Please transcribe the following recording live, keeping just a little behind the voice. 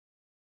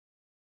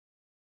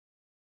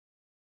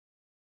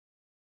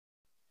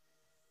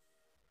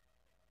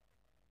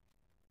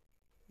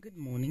Good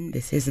morning,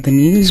 this is the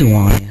News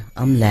Wire.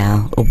 I'm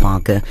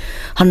Okoh.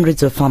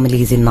 Hundreds of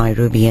families in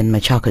Nairobi and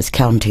Machakos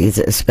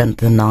counties spent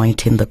the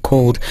night in the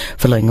cold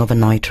following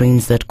overnight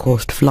rains that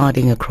caused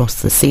flooding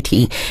across the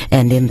city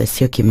and in the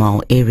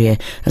Syokimau area.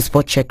 A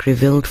spot check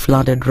revealed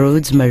flooded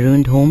roads,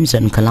 marooned homes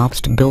and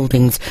collapsed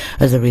buildings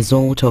as a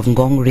result of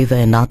Ngong River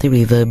and Athi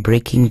River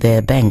breaking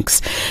their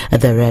banks.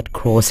 The Red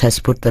Cross has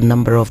put the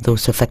number of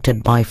those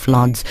affected by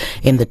floods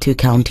in the two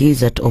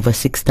counties at over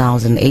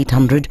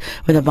 6,800,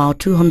 with about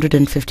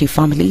 250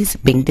 families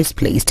being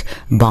displaced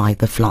by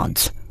the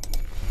floods.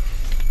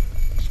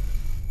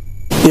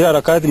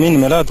 Harakati mimi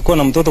nimelala tuko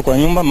na mtoto kwa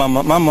nyumba,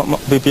 mama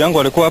bibi yangu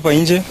alikuwa hapa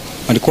nje,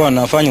 alikuwa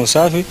anafanya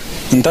usafi.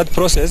 In that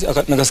process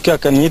nikasikia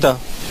akaniita,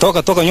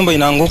 toka nyumba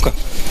inaanguka.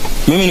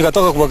 Mimi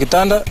nikatoka kwa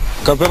kitanda,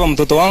 nikabeba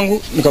mtoto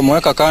wangu,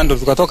 nikamweka kando,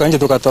 tukatoka nje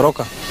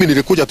tukatoroka. Mimi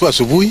nilikuja tu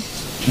asubuhi,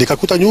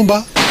 nikakuta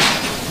nyumba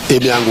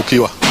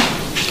imeangukiwa.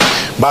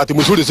 Bahati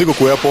mzuri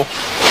sikuwepo.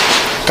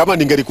 Kama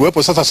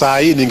ningelikuwepo sasa saa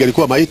hii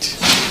ningelikuwa maiti.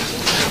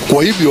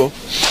 Kwa hivyo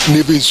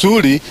ni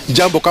vizuri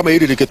jambo kama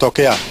hili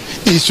likitokea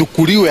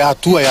ichukuliwe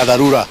hatua ya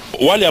dharura.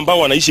 Wale ambao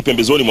wanaishi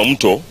pembezoni mwa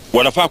mto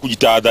wanafaa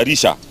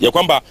kujitahadharisha ya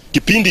kwamba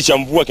kipindi cha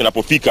mvua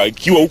kinapofika,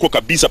 ikiwa huko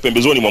kabisa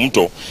pembezoni mwa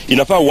mto,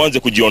 inafaa uanze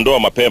kujiondoa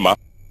mapema.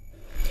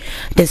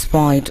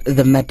 Despite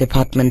the Met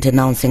Department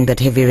announcing that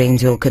heavy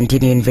rains will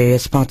continue in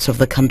various parts of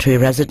the country,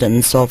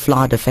 residents of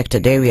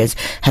flood-affected areas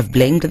have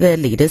blamed their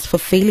leaders for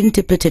failing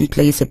to put in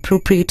place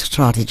appropriate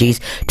strategies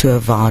to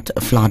avert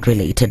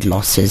flood-related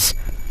losses.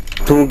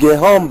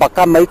 Tungeomba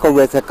kama iko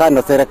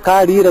uwezekano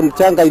serikali ile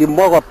mchanga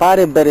ilimwagwa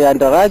pale mbele ya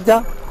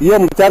daraja, hiyo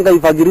mchanga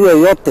ifagiliwe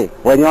yote.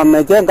 Wenye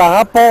wamejenga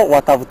hapo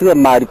watafutiwe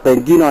mahali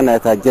pengine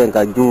wanaweza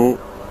jenga juu.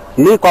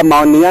 Ni kwa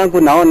maoni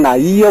yangu naona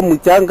hiyo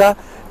mchanga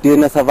ndio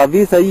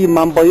inasababisha hii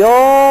mambo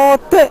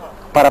yote,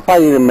 barabara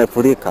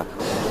imefurika.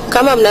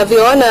 Kama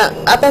mnavyoona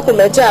hapa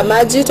kumejaa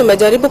maji,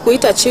 tumejaribu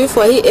kuita chief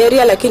wa hii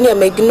area lakini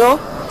ameignore.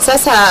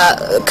 Sasa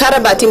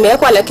karabati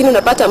imewekwa lakini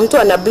unapata mtu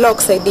ana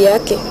block side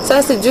yake.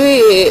 Sasa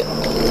sijui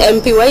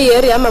MP wa hii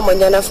area ama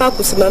mwenye anafaa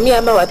kusimamia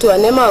ama watu wa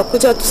NEMA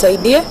wakuja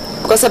tusaidie,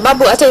 kwa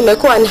sababu hata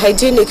imekuwa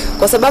unhygienic,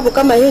 kwa sababu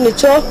kama hii ni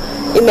choo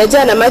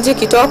imejaa na maji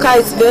kitoka,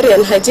 it's very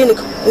unhygienic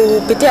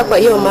kupitia kwa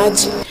hiyo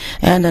maji.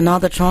 And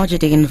another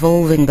tragedy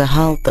involving the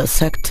health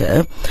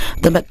sector.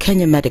 The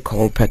Kenya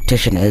Medical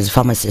Practitioners,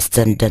 Pharmacists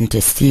and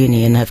Dentists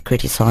Union have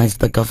criticized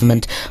the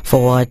government for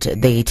what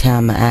they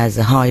term as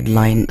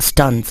hardline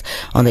stunts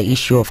on the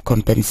issue of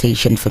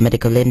compensation for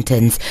medical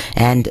interns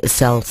and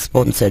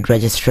self-sponsored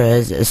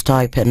registrars'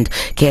 stipend.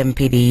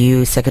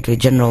 KMPDU Secretary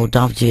General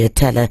Davji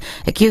Atela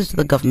accused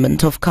the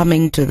government of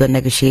coming to the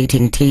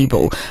negotiating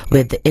table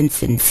with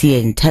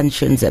insincere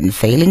intentions and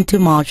failing to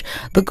match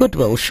the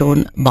goodwill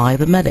shown by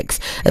the medics.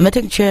 A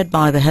meeting chaired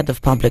by the head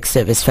of public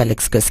service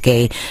Felix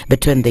Koskei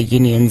between the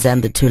unions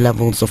and the two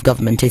levels of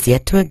government is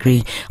yet to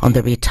agree on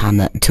the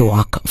return to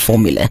work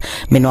formula.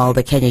 Meanwhile,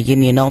 the Kenya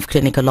Union of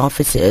Clinical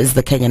Officers,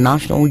 the Kenya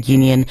National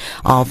Union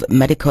of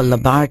Medical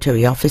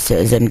Laboratory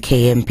Officers and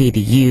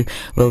KMPDU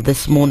will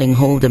this morning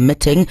hold a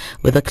meeting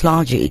with the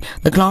clergy.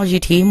 The clergy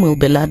team will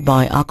be led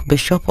by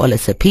Archbishop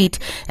Olasapit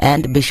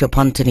and Bishop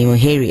Anthony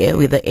Muheria,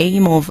 with the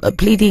aim of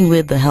pleading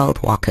with the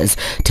health workers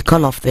to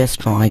call off their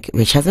strike,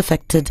 which has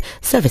affected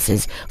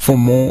services for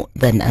more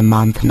than a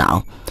month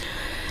now.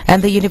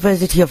 And the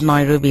University of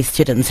Nairobi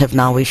students have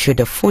now issued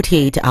a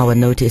 48-hour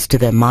notice to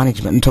their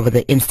management over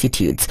the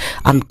institute's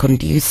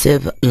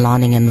unconducive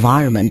learning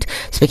environment.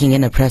 Speaking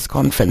in a press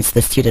conference,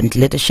 the student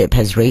leadership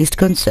has raised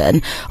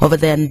concern over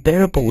the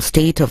unbearable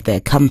state of their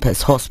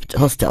campus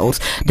hostels,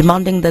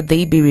 demanding that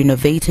they be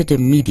renovated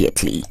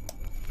immediately.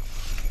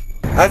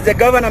 As the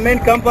governor main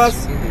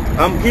campus,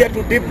 I'm here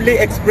to deeply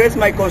express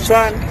my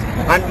concern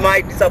and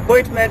my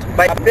disappointment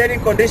by the prevailing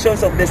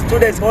conditions of the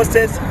students'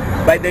 hostels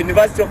by the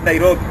University of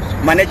Nairobi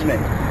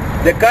management.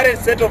 The current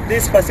state of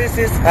these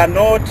facilities are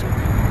not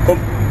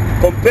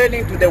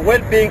compelling to the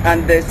well-being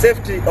and the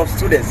safety of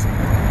students,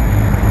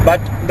 but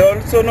they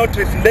also not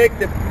reflect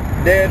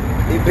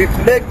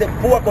the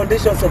poor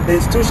conditions of the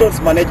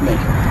institution's management.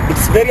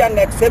 It's very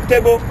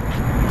unacceptable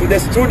to the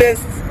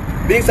students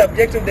being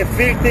subject to the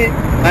filthy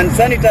and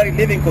sanitary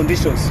living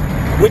conditions,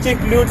 which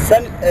includes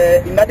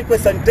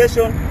inadequate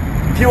sanitation,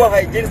 poor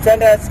hygiene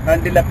standards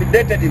and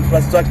dilapidated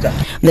infrastructure.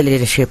 The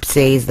leadership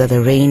says that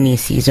the rainy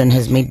season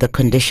has made the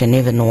condition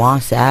even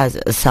worse as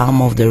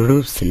some of the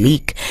roofs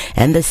leak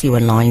and the sewer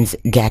lines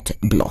get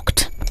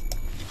blocked.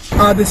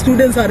 The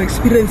students are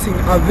experiencing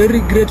a very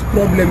great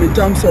problem in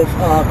terms of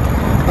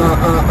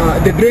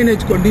the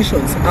drainage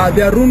conditions.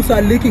 Their rooms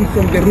are leaking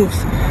from the roofs,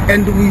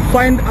 and we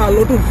find a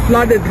lot of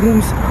flooded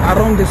rooms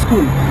around the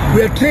school.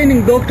 We are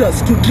training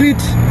doctors to treat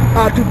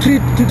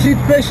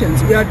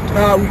patients. We are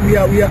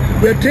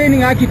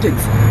training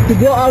architects to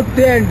go out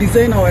there and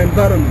design our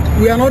environment.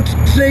 We are not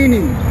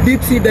training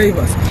deep sea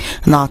divers.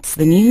 That's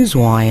the News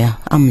Wire.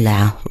 I'm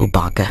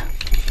Okoh.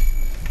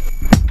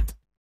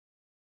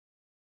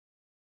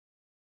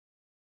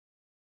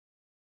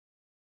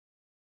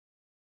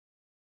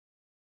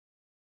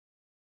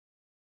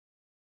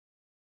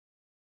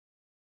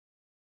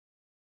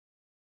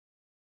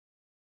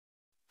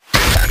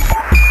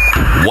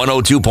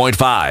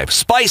 102.5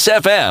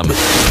 SpiceFM,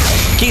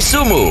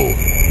 Kisumu.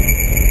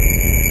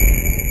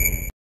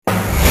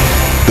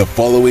 The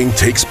following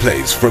takes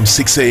place from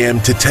 6 a.m.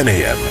 to 10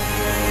 a.m.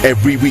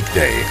 every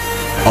weekday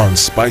on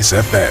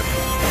SpiceFM.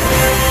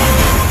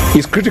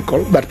 It's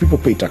critical that people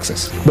pay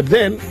taxes. But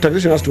then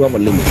taxation has to have a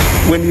limit.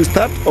 When you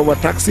start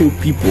overtaxing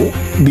people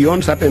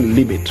beyond certain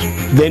limit,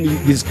 then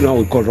this is now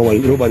we call robbery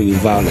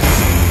with violence.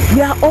 We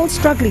are all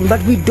struggling,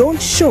 but we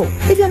don't show.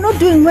 If you're not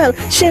doing well,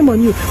 shame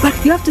on you. But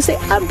you have to say,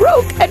 I'm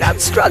broke and I'm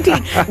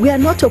struggling. We are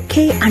not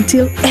okay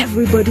until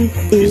everybody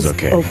is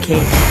okay.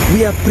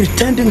 We are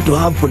pretending to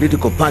have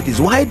political parties.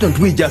 Why don't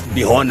we just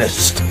be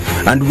honest?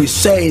 And we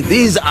say,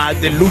 these are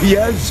the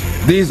Luyas,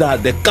 these are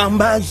the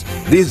Kambas,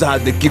 these are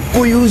the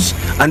Kikuyus,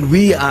 and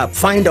we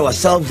find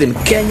ourselves in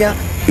Kenya.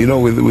 You know,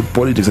 with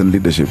politics and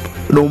leadership,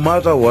 no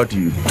matter what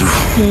you do,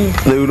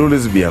 there will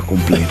always be a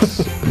complaint.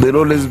 There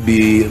will always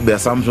be the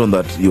assumption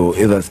that you're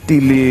either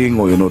stealing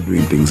or you're not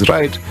doing things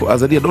right.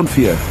 As a leader, don't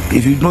fear.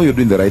 If you know you're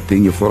doing the right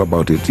thing, you've thought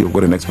about it, you've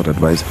got an expert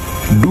advice,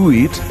 do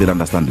it, then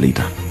understand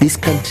later. This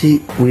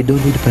country, we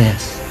don't need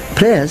prayers.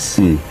 Prayers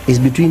is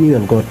between you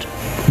and God.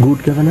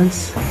 Good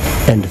governance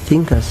and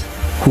thinkers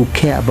who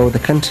care about the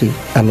country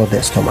and not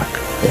their stomach.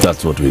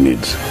 That's what we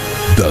need.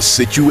 The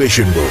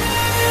Situation Room,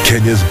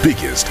 Kenya's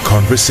biggest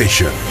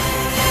conversation.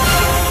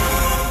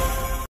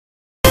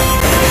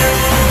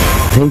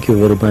 Thank you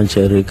very much,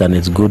 Eric, and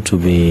it's good to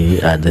be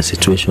at the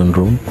Situation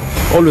Room.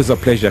 Always a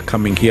pleasure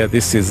coming here.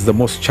 This is the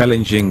most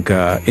challenging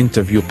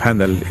interview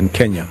panel in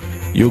Kenya.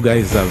 You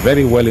guys are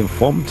very well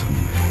informed,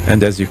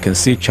 and as you can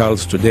see,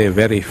 Charles today,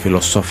 very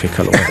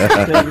philosophical.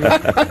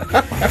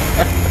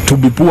 To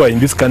be poor in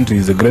this country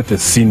is the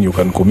greatest sin you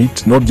can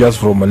commit, not just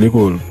from a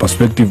legal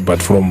perspective, but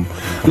from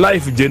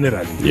life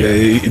generally.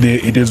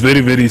 It is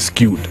very, very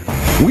skewed.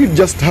 We've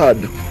just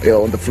heard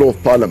on the floor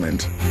of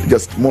Parliament,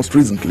 just most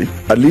recently,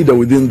 a leader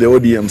within the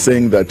ODM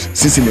saying that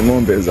Sisi ni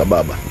ng'ombe is a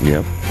baba.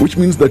 Yeah. Which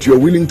means that you are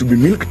willing to be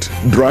milked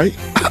dry.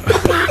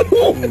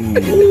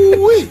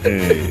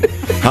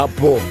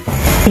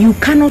 You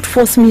cannot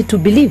force me to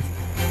believe.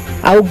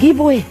 I'll give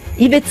way.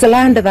 If it's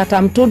land that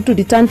I'm told to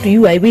return to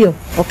you, I will.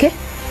 Okay?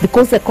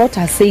 Because the court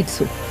has said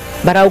so.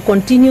 But I'll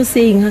continue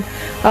saying,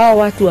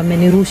 watu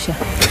wamenirusha.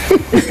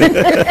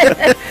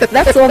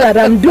 That's all that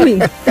I'm doing.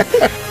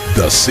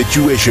 The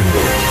Situation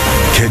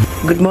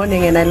Room. Good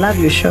morning, and I love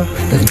your show.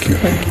 Thank you.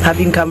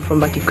 Having come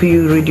from a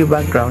Kikuyu radio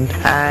background,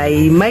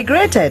 I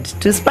migrated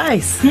to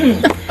Spice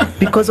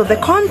because of the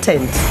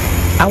content.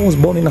 I was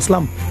born in a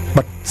slum,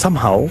 but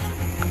somehow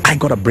I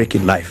got a break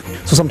in life.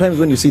 So sometimes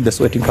when you see the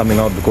sweating coming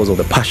out because of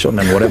the passion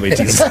and whatever it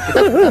is,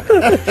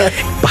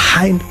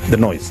 behind the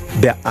noise,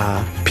 there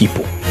are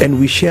people. And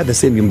we share the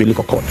same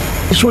umbilical cord.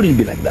 It shouldn't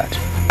be like that.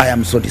 I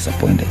am so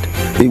disappointed.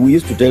 We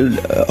used to tell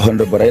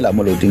Honorable Raila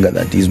Amolo Odinga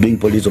that he's doing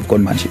politics of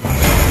conmanship.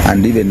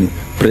 And even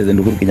President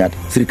Uhuru Kenyatta,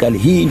 serikali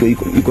hii ndio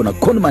iko na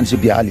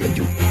conmanship ya hali ya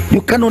juu.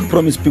 You cannot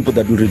promise people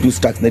that you reduce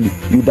tax, then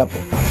you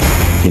double.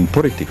 In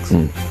politics,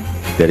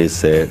 there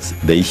is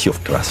the issue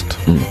of trust.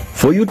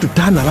 For you to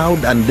turn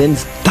around and then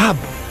stab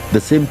the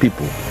same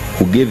people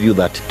who gave you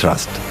that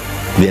trust,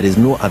 there is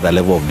no other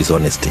level of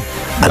dishonesty.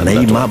 And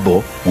hii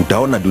mambo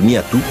utaona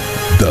dunia tu.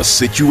 The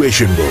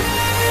Situation Room,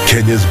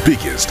 Kenya's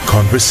biggest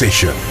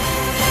conversation.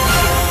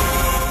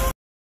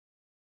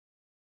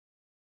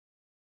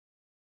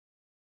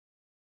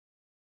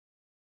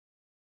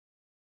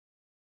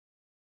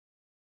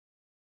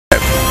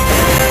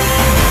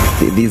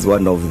 This is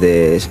one of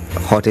the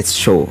hottest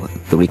show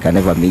that we can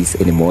ever miss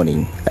any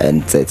morning,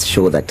 and it's a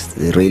show that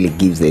really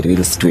gives a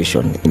real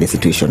situation in the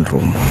Situation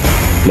Room.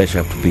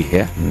 Pleasure to be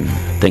here.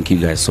 Thank you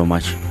guys so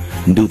much.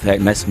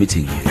 Nice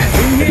meeting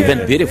you.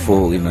 Even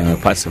beautiful in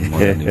person more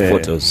than in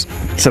photos.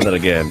 Say that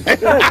again.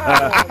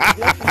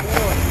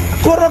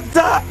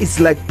 Character is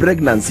like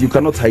pregnancy, you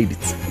cannot hide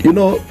it. You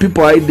know,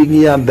 people hiding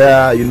here and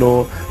there, you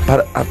know,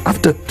 but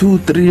after 2,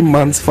 3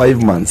 months,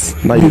 5 months,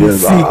 now you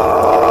see.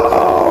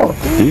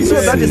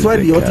 So that is why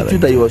the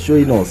attitude that you were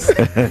showing us,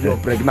 you're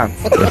pregnant.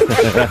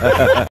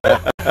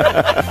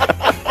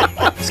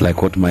 It's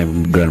like what my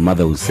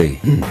grandmother would say.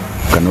 You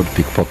cannot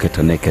pickpocket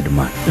a naked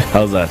man.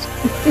 How's that?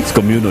 It's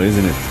communal,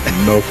 isn't it?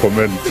 No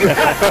comment.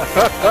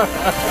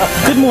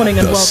 Good morning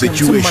and The welcome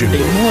Situation to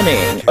Monday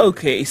morning.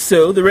 Okay,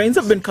 so the rains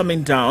have been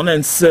coming down,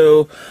 and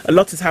so a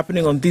lot is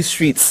happening on these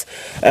streets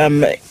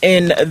in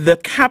the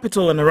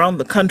capital and around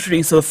the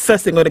country. So the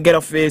first thing I'm going to get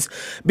off is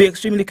be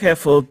extremely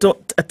careful.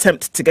 Don't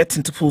attempt to get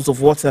into pools of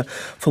water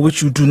for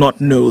which you do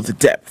not know the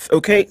depth.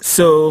 Okay,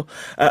 so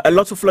a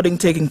lot of flooding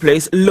taking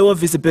place, lower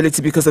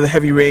visibility because of the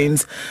heavy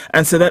rains,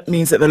 and so that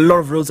means that a lot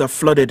of roads are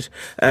flooded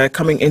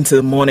coming into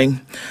the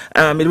morning.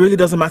 It really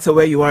doesn't matter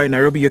where you are in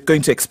Nairobi, you're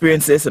going to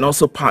experience this, and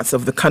also parts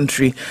of the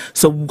country.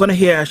 So we're going to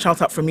hear a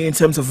shout out from you in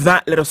terms of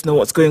that. Let us know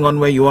what's going on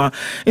where you are.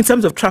 In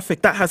terms of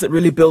traffic, that hasn't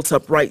really built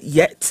up right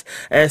yet.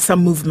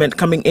 Some movement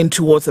coming in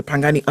towards the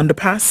Pangani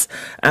underpass.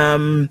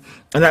 And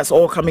that's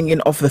all coming in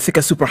off the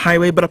Thika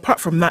Superhighway. But apart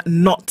from that,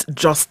 not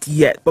just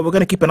yet. But we're going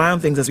to keep an eye on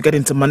things as we get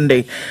into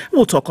Monday.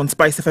 We'll talk on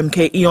SpiceFM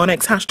KE on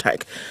X,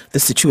 hashtag The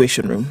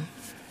Situation Room.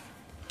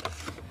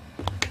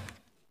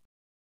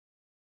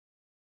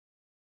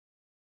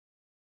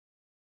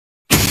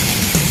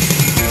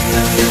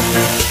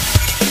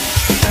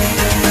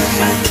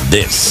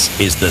 This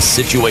is The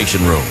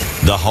Situation Room,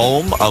 the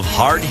home of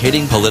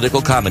hard-hitting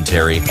political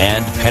commentary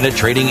and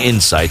penetrating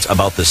insights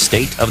about the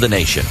state of the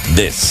nation.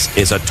 This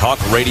is a talk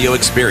radio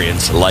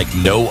experience like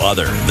no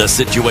other. The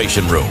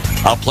Situation Room,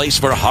 a place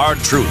for hard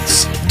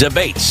truths,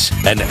 debates,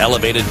 and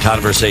elevated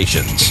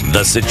conversations.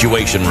 The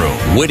Situation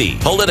Room, witty,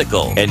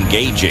 political,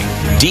 engaging,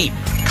 deep,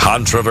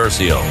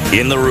 controversial.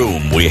 In the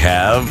room, we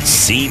have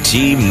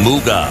C.T.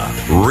 Muga,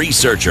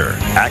 researcher,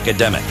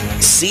 academic,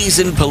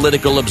 seasoned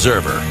political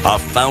observer, a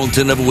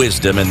fountain of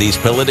wisdom in these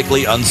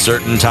politically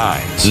uncertain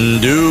times.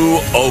 Ndu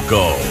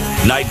Okoh,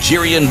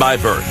 Nigerian by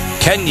birth,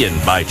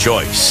 Kenyan by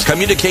choice,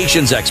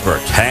 communications expert,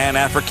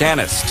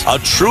 Pan-Africanist, a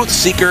truth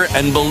seeker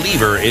and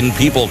believer in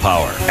people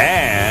power,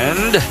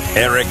 and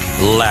Eric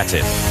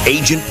Latiff,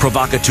 agent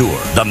provocateur,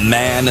 the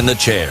man in the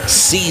chair,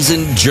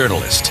 seasoned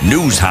journalist,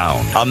 news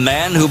hound, a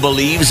man who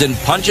believes in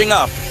punching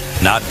up,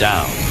 not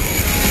down.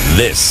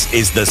 This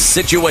is The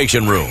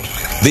Situation Room,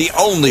 the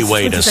only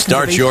way to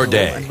start your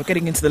day. And we're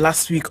getting into the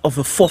last week of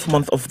the 4th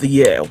month of the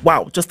year.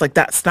 Wow, just like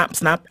that, snap,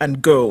 snap,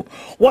 and go.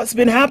 What's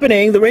been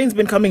happening? The rain's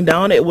been coming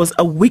down. It was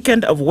a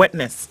weekend of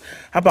wetness.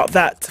 How about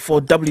that for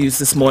W's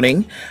this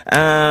morning?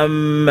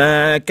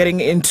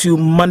 Getting into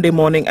Monday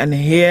morning, and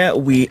here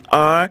we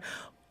are.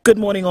 Good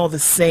morning all the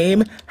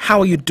same. How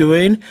are you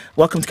doing?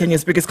 Welcome to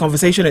Kenya's Biggest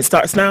Conversation. It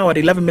starts now at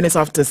 11 minutes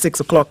after 6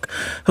 o'clock.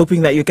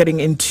 Hoping that you're getting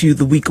into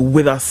the week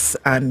with us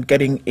and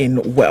getting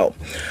in well.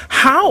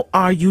 How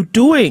are you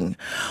doing?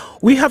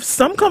 We have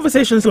some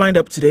conversations lined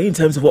up today in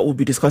terms of what we'll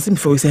be discussing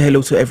before we say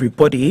hello to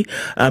everybody,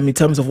 in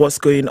terms of what's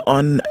going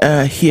on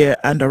here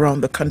and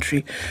around the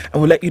country.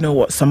 And we'll let you know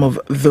what some of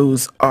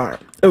those are.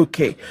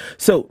 Okay,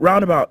 so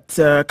roundabout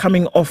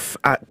coming off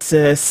at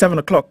 7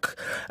 o'clock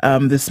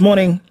this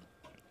morning,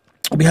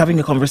 we'll be having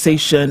a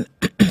conversation,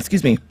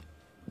 excuse me,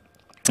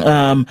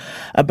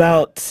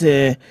 about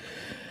the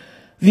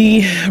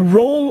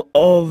role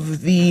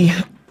of the,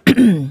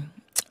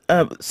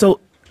 so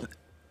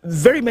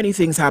very many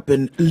things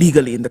happen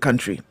legally in the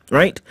country,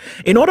 right?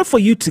 In order for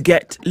you to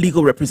get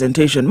legal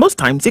representation, most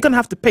times you're going to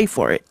have to pay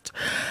for it.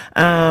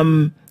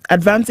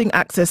 Advancing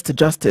access to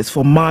justice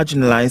for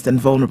marginalized and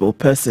vulnerable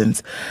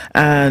persons,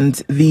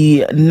 and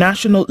the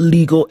National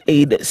Legal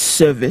Aid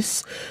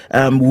Service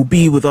will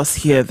be with us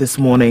here this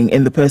morning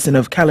in the person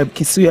of Caleb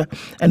Kisuya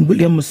and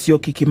William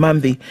Musyoki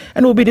Kimambi,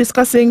 and we'll be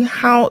discussing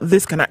how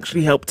this can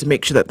actually help to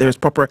make sure that there's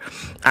proper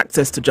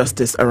access to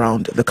justice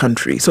around the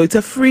country. So it's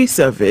a free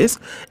service,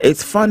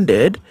 it's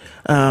funded,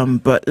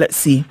 but let's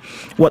see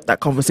what that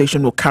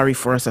conversation will carry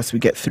for us as we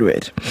get through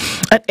it.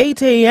 At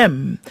 8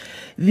 a.m.,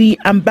 the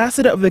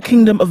Ambassador of the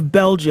Kingdom of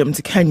Belgium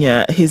to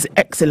Kenya, His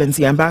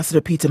Excellency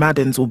Ambassador Peter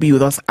Maddens, will be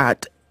with us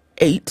at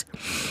 8.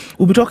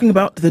 We'll be talking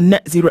about the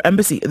Net Zero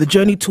Embassy, the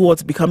journey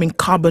towards becoming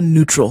carbon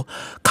neutral.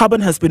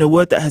 Carbon has been a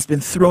word that has been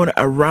thrown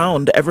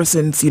around ever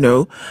since,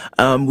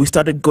 we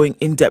started going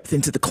in depth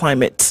into the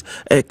climate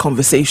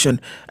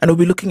conversation. And we'll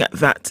be looking at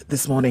that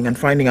this morning and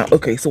finding out,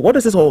 okay, so what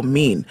does this all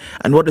mean?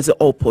 And what does it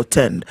all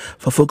portend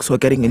for folks who are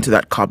getting into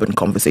that carbon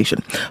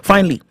conversation?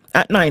 Finally,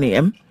 at 9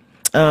 a.m.,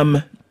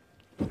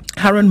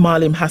 Harun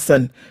Malim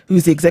Hassan, who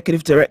is the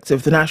Executive Director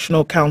of the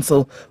National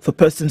Council for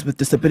Persons with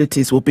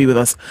Disabilities, will be with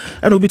us.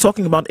 And we'll be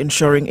talking about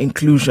ensuring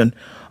inclusion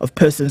of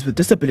persons with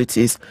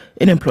disabilities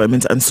in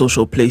employment and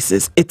social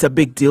places. It's a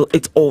big deal.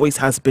 It always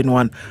has been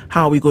one.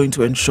 How are we going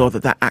to ensure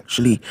that that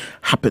actually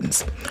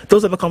happens?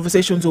 Those are the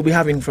conversations we'll be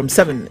having from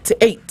 7 to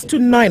 8 to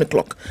 9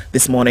 o'clock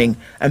this morning.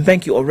 And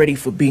thank you already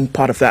for being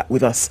part of that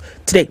with us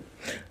today.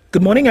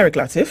 Good morning, Eric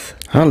Latiff.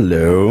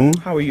 Hello.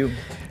 How are you?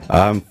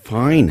 I'm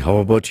fine. How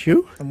about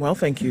you? I'm well,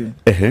 thank you.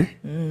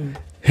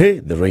 Hey,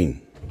 the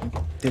rain.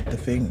 Did the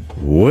thing.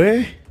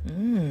 Where?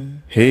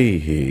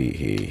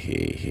 Hey.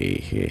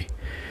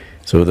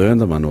 So the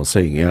man was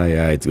saying,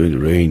 yeah, it's going to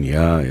rain,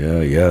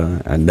 yeah.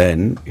 And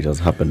then it has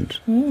happened.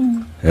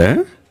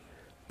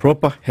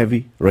 Proper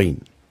heavy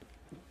rain.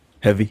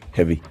 Heavy.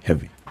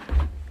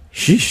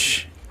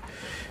 Sheesh.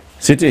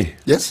 City.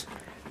 Yes?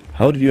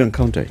 How did you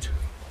encounter it?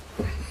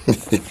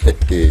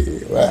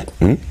 What?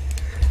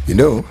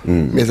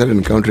 Me started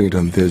encountering it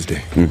on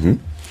Thursday.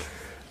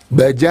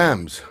 The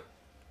jams.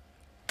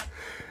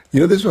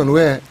 This one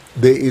where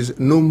there is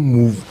no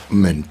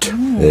movement.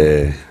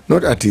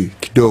 Not ati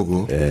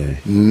kidogo.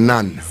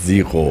 None.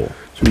 Zero.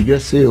 So we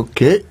just say,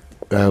 okay,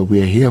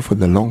 we are here for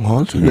the long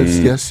haul, so let's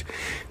just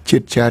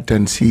chit-chat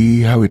and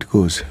see how it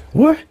goes.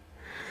 What?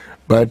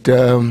 But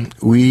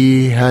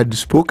we had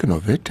spoken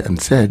of it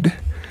and said,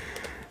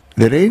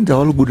 the rains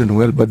are all good and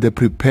well, but the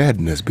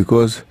preparedness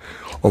because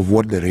of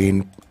what the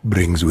rain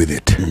brings with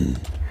it.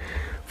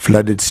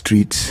 Flooded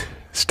streets,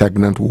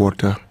 stagnant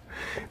water,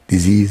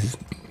 disease,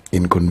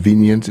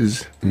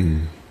 inconveniences,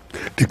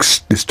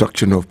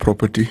 destruction of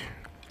property.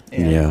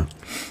 Yeah.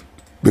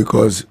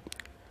 Because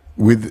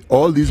with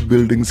all these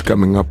buildings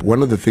coming up,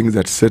 one of the things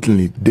that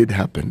certainly did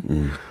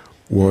happen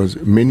was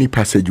many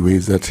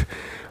passageways that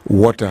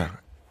water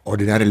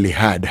ordinarily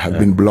have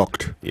been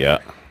blocked. Yeah.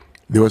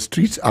 there were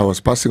streets I was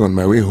passing on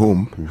my way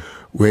home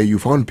where you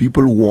found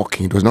people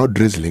walking. It was not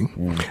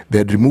drizzling. They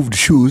had removed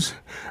shoes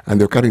and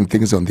they were carrying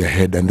things on their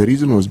head. And the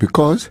reason was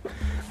because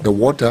the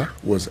water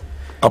was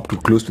up to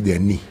close to their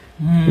knee.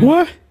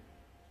 What?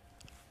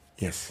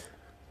 Yes.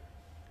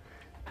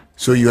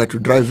 So you had to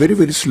drive very,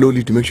 very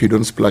slowly to make sure you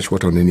don't splash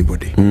water on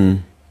anybody.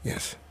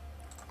 Yes.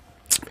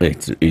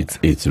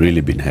 It's really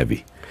been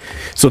heavy.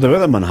 So the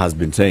weatherman has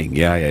been saying,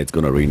 yeah, it's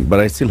going to rain. But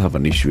I still have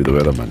an issue with the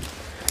weatherman.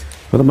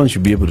 Weatherman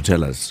should be able to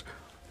tell us,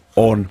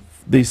 on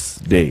this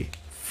day,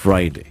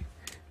 Friday,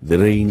 the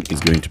rain is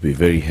going to be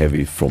very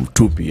heavy from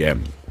 2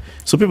 p.m.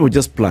 So people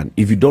just plan.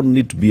 If you don't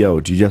need to be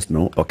out, you just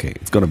know, okay,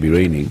 it's going to be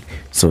raining,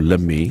 so let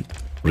me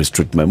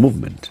restrict my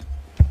movement.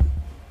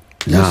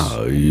 Yes.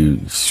 Now,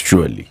 you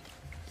surely.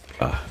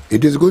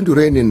 It is going to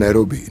rain in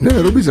Nairobi.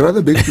 Nairobi is a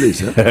rather big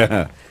place.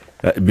 Huh?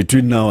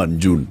 Between now and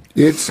June.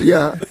 It's,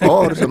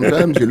 or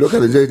sometimes you look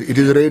at it and say, it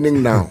is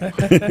raining now.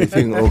 You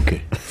think,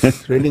 okay,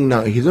 it's raining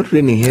now. It's not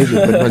raining here,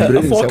 but it must be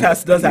raining The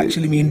forecast does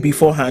actually mean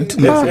beforehand.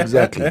 Yes,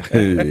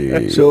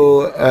 exactly.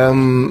 So,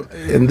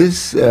 in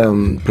this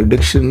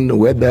prediction,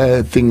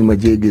 weather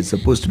thingamajig is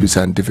supposed to be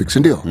scientific.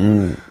 So,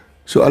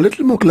 a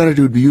little more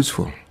clarity would be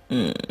useful.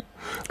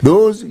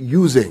 Those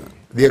using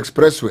the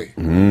expressway.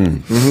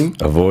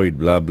 Avoid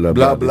blah, blah,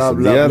 blah, blah,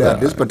 blah, blah.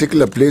 This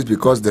particular place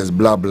because there's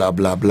blah, blah,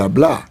 blah, blah,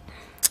 blah.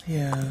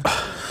 Yeah.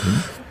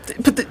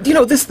 But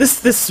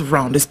this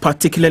round is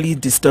particularly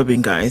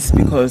disturbing, guys,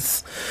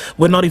 because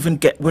we're not even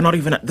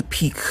at the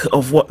peak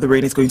of what the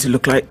rain is going to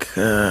look like.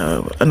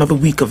 Another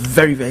week of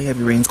very, very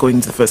heavy rains going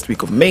into the first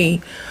week of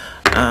May,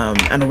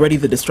 and already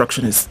the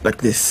destruction is like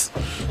this.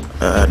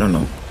 I don't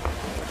know.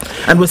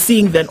 And we're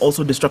seeing then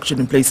also destruction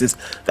in places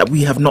that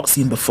we have not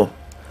seen before,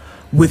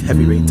 with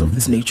heavy rains of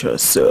this nature.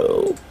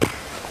 So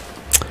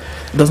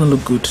it doesn't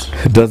look good.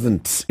 It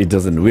doesn't.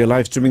 We are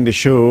live streaming the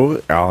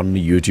show on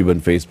YouTube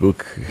and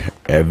Facebook.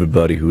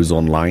 Everybody who's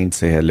online,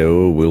 say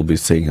hello. We'll be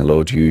saying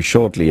hello to you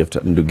shortly after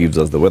Ndu gives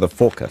us the weather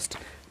forecast.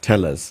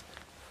 Tell us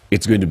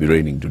it's going to be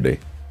raining today.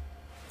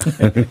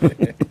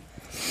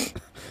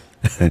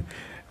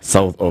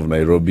 South of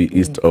Nairobi,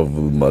 east of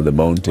the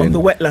mountain, on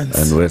the wetlands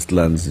and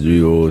westlands,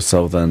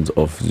 southern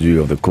of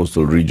the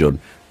coastal region,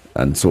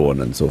 and so on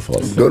and so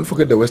forth. Don't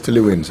forget the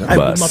westerly winds. Huh? I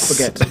will not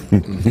forget.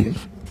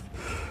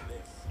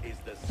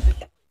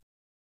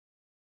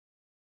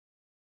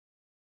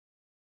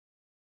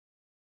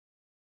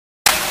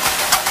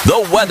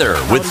 The weather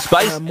with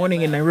Spice.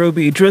 Morning in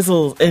Nairobi,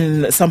 drizzle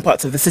in some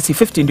parts of the city,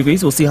 15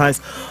 degrees. We'll see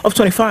highs of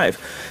 25.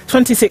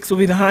 26 will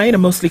be the high in a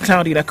mostly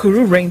cloudy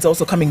Nakuru. Rain's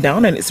also coming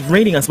down, and it's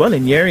raining as well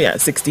in Nyeri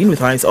at 16 with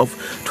highs of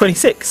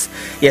 26.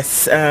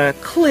 Yes,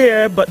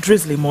 clear but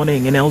drizzly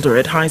morning in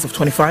Eldoret, highs of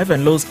 25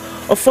 and lows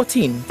of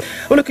 14.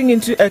 We're looking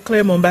into a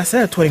clear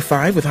Mombasa at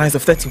 25 with highs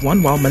of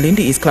 31, while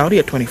Malindi is cloudy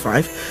at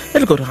 25.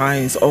 It'll go to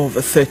highs of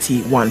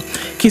 31.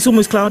 Kisumu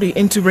is cloudy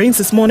into rains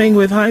this morning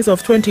with highs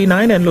of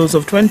 29 and lows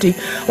of 20.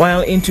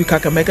 While into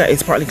Kakamega,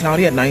 it's partly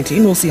cloudy at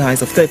 19. We'll see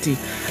highs of 30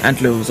 and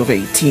lows of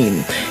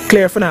 18.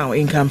 Clear for now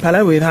in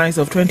Kampala with highs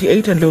of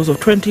 28 and lows of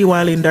 20.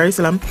 While in Dar es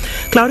Salaam,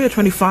 cloudy at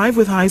 25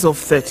 with highs of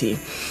 30.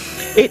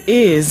 It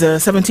is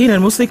 17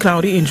 and mostly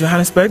cloudy in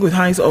Johannesburg with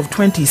highs of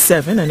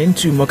 27, and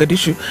into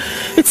Mogadishu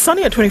it's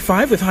sunny at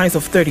 25 with highs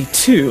of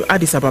 32.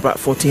 Addis Ababa at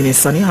 14 is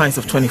sunny, highs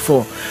of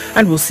 24,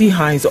 and we'll see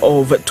highs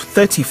of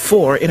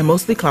 34 in a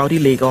mostly cloudy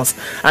Lagos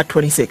at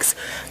 26.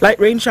 Light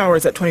rain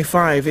showers at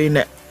 25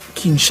 in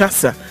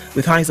Kinshasa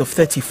with highs of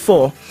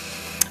 34.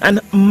 And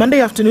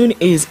Monday afternoon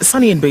is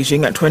sunny in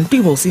Beijing at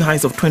 20. We'll see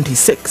highs of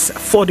 26,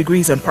 4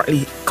 degrees and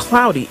partly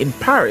cloudy in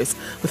Paris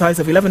with highs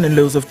of 11 and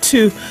lows of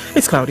 2.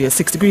 It's cloudy at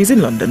 6 degrees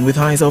in London with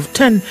highs of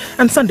 10.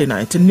 And Sunday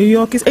night in New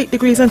York is 8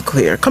 degrees and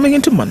clear. Coming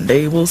into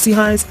Monday, we'll see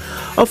highs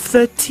of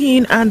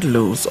 13 and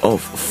lows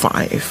of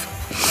 5.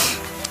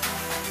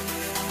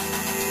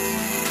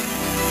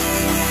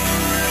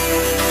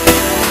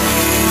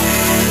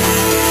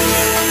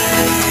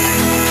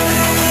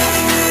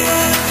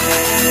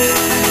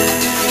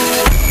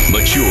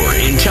 Mature,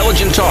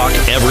 intelligent talk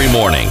every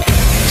morning.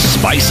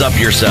 Spice up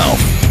yourself.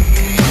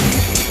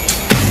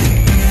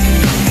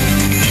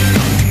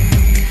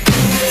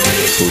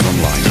 Who's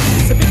online?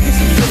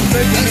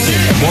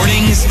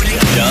 Mornings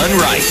done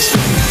right.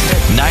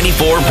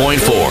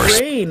 94.4.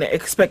 Rain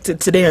expected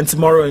today and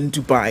tomorrow in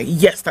Dubai.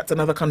 Yes, that's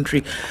another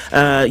country.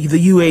 The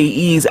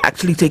UAE is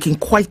actually taking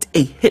quite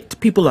a hit.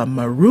 People are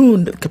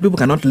marooned. People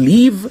cannot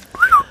leave.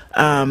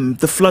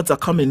 The floods are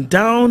coming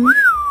down.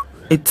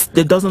 It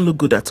doesn't look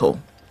good at all.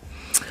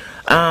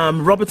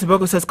 Robert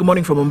Tibogo says good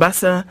morning from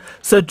Mombasa.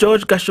 Sir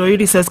George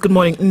Gashoidi says good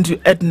morning into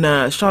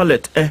Ednah,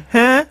 Charlotte,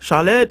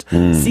 Charlotte,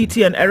 CT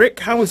and Eric.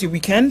 How was your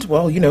weekend?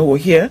 Well, we're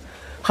here.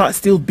 Heart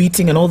still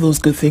beating and all those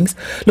good things.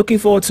 Looking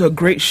forward to a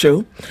great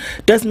show.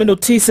 Desmond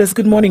Oti says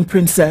good morning,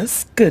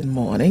 Princess. Good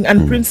morning.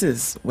 And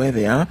Princes, where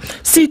they are.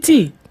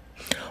 CT,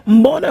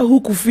 mbona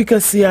hukufika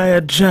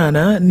siaya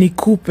jana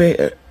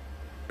nikupe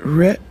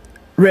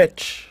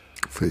rech?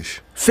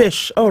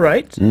 Fish, all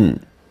right.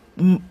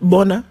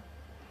 Bona.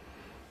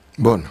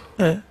 Bona.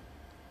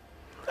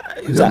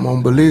 Is that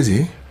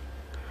Mombolezi?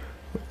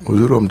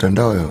 uzuri wa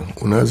mtandao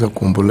unaweza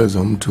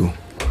kuomboleza mtu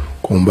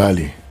kwa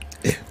umbali.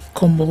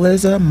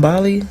 Komboleza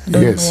Mbali?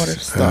 Don't know what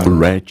is that.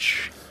 Wretch.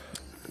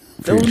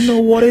 Don't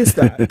know what is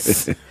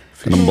that.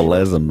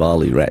 Bembeleza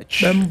Mbali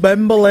wretch.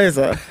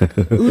 Bembeleza.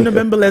 Una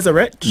bembeleza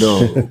wretch?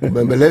 No,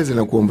 bembeleza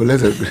na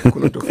kuombeleza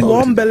kuna tofauti.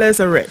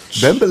 Kuombeleza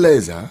wretch.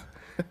 Bembeleza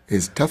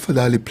is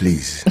tafadhali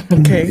please.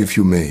 Okay. If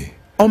you may.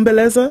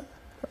 Ombeleza?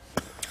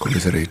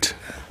 Commiserate.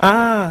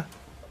 Ah.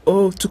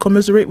 Oh, to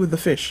commiserate with the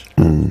fish.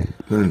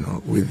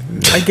 No, with...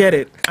 I get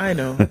it. I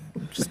know.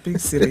 I'm just being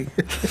silly.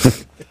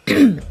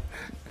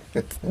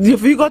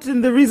 Have you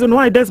gotten the reason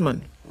why,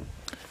 Desmond?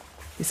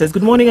 He says,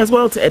 good morning as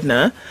well to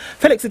Ednah.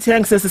 Felix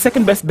Etiang says, the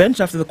second best bench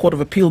after the Court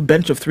of Appeal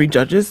bench of 3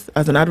 judges.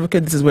 As an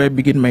advocate, this is where I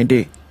begin my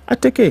day.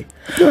 Ateke.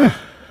 Yeah.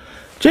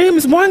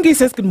 James Mwangi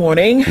says, good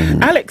morning.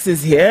 Alex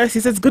is here.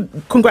 He says, good.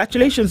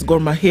 Congratulations,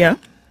 Gorma here.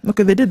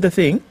 Okay, they did the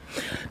thing.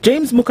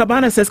 James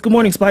Mukabana says, good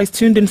morning, Spice.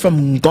 Tuned in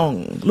from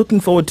Ngong.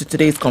 Looking forward to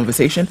today's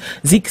conversation.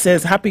 Zeke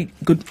says,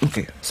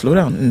 okay, slow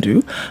down,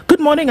 Ndu. Good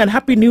morning and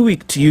happy new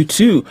week to you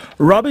too.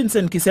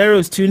 Robinson Kisero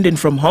is tuned in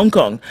from Hong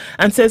Kong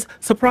and says,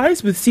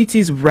 surprised with the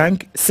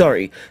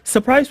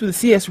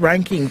CS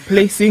ranking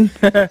placing,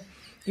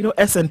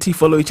 S and T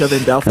follow each other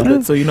in the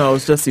alphabet, so I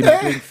was just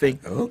playing thing.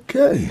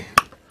 Okay.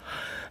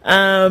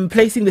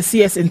 Placing the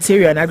CS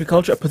Interior and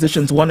Agriculture at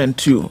positions 1 and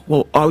 2.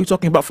 Well, are we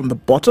talking about from the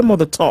bottom or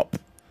the top?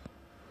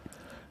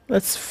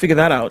 Let's figure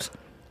that out.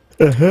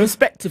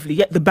 Respectively,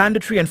 yet the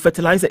banditry and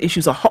fertilizer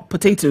issues are hot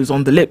potatoes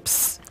on the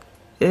lips.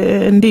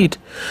 Indeed.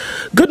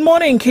 Good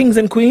morning, kings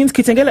and queens.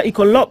 Kitengela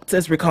Ikolok,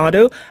 says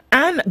Ricardo.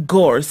 Anne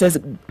Gore says,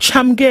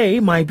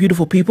 Chamge, my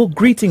beautiful people,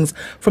 greetings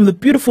from the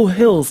beautiful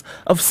hills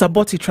of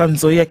Saboti,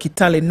 Trans Nzoia,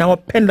 Kitale,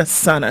 Nawapenda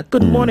Sana.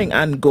 Good morning,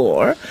 Anne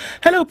Gore.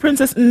 Hello,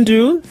 Princess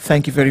Ndu.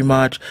 Thank you very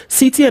much.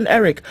 CT and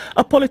Eric,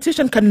 a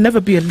politician can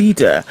never be a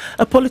leader.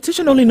 A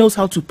politician only knows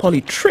how to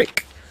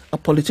politrick. A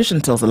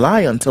politician tells a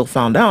lie until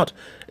found out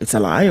it's a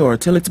lie or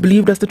until it's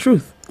believed as the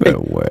truth.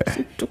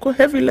 Took a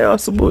heavy layer,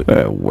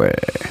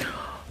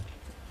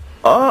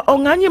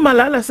 Onganyi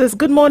Malala says,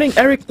 good morning,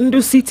 Eric,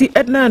 Ndu, CT,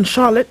 Edna, and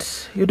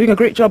Charlotte. You're doing a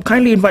great job.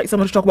 Kindly invite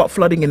someone to talk about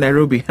flooding in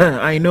Nairobi.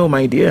 I know,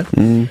 my dear.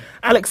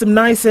 Alex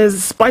Mnai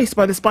says, spiced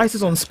by the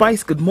spices on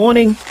Spice. Good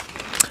morning.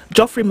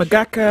 Geoffrey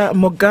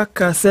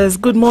Mogaka says,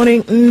 good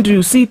morning,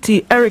 Ndu,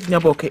 CT, Eric,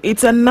 Nyaboke.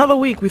 It's another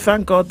week. We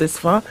thank God this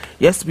far.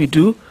 Yes, we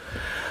do.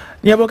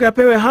 Nyaboke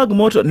apewe hug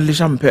moto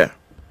nilishampe.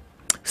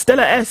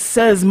 Stella S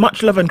says,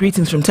 much love and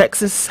greetings from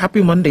Texas.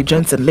 Happy Monday,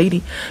 gents and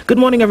lady. Good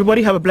morning,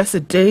 everybody. Have a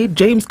blessed day.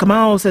 James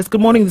Kamau says,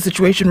 good morning, the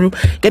Situation Room.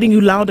 Getting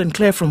you loud and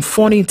clear from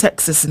Forney,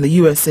 Texas in the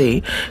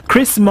USA.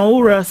 Chris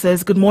Maura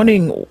says, good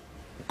morning.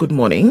 Good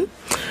morning.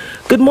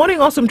 Good morning,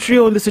 awesome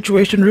trio in the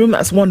Situation Room.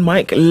 That's one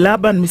mic.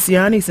 Laban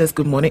Misiani says,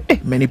 good morning.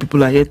 Many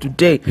people are here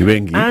today.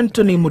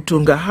 Anthony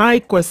Mutunga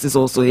High Quest is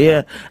also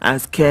here,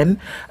 as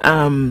Ken.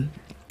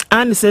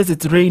 Anne says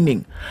it's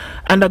raining.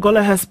 And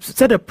Agola has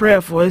said a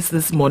prayer for us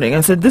this morning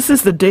and said, this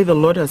is the day the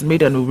Lord has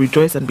made and will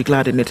rejoice and be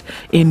glad in it.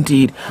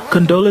 Indeed.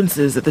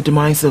 Condolences at the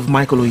demise of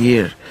Michael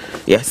Oyer.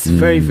 Yes,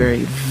 very,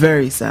 very,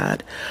 very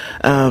sad.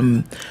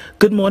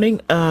 Good morning.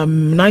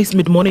 Nice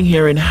mid-morning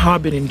here in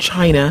Harbin in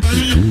China.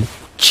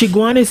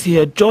 Chiguan is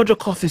here. Georgia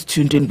Koth is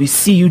tuned in. We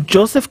see you.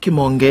 Joseph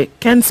Kimonge,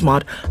 Ken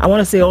Smart. I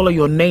want to say all of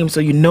your names so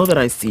you know that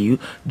I see you.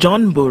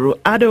 John Buru,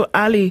 Ado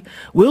Ali,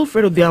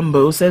 Wilfred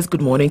Odhiambo says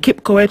good morning.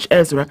 Kip Koech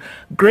Ezra,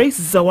 Grace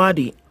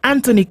Zawadi,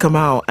 Anthony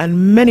Kamau,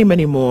 and many,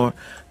 many more.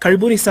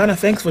 Karibuni Sana,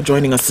 thanks for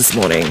joining us this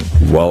morning.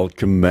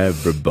 Welcome,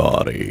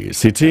 everybody.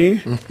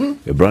 City,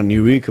 a brand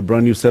new week, a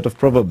brand new set of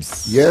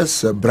proverbs.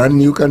 Yes, a brand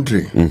new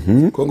country.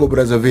 Congo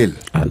Brazzaville.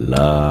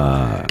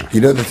 Allah. You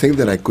know, the thing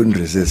that I couldn't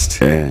resist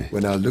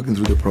when I was looking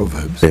through the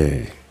proverbs,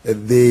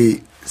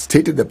 they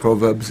stated the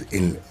proverbs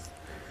in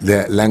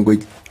their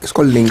language. It's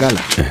called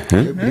Lingala,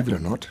 believe it or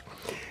not.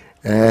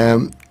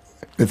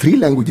 The 3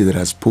 languages that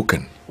are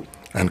spoken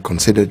and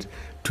considered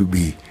to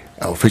be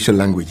official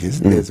languages,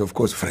 there's of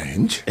course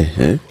French,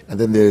 and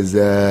then there's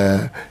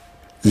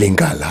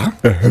Lingala,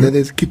 and then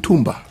there's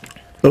Kitumba.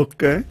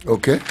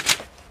 Okay.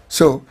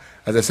 So,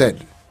 as I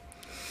said,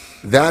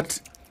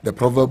 that the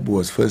proverb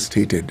was first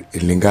stated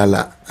in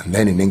Lingala and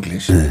then in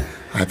English.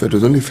 I thought it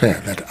was only fair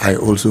that I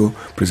also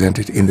present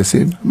it in the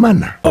same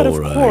manner. But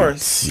of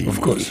course.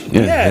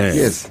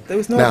 Yes. There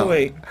was no other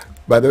way.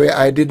 By the way,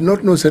 I did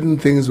not know certain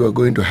things were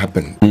going to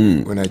happen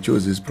when I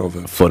chose this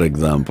proverb. For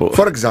example,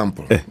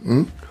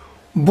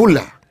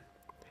 Bula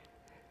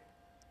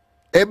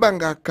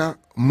ebangaka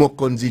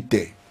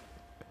mokonzite.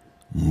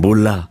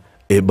 Bula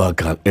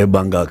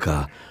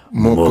ebangaka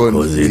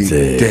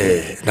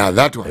mokonzite. Now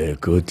that one.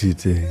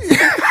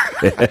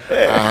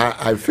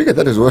 I figured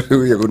that is what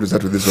we are going to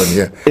start with this one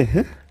here.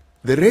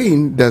 The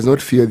rain does not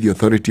fear the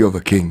authority of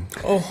a king.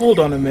 Oh, hold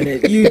on a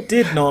minute. You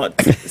did not.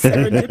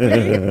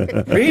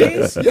 Serendipity?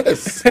 Really?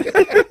 Yes.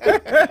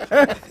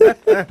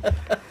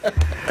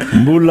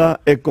 Mbula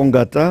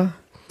ekongata.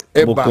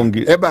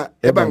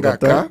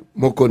 Ebangaka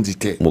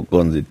mokonzite.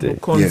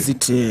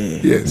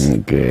 Yes.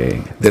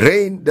 Okay. The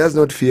rain does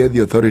not fear the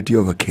authority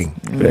of a king.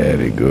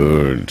 Very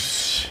good.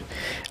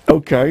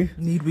 Okay.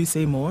 Need we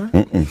say more?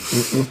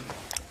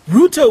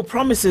 Ruto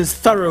promises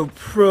thorough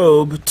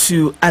probe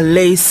to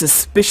allay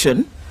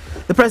suspicion.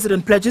 The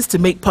president pledges to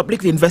make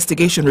public the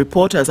investigation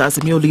report as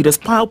Azimio leaders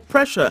pile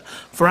pressure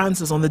for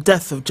answers on the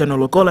death of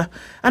General Ogola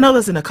and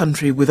others in a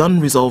country with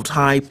unresolved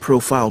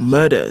high-profile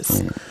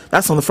murders.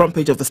 That's on the front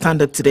page of the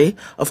Standard today.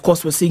 Of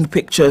course, we're seeing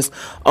pictures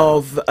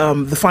of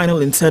the final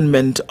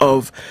internment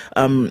of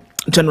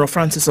General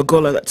Francis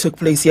Ogola that took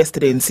place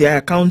yesterday in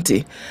Siaya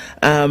County.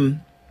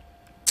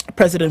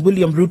 President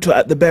William Ruto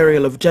at the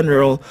burial of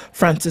General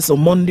Francis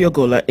Omondi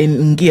Ogola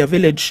in Ngia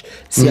village,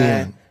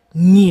 Siaya.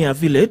 Nia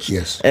village,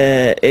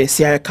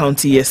 Siaya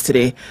County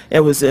yesterday. It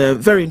was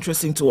very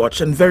interesting to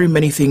watch, and very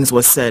many things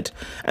were said.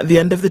 At the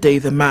end of the day,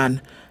 the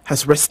man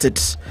has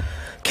rested.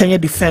 Kenya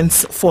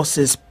Defence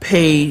Forces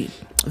pay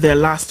their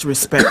last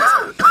respect.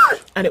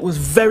 And it was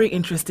very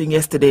interesting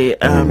yesterday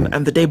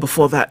and the day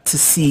before that to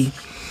see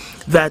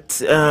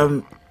that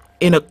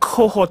in a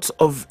cohort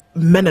of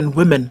men and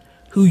women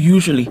who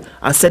usually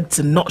are said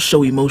to not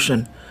show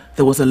emotion,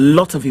 there was a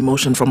lot of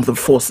emotion from the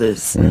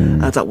forces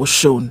that was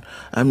shown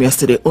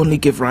yesterday, only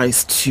give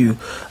rise to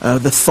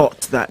the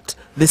thought that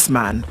this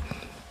man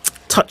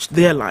touched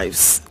their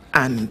lives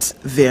and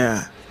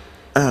their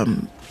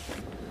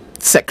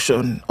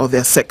section or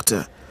their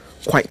sector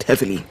quite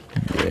heavily.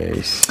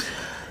 Yes.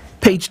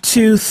 Page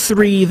 2,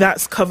 3,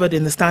 that's covered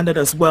in the Standard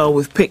as well,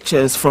 with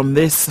pictures from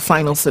this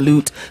final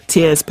salute,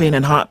 tears, pain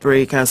and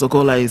heartbreak as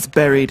Ogola is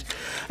buried.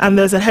 And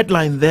there's a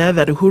headline there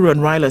that Uhuru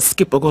and Raila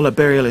skip Ogola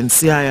burial in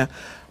Siaya.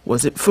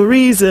 Was it for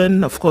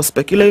reason? Of course,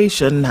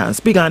 speculation has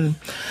begun.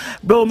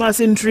 Bomas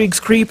intrigues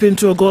creep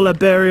into Ogola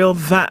burial,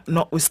 that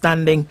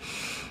notwithstanding.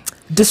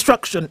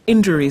 Destruction,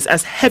 injuries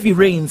as heavy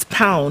rains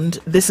pound.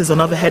 This is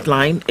another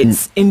headline.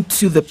 It's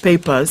into the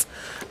papers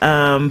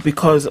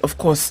because, of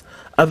course,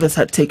 others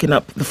had taken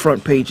up the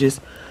front pages.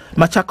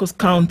 Machakos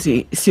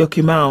County,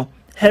 Syokimau,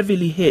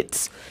 heavily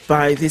hit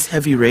by this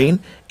heavy rain.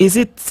 Is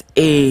it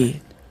a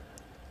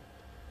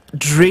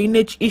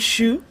drainage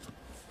issue,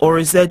 or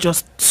is there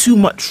just too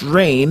much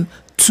rain,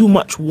 too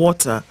much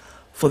water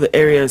for the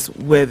areas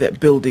where the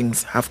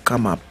buildings have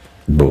come up?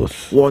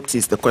 Both. What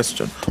is the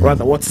question?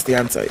 Rather, what's the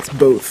answer? It's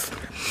both.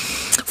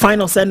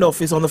 Final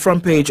send-off is on the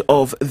front page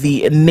of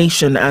The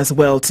Nation as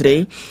well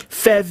today.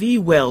 Fare thee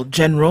well,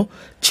 General.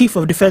 Chief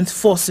of Defence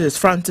Forces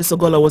Francis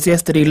Ogola was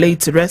yesterday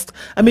laid to rest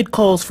amid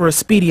calls for a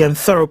speedy and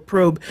thorough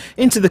probe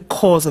into the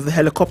cause of the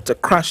helicopter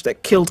crash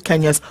that killed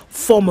Kenya's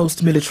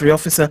foremost military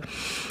officer,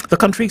 the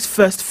country's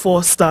first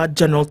four-star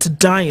general to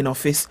die in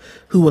office,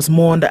 who was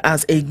mourned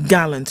as a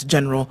gallant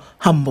general,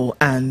 humble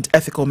and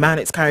ethical man.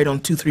 It's carried on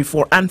 2, 3,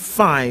 4 and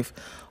 5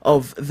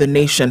 of The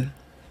Nation.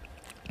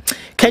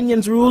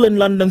 Kenyans rule in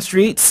London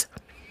streets.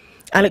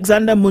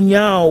 Alexander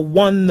Munyao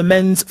won the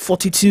men's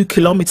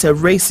 42-kilometer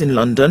race in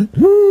London.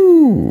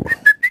 Woo.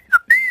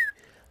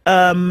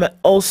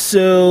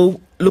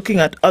 Also, looking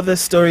at other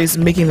stories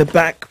making the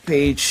back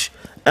page,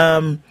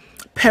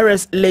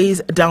 Perez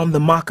lays down the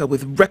marker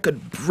with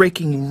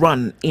record-breaking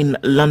run in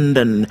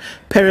London.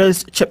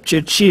 Perez,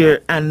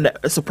 Chepchirchir and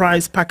a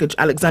surprise package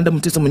Alexander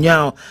Mutiso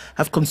Munyao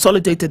have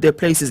consolidated their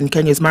places in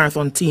Kenya's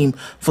marathon team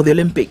for the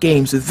Olympic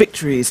Games with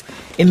victories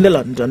in the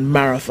London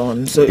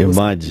Marathon. So it was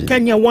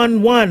Kenya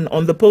 1-1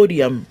 on the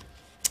podium.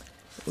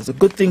 It was a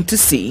good thing to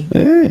see.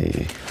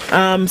 Hey.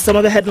 Some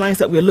other headlines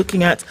that we're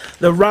looking at.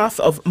 The wrath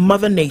of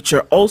Mother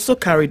Nature, also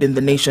carried in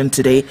The Nation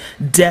today.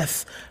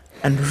 Death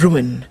and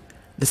ruin.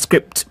 The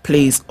script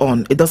plays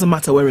on. It doesn't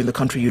matter where in the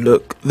country you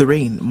look. The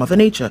rain, Mother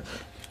Nature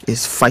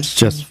is fighting.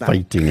 Just back.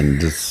 fighting in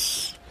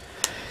this.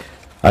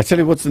 I tell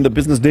you what's in the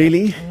Business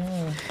Daily.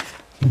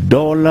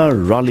 Dollar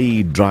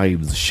rally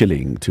drives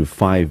shilling to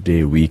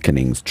 5-day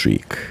weakening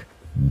streak.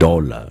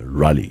 Dollar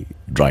rally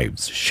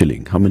drives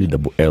shilling. How many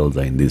double L's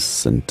are in this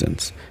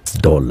sentence?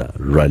 Dollar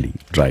rally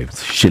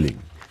drives shilling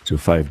to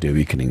 5-day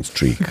weakening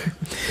streak.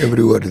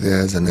 Every word there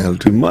has an L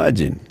to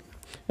imagine.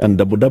 And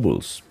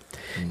doubles.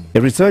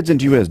 A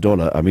resurgent US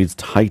dollar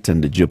amidst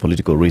heightened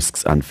geopolitical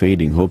risks and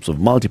fading hopes of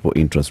multiple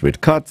interest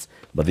rate cuts,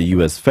 but the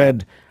US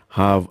Fed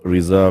have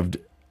reversed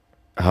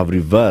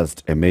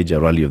a major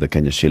rally of the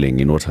Kenya shilling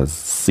in what has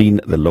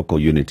seen the local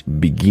unit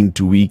begin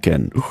to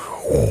weaken.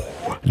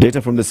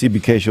 Data from the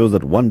CBK shows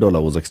that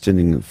 $1 was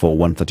exchanging for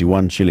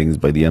 131 shillings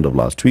by the end of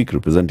last week,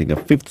 representing a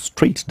 5th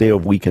straight day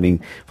of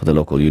weakening for the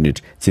local unit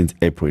since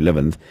April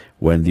 11th,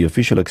 when the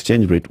official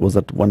exchange rate was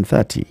at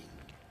 130.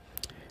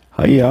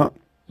 Hiya.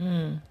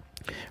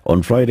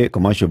 On Friday,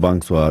 commercial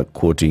banks were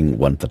quoting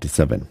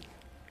 137.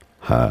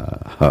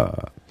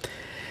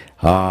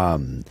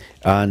 And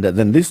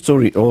then this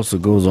story also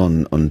goes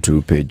on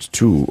to page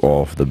 2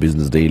 of the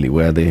Business Daily,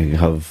 where they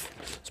have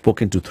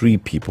spoken to 3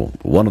 people.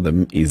 One of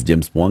them is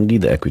James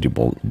Mwangi, the Equity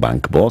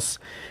Bank boss.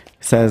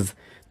 He says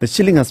the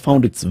shilling has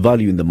found its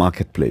value in the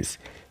marketplace.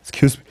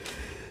 Excuse me.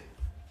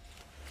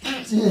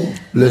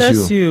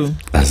 Bless you.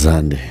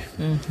 Asante.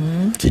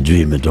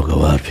 Sijui imetoka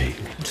wapi.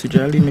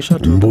 Sijali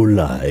imeshatoka.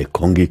 Mbula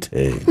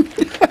ekongite.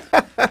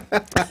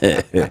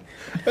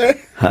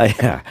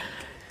 Haya.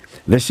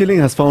 The shilling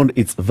has found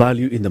its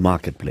value in the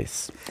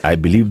marketplace. I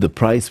believe the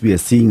price we are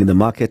seeing in the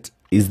market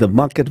is the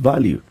market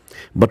value.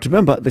 But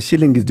remember, the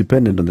shilling is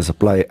dependent on the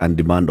supply and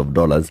demand of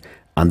dollars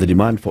and the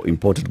demand for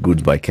imported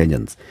goods by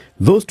Kenyans.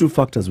 Those two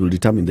factors will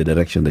determine the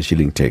direction the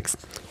shilling takes.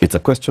 It's a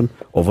question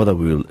of whether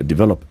we will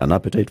develop an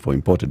appetite for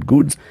imported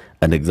goods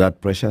and exert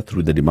pressure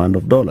through the demand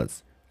of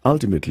dollars.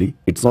 Ultimately,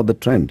 it's not the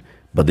trend,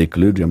 but the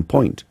equilibrium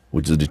point,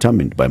 which is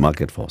determined by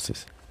market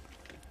forces.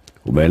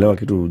 Umeelewa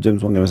kitu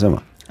James Wong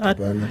amesema?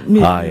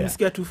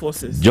 Two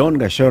forces. John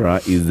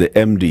Gashora is the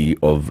MD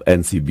of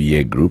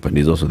NCBA Group and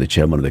he's also the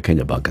chairman of the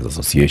Kenya Bankers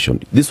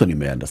Association. This one you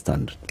may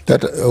understand.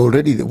 That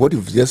already, what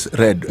you've just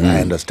read,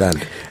 I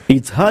understand.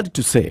 It's hard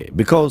to say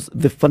because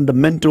the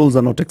fundamentals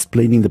are not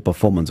explaining the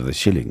performance of the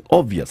shilling.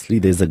 Obviously,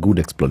 there's a good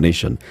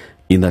explanation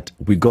in that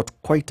we got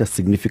quite a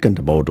significant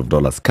amount of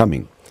dollars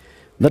coming.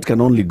 That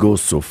can only go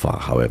so far,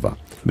 however,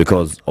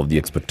 because of the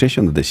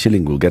expectation that the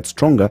shilling will get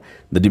stronger,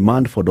 the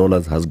demand for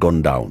dollars has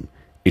gone down.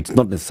 It's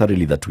not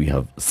necessarily that we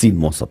have seen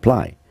more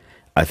supply.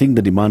 I think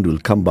the demand will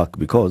come back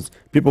because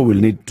people will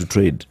need to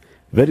trade.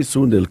 Very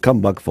soon they'll come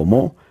back for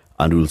more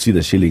and we'll see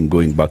the shilling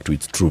going back to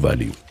its true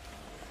value.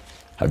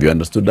 Have you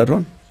understood that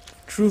one?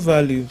 True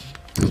value.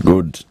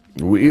 Good.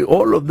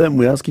 All of them,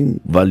 we're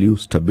asking value,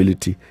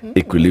 stability,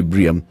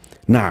 equilibrium.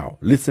 Now,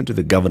 listen to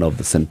the governor of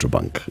the central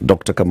bank,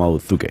 Dr. Kamau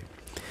Thuge.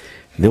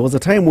 There was a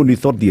time when we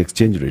thought the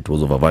exchange rate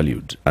was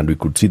overvalued and we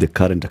could see the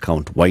current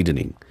account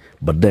widening.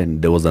 But then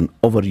there was an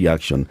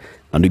overreaction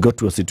and we got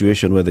to a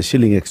situation where the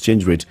shilling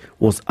exchange rate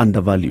was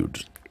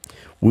undervalued.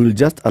 We will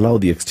just allow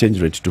the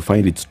exchange rate to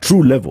find its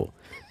true level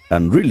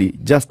and really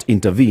just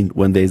intervene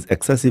when there is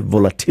excessive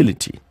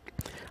volatility.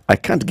 I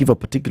can't give a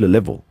particular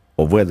level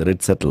of where the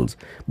rate settles,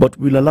 but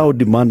we'll allow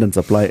demand and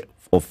supply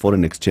of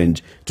foreign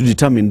exchange to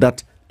determine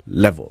that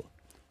level.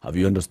 Have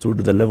you understood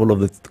the level of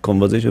the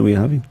conversation we're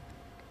having?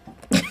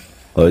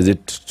 Or is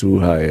it too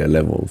high a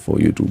level for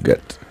you to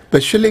get? The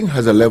shilling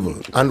has a level,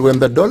 and when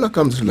the dollar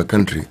comes to the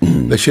country,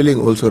 the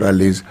shilling also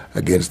rallies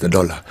against the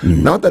dollar.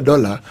 Now the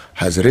dollar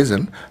has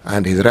risen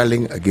and is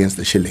rallying against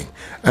the shilling,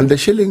 and the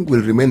shilling will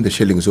remain the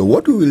shilling. So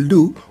what we will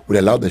do, we'll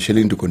allow the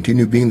shilling to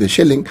continue being the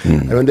shilling,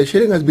 and when the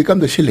shilling has become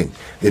the shilling,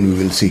 then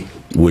we will see.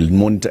 We'll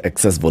monitor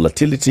excess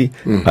volatility,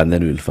 and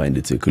then we'll find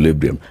its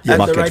equilibrium. At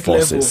Market the right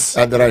forces.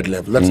 Level. At the right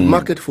level. That's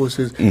market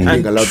forces being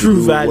allowed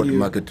to do what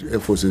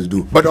market forces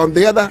do. But on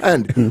the other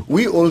hand,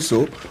 we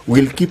also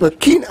will keep a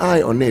keen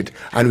eye on it,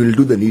 and we'll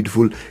do the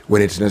needful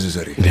when it's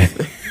necessary.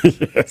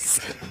 Yes.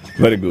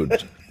 Very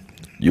good.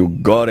 You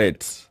got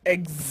it.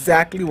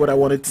 Exactly what I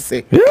wanted to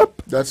say.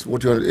 Yep. That's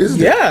what you're...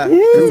 Isn't yeah.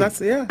 it? That's,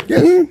 yeah.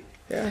 Yes.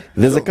 Yeah.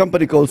 There's a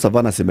company called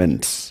Savannah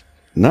Cement.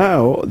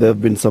 Now, there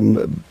have been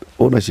some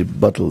ownership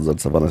battles at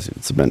Savannah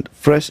Cement.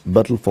 Fresh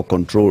battle for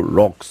control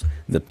rocks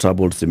the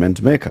troubled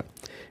cement maker.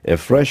 A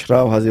fresh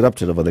row has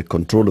erupted over the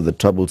control of the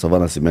troubled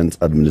Savannah Cement's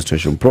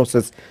administration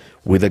process,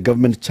 with the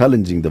government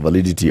challenging the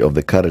validity of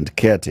the current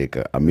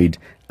caretaker amid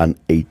an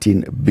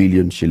 18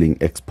 billion shilling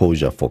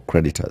exposure for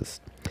creditors.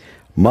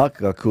 Mark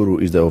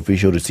Nakuru is the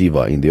official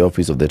receiver in the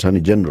office of the Attorney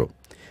General.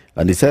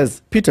 And he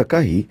says Peter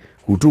Kahi,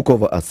 who took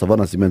over as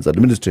Savannah Cement's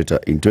administrator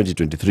in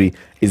 2023,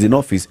 is in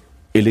office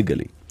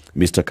illegally.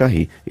 Mr.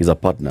 Kahi is a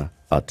partner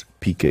at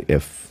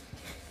PKF.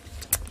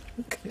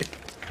 Okay.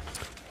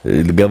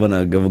 The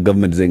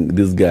government is saying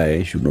this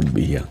guy should not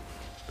be here.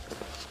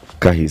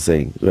 Kahi is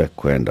saying, we're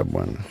kwenda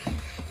bwana.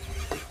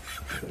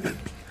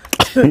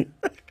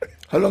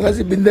 How long has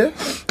he been there?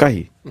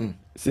 Kahi,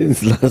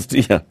 since last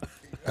year.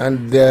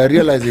 And they're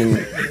realizing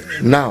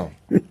now.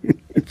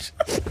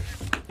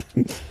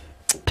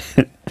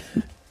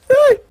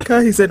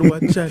 Kahi said,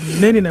 wacha,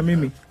 neni na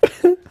mimi.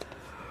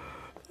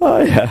 Oh,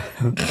 yeah.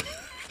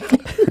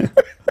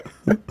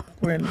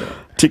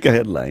 Ticker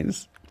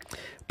headlines.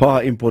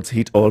 Power imports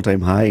hit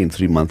all-time high in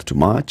 3 months to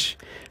March.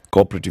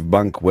 Cooperative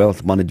Bank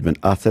wealth management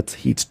assets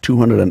hit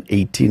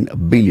 218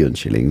 billion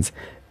shillings,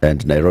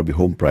 and Nairobi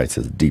home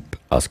prices dip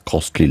as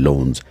costly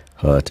loans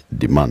hurt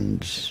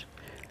demand.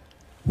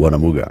 Bwana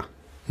Muga,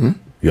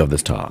 you have the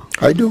Star.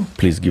 I do.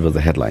 Please give us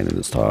the headline in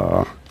the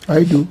Star.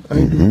 I do.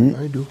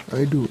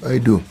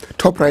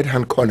 Top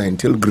right-hand corner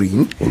until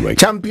green. Right.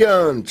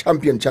 Champion.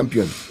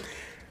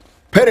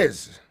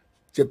 Perez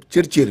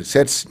Chirchir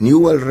sets new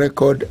world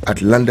record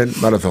at London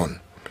Marathon.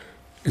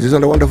 Is this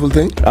not a wonderful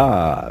thing?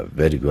 Ah,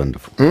 very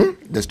wonderful.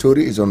 The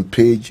story is on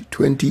page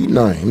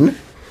 29.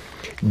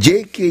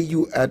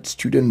 JKU at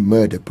student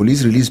murder.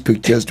 Police release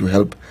pictures to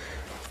help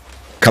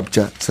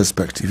capture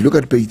suspects. If you look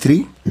at page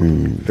 3,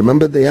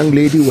 remember the young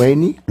lady,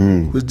 Waini,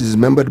 whose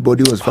dismembered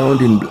body was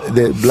found in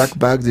the black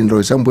bags in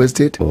Roysambu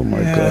Estate? Oh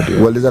my God.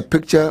 Yeah. Well, there's a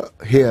picture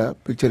here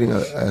picturing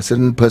a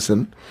certain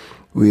person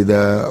with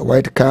a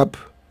white cap,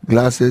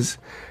 glasses,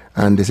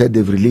 and they said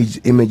they've released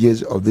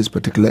images of this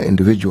particular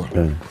individual.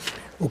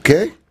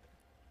 Okay?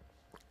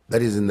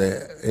 That is in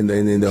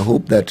the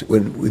hope that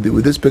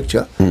with this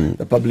picture,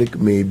 the public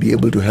may be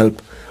able to help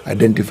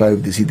identify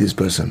if they see this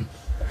person.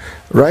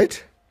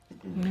 Right?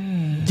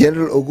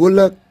 General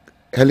Ogola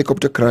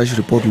helicopter crash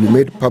report will be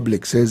made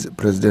public, says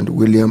President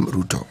William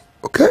Ruto.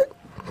 Okay?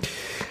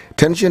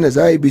 Tension as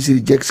IEBC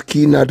rejects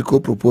key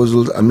NADCO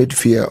proposals amid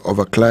fear of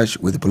a clash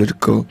with the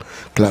political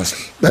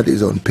class. That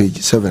is on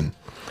page 7.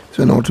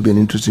 So now to be an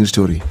interesting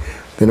story.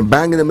 Then a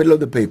bang in the middle of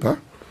the paper.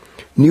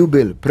 New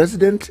bill.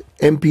 President,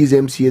 MPs,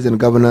 MCAs and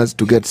governors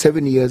to get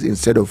 7 years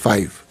instead of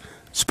 5.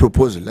 It's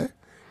proposal, eh?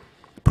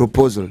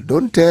 Proposal.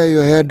 Don't tear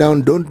your hair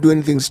down. Don't do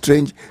anything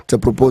strange. It's a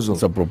proposal.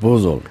 It's a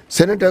proposal.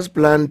 Senators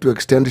plan to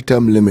extend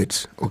term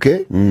limits.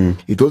 Okay?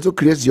 It also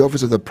creates the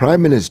office of the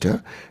Prime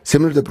Minister,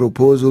 similar to the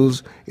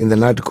proposals in the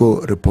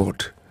NADCO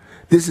report.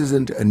 This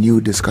isn't a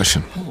new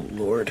discussion. Oh,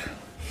 Lord.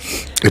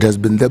 It has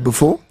been there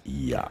before.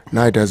 Yeah.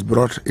 Now it's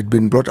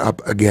been brought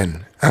up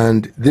again.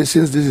 And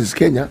since this is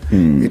Kenya,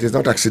 it is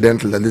not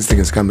accidental that this thing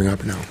is coming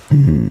up now.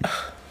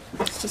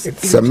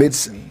 It's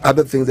amidst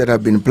other things that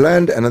have been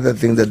planned and other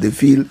things that they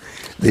feel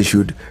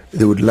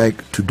they would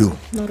like to do.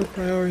 Not a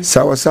priority.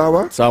 Sawa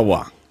sawa?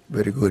 Sawa.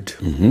 Very good.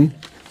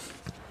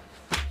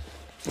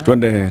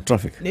 Twende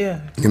traffic.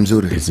 Yeah.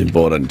 It's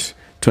important.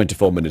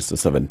 24 minutes to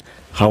 7.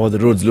 How are the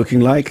roads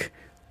looking like?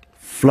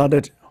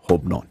 Flooded?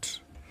 Hope not.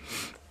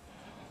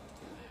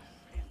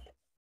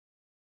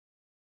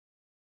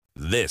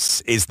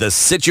 This is the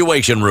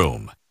Situation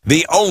Room.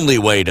 The only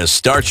way to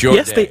start your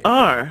Yes, day. they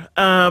are.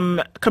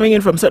 Coming in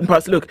from certain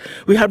parts. Look,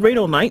 we had rain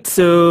all night,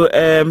 so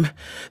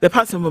the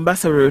parts of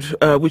Mombasa Road,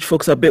 which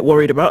folks are a bit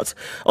worried about.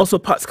 Also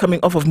parts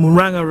coming off of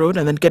Muranga Road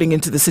and then getting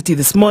into the city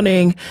this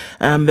morning.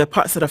 The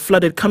parts that are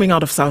flooded coming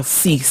out of South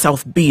C,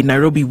 South B,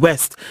 Nairobi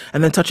West,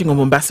 and then touching on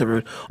Mombasa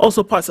Road.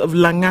 Also parts of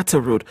Langata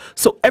Road.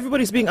 So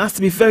everybody's being asked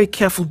to be very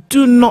careful.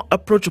 Do not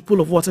approach a pool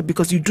of water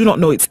because you do not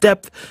know its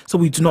depth, so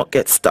we do not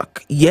get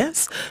stuck.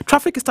 Yes,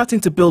 traffic is starting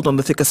to build on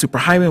the Thika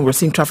Superhighway, and we're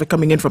seeing traffic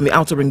coming in from the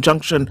Outer Ring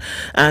Junction,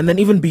 and then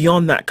even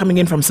beyond that, coming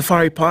in from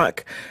Safari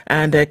Park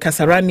and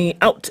Kasarani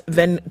out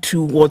then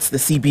towards the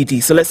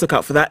CBD. So let's look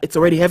out for that. It's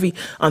already heavy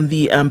on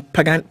the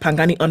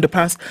Pangani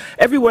underpass.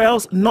 Everywhere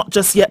else, not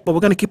just yet, but we're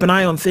going to keep an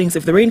eye on things.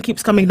 If the rain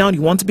keeps coming down,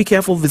 you want to be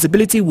careful.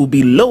 Visibility will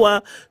be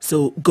lower,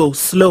 so go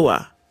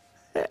slower.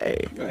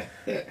 Hey.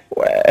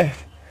 Where?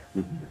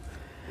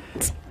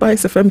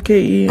 SpiceFM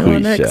KE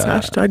on X,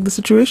 hashtag the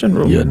Situation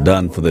Room. You're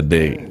done for the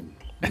day.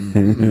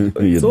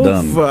 You're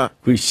done.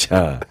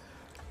 Wisha.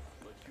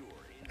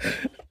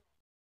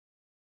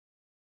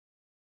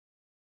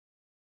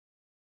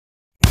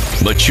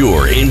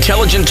 Mature,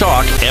 intelligent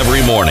talk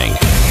every morning.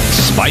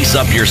 Spice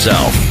up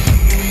yourself.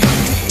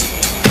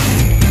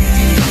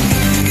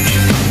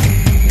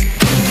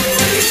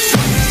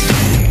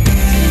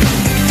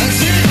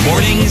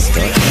 Mornings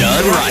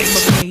done right.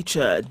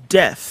 Nature,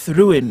 death,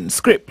 ruin,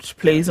 script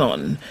plays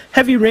on.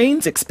 Heavy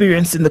rains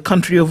experienced in the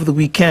country over the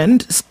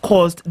weekend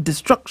caused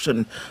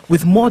destruction,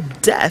 with more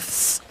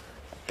deaths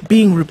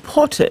being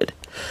reported.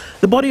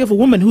 The body of a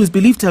woman who is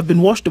believed to have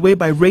been washed away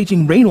by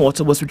raging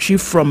rainwater was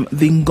retrieved from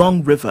the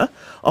Ngong River.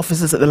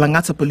 Officers at the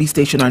Langata police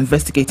station are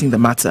investigating the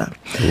matter.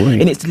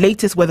 In its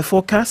latest weather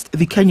forecast,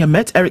 the Kenya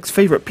Met, Eric's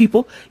favorite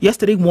people,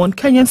 yesterday warned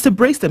Kenyans to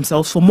brace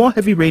themselves for more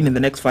heavy rain in the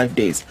next 5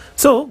 days.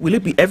 So, will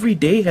it be every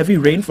day heavy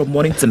rain from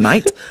morning to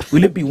night?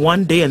 Will it be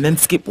one day and then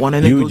skip one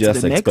and then go to the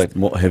next? You just expect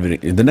more heavy rain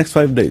in the next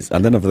 5 days,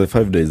 and then after the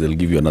 5 days, they'll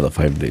give you another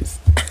 5 days.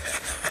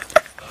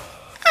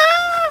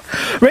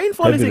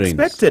 Rainfall is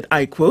expected,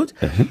 I quote,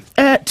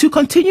 to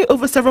continue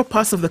over several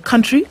parts of the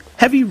country.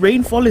 Heavy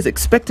rainfall is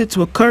expected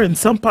to occur in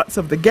some parts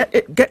of the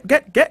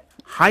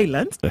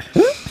highlands,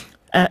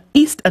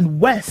 east and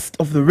west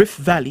of the Rift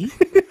Valley.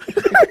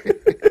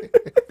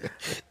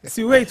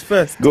 So wait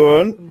first.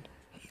 Go on.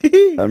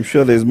 I'm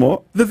sure there's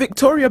more. The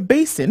Victoria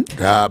Basin.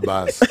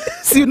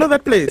 So you know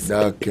that place?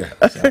 Okay.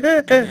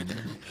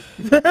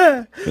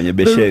 When you're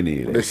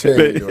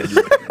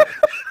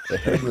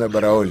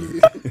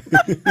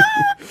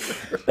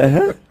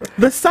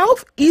the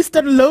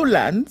southeastern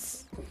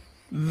lowlands,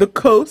 the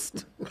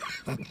coast.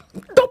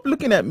 Stop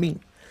looking at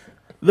me.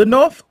 The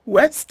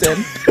northwestern.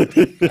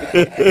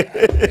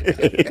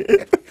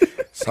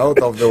 South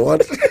of the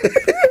what?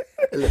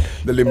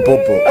 The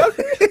Limpopo.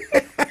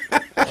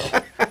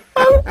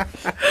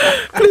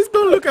 Please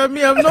don't look at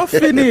me. I'm not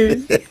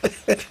finished.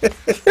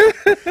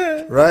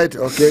 Right.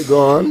 Okay. Go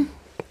on.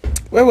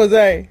 Where was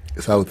I?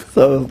 South.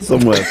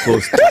 Somewhere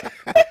coast.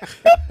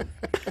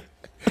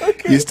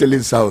 Okay. Easterly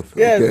south.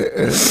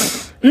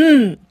 Yes.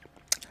 Okay.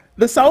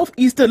 The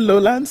southeastern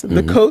lowlands,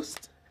 the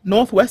coast,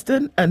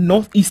 northwestern and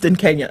northeastern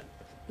Kenya.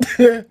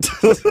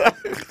 That's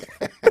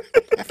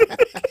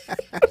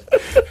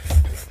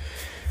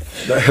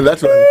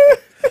one.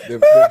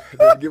 They've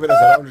given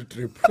us a round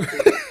trip.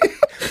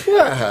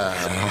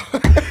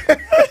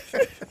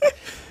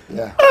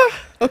 Yeah.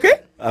 Okay.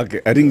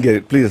 Okay, I didn't get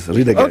it. Please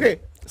read again. Okay.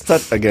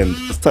 Start again.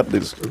 Start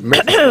this.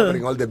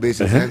 Covering all the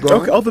bases.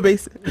 Okay, all the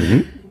bases.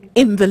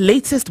 In the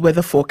latest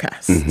weather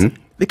forecast,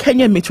 the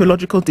Kenya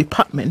Meteorological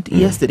Department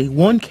yesterday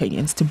warned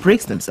Kenyans to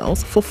brace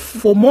themselves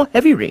for more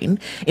heavy rain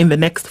in the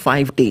next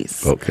 5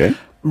 days. Okay.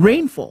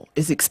 Rainfall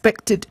is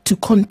expected to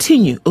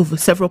continue over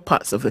several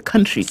parts of the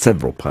country.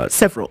 Several parts.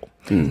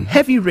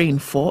 Heavy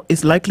rainfall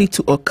is likely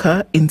to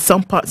occur in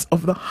some parts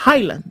of the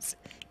highlands,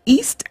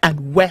 east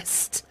and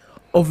west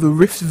of the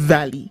Rift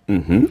Valley.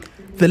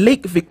 the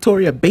Lake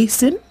Victoria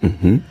Basin,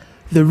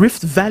 the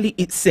Rift Valley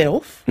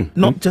itself,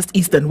 not just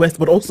east and west,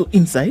 but also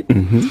inside,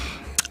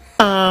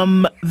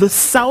 the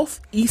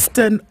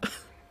southeastern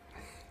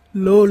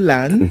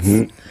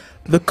lowlands,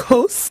 the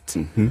coast,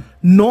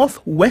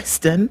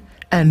 northwestern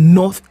and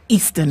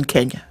northeastern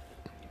Kenya.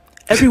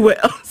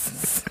 Everywhere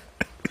else.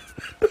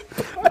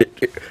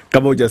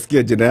 Kama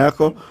hujasikia jina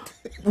yako,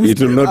 it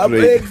will not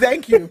rain.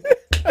 Thank you.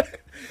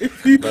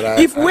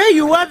 If where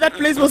you are, that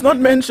place was not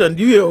mentioned,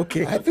 you're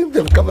okay. I think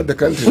they've covered the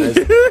country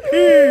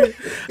nicely.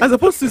 As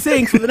opposed to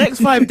saying for the next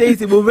 5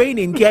 days it will rain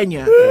in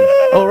Kenya.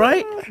 All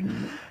right?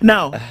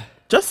 Now,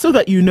 just so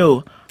that you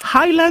know,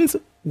 Highlands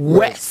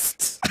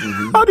West.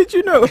 How did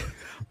you know?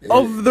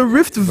 Of the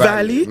Rift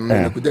Valley,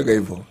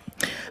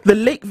 the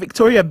Lake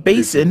Victoria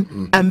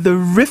Basin, and the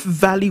Rift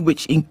Valley,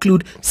 which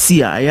include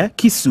Siaya,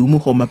 Kisumu,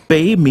 Homa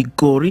Bay,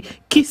 Migori,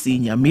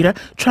 Kisii, Nyamira,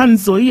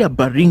 Trans Nzoia,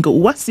 Baringo,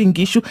 Uasin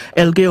Gishu,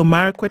 Elgeyo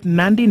Marakwet,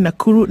 Nandi,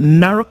 Nakuru,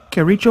 Narok,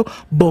 Kericho,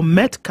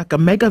 Bomet,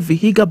 Kakamega,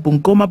 Vihiga,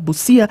 Bungoma,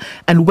 Busia,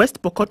 and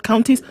West Pokot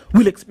counties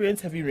will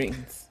experience heavy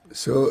rains.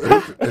 So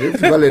Rift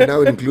Valley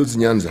now includes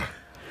Nyanza.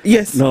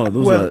 Yes. No,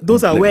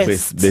 those are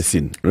west.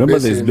 Basin. Remember,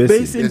 there's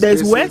basin.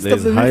 There's west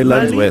of the Rift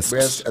Highlands Valley.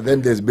 West. And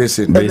then there's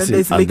basin. And then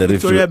there's Lake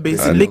Victoria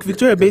Basin. Lake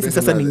Victoria Basin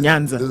is in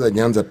Nyanza. Those are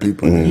Nyanza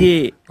people.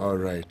 Yeah. All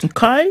right.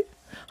 Okay.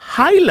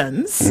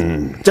 Highlands,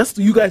 just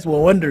you guys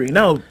were wondering.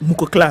 Now,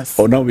 Muko class.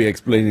 Oh, now we're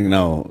explaining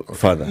now,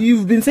 Father.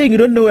 You've been saying you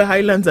don't know where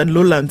highlands and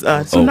lowlands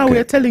are. So now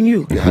we're telling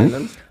you.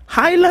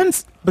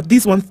 Highlands, but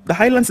these ones, the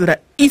highlands that are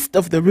east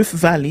of the Rift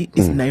Valley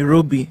is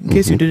Nairobi, in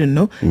case you didn't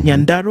know.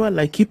 Nyandarua,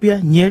 Laikipia,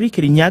 Nyeri,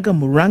 Kirinyaga,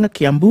 Murang'a,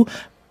 Kiambu.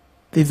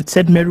 They've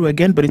said Meru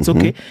again, but it's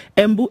okay.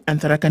 Embu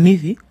and Tharaka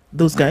Nithi,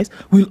 those guys,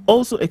 will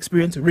also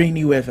experience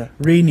rainy weather.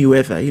 Rainy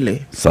weather, ile.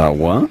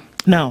 Sawa.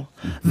 Now,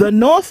 the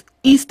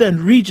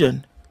northeastern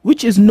region,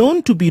 which is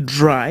known to be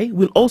dry,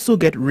 will also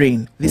get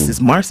rain. This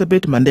is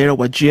Marsabit, Mandera,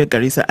 Wajir,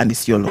 Garissa, and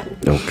Isiolo.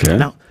 Okay.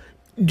 Now,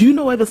 do you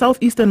know where the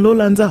southeastern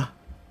lowlands are?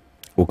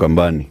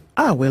 Ukambani.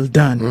 Ah, well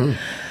done.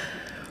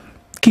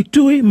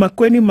 Kitui,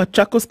 Makueni,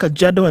 Machakos,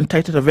 Kajiado, and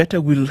Taita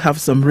Taveta will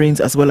have some rains,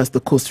 as well as the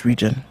coast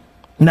region.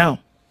 Now,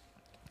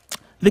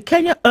 the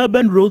Kenya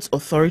Urban Roads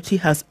Authority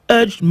has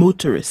urged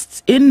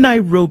motorists in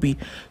Nairobi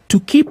to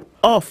keep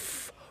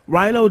off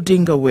Raila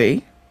Odinga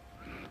Way,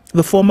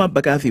 the former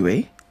Bagathi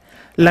Way,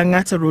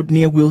 Langata Road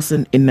near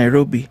Wilson in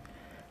Nairobi,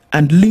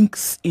 and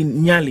links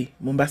in Nyali,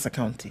 Mombasa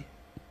County.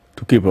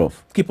 To keep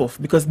off? Keep off,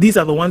 because these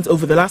are the ones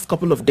over the last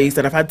couple of days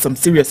that have had some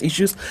serious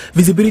issues.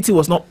 Visibility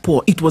was not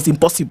poor, it was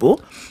impossible.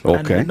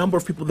 Okay. And a number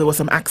of people, there were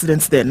some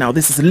accidents there. Now,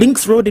 this is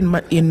Links Road in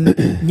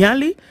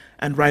Nyali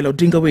and Raila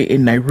Odinga Way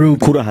in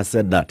Nairobi. Kura has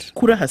said that.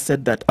 Kura has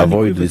said that.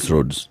 Avoid these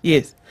roads.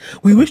 Yes.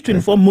 We wish to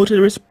inform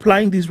motorists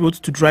plying these roads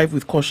to drive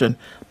with caution.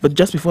 But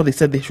just before they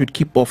said they should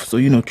keep off, so,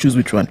 choose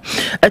which one.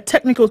 A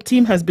technical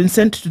team has been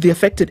sent to the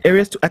affected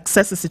areas to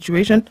assess the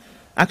situation.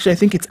 Actually, I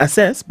think it's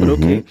assess, but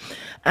okay.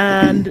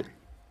 And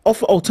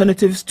offer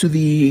alternatives to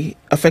the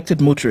affected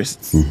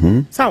motorists.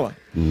 Sawa.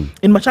 In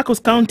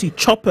Machakos County,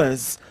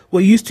 choppers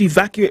were used to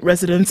evacuate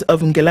residents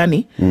of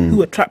Ngelani who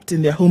were trapped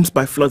in their homes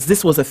by floods.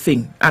 This was a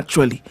thing,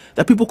 actually,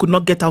 that people could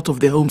not get out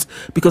of their homes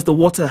because the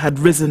water had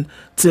risen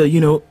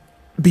to,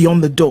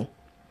 beyond the door.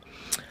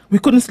 We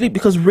couldn't sleep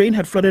because rain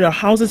had flooded our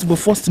houses. We were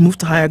forced to move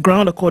to higher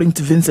ground, according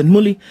to Vincent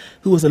Muli,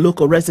 who was a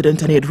local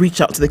resident, and he had reached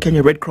out to the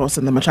Kenya Red Cross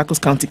and the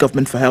Machakos County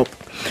government for help.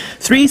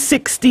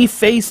 360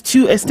 Phase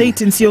 2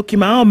 estate in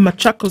Syokimau,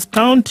 Machakos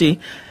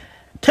County.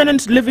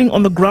 Tenants living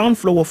on the ground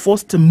floor were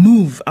forced to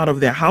move out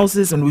of their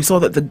houses, and we saw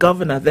that the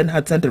governor then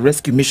had sent a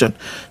rescue mission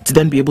to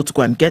then be able to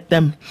go and get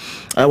them.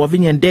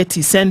 Wavinya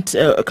Ndeti sent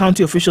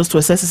county officials to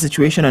assess the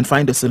situation and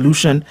find a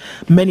solution.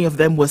 Many of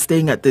them were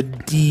staying at the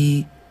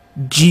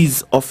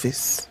DG's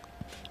office.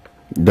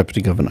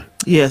 Deputy Governor?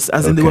 Yes,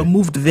 as in they were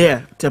moved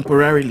there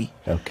temporarily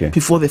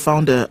before they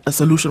found a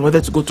solution, whether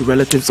to go to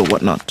relatives or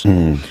whatnot.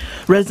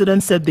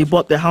 Residents said they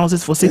bought their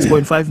houses for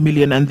 6.5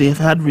 million and they've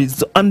had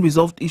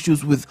unresolved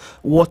issues with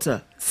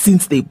water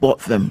since they bought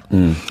them.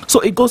 So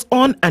it goes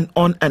on and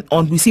on and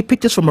on. We see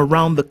pictures from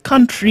around the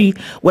country,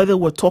 whether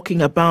we're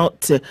talking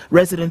about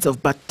residents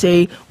of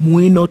Bate,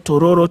 Muino,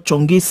 Tororo,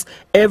 Chongis.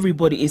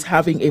 Everybody is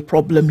having a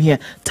problem here.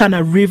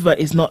 Tana River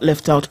is not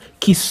left out.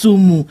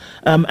 Kisumu,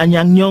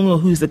 Anyang Nyong'o,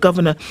 who is the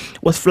governor,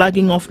 was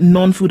flagging off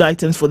non-food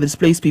items for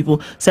displaced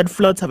people, said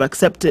floods have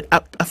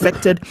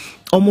affected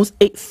almost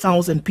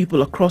 8,000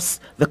 people across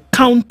the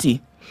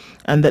county,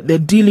 and that they're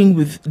dealing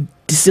with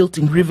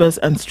desilting rivers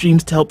and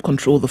streams to help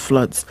control the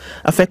floods.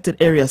 Affected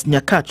areas: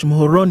 Nyakach,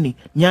 Muhoroni,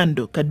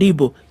 Nyando,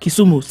 Kadibo,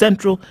 Kisumu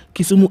Central,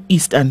 Kisumu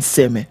East, and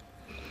Seme.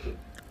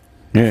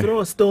 Throw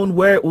a stone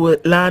where it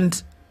would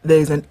land, there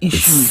is an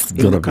issue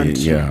in the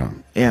country.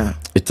 Yeah.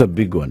 It's a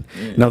big one.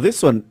 Now,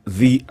 this one,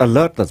 the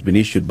alert that's been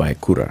issued by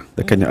Kura,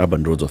 the Kenya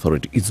Urban Roads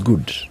Authority, is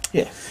good.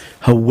 Yes.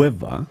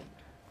 However,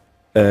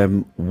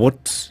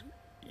 what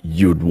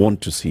you'd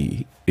want to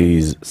see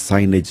is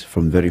signage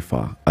from very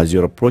far. As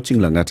you're approaching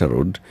Langata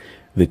Road,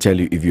 they tell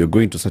you if you're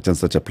going to such and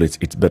such a place,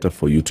 it's better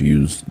for you to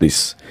use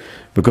this.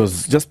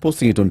 Because just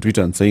posting it on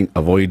Twitter and saying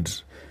avoid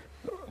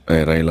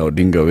Raila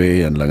Odinga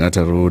Way and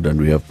Langata Road, and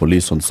we have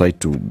police on site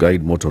to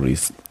guide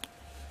motorists.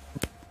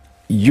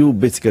 You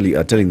basically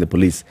are telling the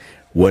police,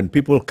 when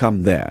people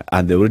come there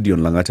and they're already on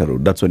Langata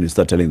Road, that's when you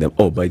start telling them,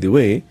 oh, by the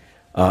way,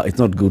 it's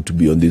not good to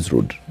be on this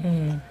road.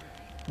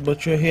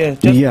 But you're here.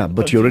 Yeah,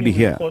 but you're already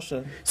here.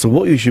 So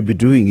what you should be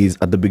doing is,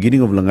 at the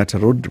beginning of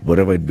Langata Road,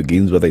 wherever it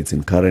begins, whether it's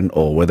in Karen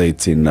or whether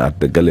it's at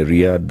the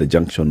Galleria, the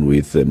junction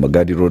with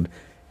Magadi Road,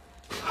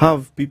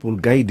 have people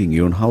guiding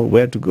you on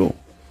where to go.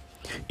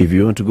 If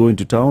you want to go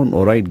into town,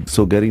 all right,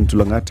 so get into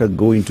Langata,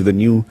 go into the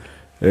new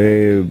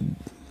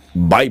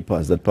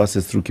bypass that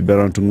passes through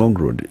Kibera to Ngong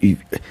Road.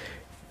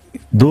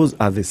 Those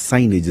are the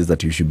signages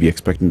that you should be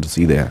expecting to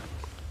see there,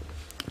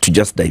 to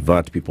just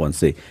divert people and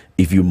say,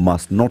 if you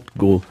must not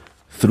go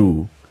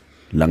through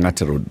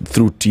Langata Road,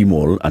 through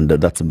T-Mall, and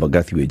that's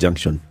Mbagathi Way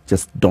Junction,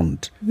 just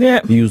don't.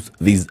 Use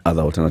these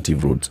other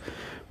alternative roads.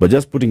 But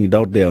just putting it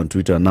out there on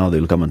Twitter, now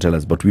they'll come and tell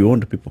us, but we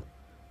warned people.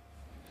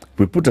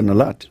 We put an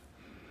alert.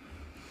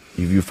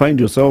 If you find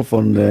yourself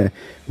on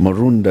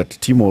marooned at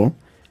T-Mall,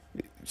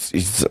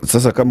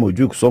 sasa kama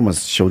ujui kusoma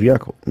shauri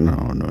yako.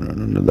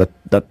 No.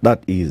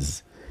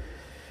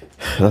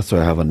 That's why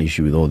I have an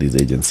issue with all these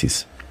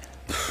agencies.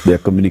 Their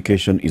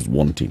communication is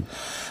wanting.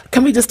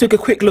 Can we just take a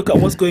quick look at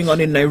what's going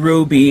on in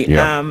Nairobi?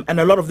 And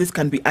a lot of this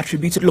can be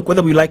attributed, look,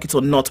 whether we like it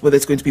or not, whether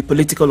it's going to be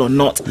political or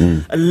not,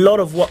 a lot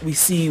of what we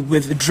see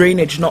with the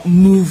drainage not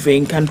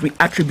moving can be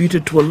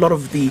attributed to a lot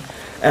of the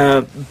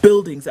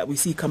buildings that we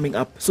see coming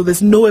up. So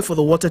there's nowhere for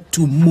the water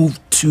to move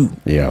to.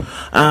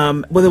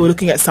 Whether we're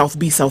looking at South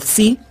B, South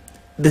C,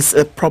 this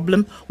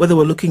problem, whether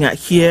we're looking at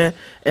here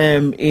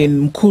in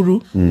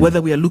Nakuru,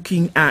 whether we are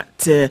looking at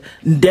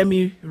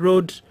Ndemi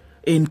Road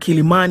in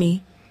Kilimani,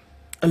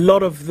 a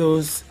lot of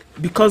those,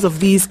 because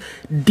of these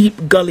deep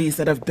gullies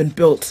that have been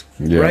built,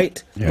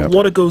 right? The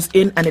water goes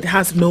in and it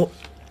has no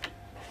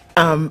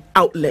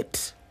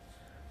outlet.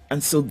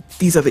 And so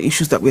these are the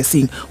issues that we're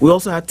seeing. We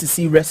also had to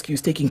see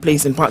rescues taking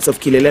place in parts of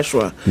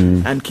Kileleshwa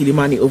and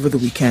Kilimani over the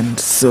weekend.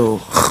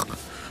 So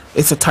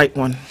it's a tight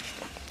one.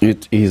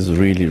 It is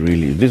really,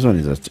 this one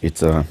is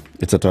it's a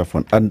tough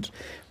one. And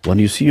when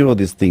you see all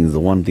these things, the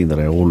one thing that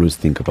I always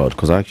think about,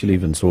 because I actually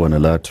even saw an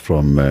alert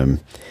from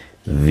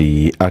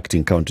the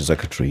acting county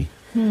secretary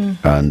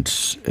and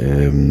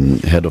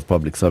head of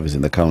public service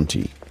in the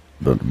county,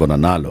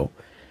 Bonanalo,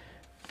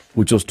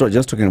 which was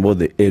just talking about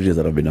the areas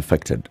that have been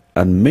affected.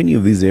 And many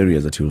of these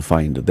areas that you'll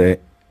find, they're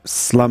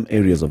slum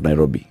areas of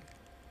Nairobi.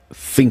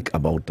 Think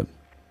about them.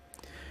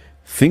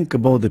 Think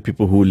about the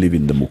people who live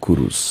in the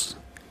Mukurus,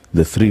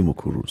 the 3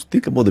 Mukurus.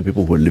 Think about the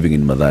people who are living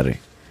in Madare,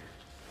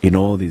 in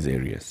all these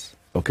areas.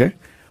 Okay?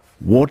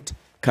 What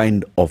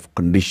kind of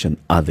condition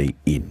are they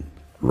in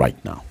right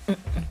now?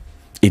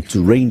 It's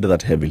rained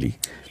that heavily.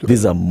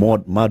 These are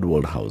mud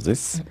walled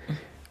houses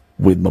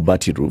with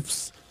mabati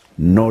roofs,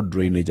 no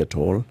drainage at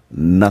all,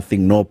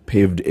 nothing, no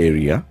paved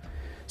area.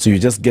 So you're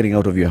just getting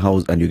out of your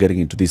house and you're getting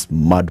into this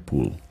mud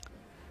pool.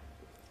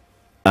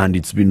 And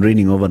it's been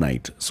raining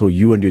overnight. So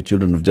you and your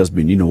children have just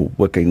been,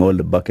 working all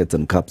the buckets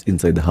and cups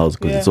inside the house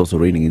because it's also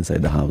raining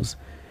inside the house.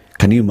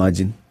 Can you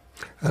imagine?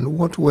 And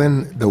what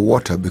when the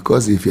water,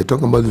 because if you're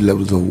talking about the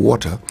levels of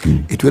water,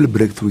 it will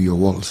break through your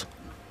walls.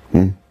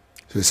 So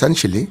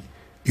essentially,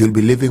 you'll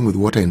be living with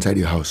water inside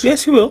your house.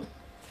 Yes, you will.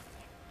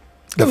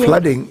 The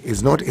flooding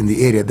is not in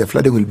the area. The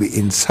flooding will be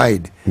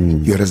inside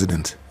your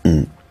residence.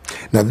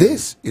 Now,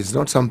 this is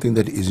not something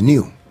that is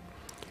new.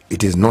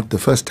 It is not the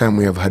first time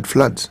we have had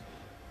floods.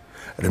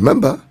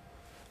 Remember,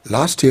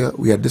 last year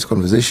we had this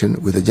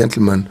conversation with a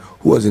gentleman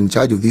who was in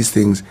charge of these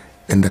things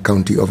in the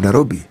county of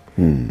Nairobi.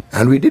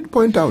 And we did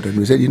point out, and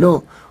we said,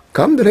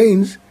 come the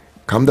rains,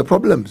 come the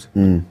problems.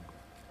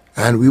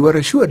 And we were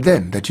assured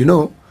then that,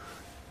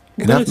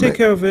 we're going to take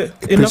care of it.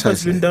 Enough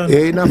has been done.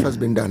 Enough has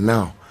been done.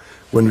 Now,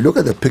 when we look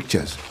at the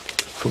pictures,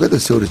 forget the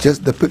stories,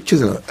 just the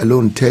pictures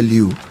alone tell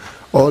you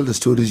all the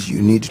stories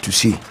you need to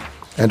see.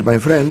 And my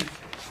friend,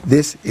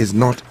 this is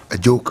not a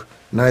joke,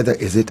 neither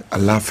is it a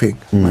laughing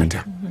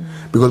matter.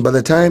 Because by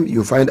the time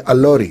you find a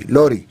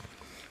lorry,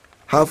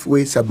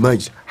 halfway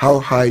submerged, how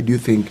high do you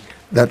think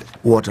that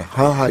water,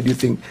 how high do you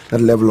think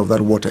that level of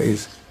that water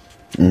is?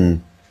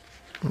 And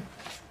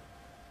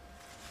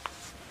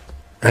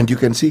you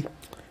can see.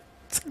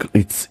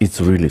 It's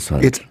really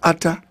sad. It's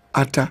utter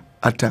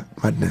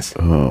madness.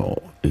 Oh,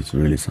 it's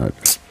really sad.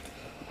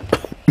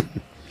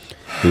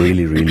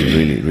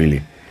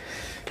 really.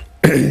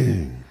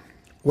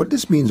 What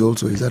this means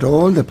also is that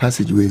all the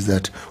passageways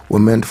that were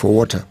meant for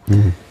water,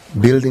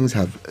 buildings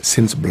have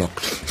since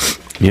blocked.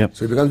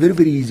 So it becomes very,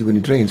 very easy when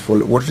it rains for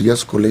water to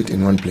just collate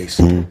in one place.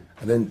 And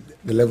then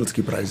the levels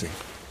keep rising.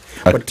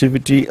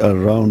 Activity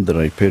around the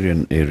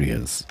riparian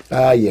areas.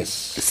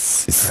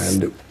 Yes.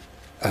 And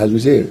as we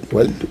say,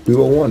 well, we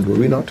were warned, were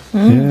we not?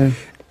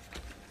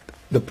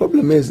 The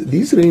problem is,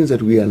 these rains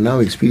that we are now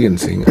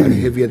experiencing are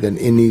heavier than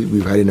any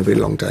we've had in a very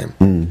long time.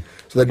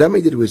 So the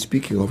damage that we're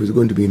speaking of is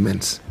going to be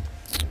immense.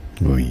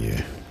 Oh,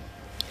 yeah.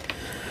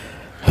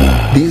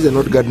 These are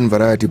not garden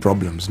variety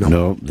problems, no.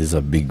 No, these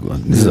are big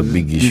ones. These are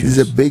big issues. These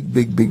are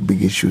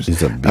big issues.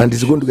 And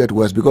it's going to get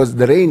worse because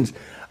the rains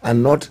are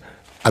not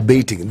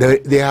abating.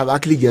 They have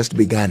actually just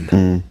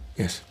begun.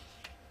 Yes.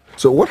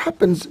 So what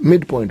happens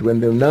midpoint when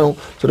they're now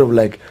sort of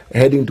like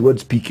heading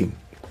towards peaking?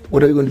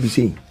 What are you going to be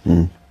seeing?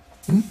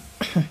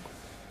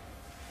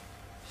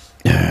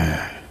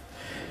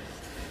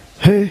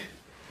 Hey.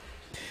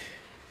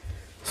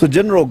 So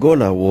General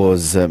Gola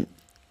was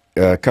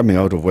coming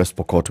out of West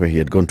Pokot where he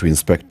had gone to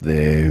inspect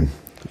the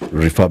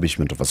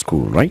refurbishment of a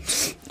school,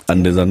 right?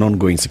 And there's an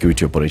ongoing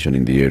security operation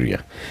in the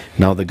area.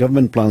 Now, the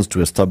government plans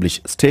to establish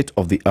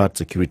state-of-the-art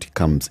security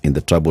camps in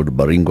the troubled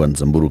Baringo and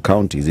Samburu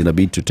counties in a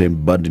bid to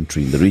tame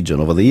banditry in the region.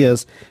 Over the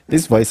years,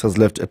 this vice has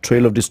left a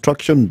trail of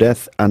destruction,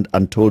 death, and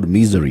untold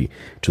misery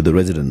to the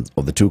residents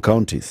of the two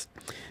counties.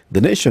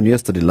 The nation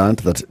yesterday learned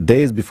that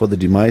days before the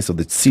demise of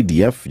the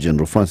CDF,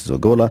 General Francis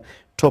Ogola,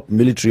 top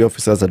military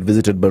officers had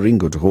visited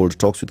Baringo to hold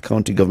talks with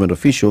county government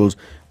officials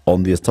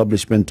on the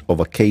establishment of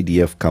a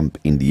KDF camp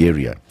in the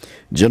area.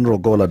 General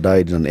Ogola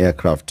died in an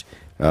aircraft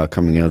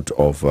coming out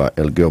of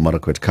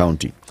Elgeyo-Marakwet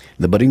County.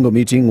 The Baringo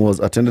meeting was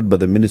attended by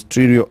the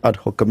Ministerial Ad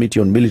Hoc Committee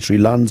on Military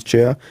Lands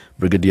Chair,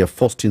 Brigadier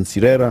Faustin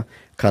Sirera,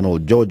 Colonel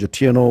George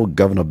Otieno,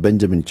 Governor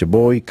Benjamin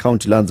Cheboy,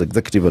 County Lands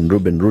Executive and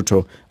Ruben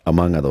Ruto,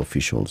 among other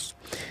officials.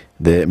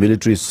 The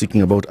military is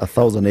seeking about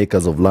 1,000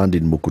 acres of land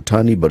in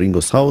Mukutani,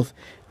 Baringo South,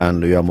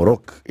 and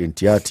Loyamorok in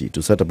Tiati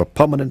to set up a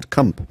permanent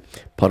camp,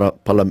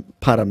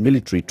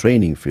 paramilitary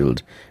training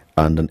field,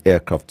 and an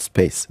aircraft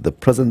space. The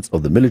presence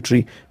of the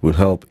military will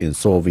help in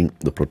solving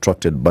the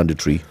protracted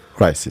banditry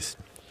crisis.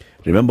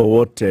 Remember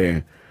what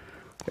the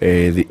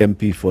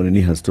MP for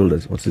Nini has told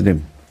us? What's his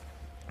name?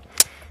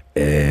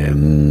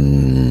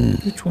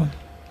 Which one?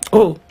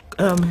 Oh,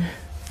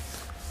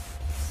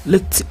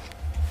 let's.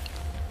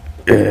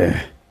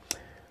 I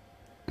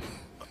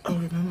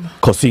remember.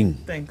 Kosing.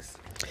 Thanks.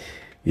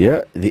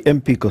 Yeah, the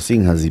MP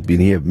Kosing has been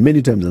here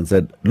many times and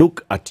said,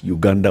 look at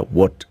Uganda,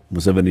 what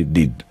Museveni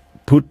did.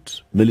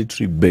 Put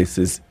military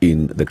bases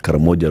in the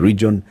Karamoja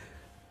region.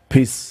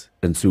 Peace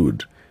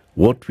ensued.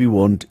 What we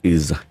want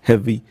is a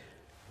heavy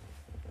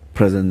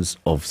presence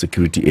of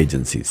security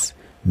agencies,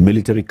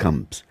 military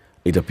camps.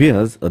 It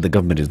appears that the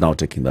government is now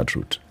taking that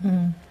route.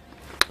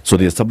 So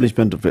the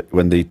establishment of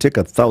when they take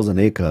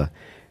 1,000-acre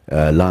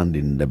land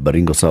in the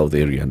Baringo South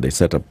area and they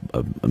set up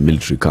a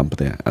military camp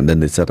there, and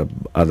then they set up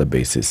other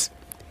bases.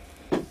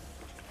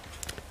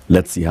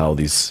 Let's see how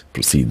this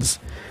proceeds.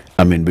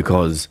 I mean,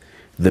 because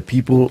the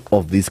people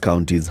of these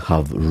counties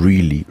have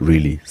really,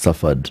 really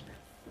suffered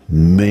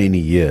many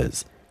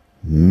years.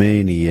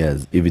 Many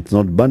years. If it's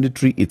not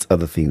banditry, it's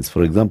other things.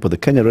 For example, the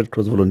Kenya Red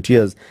Cross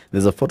volunteers,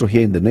 there's a photo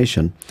here in the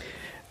nation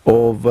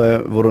of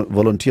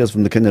volunteers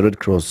from the Kenya Red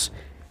Cross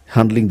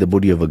handling the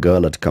body of a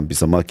girl at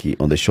Kampisamaki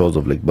on the shores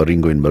of Lake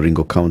Baringo in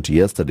Baringo County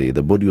yesterday.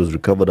 The body was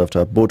recovered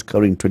after a boat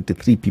carrying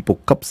 23 people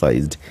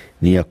capsized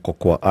near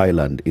Kokwa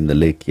Island in the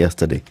lake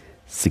yesterday.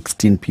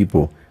 16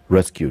 people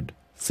rescued.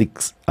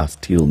 6 are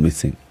still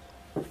missing.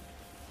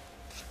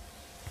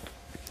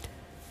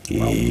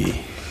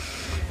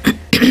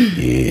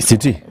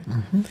 City.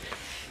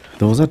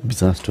 There was that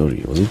bizarre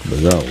story. Was it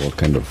bizarre? What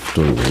kind of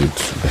story was it?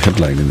 The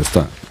headline in the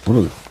Star. What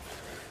was it?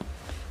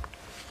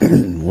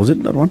 Was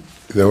it that one?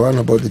 The one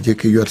about the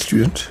JKU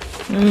student?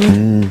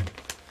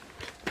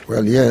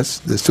 Well, yes,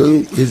 the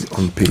story is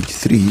on page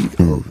 3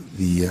 of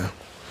the...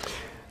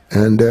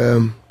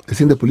 I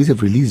think the police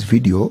have released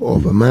video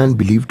of a man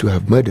believed to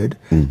have murdered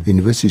the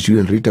university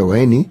student Rita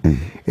Waini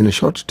in a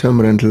short-term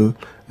rental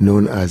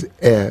known as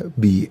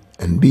Airbnb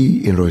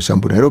in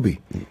Roysambu, Nairobi.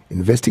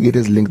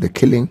 Investigators linked the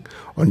killing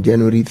on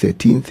January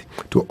 13th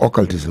to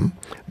occultism.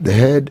 The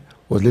head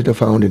was later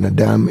found in a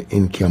dam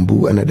in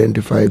Kiambu and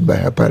identified by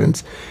her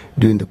parents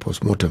during the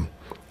post-mortem.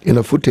 In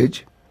a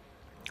footage,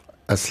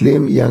 a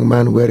slim young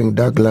man wearing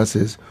dark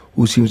glasses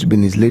who seems to be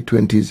in his late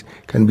 20s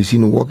can be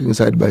seen walking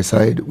side by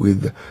side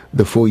with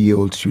the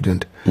 4-year-old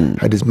student.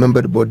 Her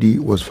dismembered body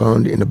was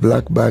found in a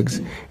black bags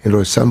in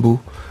Roysambu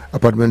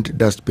apartment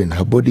dustbin.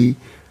 Her body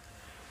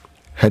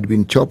had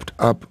been chopped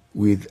up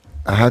with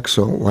a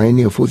hacksaw.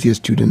 Waini, a 4th-year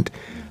student,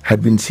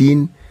 had been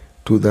seen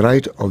to the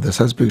right of the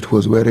suspect, who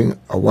was wearing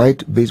a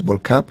white baseball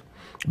cap,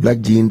 black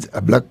jeans,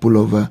 a black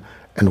pullover,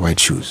 and white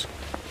shoes.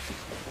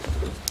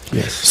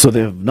 Yes. So they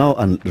have now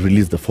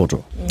released the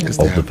photo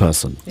of the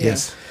person.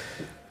 Yes.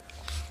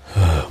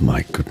 Oh,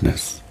 my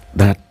goodness.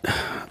 That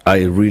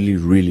I really,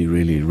 really,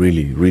 really,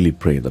 really, really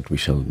pray that we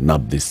shall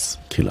nab this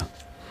killer.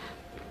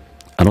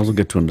 And also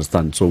get to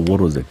understand, so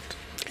what was it?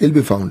 He'll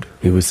be found.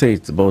 If we say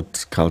it's about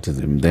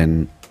cultism,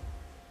 then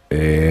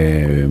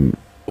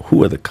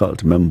who are the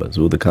cult members?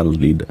 Who are the cult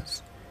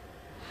leaders?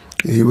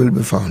 He will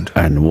be found.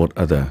 And what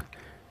other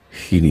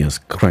heinous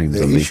crimes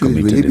have they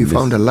committed? Will he be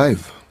found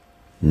alive?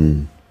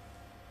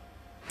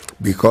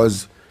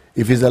 Because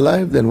if he's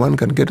alive, then one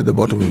can get to the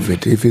bottom of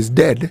it. If he's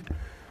dead,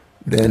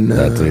 then...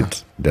 That's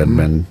it. Dead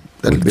men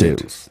with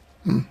tails.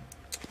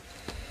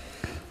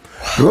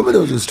 Remember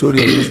there was a story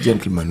of this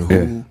gentleman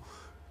who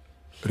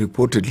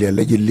reportedly,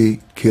 allegedly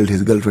killed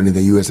his girlfriend in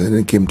the US and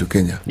then came to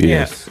Kenya.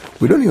 Yes.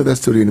 We don't hear that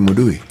story anymore,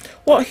 do we?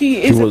 Well,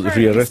 he was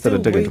rearrested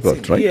and taken to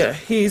court, right? Yeah,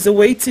 he's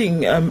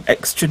awaiting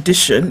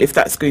extradition if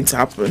that's going to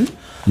happen.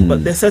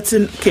 But there's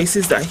certain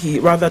cases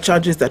that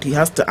charges that he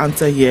has to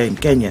answer here in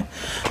Kenya,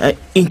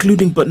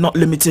 including but not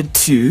limited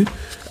to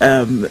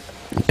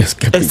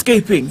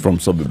escaping from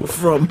Sobibo.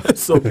 From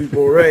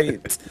Sobibo,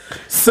 right?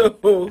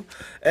 So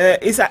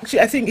it's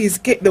actually, I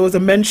think there was a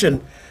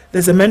mention.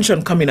 There's a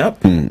mention coming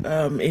up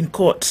in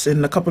court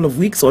in a couple of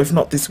weeks, or if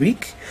not this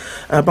week,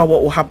 about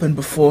what will happen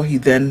before he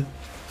then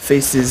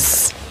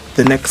faces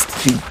the next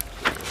thing.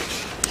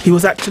 He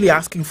was actually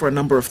asking for a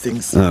number of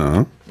things.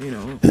 Uh-huh. You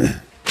know,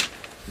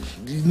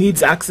 he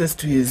needs access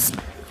to his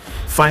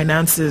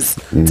finances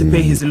to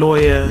pay his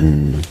lawyer,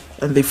 and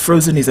they've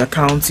frozen his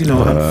accounts. You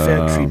know,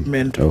 unfair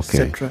treatment,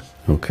 etc.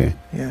 Okay.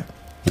 Yeah.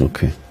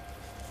 Okay.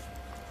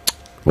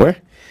 Well,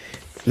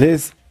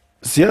 there's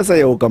siasa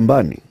ya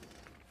Ukambani.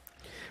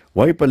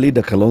 Wiper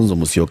leader Kalonzo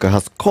Musyoka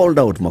has called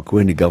out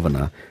Makueni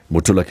Governor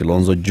Mutula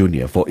Kilonzo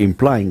Jr. for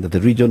implying that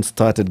the region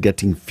started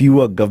getting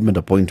fewer government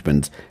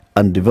appointments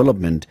and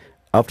development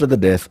after the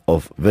death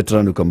of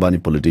veteran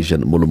Ukambani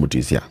politician Mulu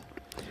Mutisia.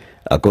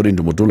 According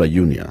to Mutula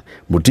Jr.,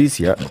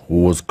 Mutisia,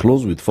 who was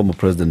close with former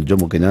President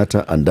Jomo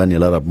Kenyatta and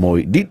Daniel Arap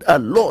Moi, did a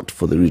lot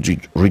for the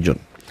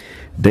region.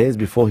 Days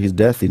before his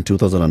death in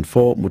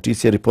 2004,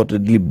 Mutisia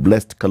reportedly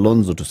blessed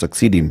Kalonzo to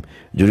succeed him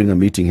during a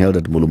meeting held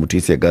at Mulu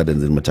Mutisia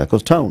Gardens in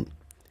Machakos town.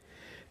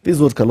 This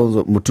is what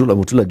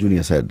Mutula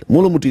Jr. said.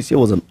 Mulu Mutisia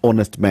was an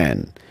honest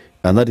man,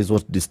 and that is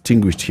what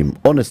distinguished him.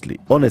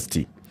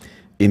 Honesty.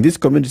 In this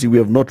community, we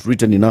have not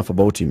written enough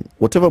about him.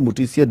 Whatever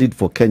Mutisia did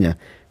for Kenya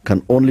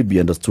can only be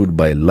understood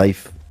by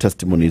life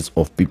testimonies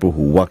of people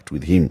who worked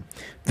with him.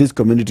 This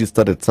community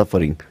started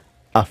suffering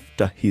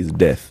after his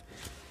death.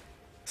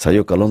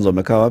 Sayo Kalonzo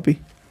amekaa wapi?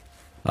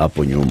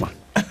 Hapo nyuma.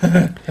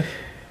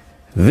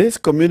 This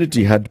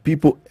community had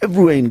people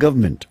everywhere in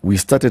government. We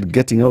started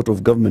getting out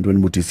of government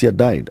when Mutisia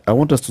died. I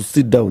want us to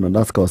sit down and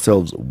ask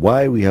ourselves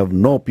why we have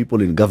no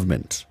people in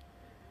government.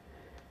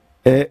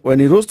 When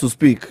he rose to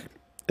speak,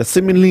 a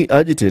seemingly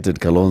agitated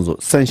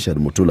Kalonzo censured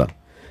Mutula.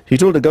 He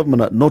told the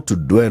governor not to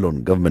dwell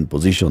on government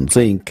positions,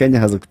 saying Kenya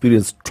has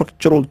experienced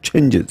structural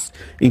changes,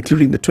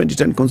 including the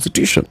 2010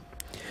 constitution.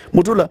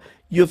 Mutula,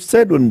 you have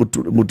said when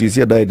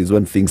Mutisia died is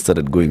when things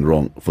started going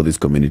wrong for this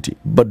community.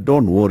 But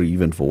don't worry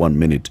even for 1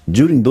 minute.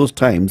 During those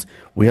times,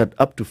 we had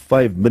up to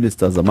 5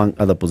 ministers among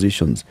other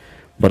positions.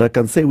 But I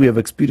can say we have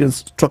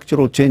experienced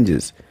structural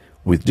changes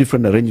with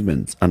different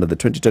arrangements under the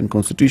 2010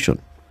 constitution.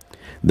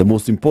 The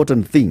most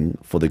important thing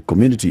for the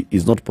community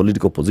is not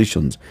political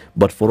positions,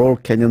 but for all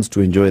Kenyans to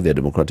enjoy their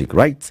democratic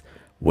rights,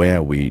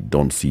 where we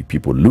don't see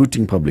people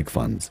looting public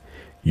funds.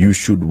 You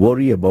should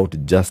worry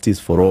about justice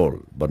for all,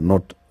 but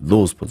not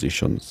those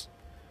positions.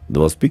 They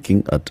were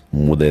speaking at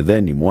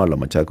Mudedheni, Mwala,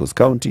 Machakos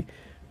County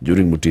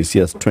during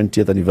Mutisia's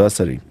 20th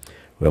anniversary,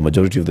 where a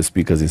majority of the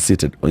speakers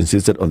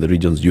insisted on the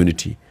region's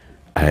unity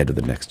ahead of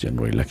the next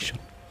general election.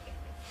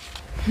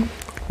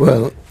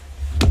 Well,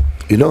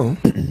 you know,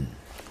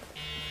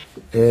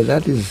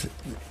 that is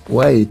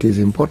why it is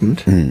important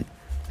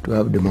to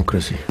have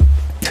democracy.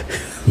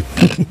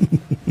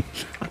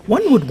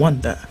 One would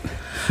wonder,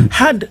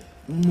 had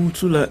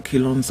Mutula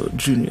Kilonzo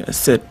Jr.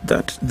 said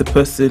that the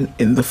person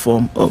in the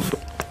form of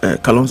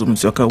Kalonzo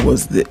Musyoka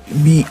was the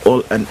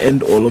be-all and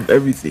end-all of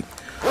everything,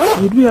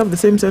 would we have the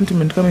same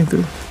sentiment coming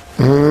through?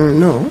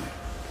 No.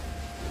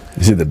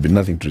 You see, there'd be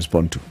nothing to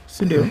respond to.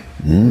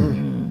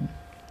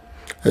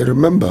 I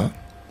remember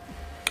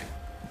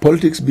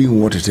politics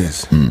being what it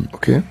is,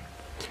 okay?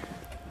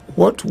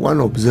 What one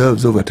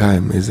observes over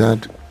time is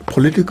that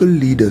political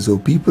leaders or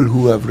people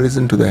who have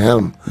risen to the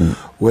helm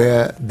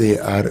where they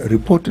are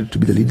reported to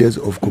be the leaders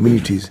of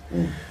communities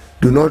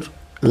do not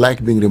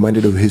like being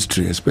reminded of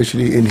history,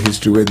 especially in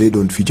history where they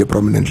don't feature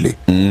prominently.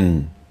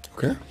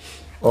 Okay?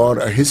 Or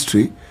a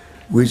history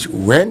which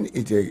when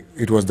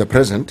it was the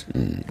present,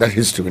 that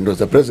history when it was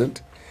the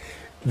present,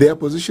 their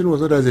position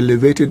was not as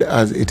elevated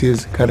as it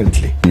is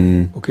currently.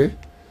 Okay?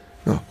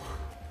 No.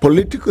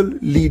 Political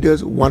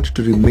leaders want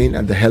to remain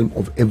at the helm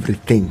of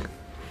everything.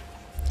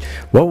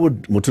 Why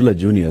would Mutula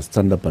Jr.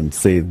 stand up and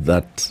say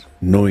that,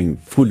 knowing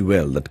fully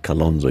well that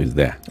Kalonzo is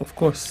there? Of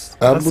course.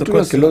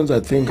 Mutula Kilonzo, I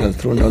think, has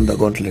thrown down the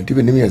gauntlet.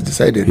 Even he has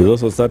decided. He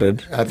also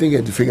started. I think he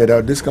had figured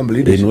out this can be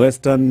leadership. In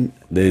Western,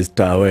 there is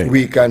Tawe.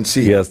 We can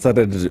see. He has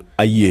started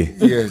Aye.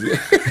 Yes.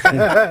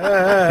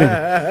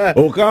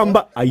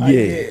 Okamba Aye.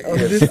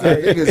 Yes. I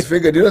think it's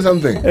figured. You know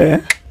something?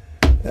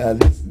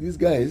 These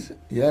guys,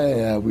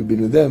 we've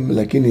been with them.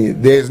 Like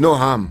there is no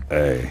harm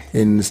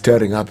in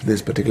stirring up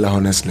this particular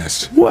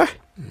honestness. What?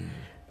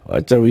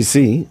 What shall we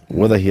see?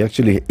 Whether he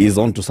actually is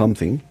onto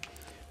something,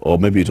 or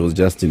maybe it was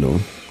just,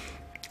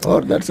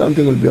 or that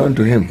something will be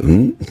onto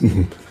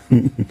him.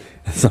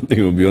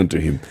 Something will be onto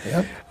him.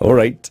 Yep. All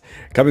right.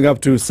 Coming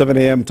up to 7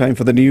 a.m. time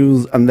for the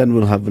news, and then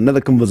we'll have another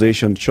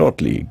conversation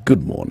shortly.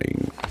 Good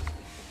morning.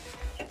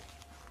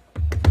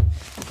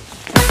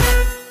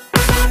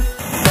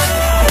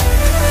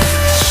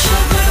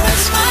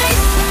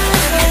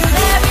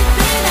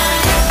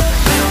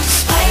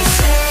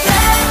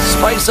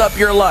 lives up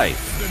your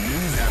life. The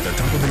news at the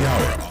top of the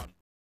hour.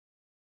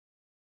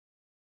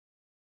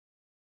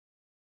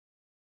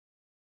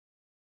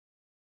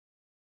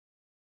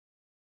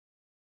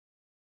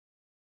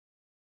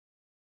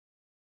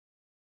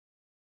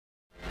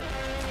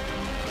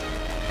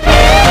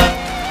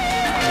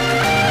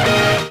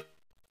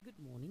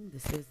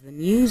 This is the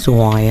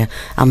Newswire.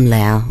 I'm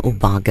Leah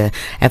Ubaga.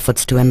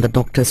 Efforts to end the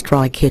doctor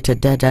strike hit a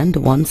dead end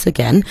once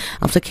again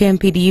after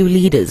KMPDU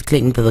leaders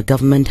claimed that the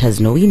government has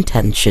no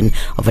intention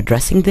of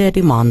addressing their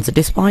demands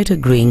despite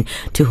agreeing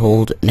to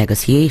hold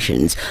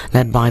negotiations.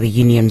 Led by the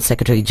Union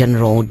Secretary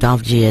General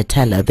Davji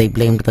Teller, they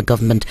blamed the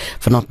government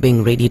for not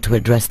being ready to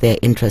address their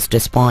interests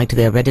despite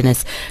their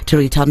readiness to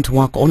return to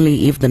work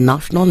only if the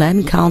national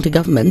and county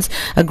governments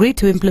agree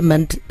to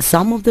implement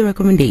some of the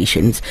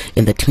recommendations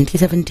in the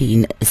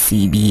 2017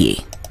 CBA.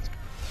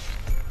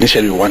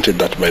 Initially, we wanted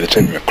that by the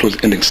time we were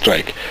ending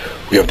strike,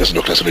 we have these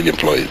doctors already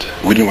employed.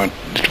 We didn't want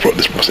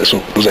this process, so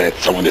those are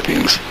some of the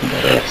things.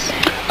 Yes.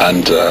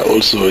 And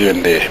also, even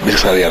the basic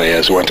salary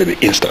areas, we wanted the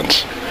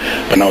instant,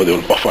 but now they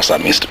will offer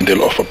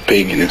they'll offer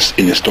paying in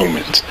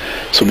installments.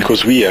 So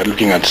because we are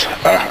looking at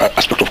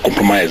aspect of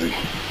compromising,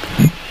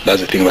 that's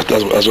the thing.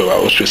 That's what I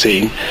was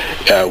saying.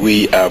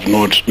 We have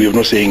not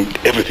saying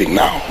everything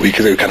now. We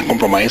can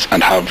compromise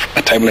and have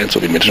a timeline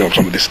of the implementation of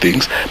some of these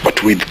things,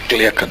 but with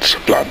clear-cut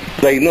plan.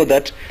 I know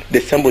that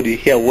there's somebody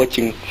here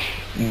watching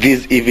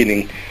this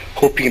evening,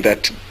 hoping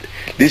that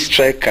this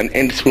strike can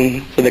end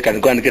soon so they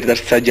can go and get that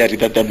surgery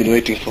that they've been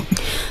waiting for.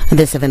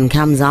 This event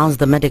comes as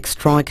the medic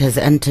strike has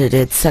entered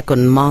its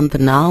second month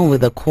now,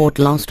 with a court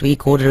last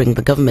week ordering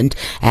the government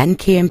and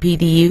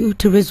KMPDU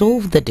to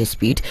resolve the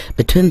dispute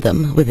between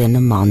them within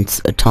a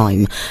month's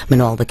time.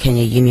 Meanwhile, the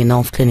Kenya Union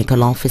of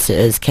Clinical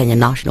Officers, Kenya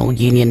National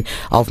Union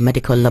of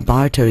Medical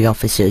Laboratory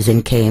Officers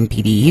and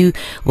KMPDU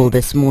will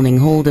this morning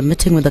hold a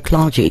meeting with the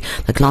clergy.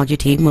 The clergy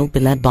team will be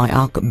led by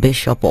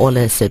Archbishop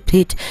Ole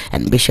Sepit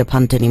and Bishop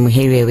Anthony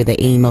Muheria, with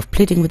the aim of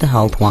pleading with the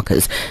health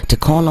workers to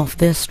call off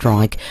their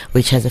strike,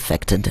 which has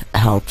affected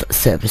health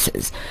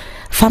services.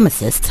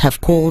 Pharmacists have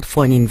called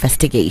for an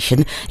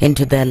investigation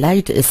into the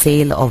alleged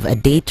sale of a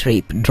date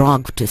rape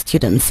drug to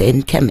students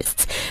in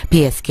chemists.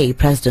 PSK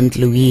President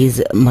Louise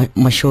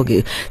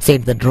Mashogu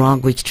said the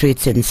drug, which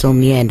treats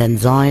insomnia and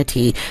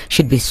anxiety,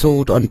 should be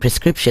sold on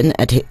prescription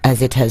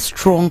as it has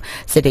strong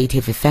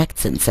sedative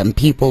effects, and some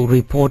people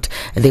report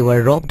they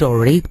were robbed or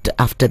raped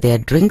after their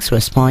drinks were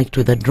spiked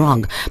with the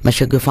drug.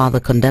 Mashogu further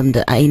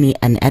condemned any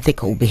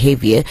unethical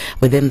behavior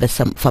within the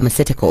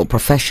pharmaceutical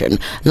profession.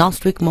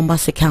 Last week,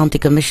 Mombasa County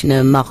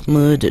Commissioner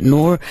Mahmoud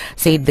Noor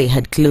said they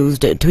had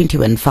closed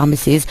 21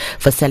 pharmacies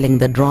for selling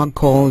the drug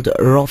called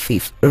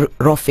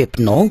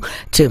Rofipnol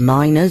to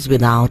minors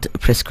without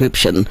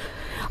prescription.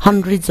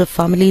 Hundreds of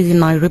families in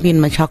Nairobi and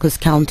Machakos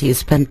counties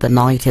spent the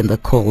night in the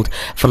cold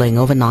following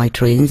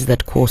overnight rains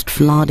that caused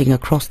flooding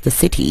across the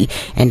city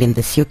and in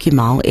the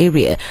Syokimau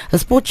area. A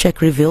spot check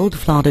revealed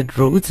flooded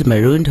roads,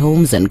 marooned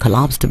homes and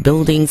collapsed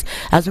buildings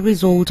as a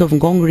result of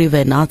Ngong River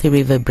and Athi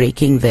River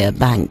breaking their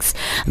banks.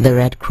 The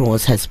Red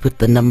Cross has put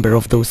the number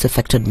of those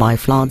affected by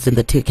floods in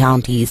the two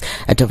counties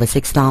at over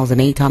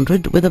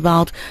 6,800, with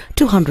about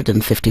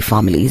 250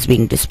 families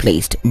being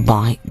displaced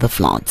by the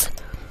floods.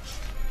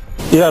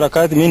 Ila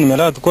harakati mimi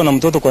nimelala, tuko na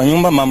mtoto kwa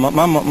nyumba,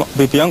 mama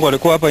bibi yangu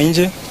alikuwa hapa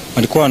nje,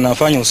 alikuwa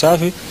anafanya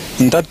usafi.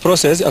 In that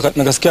process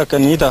nikasikia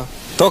akaniita,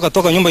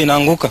 toka nyumba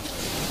inaanguka.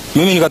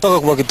 Mimi nikatoka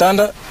kwa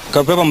kitanda,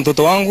 nikabeba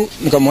mtoto wangu,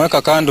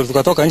 nikamweka kando,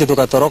 tukatoka nje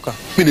tukatoroka.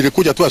 Mimi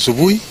nilikuja tu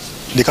asubuhi,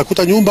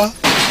 nikakuta nyumba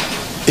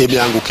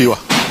imeangukiwa.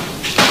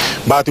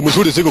 Bahati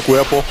mzuri siku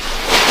kuwepo.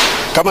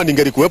 Kama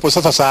ningelikuwepo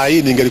sasa saa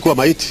hii ningelikuwa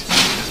maiti.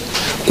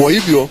 Kwa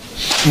hivyo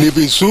ni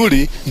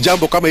vizuri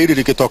jambo kama hili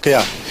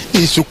likitokea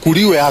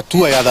isukuliwe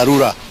hatua ya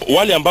dharura.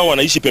 Wale ambao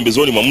wanaishi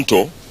pembezoni mwa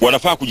mto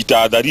wanafaa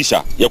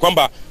kujitahadharisha ya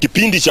kwamba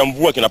kipindi cha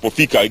mvua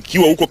kinapofika,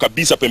 ikiwa huko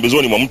kabisa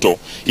pembezoni mwa mto,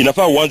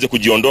 inafaa uanze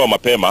kujiondoa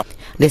mapema.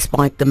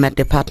 Despite the Met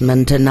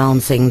Department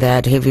announcing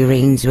that heavy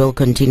rains will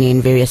continue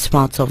in various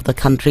parts of the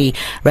country,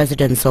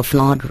 residents of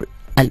flood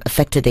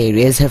affected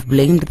areas have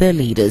blamed their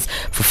leaders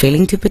for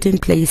failing to put in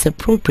place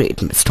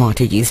appropriate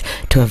strategies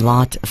to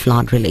avert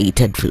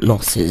flood-related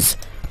losses.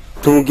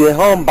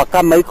 Tungeomba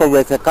kama iko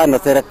uwezekano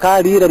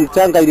serikali ile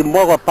mchanga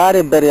ilimwagwa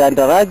pale mbele ya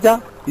daraja,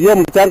 hiyo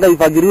mchanga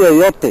ifagiliwe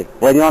yote.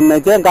 Wenye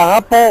wamejenga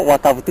hapo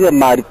watafutiwe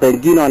mahali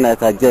pengine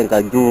wanaweza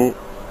jenga juu.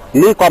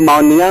 Ni kwa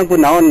maoni yangu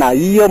naona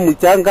hiyo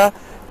mchanga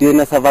ndio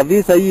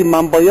inasababisha hii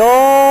mambo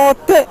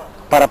yote,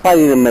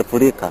 barabara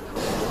imefurika.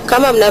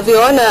 Kama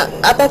mnavyoona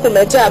hapa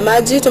kumejaa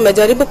maji,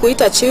 tumejaribu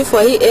kuita chief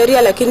wa hii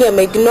area lakini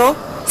ameignore.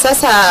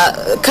 Sasa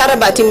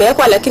karabati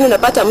imewekwa lakini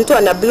unapata mtu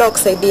ana block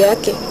side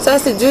yake. Sasa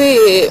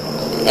sijui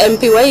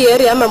MP wa hii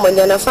area ama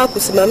mwenye anafaa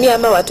kusimamia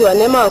ama watu wa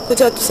NEMA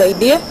wakuja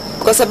tusaidie,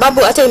 kwa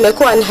sababu hata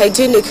imekuwa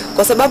unhygienic,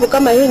 kwa sababu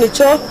kama hii ni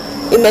choo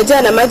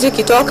imejaa na maji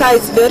kitoka,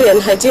 it's very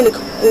unhygienic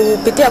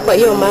kupitia kwa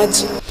hiyo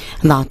maji.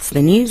 That's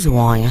the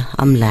Newswire.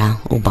 I'm Leah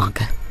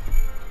Ubaga.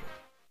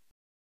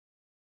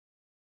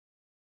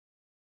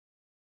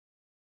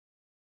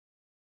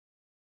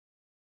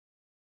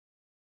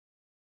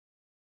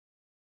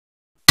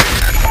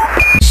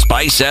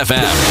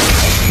 SpiceFM,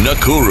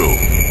 Nakuru.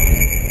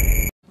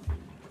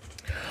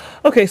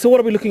 Okay, so what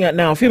are we looking at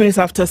now? A few minutes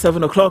after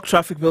 7 o'clock,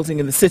 traffic building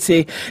in the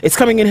city. It's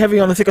coming in heavy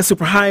on the Thika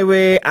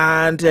Superhighway,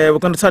 and we're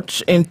going to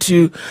touch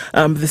into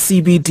the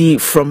CBD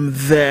from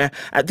there.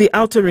 At the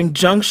Outer Ring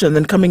Junction,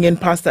 then coming in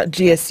past that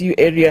GSU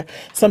area,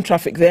 some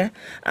traffic there,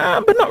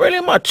 but not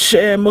really much.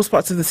 Most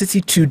parts of the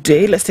city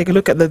today. Let's take a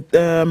look at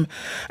the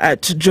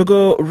at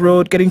Jogo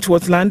Road, getting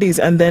towards Landis,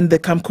 and then the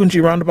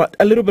Kamkunji roundabout.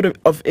 A little bit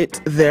of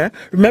it there.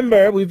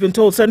 Remember, we've been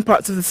told certain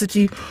parts of the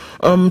city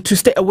to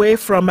stay away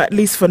from, at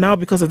least for now,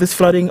 because of this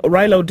flooding.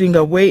 Raila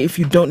Odinga Way, if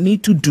you don't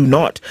need to, do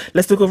not.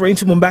 Let's look over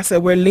into Mombasa,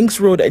 where Links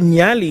Road and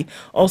Nyeri,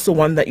 also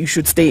one that you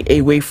should stay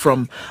away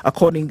from,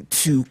 according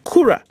to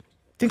Kura.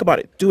 Think about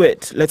it. Do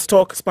it. Let's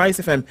talk.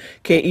 SpiceFM,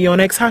 KE on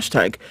X,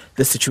 hashtag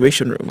The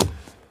Situation Room.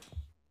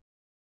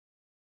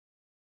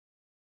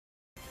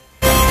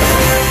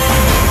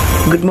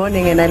 Good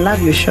morning, and I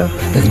love your show.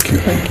 Thank you.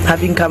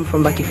 Having come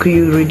from a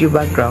Kikuyu radio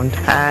background,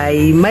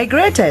 I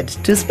migrated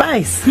to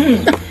Spice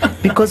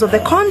because of the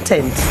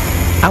content.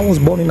 I was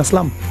born in a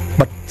slum,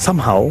 but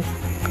somehow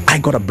I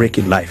got a break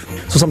in life.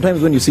 So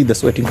sometimes when you see the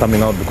sweating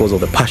coming out because of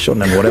the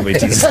passion and whatever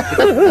it is,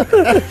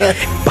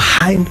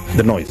 behind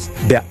the noise,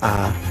 there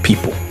are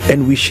people.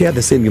 And we share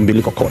the same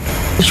umbilical cord.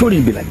 It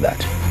shouldn't be like that.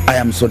 I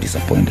am so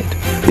disappointed.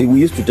 We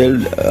used to tell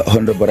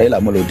Honorable Raila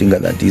Odinga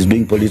that he's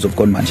doing police of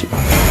conmanship.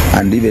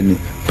 And even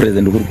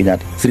President Uhuru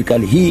Kenyatta,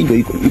 serikali hii ndio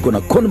iko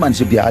na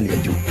conmanship ya hali ya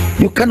juu.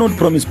 You cannot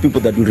promise people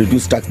that you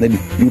reduce tax, then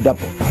you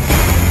double.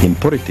 In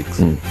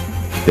politics,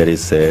 there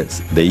is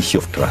the issue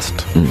of trust.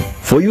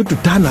 For you to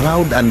turn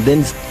around and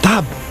then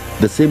stab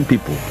the same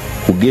people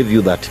who gave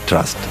you that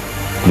trust,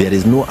 there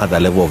is no other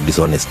level of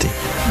dishonesty.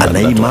 And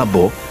hii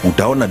mambo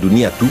utaona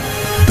dunia tu.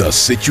 The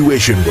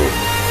Situation Room,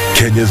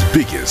 Kenya's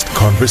biggest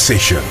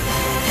conversation.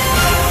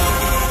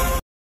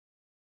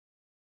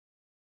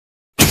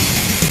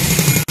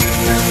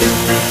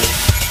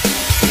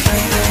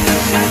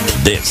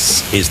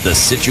 This is The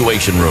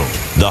Situation Room,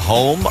 the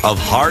home of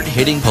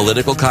hard-hitting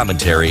political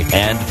commentary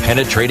and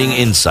penetrating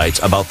insights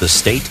about the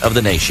state of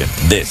the nation.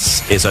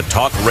 This is a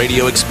talk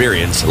radio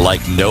experience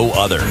like no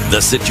other.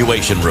 The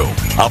Situation Room,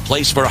 a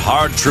place for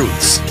hard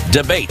truths,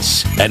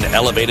 debates, and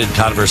elevated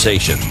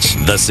conversations.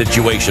 The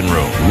Situation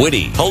Room,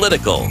 witty,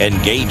 political,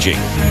 engaging,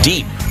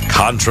 deep,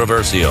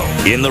 controversial.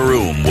 In the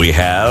room, we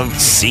have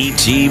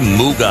C.T.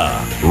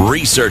 Muga,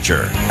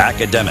 researcher,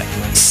 academic,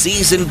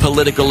 seasoned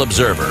political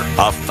observer,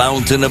 a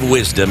fountain of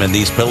wisdom in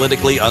these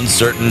politically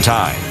uncertain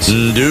times.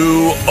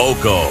 Ndu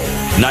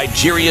Okoh,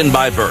 Nigerian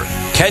by birth,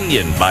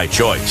 Kenyan by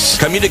choice,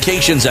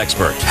 communications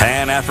expert,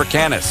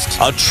 Pan-Africanist,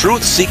 a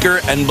truth seeker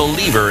and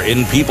believer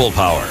in people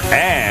power,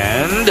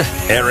 and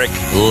Eric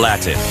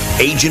Latiff,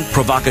 agent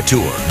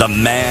provocateur, the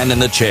man in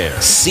the chair,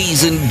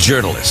 seasoned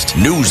journalist,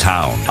 news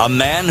hound, a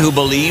man who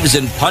believes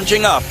in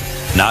punching up,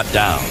 not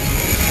down.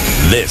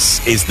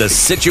 This is The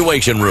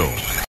Situation Room.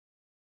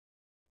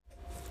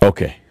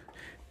 Okay.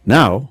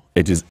 Now,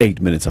 it is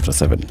 8 minutes after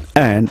 7,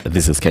 and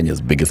this is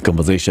Kenya's biggest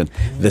conversation,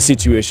 The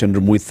Situation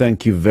Room. We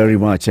thank you very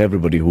much,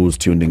 everybody who's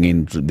tuning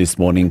in this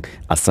morning.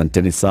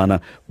 Asanteni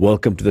sana.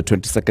 Welcome to the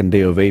 22nd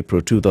day of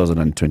April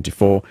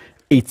 2024.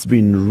 It's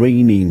been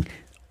raining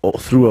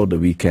throughout the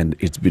weekend.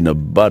 It's been a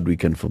bad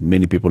weekend for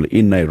many people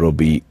in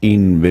Nairobi,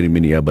 in very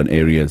many urban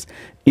areas,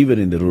 even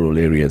in the rural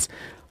areas.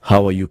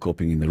 How are you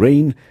coping in the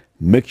rain?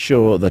 Make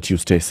sure that you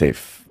stay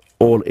safe.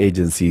 All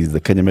agencies, the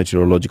Kenya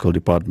Meteorological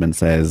Department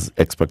says,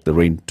 expect the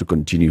rain to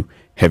continue,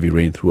 heavy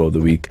rain throughout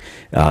the week.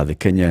 The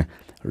Kenya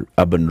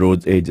Urban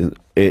Roads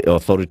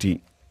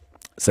Authority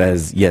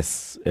says,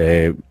 yes,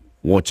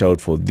 watch out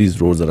for these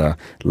roads that are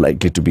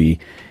likely to be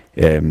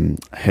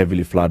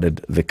heavily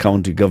flooded. The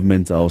county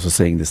governments are also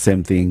saying the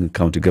same thing.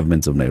 County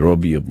governments of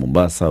Nairobi, of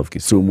Mombasa, of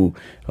Kisumu,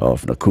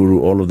 of Nakuru,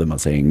 all of them are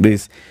saying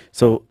this.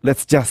 So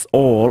let's just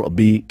all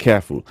be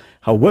careful.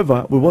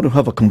 However, we want to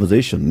have a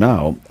conversation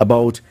now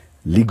about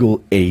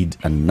legal aid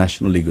and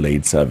National Legal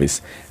Aid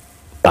Service.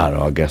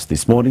 Our guest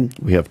this morning,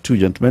 we have two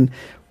gentlemen.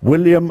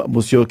 William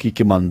Musyoki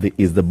Kimandhi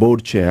is the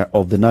board chair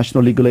of the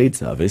National Legal Aid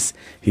Service.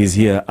 He's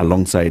here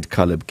alongside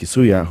Caleb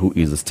Kisuya, who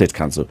is the state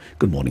counsel.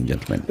 Good morning,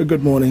 gentlemen.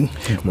 Good morning.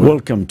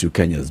 Welcome to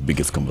Kenya's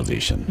biggest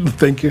conversation.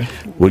 Thank you.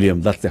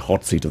 William, that's the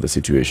hot seat of the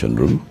Situation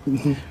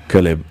Room.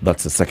 Caleb,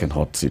 that's the second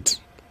hot seat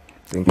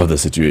of the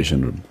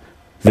Situation Room.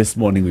 This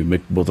morning, we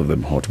make both of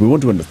them hot. We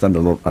want to understand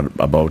a lot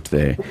about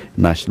the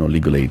National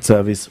Legal Aid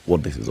Service,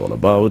 what this is all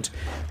about,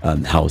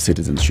 and how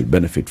citizens should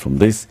benefit from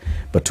this.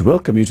 But to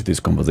welcome you to this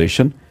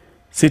conversation,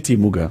 C.T.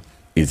 Muga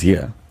is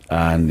here,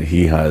 and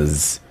he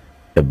has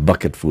a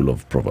bucket full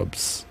of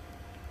proverbs.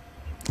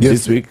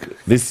 Yes.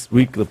 This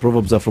week, the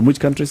proverbs are from which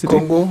country, City?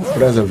 Congo,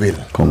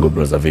 Brazzaville. Congo,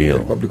 Brazzaville.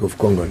 Republic of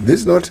Congo. This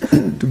is not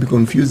to be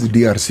confused with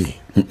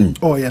DRC.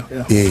 Oh, yeah.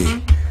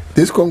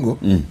 This Congo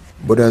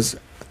borders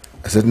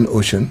a certain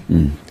ocean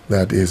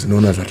that is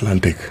known as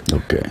Atlantic.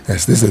 Okay.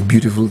 Yes, this is a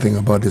beautiful thing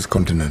about this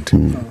continent.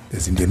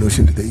 There's Indian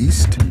Ocean to the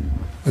east,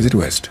 is it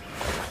west?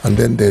 And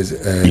then there's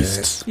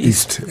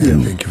east. Yeah,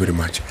 thank you very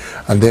much.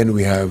 And then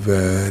we have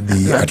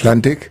the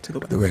Atlantic to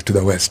the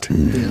west.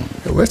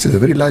 The west is a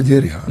very large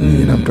area. I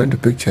mean, I'm trying to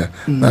picture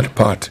that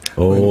part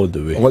all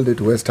the way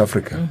to West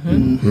Africa.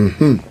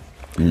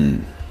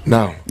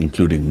 Now,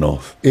 including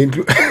north,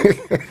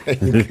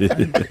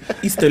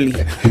 easterly,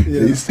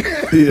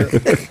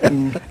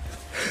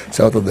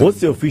 south of the. What's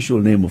the official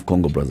name of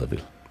Congo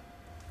Brazzaville?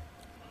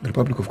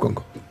 Republic of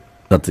Congo.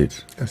 That's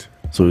it. Yes.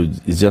 So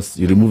it's just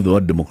you remove the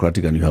word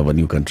democratic and you have a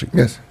new country.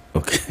 Yes.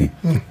 Okay.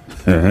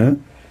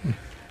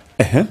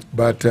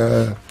 But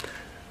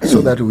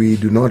so that we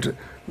do not,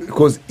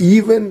 because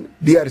even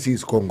DRC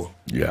is Congo.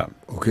 Yeah.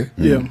 Okay.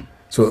 Yeah.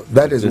 So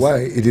that is why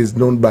it is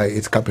known by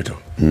its capital.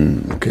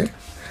 Okay.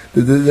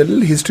 There's a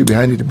little history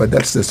behind it, but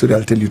that's the story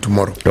I'll tell you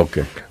tomorrow.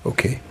 Okay.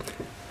 Okay.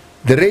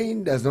 The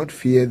rain does not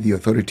fear the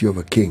authority of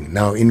a king.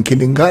 Now, in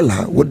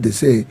Kilingala, what they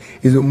say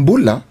is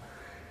Mbula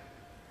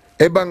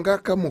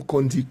ebangaka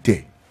mukonzi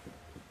te.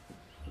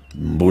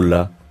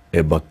 Mbula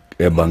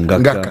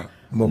ebangaka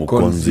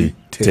mukonzi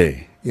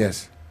te.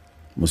 Yes.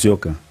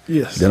 Musioka?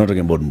 Yes. They're not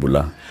talking about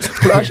Mbula.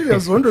 Well, actually, I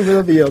was wondering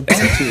whether they are about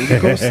to,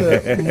 because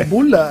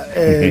Mbula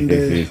and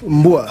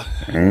Mbua,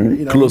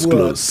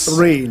 close.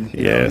 Rain.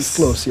 Yes. It's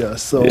close, yeah.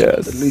 So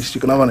at least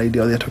you can have an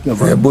idea they're talking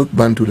about. They are both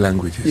Bantu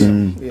languages.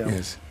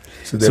 Yes.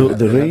 So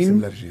the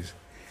rain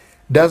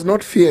does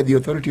not fear the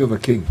authority of a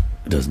king.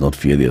 Does not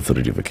fear the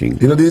authority of a king.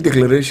 You know, these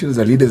declarations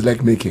that leaders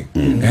like making.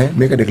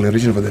 Make a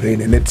declaration for the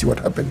rain and let's see what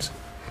happens.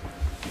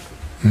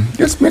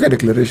 Just make a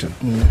declaration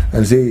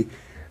and say,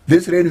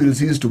 this rain will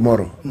cease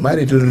tomorrow. Man,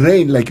 it will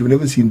rain like you've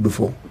never seen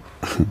before.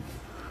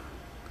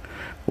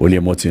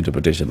 William, what's your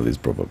interpretation of this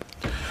proverb?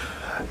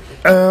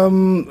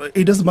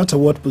 It doesn't matter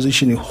what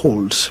position you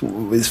hold.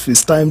 If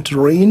it's time to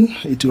rain,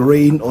 it will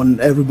rain on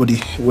everybody,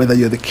 whether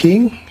you're the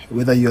king,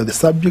 whether you're the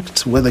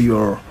subject, whether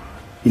you're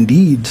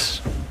indeed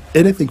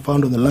anything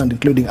found on the land,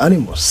 including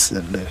animals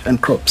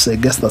and crops. I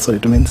guess that's what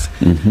it means.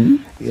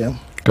 Yeah.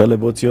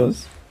 Caleb, what's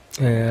yours?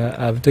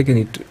 I've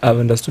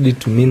understood it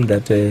to mean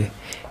that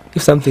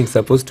if something's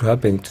supposed to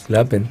happen, it will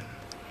happen,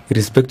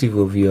 irrespective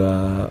of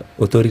your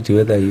authority,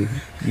 whether you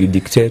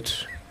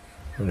dictate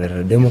or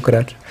a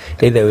Democrat.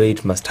 Either way,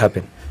 it must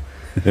happen.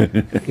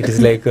 It is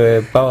like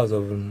powers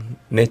of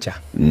nature.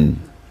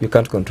 You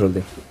can't control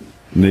them.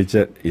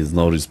 Nature is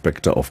no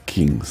respecter of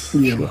kings.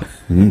 Yeah.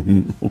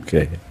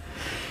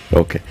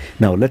 Okay.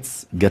 Now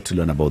let's get to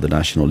learn about the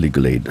National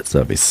Legal Aid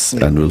Service,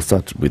 and we'll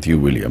start with you,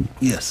 William.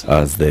 Yes.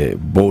 As the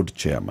board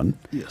chairman.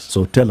 Yes.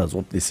 So tell us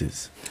what this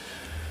is.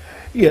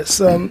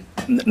 Yes,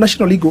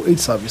 National Legal Aid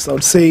Service, I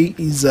would say,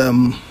 is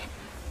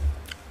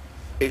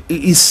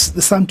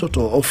the sum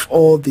total of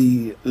all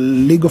the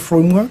legal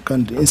framework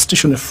and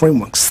institutional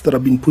frameworks that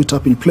have been put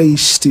up in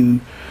place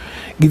to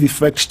give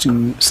effect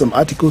to some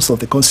articles of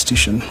the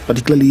Constitution,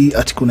 particularly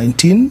Article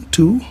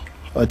 19(2),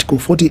 Article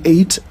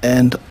 48,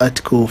 and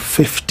Article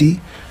 52.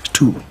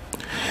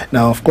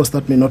 Now, of course,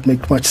 that may not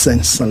make much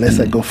sense unless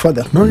I go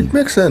further. No, it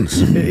makes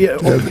sense.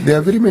 There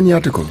are very many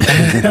articles.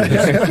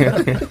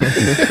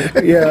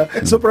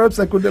 So perhaps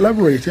I could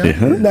elaborate.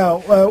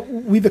 Now,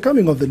 with the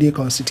coming of the new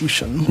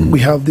Constitution, we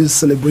have this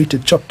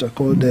celebrated chapter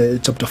called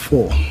Chapter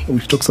 4,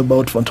 which talks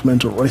about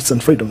fundamental rights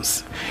and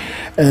freedoms.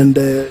 And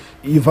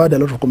you've heard a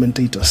lot of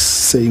commentators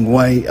saying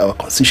why our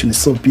Constitution is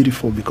so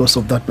beautiful because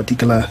of that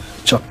particular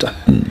chapter.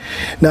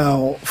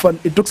 Now,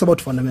 it talks about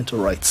fundamental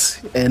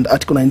rights, and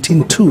Article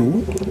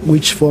 19(2),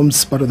 which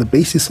forms part of the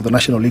basis of the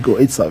National Legal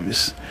Aid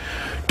Service,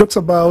 talks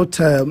about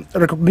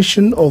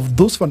recognition of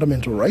those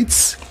fundamental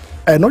rights,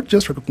 and not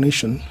just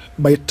recognition,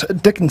 but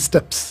taking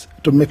steps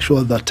to make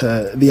sure that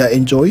they are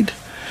enjoyed,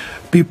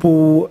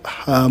 people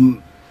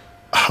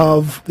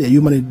have their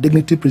human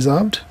dignity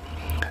preserved.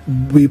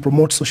 We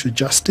promote social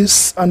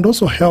justice and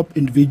also help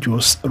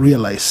individuals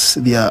realize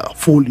their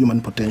full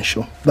human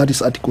potential. That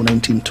is Article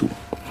 19(2).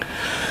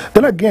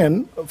 Then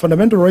again,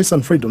 fundamental rights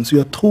and freedoms, we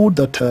are told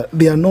that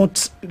they are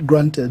not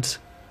granted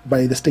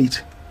by the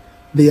state.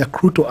 They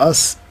accrue to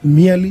us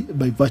merely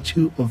by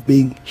virtue of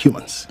being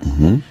humans.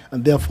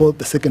 And therefore,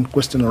 the second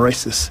question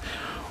arises,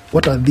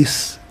 what are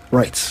these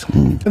rights?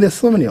 And there's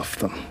so many of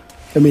them.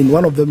 I mean,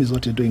 one of them is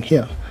what you're doing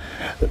here.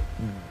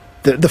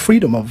 The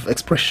freedom of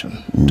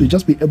expression, to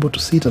just be able to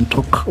sit and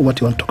talk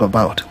what you want to talk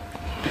about.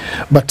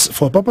 But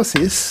for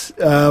purposes,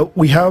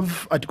 we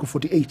have Article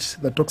 48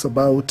 that talks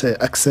about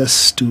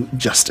access to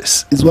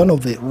justice. It's one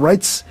of the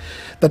rights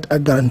that are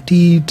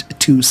guaranteed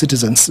to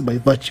citizens by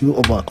virtue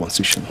of our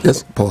Constitution.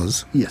 Yes,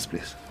 pause. Yes,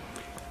 please.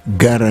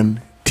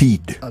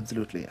 Guaranteed.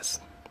 Absolutely, yes.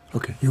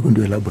 Okay, you're going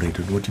to elaborate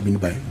on what you mean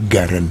by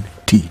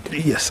guaranteed.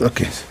 Yes,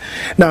 okay.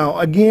 Now,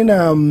 again,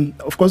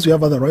 of course, we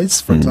have other rights.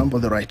 For example,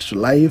 the right to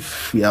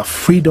life. We have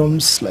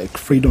freedoms like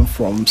freedom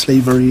from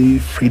slavery,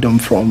 freedom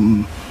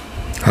from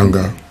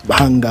hunger,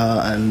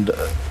 and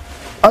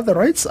other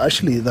rights,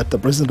 actually, that the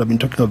president have been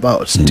talking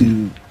about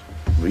to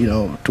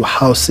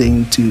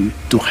housing,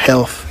 to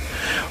health.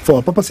 For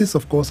our purposes,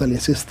 of course, I'll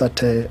insist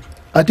that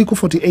Article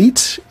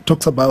 48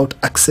 talks about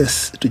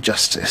access to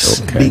justice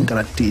being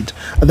guaranteed.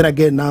 And then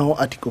again now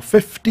Article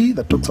 50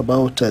 that talks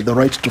about the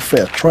right to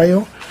fair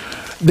trial.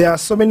 There are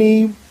so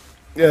many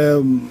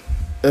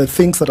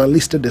things that are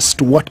listed as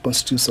to what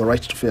constitutes a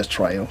right to fair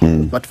trial.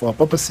 But for our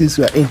purposes,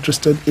 we are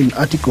interested in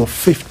Article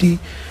 50,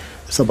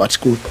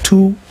 sub-article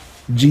 2,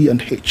 G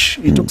and H.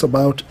 It talks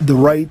about the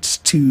right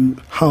to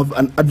have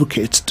an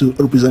advocate to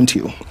represent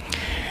you.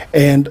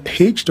 And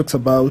H talks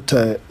about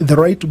the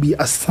right to be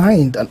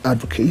assigned an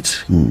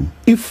advocate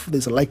if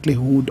there's a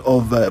likelihood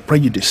of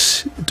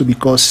prejudice to be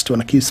caused to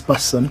an accused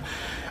person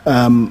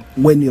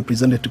when you're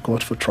presented to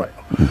court for trial.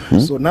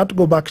 So now to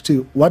go back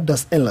to what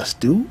does NLAS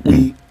do?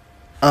 We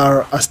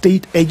are a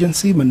state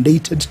agency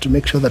mandated to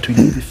make sure that we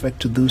give effect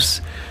to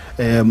those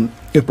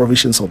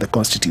provisions of the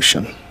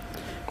Constitution.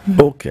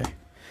 Okay.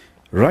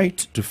 Right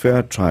to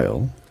fair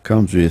trial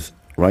comes with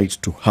right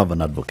to have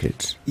an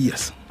advocate.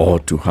 Yes. Or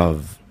to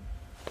have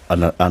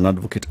an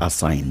advocate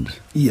assigned.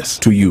 Yes.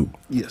 To you.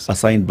 Yes.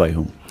 Assigned by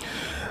whom?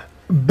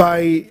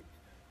 By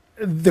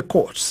the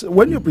courts.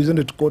 When you're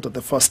presented to court at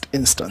the first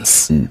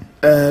instance,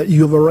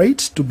 you have a right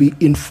to be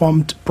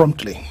informed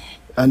promptly,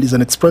 and is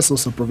an express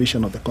also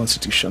provision of the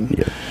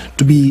Constitution,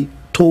 to be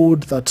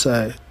told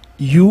that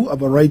you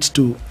have a right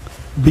to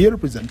be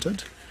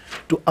represented,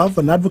 to have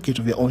an advocate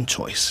of your own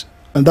choice.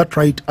 And that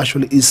right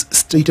actually is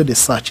stated as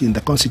such in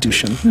the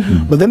Constitution.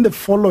 But then the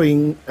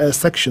following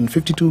section,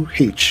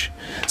 52H,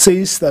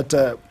 says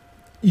that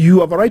you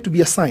have a right to be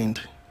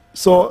assigned.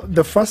 So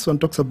the first one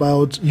talks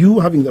about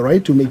you having the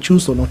right to may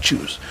choose or not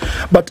choose.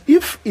 But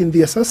if in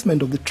the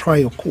assessment of the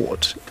trial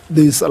court,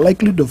 there is a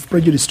likelihood of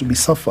prejudice to be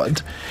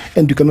suffered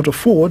and you cannot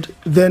afford,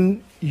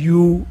 then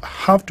you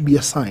have to be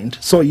assigned.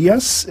 So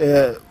yes,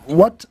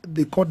 what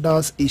the court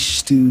does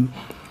is to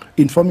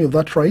inform you of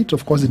that right.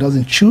 Of course, it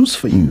doesn't choose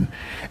for you.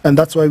 And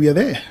that's why we are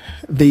there.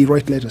 They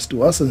write letters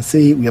to us and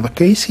say, we have a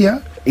case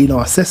here. In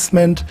our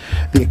assessment,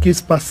 the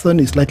accused person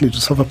is likely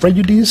to suffer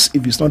prejudice.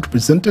 If it's not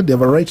represented, they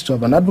have a right to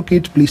have an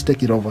advocate. Please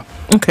take it over.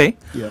 Okay.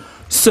 Yeah.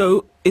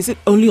 So is it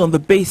only on the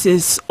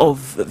basis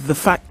of the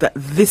fact that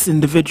this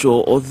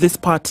individual or this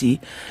party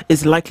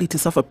is likely to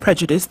suffer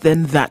prejudice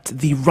then that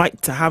the right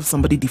to have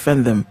somebody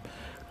defend them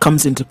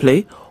comes into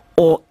play?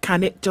 Or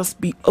can it just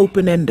be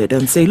open-ended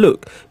and say,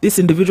 look, this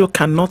individual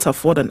cannot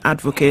afford an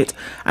advocate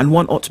and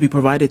one ought to be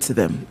provided to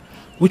them?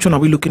 Which one are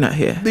we looking at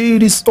here?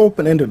 It is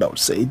open-ended, I would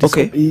say.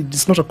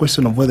 It's not a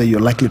question of whether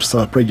you're likely to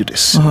suffer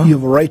prejudice. You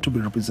have a right to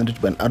be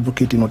represented by an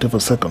advocate in whatever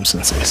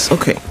circumstances.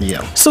 Okay.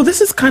 Yeah. So this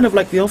is kind of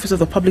like the Office of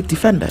the Public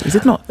Defender, is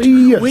it not?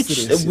 Yes, Which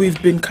it is,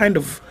 we've been kind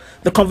of...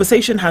 The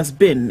conversation has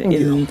been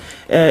in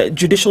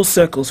judicial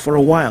circles for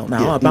a while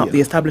now about the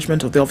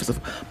establishment of the Office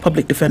of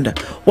Public Defender.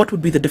 What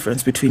would be the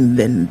difference between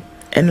then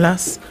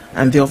NLAS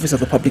and the Office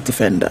of the Public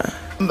Defender?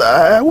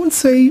 I won't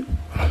say...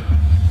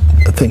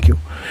 Thank you.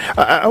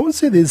 I won't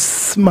say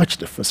there's much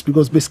difference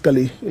because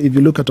basically, if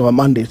you look at our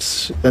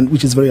mandates, and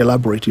which is very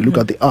elaborate, you look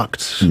at the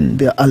Act,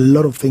 there are a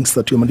lot of things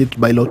that you're mandated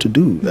by law to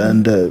do,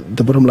 and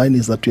the bottom line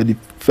is that you're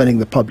defending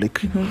the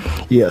public.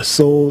 Yeah,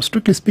 so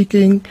strictly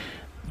speaking,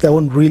 there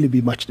won't really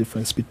be much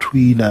difference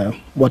between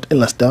what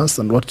NLAS does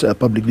and what a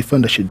public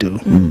defender should do.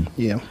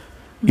 Yeah.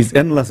 Is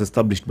NLAS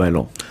established by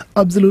law?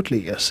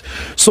 Absolutely, yes.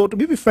 So to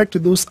give effect to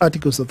those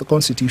articles of the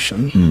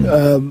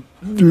Constitution,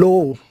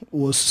 law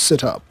was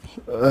set up.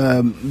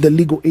 The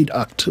Legal Aid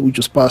Act, which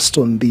was passed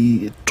on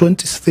the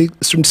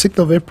 26th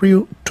of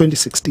April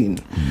 2016.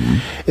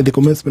 And the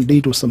commencement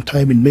date was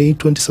sometime in May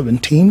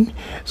 2017.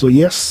 So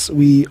yes,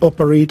 we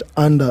operate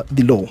under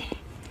the law.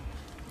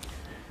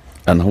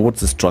 And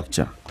what's the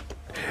structure?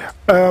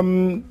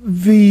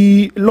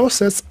 The law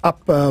sets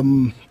up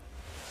the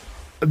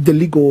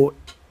Legal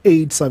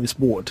Aid Service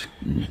Board,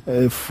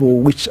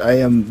 for which I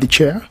am the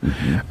chair.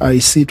 I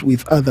sit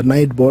with other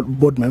 9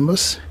 board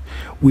members.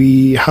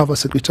 We have a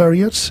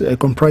secretariat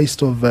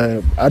comprised of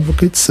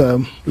advocates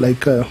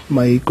like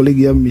my colleague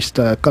here,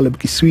 Mr. Caleb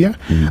Kisuya,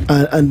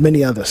 and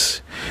many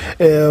others.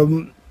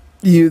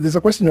 There's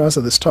a question you asked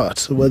at the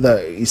start, whether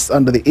it's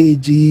under the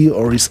AG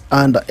or it's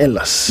under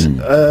NLAS.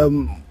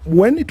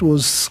 When it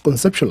was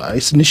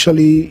conceptualized,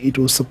 initially it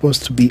was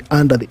supposed to be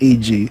under the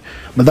AG,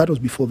 but that was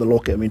before the law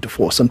came into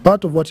force. And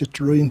part of what you're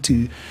trying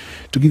to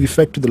give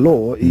effect to the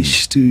law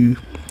is to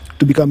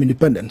become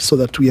independent, so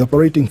that we are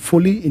operating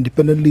fully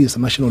independently as a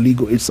national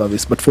legal aid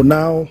service. But for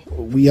now,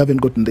 we haven't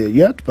gotten there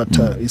yet, but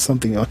it's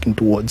something we're working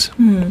towards.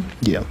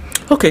 Yeah.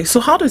 Okay, so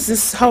how is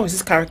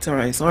this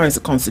characterized, or is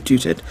it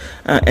constituted,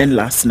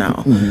 NLAS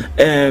now?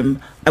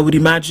 I would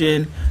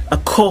imagine a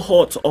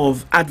cohort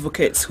of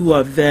advocates who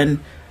are then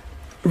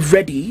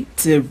ready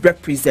to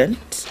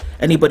represent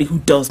anybody who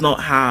does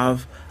not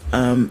have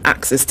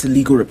access to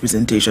legal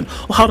representation.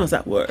 Or how does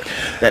that work?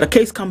 That a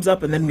case comes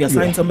up and then we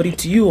assign somebody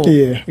to you? Or,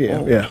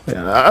 Yeah.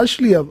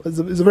 Actually, it's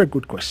a very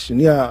good question.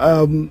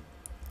 Yeah,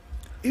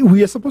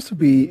 we are supposed to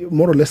be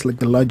more or less like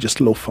the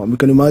largest law firm. You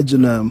can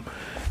imagine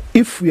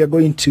if we are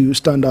going to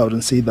stand out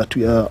and say that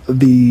we are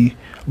the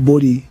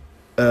body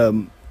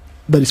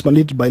that is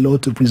mandated by law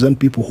to present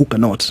people who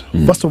cannot.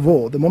 First of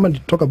all, the moment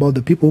you talk about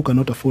the people who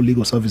cannot afford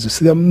legal services,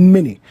 there are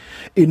many.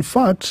 In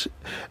fact,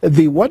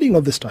 the wording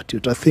of the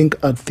statute, I think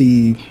at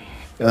the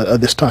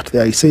start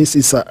there, it says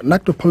it's an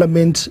act of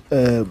parliament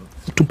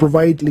to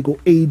provide legal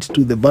aid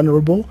to the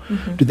vulnerable,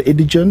 to the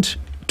indigent,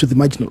 to the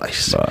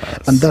marginalized,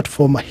 and that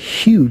form a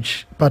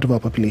huge part of our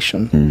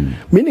population.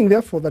 Meaning,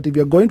 therefore, that if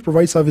you are going to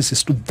provide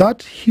services to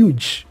that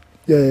huge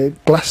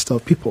cluster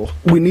of people,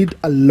 we need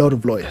a lot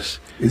of lawyers.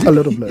 Is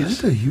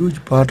it a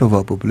huge part of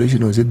our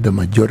population, or is it the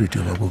majority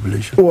of our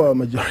population? Well,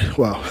 majority.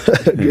 Wow,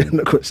 again,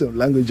 a question of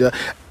language.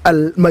 A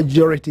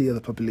majority of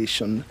the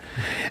population,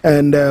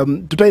 and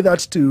to tie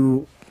that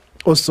to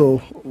also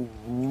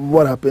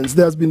what happens,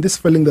 there has been this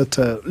feeling that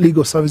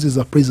legal services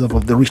are preserve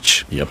of the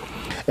rich. Yep.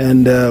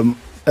 And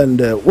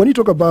when you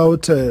talk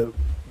about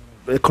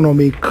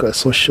economic,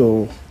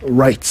 social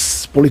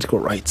rights, political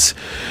rights,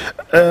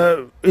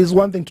 is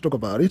one thing to talk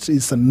about it.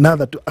 It's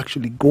another to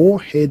actually go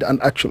ahead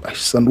and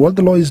actualize. And what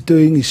the law is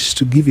doing is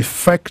to give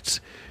effect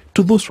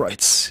to those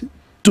rights,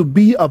 to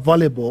be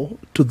available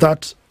to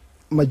that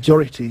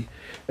majority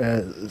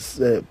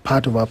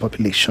part of our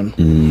population.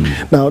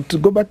 Now, to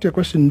go back to your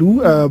question,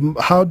 Lou,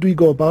 how do we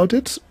go about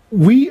it?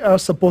 We are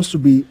supposed to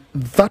be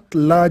that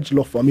large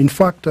law firm. In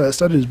fact, a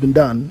study has been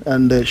done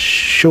and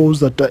shows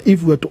that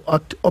if we were to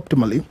act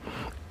optimally,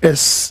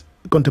 as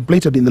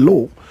contemplated in the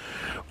law,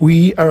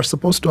 we are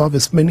supposed to have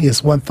as many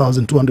as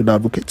 1,200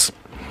 advocates,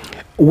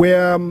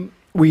 where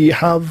we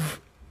have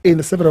in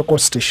the several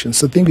court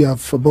stations. I think we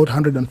have about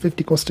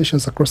 150 court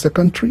stations across the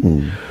country.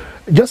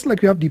 Just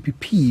like we have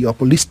DPP or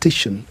police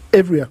station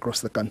everywhere across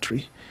the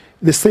country,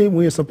 the same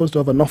way you're supposed to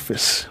have an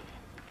office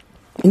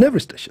in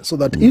every station, so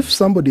that if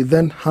somebody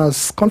then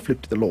has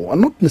conflict with the law,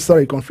 and not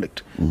necessarily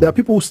conflict, there are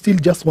people who still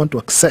just want to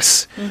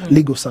access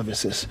legal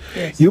services.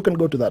 Yes. You can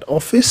go to that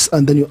office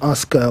and then you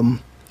ask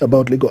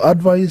about legal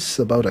advice,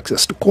 about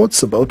access to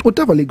courts, about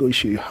whatever legal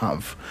issue you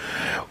have.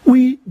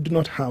 We do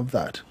not have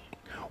that.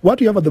 What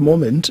we have at the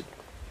moment,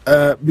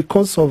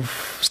 because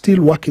of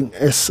still working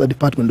as a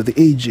department of the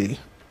AG,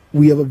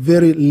 we have a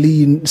very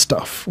lean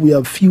staff. We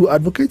have few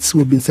advocates who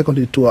have been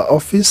seconded to our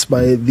office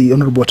by the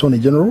Honorable Attorney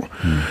General.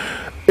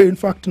 In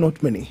fact,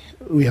 not many.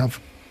 We have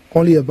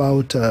only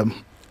about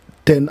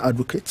 10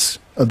 advocates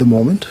at the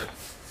moment.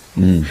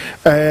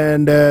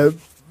 And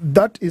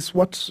that is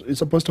what is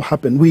supposed to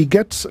happen. We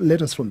get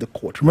letters from the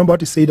court. Remember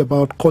what he said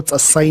about courts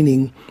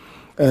assigning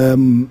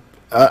an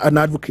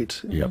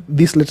advocate.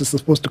 These letters are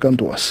supposed to come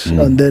to us.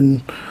 And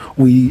then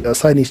we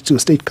assign it to a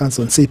state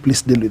council and say,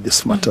 please deal with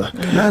this matter.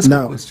 Can I ask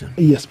a question?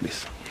 Yes,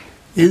 please.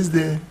 Is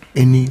there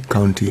any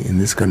county in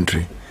this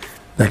country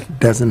that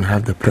doesn't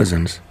have the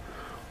presence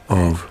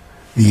of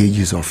the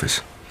AG's office?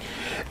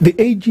 The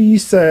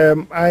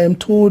AGs, I am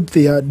told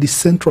they are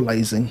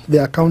decentralizing.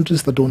 There are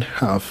counties that don't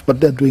have, but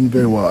they're doing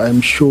very well.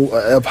 I'm sure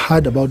I've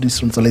heard about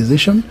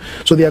decentralization.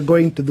 So they are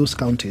going to those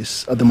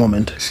counties at the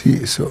moment.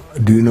 See, so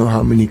do you know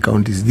how many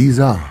counties these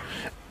are?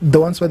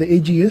 The ones where the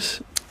AG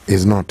is?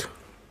 Is not.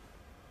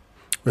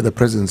 Where the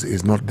presence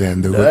is not there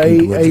and they're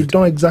working towards I it.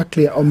 don't know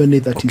exactly how many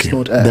that is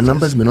not. The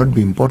numbers may not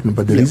be important,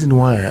 but the reason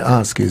why I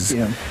ask is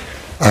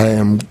I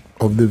am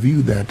of the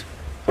view that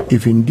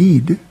if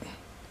indeed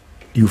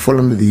you fall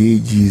under the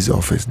AG's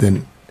office,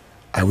 then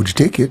I would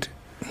take it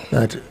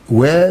that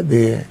where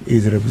there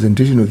is a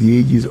representation of the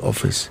AG's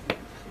office,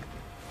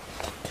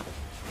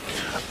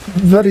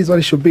 that is what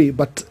it should be,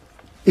 but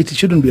it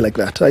shouldn't be like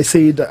that. I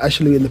say that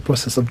actually in the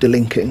process of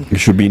delinking. It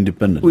should be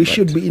independent. We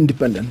should be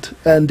independent.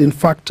 And in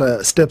fact,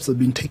 steps have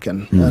been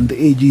taken. And the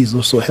AG is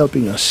also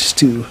helping us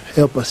to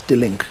help us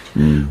delink.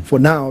 For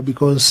now,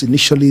 because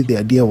initially the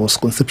idea was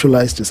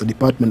conceptualized as a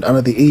department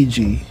under the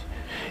AG,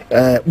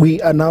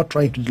 we are now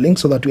trying to delink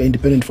so that we are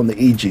independent from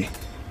the AG.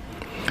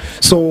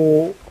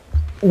 So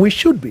we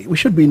should be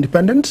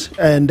independent,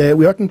 and we're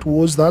working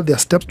towards that. There are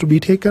steps to be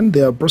taken.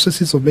 There are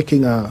processes of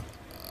making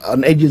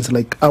an agency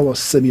like ours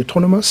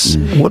semi-autonomous.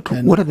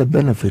 What are the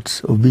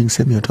benefits of being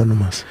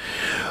semi-autonomous?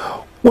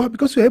 Well,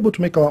 because we're able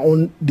to make our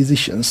own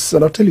decisions,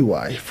 and I'll tell you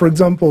why. For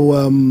example,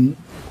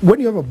 when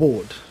you have a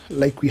board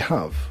like we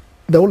have,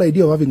 the whole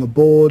idea of having a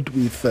board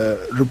with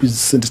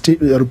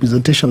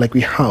representation like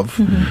we have,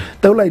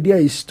 the whole idea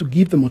is to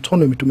give them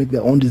autonomy to make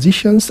their own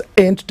decisions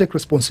and to take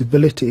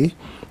responsibility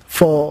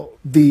for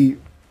the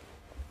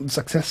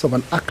success of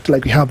an act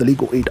like we have the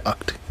Legal Aid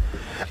Act.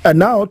 And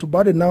now to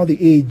burden now the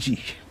AG,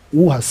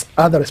 who has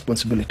other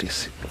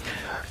responsibilities.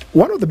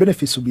 One of the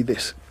benefits would be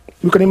this.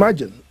 You can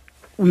imagine,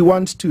 we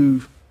want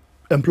to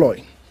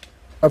employ.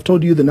 I've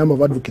told you the number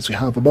of advocates we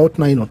have, about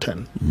 9 or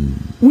 10.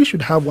 We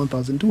should have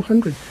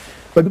 1,200.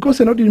 But because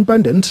they're not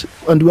independent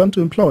and we want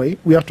to employ,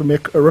 we have to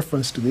make a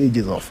reference to the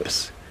AG's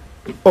office.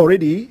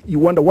 Already, you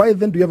wonder why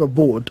then do you have a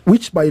board,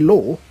 which by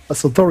law,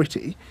 as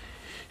authority,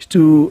 is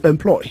to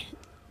employ.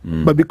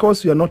 But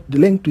because you are not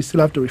linked, we still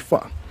have to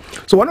refer.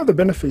 So one of the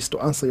benefits, to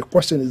answer your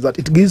question, is that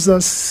it gives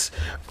us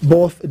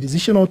both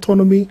decisional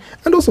autonomy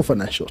and also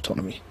financial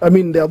autonomy. I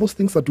mean, there are those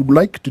things that we would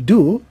like to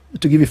do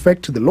to give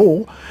effect to the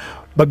law,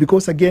 but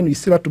because, again, we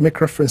still have to make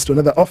reference to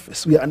another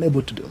office, we are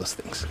unable to do those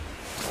things.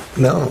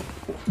 Now,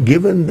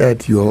 given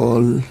that you're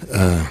all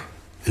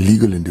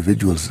legal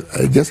individuals,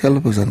 just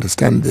help us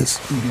understand this.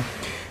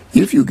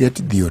 If you get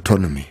the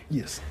autonomy,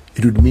 yes,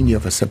 it would mean you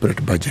have a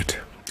separate budget.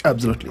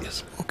 Absolutely,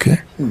 yes.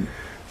 Okay.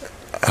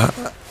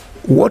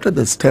 What are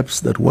the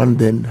steps that one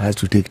then has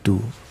to take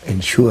to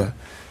ensure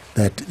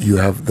that you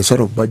have the sort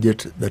of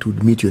budget that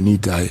would meet your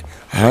needs? I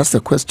ask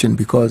the question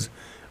because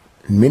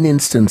in many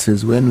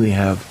instances when we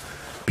have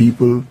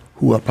people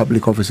who are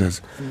public officers,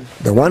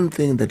 the one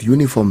thing that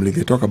uniformly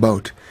they talk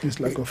about is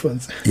lack of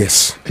funds.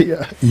 Yes.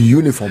 Yeah.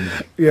 Uniformly.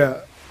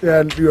 Yeah.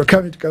 And you are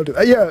coming to counter.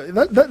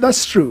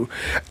 That's true.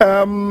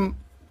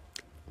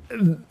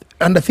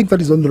 And I think that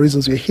is one of the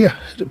reasons we're here.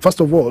 First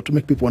of all, to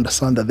make people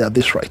understand that there are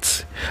these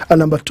rights. And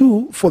number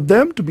two, for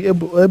them to be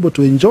able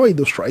to enjoy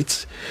those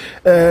rights.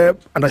 And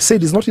I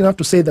said it's not enough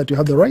to say that you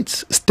have the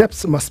rights.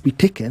 Steps must be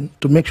taken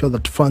to make sure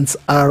that funds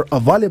are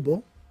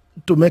available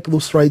to make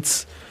those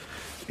rights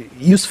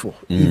useful,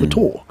 if at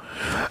all.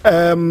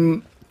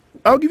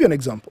 I'll give you an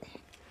example.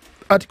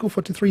 Article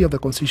 43 of the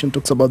Constitution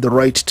talks about the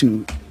right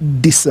to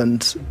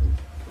decent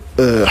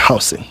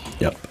housing.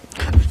 Yep.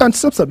 And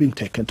steps are being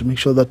taken to make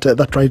sure that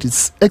that right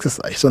is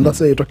exercised. And that's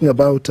why you're talking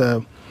about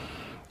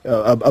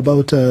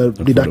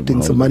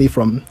deducting some money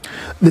from.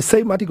 The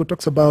same article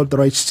talks about the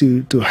rights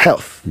to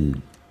health.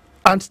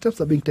 And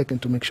steps are being taken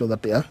to make sure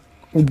that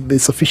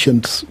there's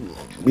sufficient,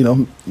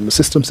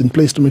 systems in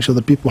place to make sure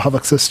that people have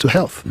access to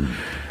health.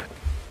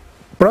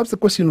 Perhaps the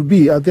question would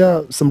be, are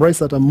there some rights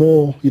that are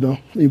more,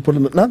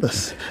 important than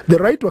others? The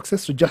right to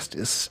access to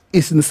justice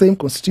is in the same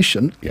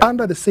constitution,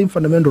 under the same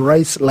fundamental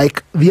rights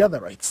like the other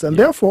rights. And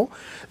therefore,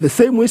 the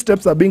same way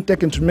steps are being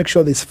taken to make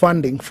sure there's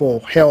funding for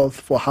health,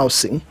 for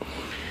housing.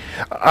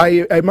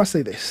 I must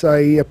say this. I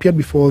appeared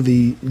before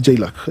the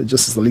JLAC,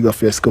 Justice and Legal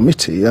Affairs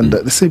Committee, and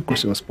the same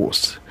question was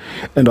posed.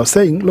 And I was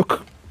saying,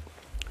 look,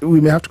 we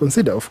may have to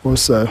consider, of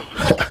course,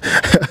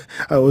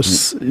 I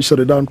was shut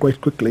it down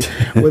quite quickly,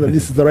 whether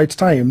this is the right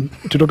time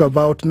to talk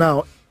about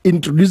now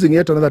introducing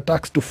yet another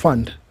tax to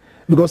fund,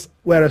 because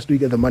where else do we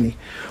get the money?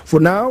 For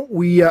now,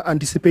 we are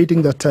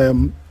anticipating that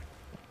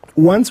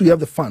once we have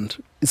the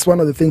fund, it's one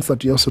of the things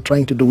that we're also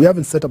trying to do. We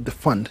haven't set up the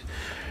fund.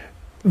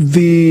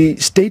 The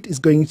state is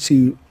going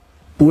to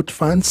put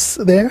funds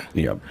there,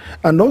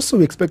 and also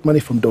we expect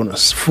money from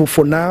donors.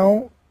 For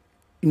now,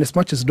 in as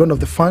much as we don't have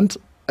the fund,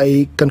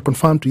 I can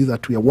confirm to you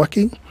that we are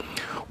working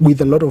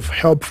with a lot of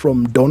help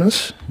from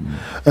donors.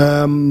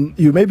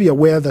 You may be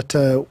aware that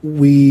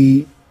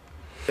the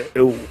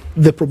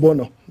pro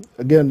bono,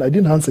 again, I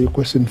didn't answer your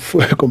question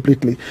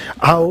completely.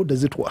 How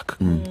does it work?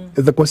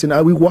 The question,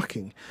 are we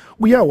working?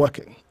 We are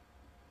working.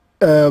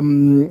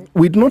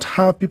 We do not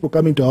have people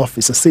coming to our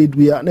office. I said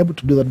we are unable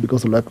to do that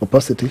because of lack of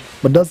capacity.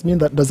 But does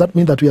that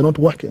mean that we are not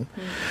working?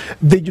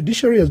 The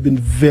judiciary has been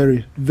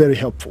very, very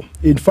helpful.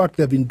 In fact,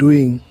 they have been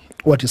doing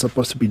what you're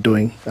supposed to be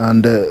doing,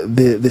 and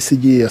the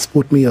CGA has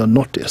put me on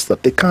notice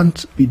that they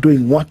can't be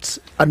doing what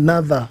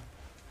another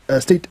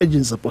state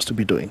agent is supposed to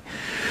be doing.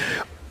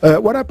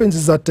 What happens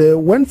is that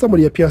when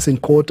somebody appears in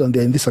court and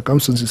they're in these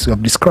circumstances you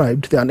have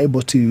described, they're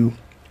unable to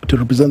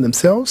represent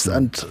themselves,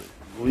 and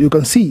you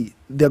can see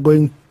they're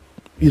going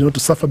to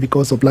suffer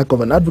because of lack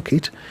of an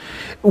advocate.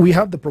 We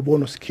have the pro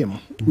bono scheme,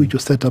 which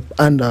was set up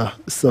under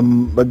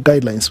some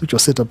guidelines, which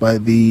was set up by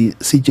the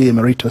CJ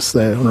Emeritus,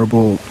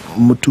 Honorable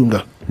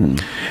Mutunga.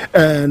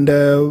 And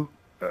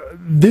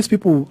these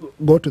people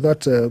go to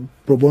that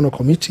pro bono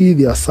committee,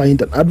 they are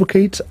assigned an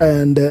advocate,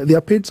 and they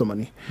are paid some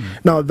money.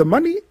 Now, the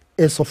money,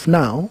 as of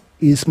now,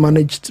 is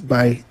managed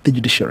by the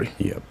judiciary.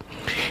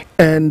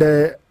 And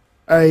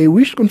I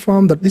wish to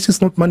confirm that this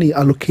is not money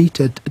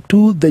allocated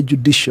to the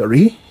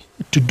judiciary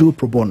to do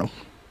pro bono.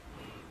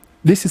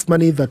 This is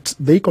money that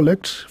they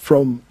collect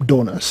from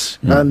donors,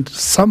 and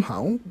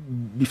somehow,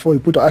 before we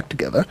put our act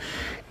together,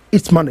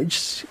 it's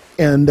managed,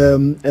 and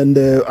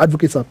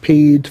advocates are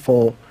paid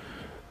for,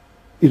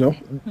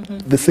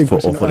 the same for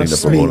offering the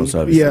pro bono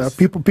services. Yeah,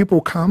 people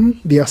come,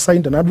 they are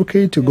assigned an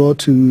advocate to go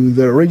to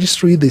the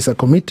registry. There's a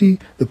committee,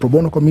 the pro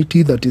bono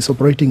committee, that is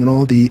operating in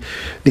all the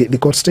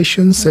court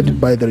stations, headed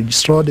by the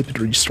registrar,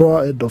 deputy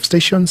registrar, head of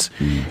stations.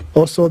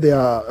 Also, there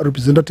are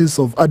representatives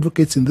of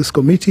advocates in these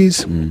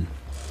committees.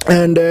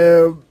 And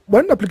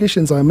when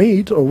applications are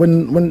made, or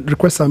when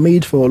requests are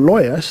made for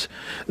lawyers,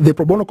 the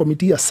pro bono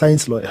committee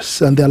assigns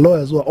lawyers, and there are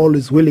lawyers who are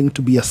always willing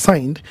to be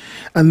assigned.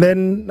 And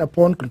then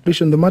upon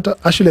completion of the matter,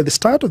 actually at the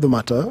start of the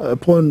matter,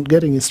 upon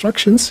getting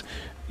instructions,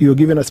 you're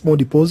given a small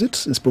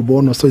deposit. It's pro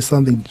bono, so it's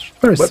something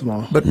very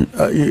small. But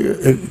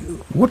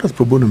what does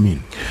pro bono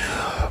mean?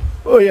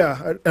 Oh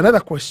yeah, another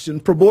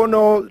question. Pro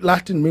bono,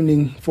 Latin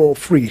meaning for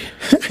free.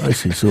 I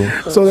see. So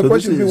the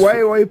question is,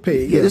 why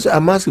pay? Yes,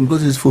 I'm asking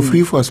because it's for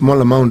free for a small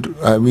amount.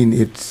 I mean,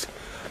 it's...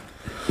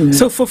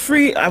 So for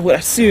free, I would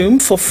assume,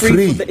 for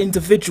free for the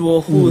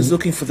individual who is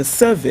looking for the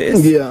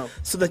service,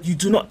 so that you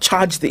do not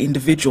charge the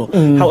individual.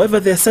 However,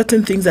 there are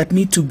certain things that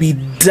need to be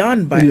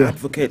done by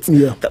advocates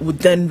that would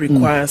then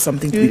require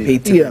something to be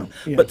paid to them.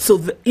 But so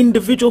the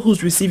individual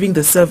who's receiving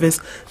the service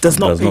does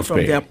not pay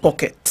from their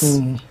pockets.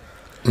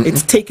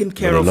 It's taken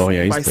care of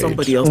by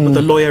somebody else, but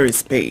the lawyer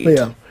is paid.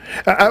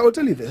 I will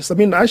tell you this. I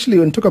mean, actually,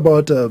 when you talk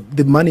about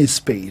the money is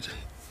paid,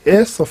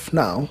 as of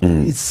now,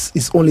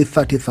 it's only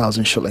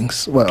 30,000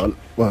 shillings. Well,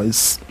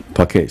 it's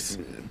per case,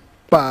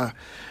 per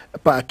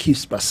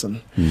accused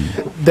person.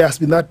 There has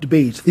been that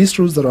debate. These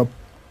rules that are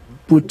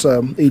put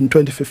in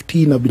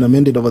 2015 have been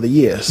amended over the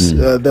years.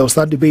 There was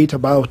that debate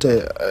about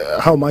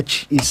how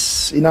much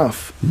is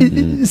enough.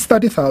 It's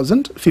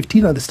 30,000,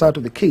 15 at the start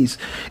of the case.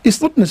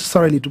 It's not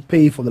necessarily to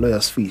pay for the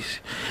lawyer's fees.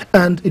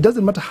 And it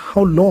doesn't matter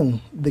how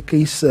long the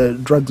case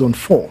drags on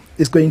for.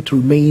 It's going to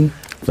remain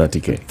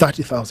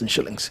 30,000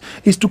 shillings.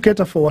 It's to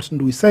cater for what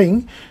we're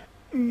saying.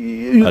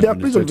 There are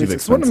prison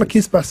visits. One of the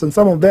accused persons,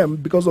 some of them,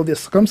 because of their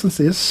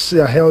circumstances,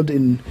 they are held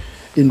in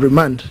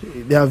remand.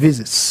 There are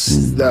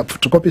visits. There are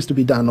photocopies to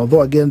be done.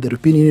 Although again, the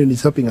European Union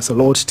is helping us a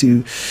lot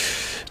to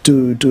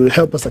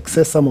help us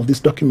access some of these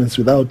documents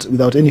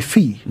without any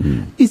fee.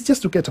 It's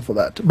just to cater for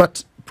that.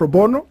 But pro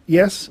bono,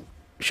 yes,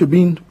 should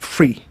be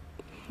free.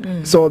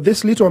 So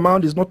this little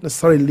amount is not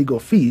necessarily legal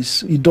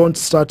fees. You don't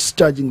start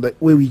charging the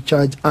way we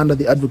charge under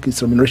the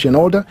advocate's remuneration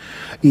order.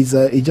 It's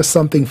just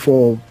something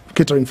for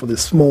catering for the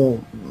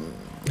small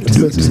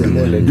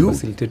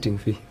facilitating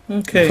fee.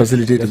 Okay.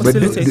 Facilitating.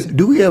 But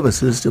do we have a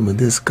system in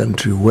this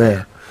country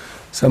where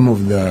some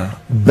of the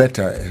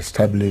better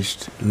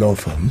established law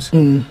firms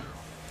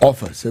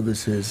offer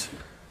services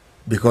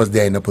because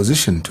they are in a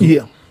position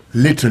to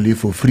literally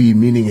for free,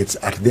 meaning it's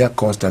at their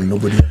cost and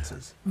nobody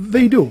else's?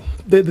 They do.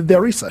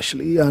 There is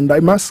actually, and I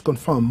must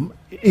confirm,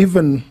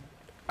 even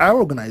our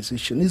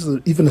organization,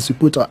 even as we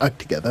put our act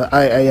together,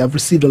 I have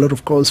received a lot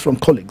of calls from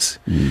colleagues.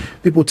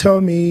 People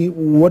tell me,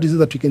 what is it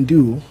that we can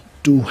do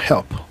to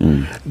help?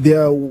 They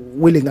are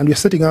willing, and we're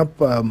setting up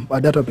a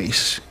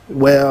database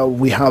where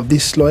we have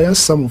these lawyers.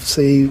 Some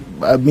say,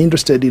 I'm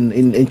interested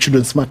in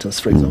children's matters,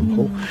 for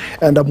example,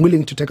 and I'm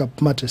willing to take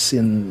up matters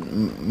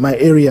in my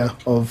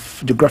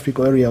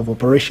geographical area of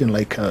operation,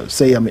 like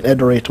say I'm in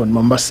Eddoret or in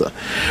Mombasa.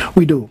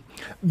 We do.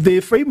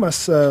 The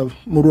famous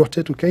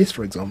Muruatetu case,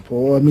 for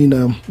example, I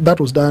mean, that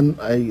was done,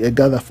 I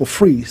gather, for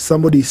free.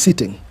 Somebody is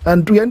sitting.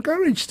 And we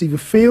encouraged, if you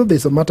feel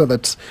there's a matter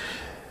that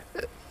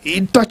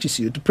it touches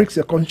you, it pricks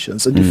your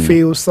conscience, and you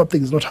feel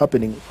something is not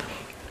happening,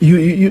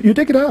 you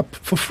take it up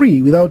for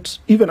free without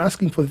even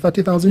asking for the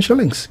 30,000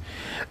 shillings.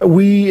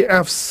 We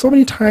have so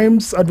many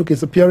times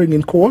advocates appearing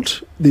in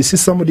court. They see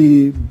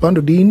somebody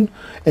bundled in,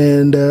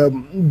 and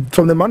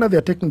from the manner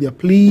they're taking their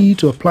plea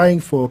to applying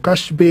for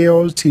cash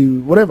bail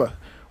to whatever,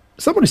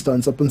 somebody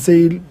stands up and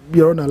say,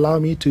 Your Honor, allow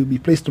me to be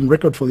placed on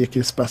record for the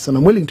accused person.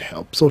 I'm willing to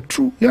help. So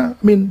true, yeah.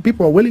 I mean,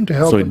 people are willing to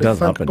help. So it does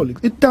happen.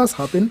 Colleagues. It does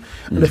happen.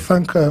 And I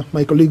thank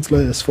my colleagues'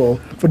 lawyers for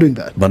doing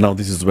that. But now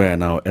this is where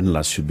now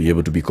Ednah should be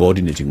able to be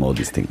coordinating all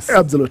these things.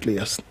 Absolutely,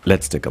 yes.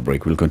 Let's take a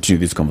break. We'll continue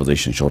this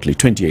conversation shortly.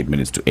 28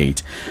 minutes to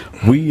 8.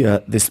 We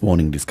are this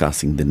morning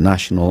discussing the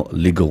National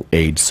Legal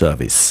Aid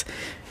Service,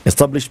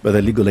 established by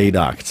the Legal Aid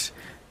Act.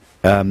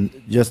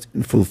 Just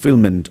in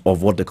fulfillment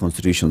of what the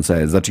Constitution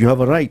says, that you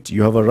have a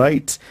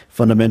right,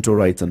 fundamental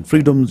rights and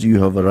freedoms,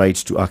 you have a right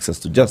to access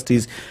to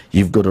justice,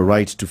 you've got a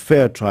right to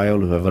fair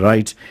trial, you have a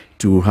right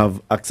to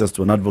have access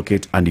to an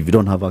advocate, and if you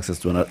don't have access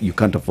to you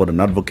can't afford an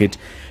advocate,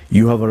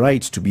 you have a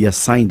right to be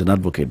assigned an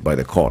advocate by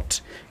the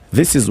court.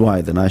 This is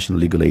why the National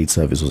Legal Aid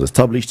Service was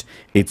established.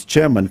 Its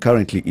chairman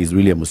currently is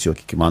William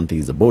Musyoki Kimanthi,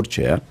 is the board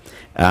chair,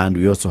 and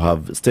we also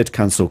have State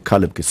Counsel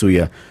Caleb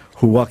Kisuya,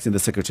 who works in the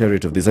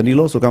secretariat of this, and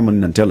he'll also come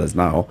in and tell us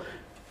now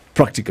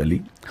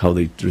practically how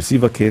they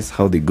receive a case,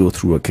 how they go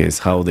through a case,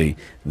 how they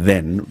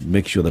then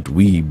make sure that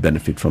we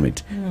benefit from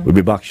it. We'll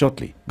be back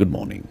shortly. Good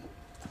morning.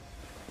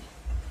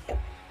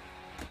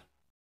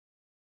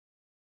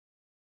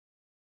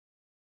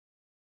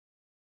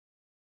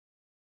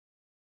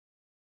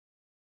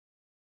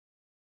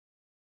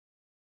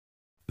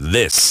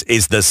 This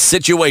is the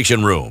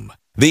Situation Room,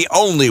 the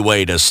only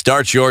way to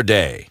start your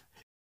day.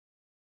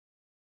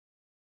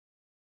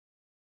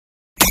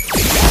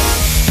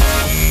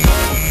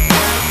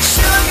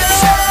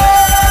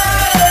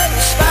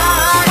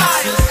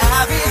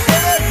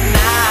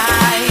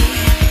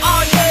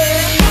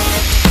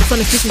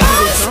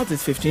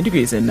 It's 15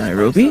 degrees in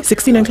Nairobi,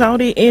 16 and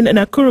cloudy in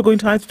Nakuru, going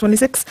to highs of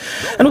 26,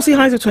 and we'll see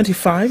highs of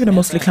 25 in a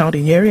mostly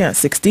cloudy Nyeri at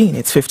 16.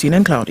 It's 15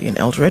 and cloudy in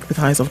Eldoret with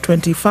highs of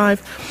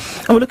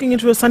 25, and we're looking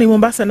into a sunny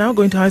Mombasa now,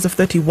 going to highs of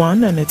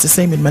 31, and it's the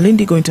same in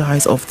Malindi, going to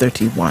highs of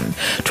 31.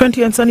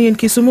 20 and sunny in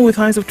Kisumu with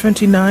highs of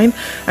 29,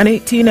 and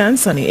 18 and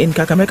sunny in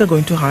Kakamega,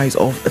 going to highs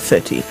of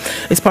 30.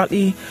 It's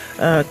partly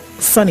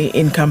sunny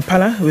in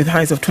Kampala with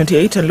highs of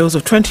 28 and lows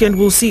of 20, and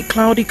we'll see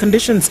cloudy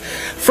conditions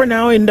for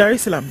now in Dar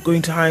es Salaam,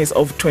 going to highs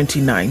of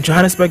 29.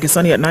 Johannesburg is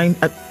sunny at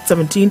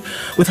 17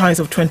 with highs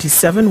of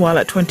 27, while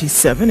at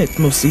 27 it's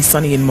mostly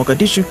sunny in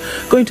Mogadishu,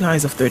 going to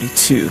highs of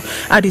 32.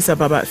 Addis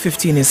Ababa at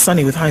 15 is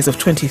sunny with highs of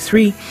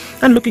 23,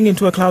 and looking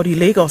into a cloudy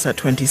Lagos at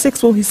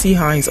 26, where we see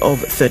highs of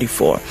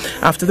 34.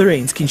 After the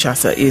rains,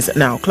 Kinshasa is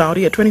now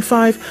cloudy at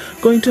 25,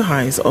 going to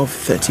highs of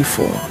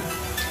 34.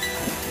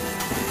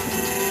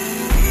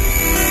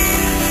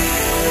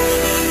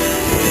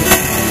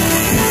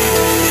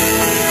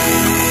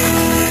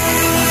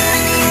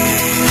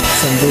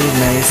 Very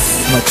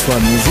nice to our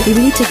music. They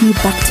really take me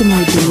back to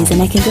my days,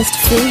 and I can just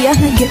feel young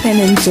again and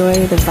enjoy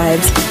the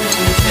vibes.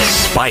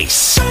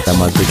 Spice.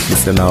 I'm a big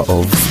listener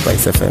of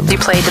SpiceFM. You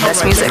played the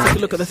best music.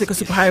 Look at the Thika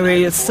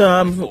Superhighway. It's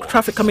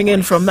traffic coming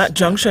in from that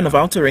junction of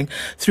Outer Ring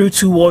through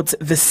towards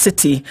the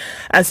city.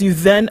 As you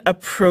then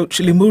approach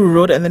Limuru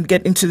Road and then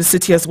get into the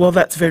city as well,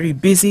 that's very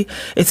busy.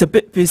 It's a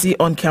bit busy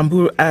on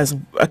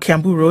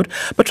Kiambu Road,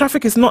 but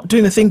traffic is not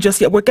doing the thing just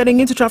yet. We're getting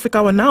into traffic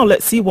hour now.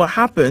 Let's see what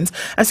happens.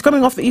 As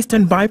coming off the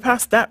Eastern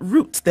Bypass, that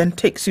route then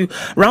takes you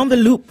round the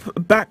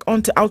loop back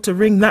onto Outer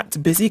Ring. That's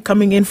busy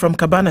coming in from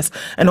Cabanas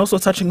and also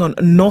touching on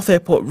North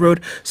Airport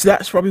Road. So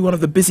that's probably one of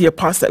the busier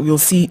parts that we'll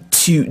see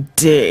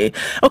today.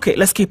 Okay,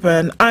 let's keep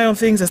an eye on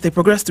things as they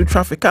progress through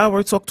traffic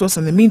hour. Talk to us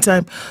in the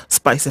meantime.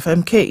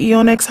 SpiceFM KE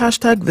on X,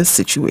 hashtag The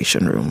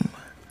Situation Room.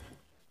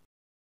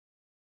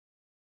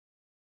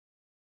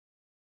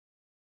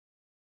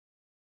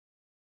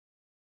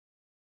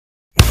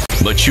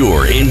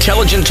 Mature,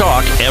 intelligent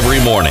talk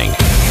every morning.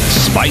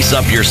 Spice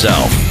up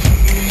yourself.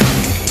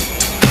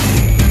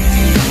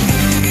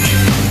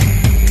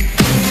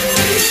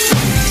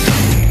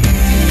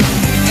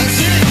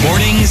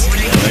 Mornings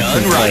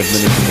done right.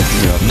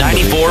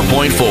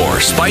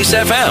 94.4 Spice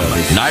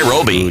FM,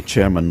 Nairobi.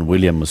 Chairman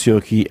William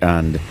Musyoki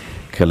and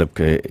Caleb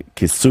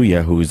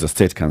Kisuya, who is the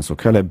State Council.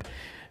 Caleb,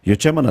 your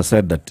chairman has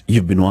said that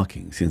you've been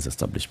working since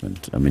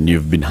establishment. I mean,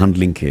 you've been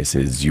handling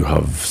cases. You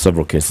have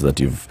several cases that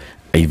you've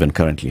even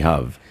currently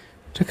have.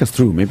 Take us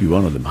through maybe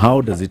one of them.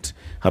 How does it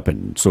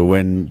happen? So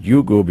when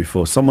you go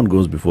before, someone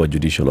goes before a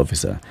judicial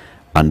officer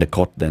and the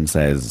court then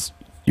says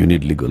you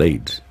need legal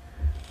aid,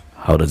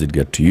 how does it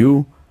get to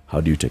you? How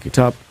do you take it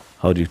up?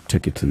 How do you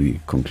take it to the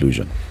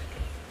conclusion?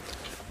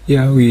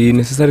 Yeah, we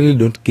necessarily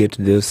don't get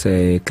those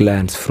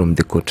clients from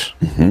the court.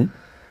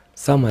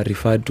 Some are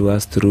referred to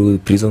us through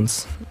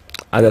prisons.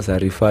 Others are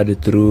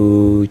referred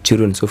through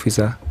children's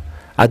officer.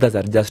 Others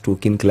are just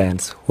walk-in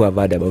clients who have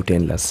heard about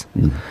endless.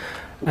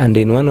 And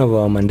in one of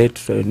our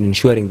mandates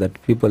ensuring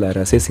that people are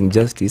assessing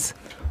justice,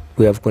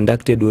 we have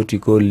conducted what we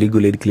call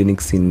legal aid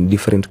clinics in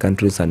different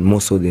countries and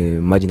most of the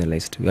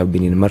marginalized. We have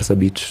been in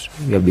Marsabit,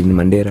 we have been in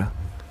Mandera,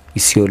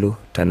 Isiolo,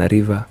 Tana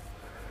River,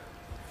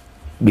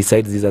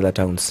 besides these other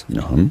towns.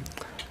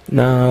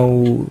 Now,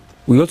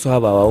 we also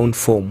have our own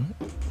form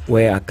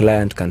where a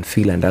client can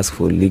fill and ask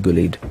for legal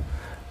aid.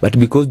 But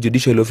because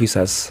judicial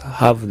officers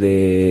have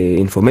the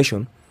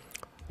information,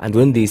 and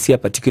when they see a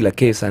particular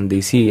case and they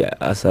see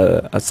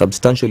a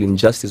substantial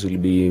injustice will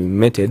be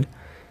meted,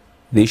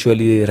 they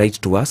usually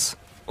write to us,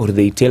 or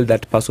they tell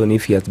that person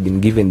if he has been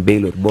given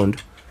bail or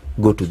bond,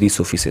 go to these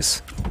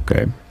offices.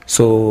 Okay.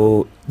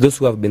 So those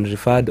who have been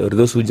referred or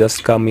those who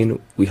just come in,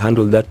 we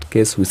handle that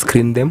case, we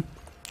screen them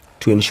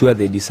to ensure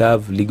they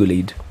deserve legal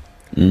aid.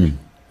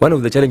 One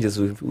of the challenges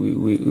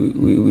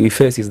we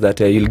face is that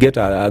you'll get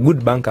a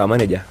good banker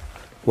manager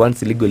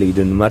wants legal aid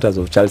in matters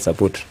of child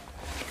support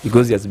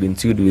because he has been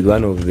sued with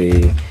one of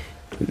the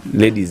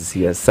ladies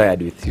he has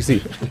sired with, you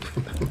see.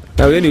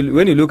 Now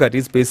when you look at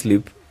his pay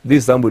slip, this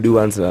is somebody who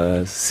wants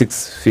a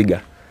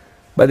 6-figure.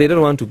 But they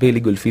don't want to pay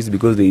legal fees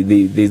because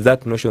there's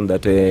that notion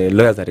that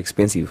lawyers are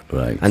expensive.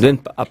 Right. And when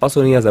a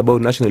person hears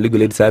about National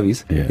Legal Aid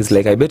Service, it's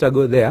like, I better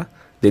go there,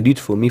 they do it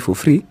for me for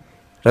free,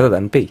 rather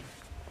than pay.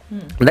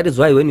 And that is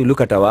why when you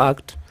look at our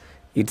act,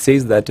 it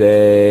says that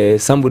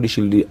somebody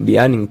should be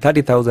earning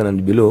 30,000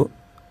 and below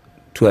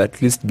to at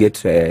least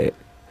get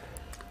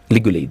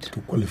legal aid.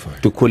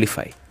 To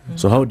qualify.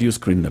 So how do you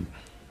screen them?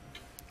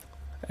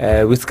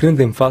 We screen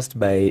them first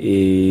by,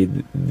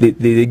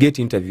 they get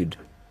interviewed.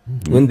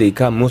 When they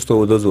come, most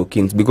of those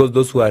walk-ins, because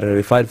those who are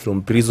referred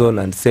from prison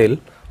and cell,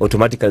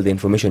 automatically the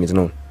information is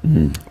known.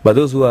 But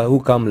those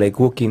who come like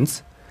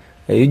walk-ins,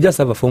 you just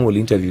have a formal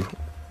interview.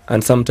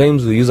 And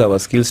sometimes we use our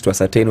skills to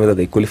ascertain whether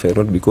they qualify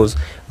or not, because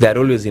they are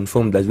always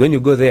informed that when you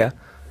go there,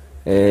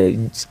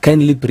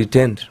 kindly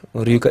pretend,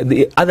 or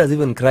the others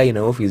even cry in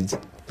our office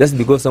just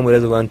because someone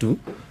doesn't want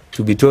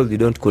to be told you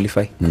don't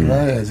qualify.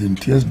 Cry as in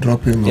tears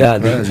dropping, yeah, or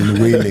cry as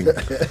in wailing.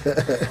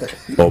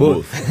 Or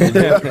both.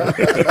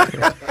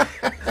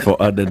 For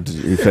added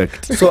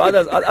effect. So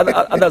others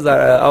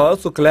are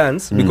also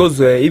clients, because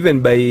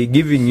even by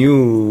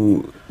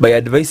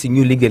advising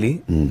you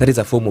legally, that is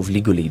a form of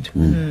legal aid.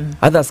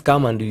 Others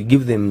come and you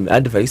give them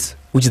advice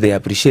which they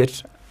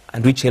appreciate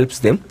and which helps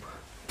them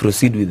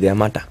proceed with their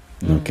matter.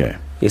 Okay.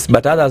 Yes,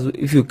 but others,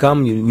 if you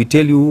come, we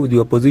tell you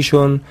your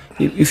position.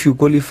 If you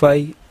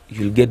qualify,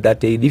 you'll get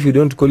that aid. If you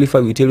don't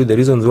qualify, we tell you the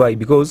reasons why,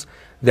 because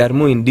there are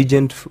more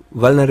indigent,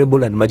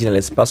 vulnerable and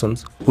marginalized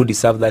persons who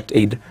deserve that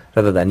aid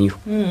rather than you.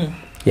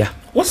 Yeah.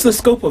 What's the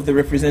scope of the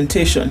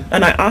representation?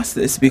 And I ask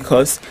this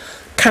because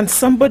can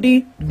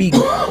somebody be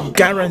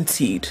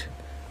guaranteed?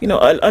 You know,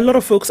 a lot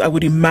of folks, I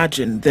would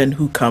imagine, then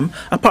who come,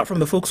 apart from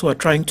the folks who are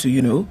trying to,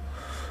 you know,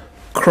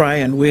 cry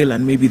and wail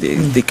and maybe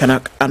they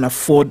cannot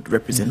afford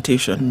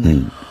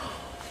representation.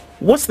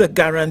 What's the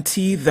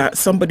guarantee that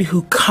somebody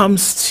who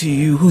comes to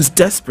you who's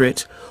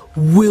desperate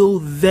will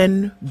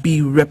then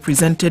be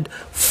represented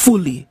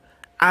fully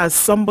as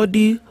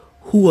somebody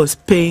who was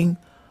paying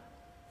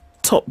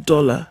top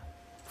dollar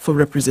for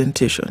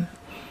representation?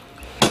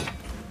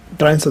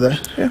 to answer that.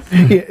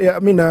 Yeah. I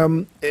mean,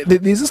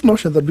 there's this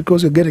notion that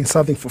because you're getting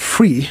something for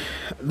free,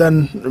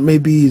 then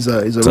maybe it's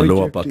a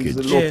lower package.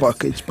 It's a lower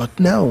package. But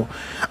no,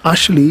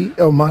 actually,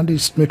 our mandate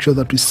is to make sure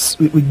that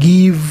we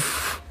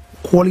give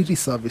quality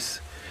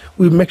service.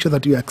 We make sure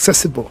that you're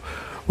accessible.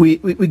 We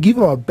give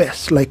our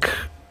best, like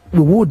we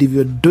would if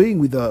you're doing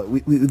with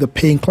a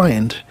paying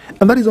client,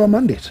 and that is our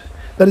mandate.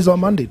 That is our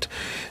mandate.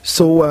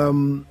 So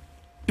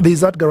there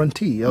is that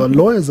guarantee. Our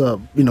lawyers are,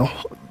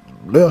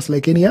 lawyers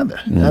like any other,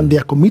 and they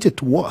are committed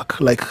to work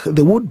like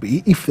they would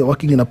be if they're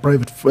working in a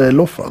private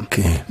law firm.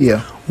 Okay.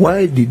 Yeah.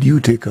 Why did you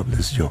take up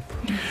this job?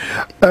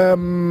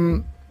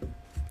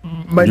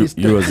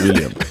 You as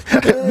William.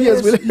 Me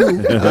as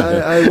William.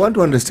 I want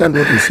to understand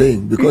what he's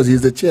saying because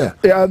he's the chair.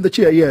 Yeah, I'm the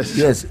chair. Yes.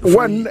 Yes.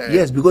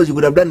 Yes, because you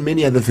could have done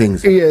many other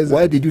things. Yes.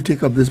 Why did you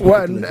take up this?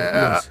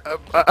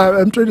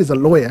 I'm trained as a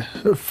lawyer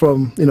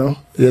from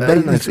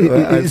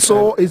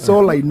it's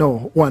all I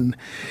know. One.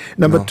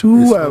 Number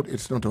two.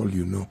 It's not all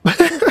you know.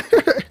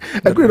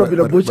 I could have been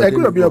a butcher. I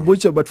could have been a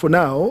butcher, but for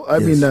now, I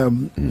mean,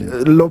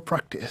 law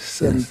practice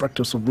and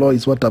practice of law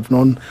is what I've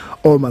known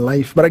all my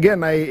life. But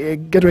again, I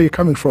get where you're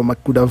coming from. I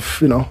could have,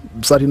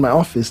 sat in my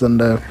office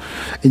and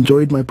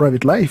enjoyed my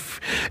private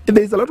life.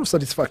 There's a lot of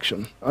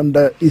satisfaction, and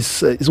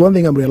it's one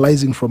thing I'm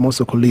realizing from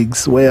also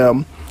colleagues where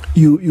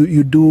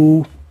you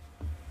do.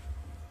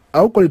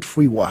 I'll call it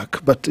free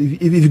work, but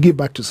if you give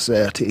back to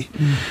society,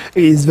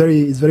 it's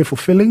very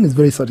fulfilling. It's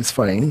very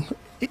satisfying.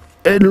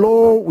 In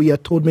law, we are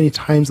told many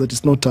times that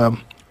it's not a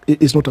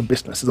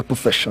business; it's a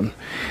profession,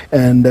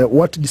 and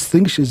what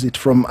distinguishes it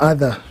from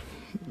other,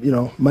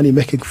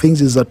 money-making things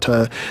is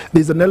that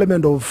there's an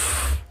element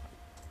of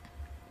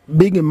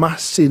being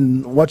immersed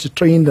in what you're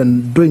trained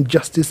and doing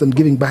justice and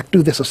giving back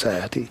to the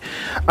society.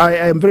 I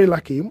am very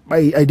lucky.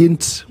 I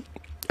didn't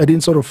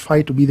sort of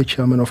fight to be the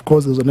chairman. Of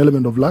course, there's an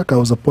element of luck. I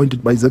was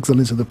appointed by His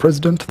Excellency the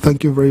President.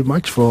 Thank you very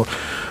much for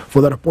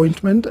that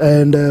appointment.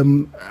 And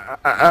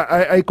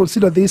I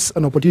consider this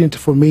an opportunity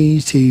for me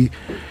to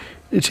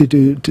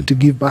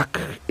give back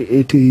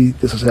to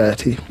the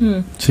society.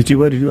 Chiti,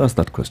 why did you ask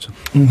that question?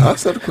 I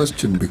asked that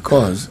question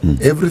because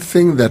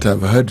everything that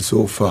I've heard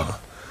so far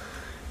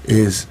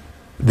is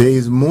there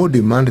is more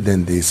demand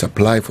than the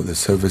supply for the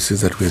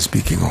services that we're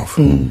speaking of.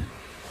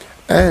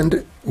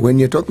 And when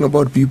you're talking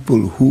about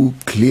people who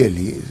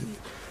clearly,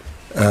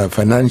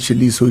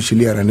 financially,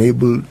 socially are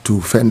unable to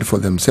fend for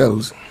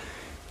themselves,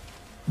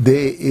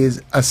 there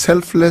is a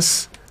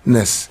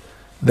selflessness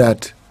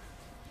that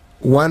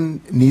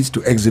one needs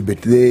to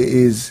exhibit.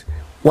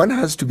 One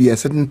has to be a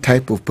certain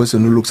type of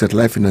person who looks at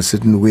life in a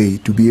certain way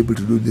to be able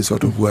to do this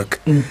sort of work.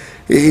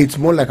 It's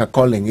more like a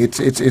calling.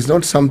 It's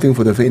not something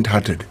for the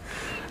faint-hearted,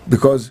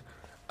 because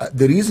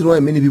the reason why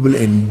many people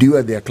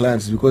endure their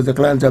clients is because the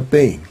clients are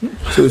paying.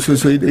 So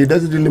it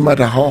doesn't really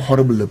matter how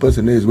horrible the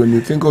person is. When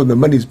you think, the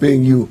money is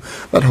paying you,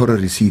 that horror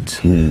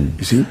recedes.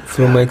 You see?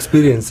 From my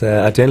experience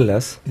at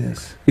Endless,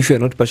 if you're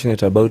not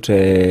passionate about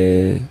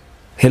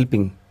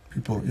helping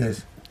people,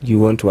 you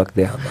won't work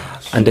there.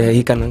 And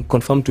he can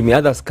confirm to me,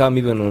 others come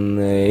even on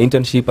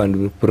internship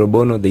and pro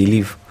bono, they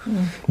leave.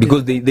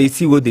 Because they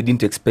see what they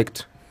didn't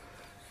expect.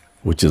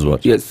 Which is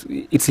what? Yes,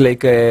 it's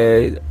like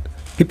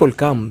people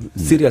come,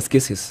 serious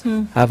cases.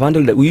 I've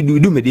handled that. We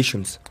do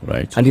mediations.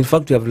 Right. And in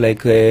fact, we have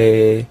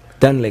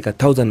done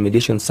 1,000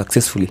 mediations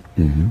successfully.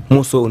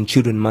 More so on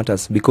children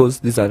matters, because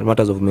these are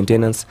matters of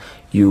maintenance.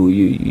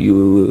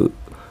 You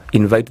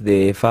invite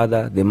the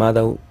father, the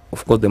mother.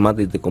 Of course, the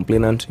mother is the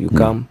complainant. You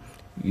come,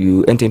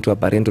 you enter into a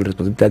parental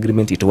responsibility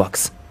agreement. It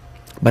works.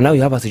 But now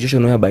you have a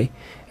situation whereby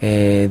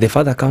the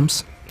father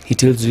comes. He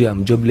tells you,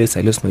 I'm jobless.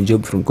 I lost my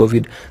job from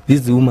COVID.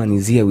 This woman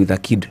is here with a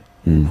kid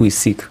who is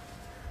sick.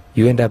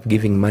 You end up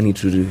giving money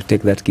to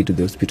take that kid to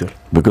the hospital.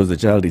 Because the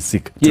child is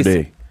sick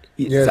today.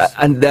 Yes.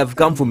 And they have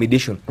come for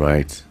mediation.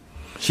 Right.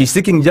 She's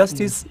seeking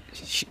justice.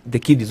 The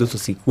kid is also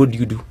sick. What do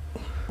you do?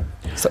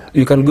 So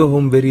you can go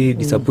home very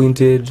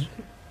disappointed,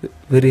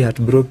 very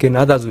heartbroken.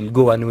 Others will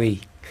go one way.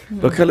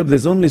 But Caleb,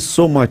 there's only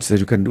so much that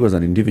you can do as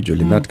an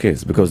individual in that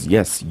case. Because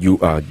yes, you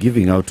are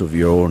giving out of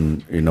your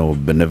own,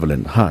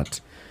 benevolent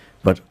heart.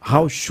 But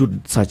how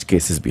should such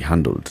cases be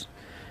handled?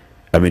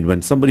 I mean,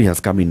 when somebody has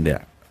come in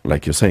there,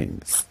 like you're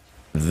saying,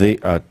 they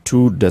are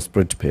two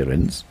desperate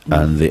parents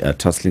and they are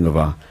tussling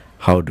over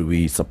how do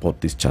we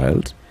support this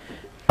child.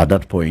 At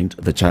that point,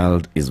 the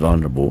child is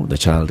vulnerable, the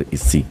child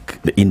is sick.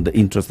 In the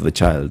interest of the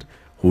child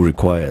who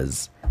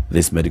requires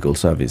this medical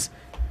service,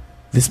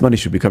 this money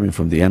should be coming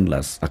from the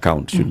Endless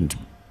account, shouldn't it?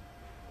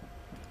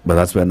 But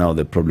that's where now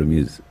the problem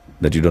is,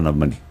 that you don't have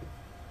money.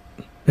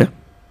 Yeah.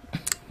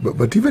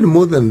 But even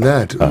more than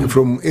that,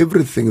 from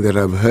everything that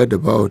I've heard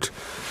about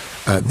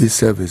this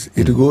service,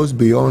 it goes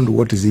beyond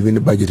what is even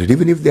budgeted.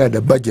 Even if they had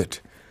a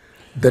budget,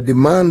 the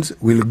demands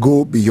will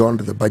go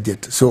beyond the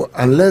budget. So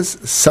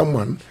unless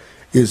someone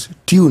is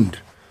tuned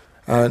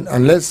and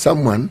unless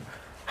someone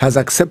has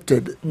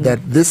accepted that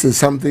this is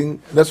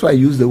something, that's why I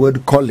use the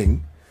word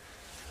calling,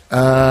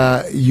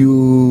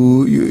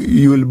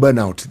 you will burn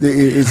out.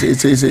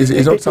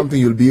 It's not something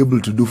you'll be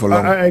able to do for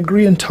long. I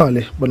agree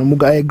entirely, but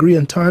Muga, I agree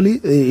entirely.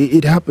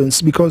 It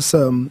happens because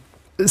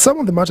some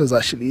of the matters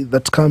actually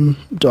that come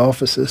to our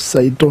offices,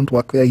 I don't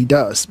work there, he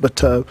does,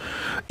 but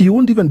you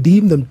won't even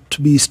deem them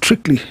to be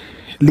strictly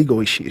legal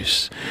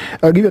issues.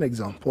 I'll give you an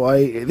example.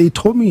 They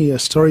told me a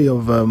story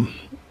of,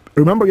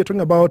 remember you're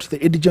talking about the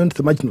indigent,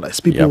 the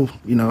marginalized people,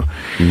 you know,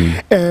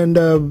 and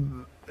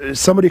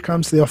somebody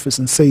comes to the office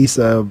and says,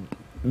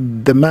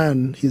 the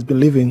man she's been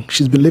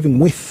living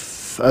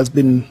with has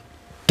been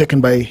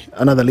taken by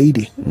another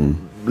lady,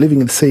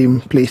 living in the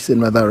same place in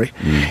Mathare,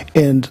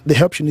 and the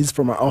help she needs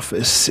from our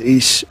office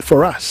is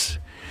for us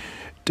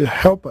to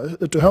help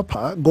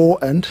her go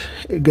and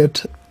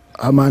get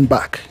her man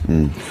back,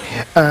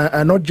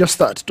 and not just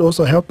that, to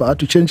also help her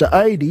to change her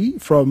ID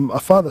from her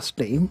father's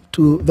name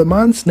to the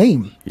man's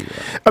name.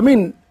 I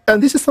mean,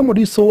 and this is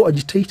somebody so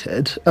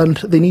agitated, and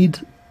they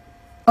need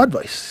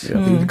advice,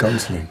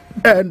 counseling,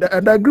 and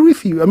I agree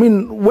with you. I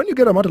mean, when you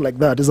get a matter like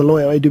that, as a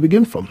lawyer, where do you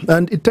begin from?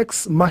 And it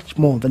takes much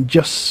more than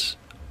just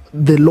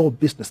the law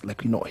business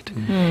like we know it.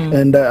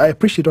 And I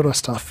appreciate what our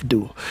staff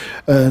do,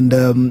 and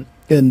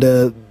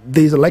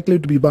there's a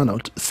likelihood to be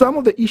burnout. Some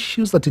of the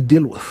issues that you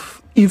deal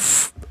with,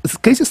 if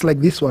cases like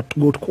this were to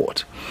go to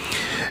court,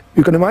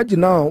 you can imagine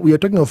now we are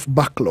talking of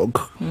backlog,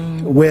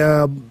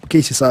 where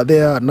cases are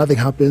there and nothing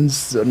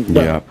happens.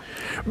 And,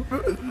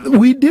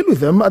 we deal with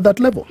them at that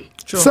level.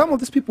 Some of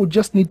these people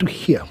just need to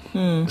hear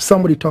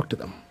somebody talk to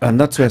them. And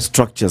that's where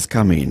structures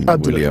come in,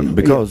 William,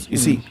 because you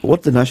see,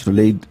 what the National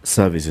Aid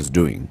Service is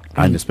doing,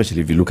 and especially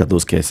if you look at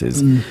those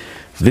cases,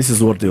 this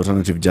is what the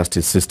alternative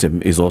justice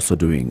system is also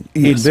doing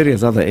in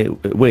various other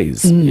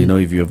ways. You know,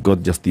 if you have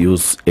got just the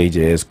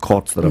AJS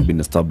courts that have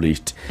been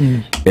established,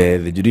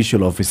 the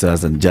judicial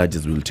officers and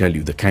judges will tell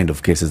you the kind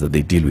of cases that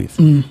they deal with.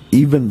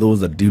 Even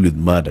those that deal with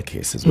murder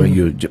cases, where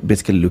you're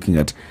basically looking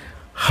at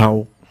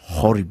how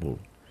horrible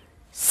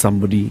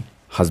somebody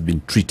has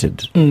been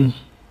treated.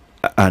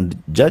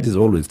 And judges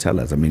always tell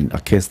us, I mean,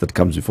 a case that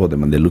comes before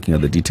them and they're looking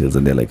at the details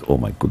and they're like, oh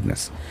my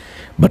goodness.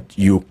 But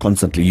you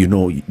constantly, you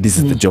know, this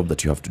is the job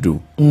that you have to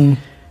do.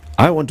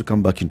 I want to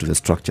come back into the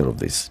structure of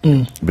this,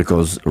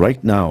 because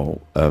right now,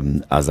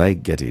 as I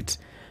get it,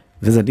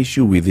 there's an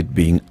issue with it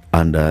being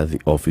under the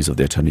Office of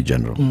the Attorney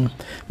General,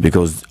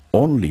 because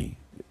only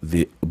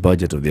the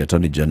budget of the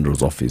Attorney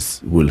General's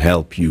office will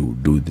help you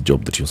do the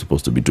job that you're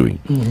supposed to be doing,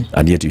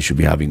 and yet you should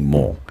be having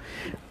more.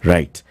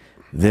 Right.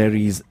 There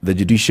is the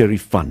Judiciary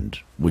Fund,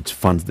 which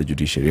funds the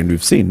judiciary. And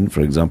we've seen,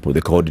 for example,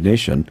 the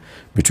coordination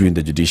between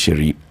the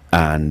judiciary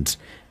and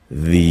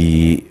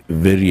the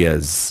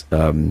various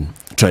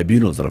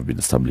tribunals that have been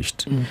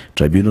established.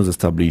 Tribunals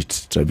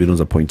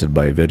appointed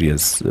by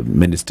various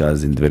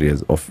ministers in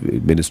various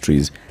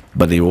ministries,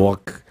 but they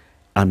work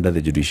under the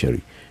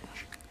judiciary.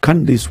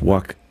 Can this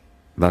work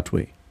that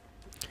way?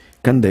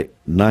 Can the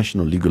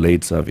National Legal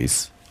Aid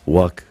Service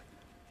work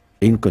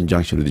in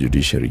conjunction with the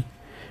judiciary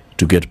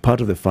to get part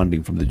of the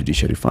funding from the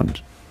Judiciary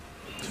Fund?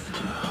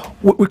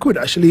 We could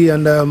actually,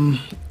 and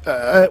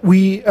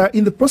we are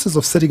in the process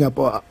of setting up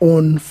our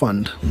own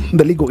fund.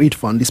 The Legal Aid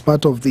Fund is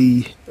part of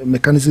the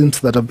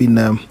mechanisms that have been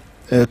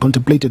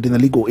contemplated in the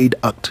Legal Aid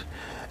Act.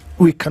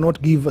 We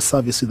cannot give a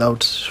service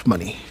without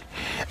money,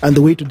 and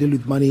the way to deal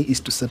with money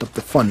is to set up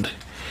the fund.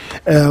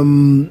 So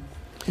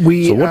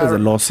what does the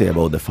law say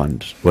about the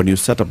fund? When you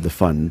set up the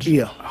fund,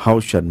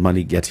 how should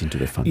money get into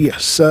the fund?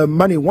 Yes,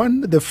 money,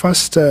 the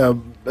first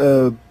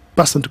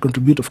person to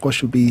contribute, of course,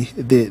 should be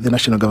the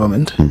national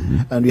government.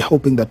 And we're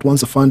hoping that once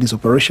the fund is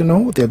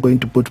operational, they're going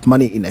to put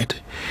money in it.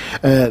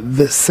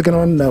 The second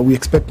one, we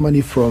expect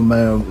money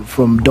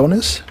from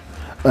donors.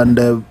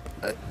 And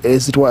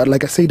as it were,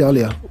 like I said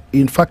earlier,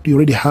 in fact, we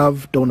already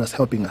have donors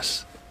helping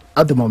us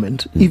at the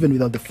moment, even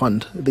without the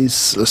fund.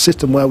 There's a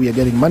system where we are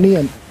getting money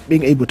and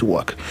being able to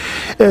work.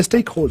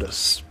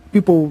 Stakeholders,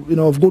 people, you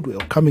know, of goodwill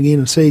coming in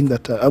and saying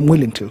that I'm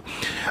willing to.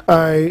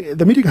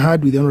 The meeting I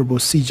had with the Honorable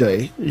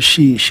CJ,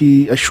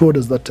 she assured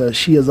us that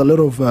she has a lot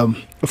of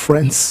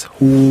friends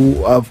who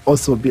have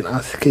also been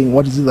asking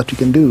what is it that we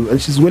can do,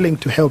 and she's willing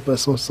to help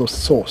us also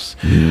source.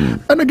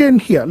 And again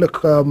here,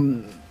 look,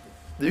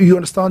 you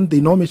understand the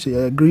enormity.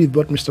 I agree with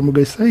what Mr. Muga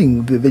is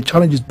saying. The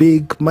challenge is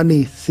big,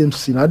 money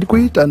seems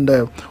inadequate, and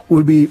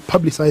we'll be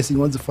publicizing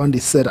once the fund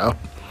is set up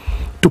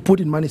to put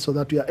in money so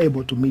that we are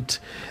able to meet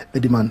the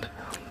demand.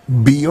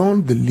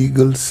 Beyond the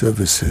legal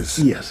services,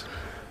 yes,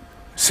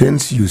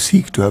 since you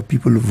seek to have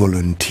people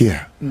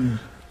volunteer,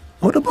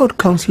 what about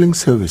counseling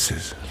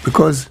services?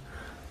 Because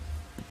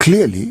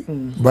clearly,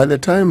 by the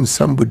time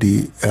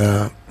somebody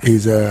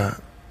is a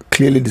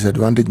clearly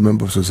disadvantaged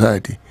member of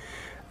society,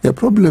 their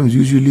problems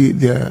usually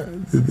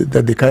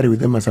that they carry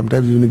with them are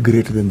sometimes even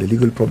greater than the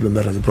legal problem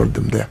that has brought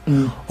them there.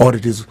 Or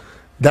it is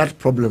that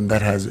problem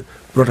that has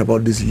brought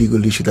about this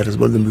legal issue that has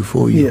brought them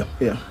before you.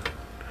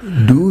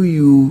 Do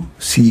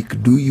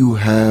you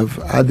have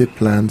other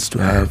plans to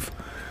have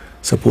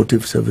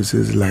supportive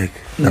services like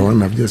the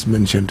one I've just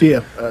mentioned?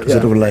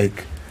 Sort of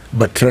like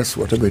but trust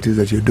whatever it is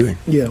that you're doing.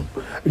 Yeah.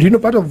 You know,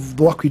 part of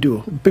the work we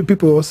do,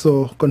 people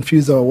also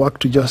confuse our work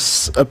to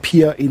just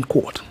appear in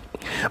court.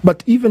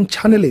 But even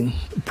channeling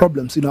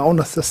problems in our own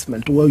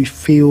assessment where we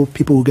feel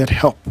people will get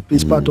help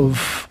is part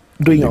of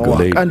doing our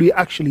work, and we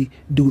actually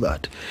do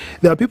that.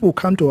 There are people who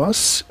come to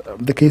us,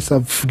 the case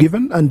I've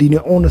given, and in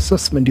your own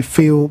assessment you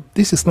feel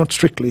this is not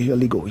strictly a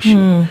legal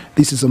issue.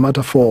 This is a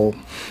matter for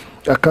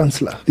a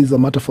councillor, this is a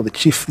matter for the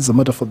chief, this is a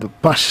matter for the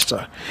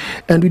pastor,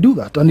 and we do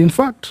that. And in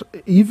fact,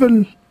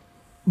 even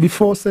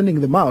before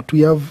sending them out, we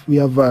have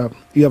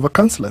a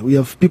counsellor. We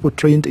have people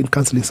trained in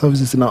counselling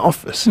services in our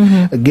office.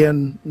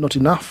 Again, not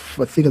enough.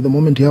 I think at the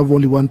moment you have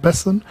only one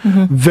person.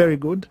 Very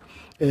good.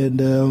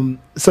 And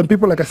some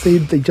people, like I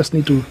said, they just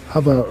need to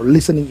have a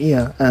listening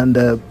ear, and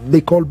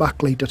they call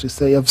back later to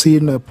say, I've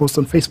seen a post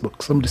on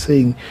Facebook, somebody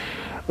saying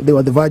they were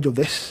at the verge of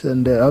this,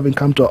 and having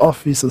come to our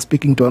office and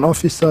speaking to an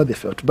officer, they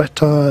felt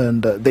better,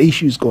 and the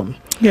issue is gone.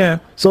 Yeah.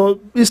 So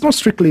it's not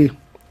strictly,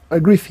 I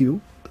agree with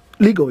you,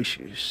 legal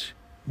issues.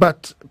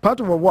 But part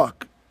of our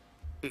work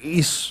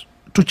is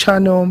to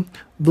channel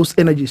those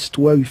energies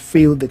to where we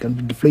feel they can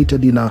be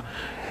deflated in a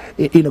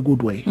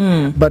good way.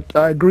 But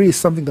I agree it's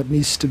something that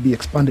needs to be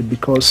expanded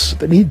because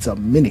the needs are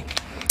many.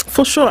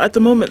 For sure, at the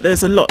moment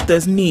there's a lot,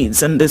 there's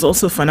needs, and there's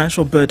also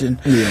financial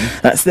burden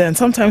that's there. And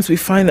sometimes we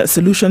find that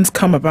solutions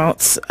come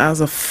about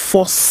as a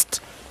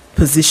forced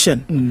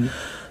position.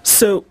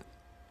 So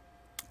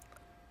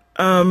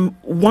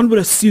one would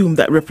assume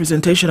that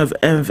representation of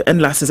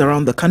NLAS is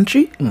around the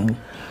country.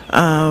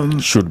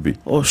 Should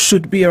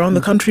be around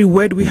the country.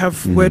 Where do we have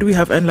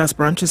NLAS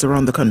branches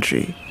around the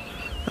country?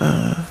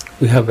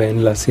 We have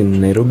NLAS in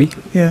Nairobi.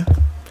 Yeah.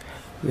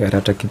 We are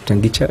at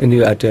Kiptangicha,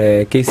 at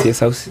KCS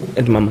House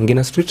at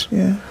Mamangina Street.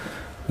 Yeah.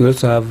 We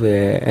also have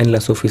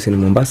NLAS office in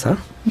Mombasa.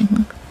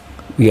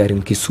 We are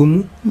in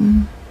Kisumu,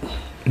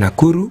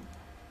 Nakuru,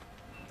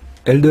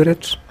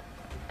 Eldoret.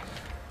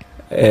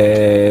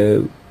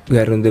 We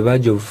are on the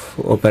verge of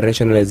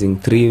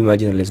operationalizing 3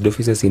 marginalized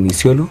offices in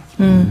Isiolo,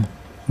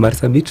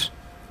 Marsabit,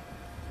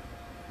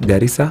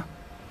 Garissa,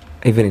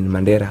 even in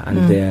Mandera,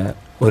 and there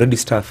already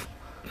staff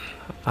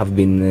have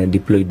been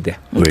deployed there.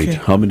 Wait,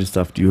 how many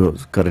staff do you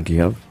currently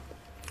have?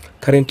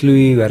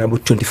 Currently we are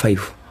about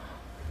 25.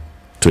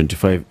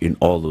 25 in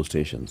all those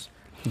stations?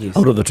 Yes.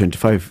 Out of the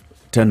 25,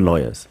 10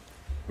 lawyers?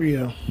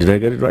 Yeah. Did I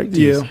get it right?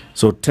 Yeah.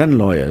 So 10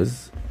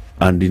 lawyers,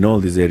 and in all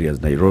these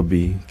areas,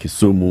 Nairobi,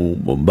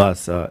 Kisumu,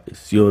 Mombasa,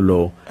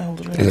 Isiolo,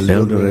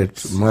 Eldoret,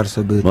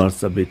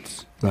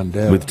 Marsabit,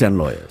 with 10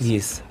 lawyers?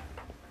 Yes.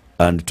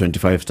 And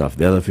 25 staff.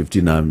 The other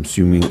 15, I'm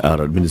assuming,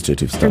 are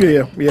administrative staff.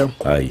 Yeah.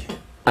 Aye.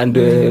 And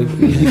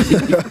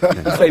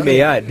if I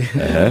may add,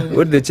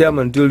 what the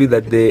chairman told you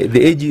that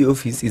the AG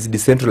office is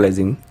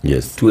decentralizing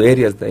to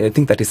areas, I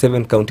think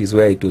 37 counties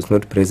where it was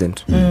not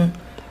present.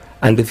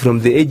 And from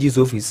the AG's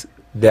office,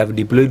 they have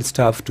deployed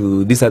staff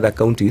to these other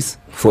counties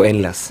for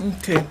NLAS.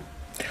 Okay.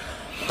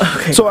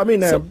 So, I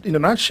mean, in a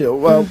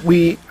nutshell,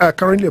 we are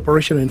currently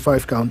operational in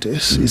 5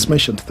 counties. He's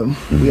mentioned them.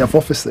 We have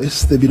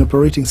offices. They've been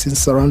operating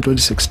since around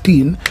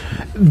 2016.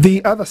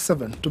 The other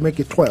 7, to make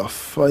it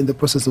 12, are in the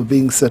process of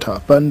being set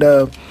up. And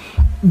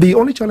the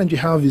only challenge you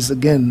have is,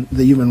 again,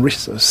 the human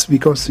resource,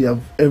 because you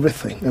have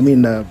everything. I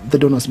mean, the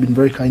donors have been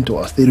very kind to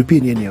us, the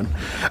European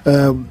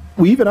Union.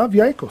 We even have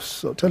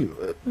vehicles, I'll tell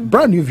you,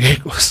 brand new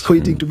vehicles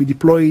waiting to be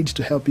deployed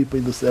to help people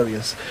in those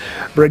areas.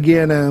 But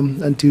again,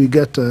 until we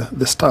get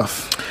the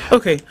staff.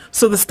 Okay,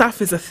 so the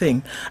staff is a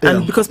thing.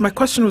 And because my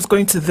question was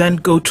going to then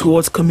go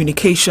towards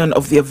communication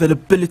of the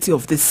availability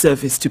of this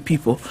service to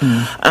people.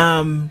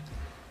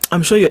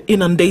 I'm sure you're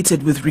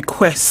inundated with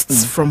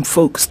requests from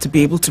folks to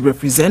be able to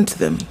represent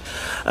them.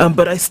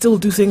 But I still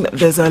do think that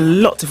there's a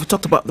lot, if we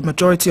talked about the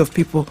majority of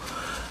people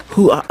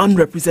who are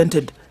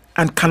unrepresented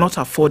and cannot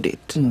afford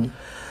it,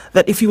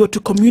 that if you were to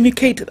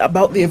communicate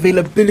about the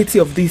availability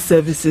of these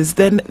services,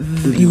 then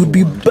you would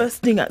be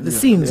bursting at the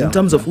seams in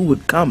terms of who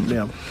would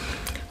come.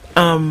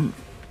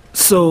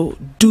 So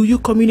do you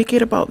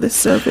communicate about this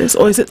service,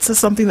 or is it just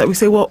something that we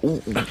say, well,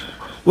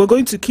 we're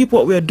going to keep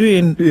what we're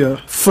doing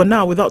for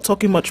now without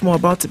talking much more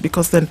about it?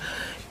 Because then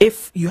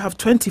if you have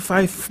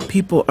 25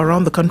 people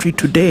around the country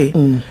today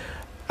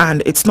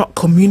and it's not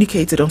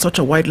communicated on such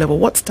a wide level,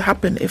 what's to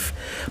happen if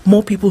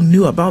more people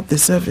knew about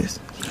this service?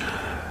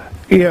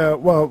 Yeah,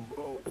 well,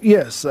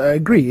 yes, I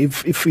agree.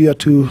 If we are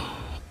to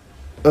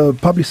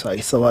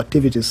publicize our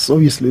activities,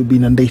 obviously we've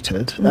been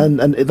inundated, and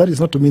that is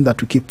not to mean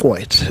that we keep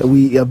quiet.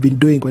 We have been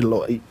doing quite a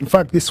lot. In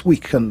fact, this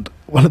week, and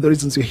one of the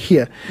reasons we're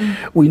here,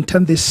 we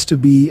intend this to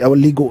be our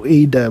legal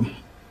aid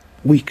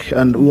week,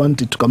 and we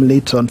want it to come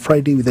later on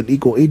Friday with a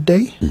legal aid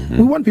day.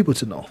 We want people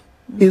to know.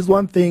 It's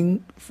one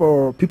thing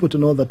for people to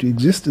know that we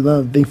exist,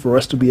 another thing for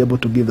us to be able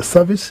to give the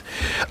service.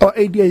 Our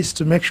idea is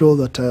to make sure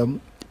that,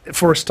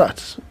 for a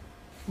start,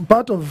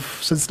 part of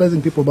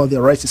sensitizing people about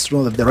their rights is to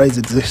know that their rights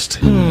exist.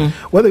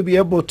 Whether we be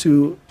able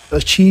to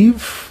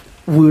achieve,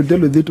 we'll deal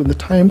with it when the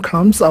time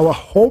comes. Our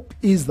hope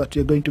is that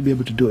you're going to be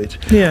able to do it.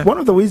 One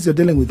of the ways you're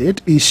dealing with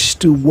it is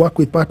to work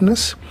with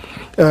partners.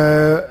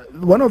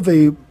 One of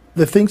the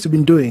the things we've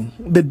been doing.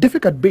 The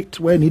difficult bit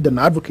where you need an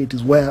advocate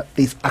is where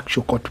there's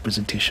actual court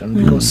representation,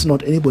 because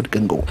not anybody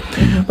can go.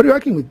 But we're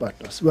working with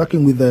partners. We're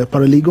working with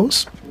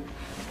paralegals.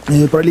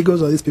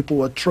 Paralegals are these people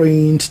who are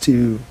trained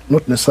to,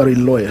 not necessarily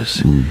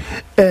lawyers,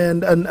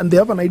 and they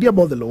have an idea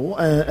about the law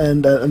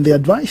and the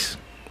advice.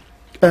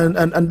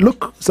 And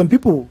look, some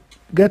people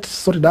get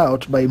sorted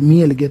out by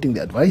merely getting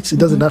the advice. It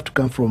doesn't have to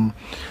come from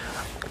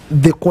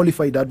the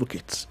qualified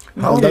advocates.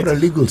 How are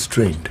paralegals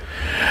trained?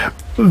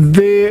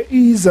 There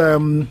is a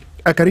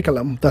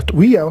curriculum that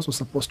we are also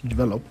supposed to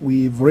develop.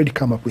 We've already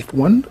come up with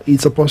one.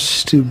 It's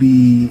supposed to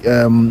be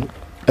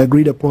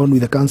agreed upon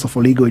with the Council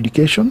for Legal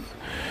Education.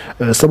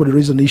 Somebody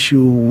raised an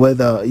issue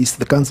whether it's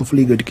the Council for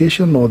Legal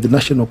Education or the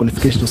National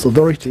Qualifications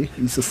Authority.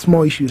 It's a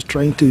small issue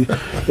trying to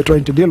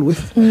deal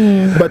with.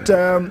 But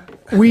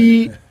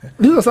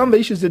these are some of the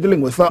issues they're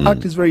dealing with. The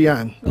Act is very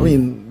young. I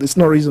mean, there's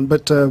no reason,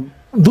 but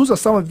those are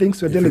some of the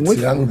things we're dealing with.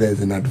 Young,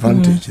 there's an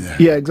advantage there.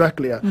 Yeah,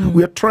 exactly. Yeah.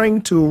 We are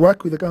trying to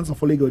work with the Council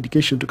for Legal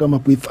Education to come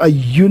up with a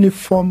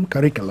uniform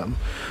curriculum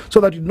so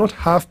that you do not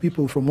have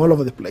people from all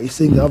over the place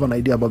saying they have an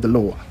idea about the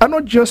law. And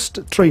not just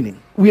training.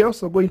 We are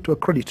also going to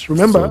accredit.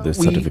 Remember, so the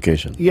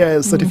certification.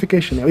 Yeah,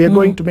 certification. We are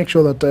going to make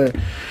sure that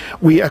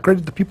we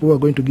accredit the people who are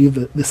going to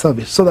give the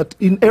service, so that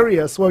in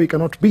areas where we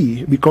cannot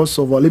be because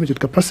of our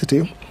limited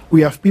capacity,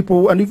 we have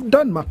people, and we've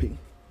done mapping.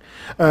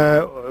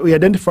 We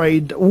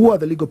identified who are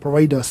the legal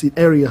providers in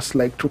areas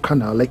like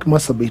Turkana, like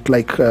Marsabit,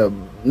 like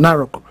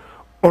Narok.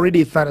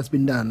 Already that has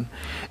been done.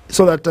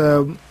 So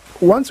that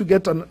once we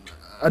get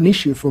an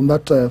issue from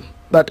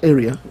that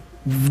area,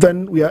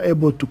 then we are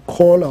able to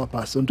call our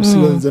person to see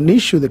whether there's an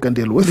issue they can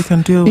deal with.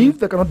 If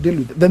they cannot deal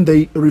with it, then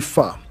they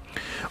refer.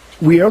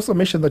 We also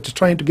mentioned that you're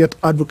trying to get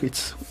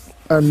advocates.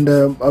 And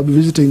I'll be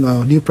visiting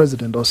our new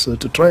president also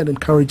to try and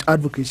encourage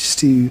advocates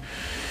to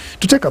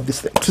take up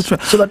these things.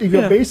 So that if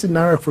you're based in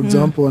Narok, for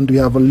example, and we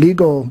have a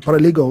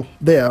paralegal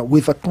there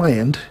with a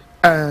client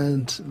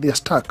and they're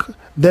stuck,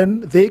 then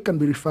they can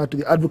be referred to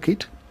the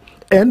advocate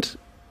and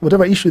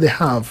whatever issue they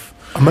have.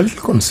 I'm a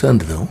little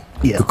concerned though,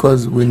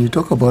 because when you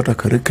talk about a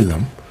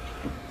curriculum,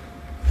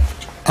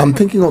 I'm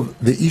thinking of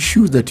the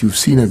issues that you've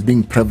seen as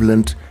being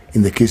prevalent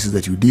in the cases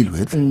that you deal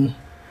with.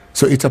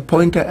 So it's a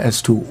pointer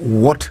as to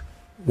what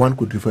one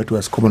could refer to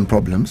as common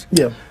problems.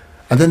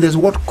 And then there's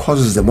what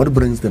causes them, what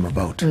brings them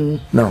about.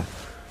 Now,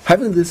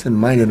 having this in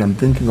mind, and I'm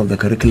thinking of the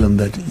curriculum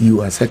that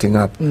you are setting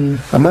up,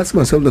 I'm asking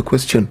myself the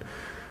question,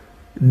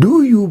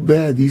 do you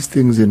bear these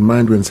things in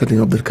mind when setting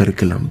up the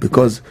curriculum?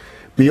 Because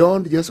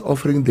beyond just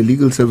offering the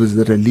legal service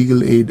that a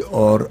legal aid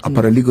or a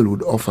paralegal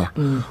would offer,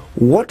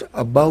 what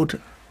about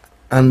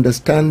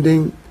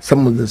understanding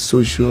some of the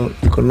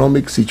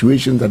socio-economic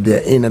situations that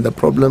they're in and the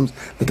problems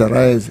that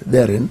arise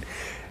therein,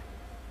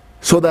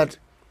 so that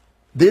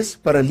this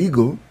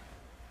paralegal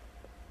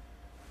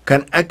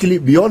can actually,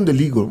 beyond the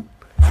legal,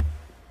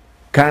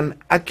 can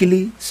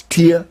actually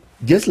steer,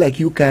 just like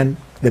you can,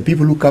 the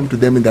people who come to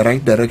them in the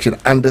right direction,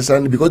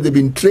 understand, because they've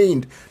been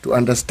trained to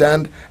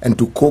understand and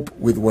to cope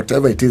with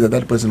whatever it is that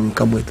that person will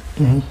come with.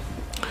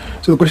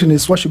 So the question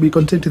is, what should be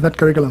contained in that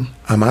curriculum?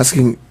 I'm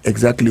asking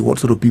exactly what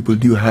sort of people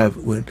do you have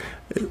when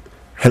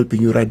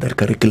helping you write that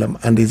curriculum,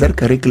 and is that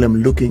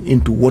curriculum looking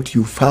into what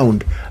you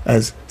found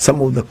as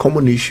some of the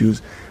common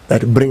issues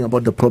that bring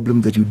about the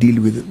problem that you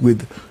deal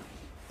with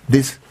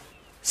this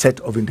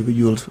set of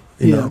individuals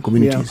in our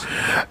communities?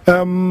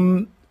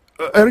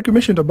 Eric, you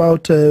mentioned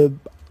about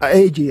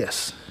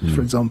AGS,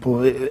 for example,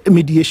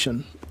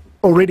 mediation.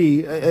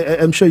 Already,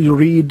 I'm sure you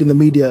read in the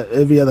media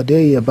every other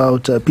day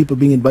about people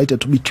being invited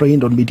to be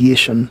trained on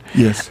mediation.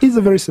 Yes. It's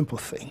a very simple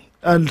thing.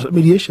 And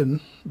mediation,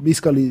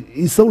 basically,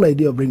 is the whole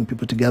idea of bringing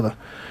people together.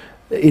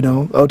 You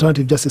know,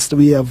 alternative justice,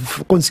 we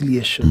have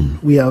conciliation,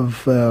 we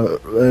have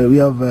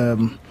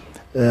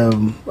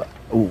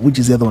which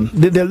is the other one?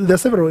 There are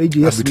several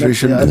AGS.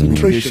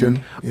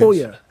 Arbitration. Yes. Oh,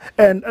 yeah.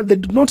 And they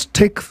do not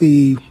take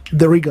the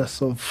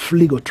rigors of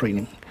legal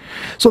training.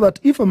 So that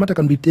if a matter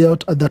can be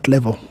dealt at that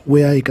level,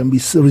 where it can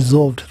be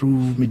resolved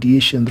through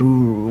mediation,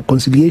 through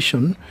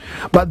conciliation,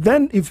 but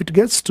then if it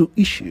gets to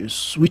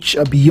issues which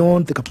are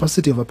beyond the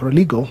capacity of a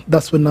paralegal,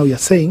 that's when now you're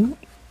saying,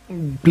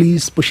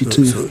 please push it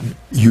to... So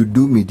you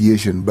do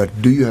mediation, but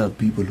do you have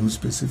people who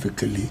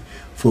specifically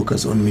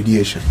focus on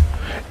mediation?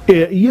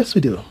 Yes, we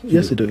do.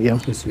 Yes, we do. Yeah.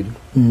 Yes, we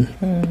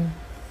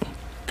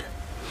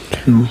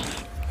do.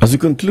 As we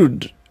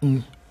conclude,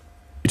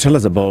 tell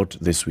us about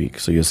this week.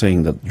 So you're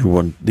saying that you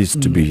want this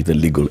to be the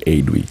legal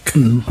aid week.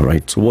 All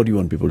right. So what do you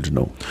want people to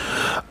know?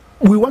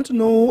 I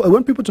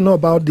want people to know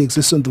about the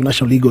existence of the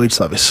National Legal Aid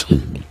Service.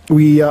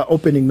 We are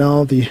opening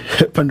now the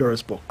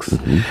Pandora's box.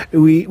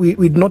 We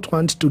do not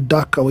want to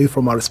duck away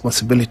from our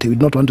responsibility. We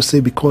do not want to say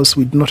because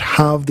we do not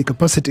have the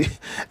capacity,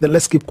 then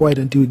let's keep quiet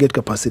until we get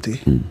capacity.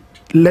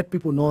 Let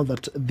people know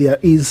that there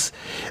is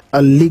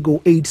a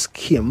legal aid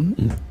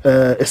scheme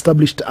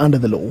established under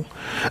the law.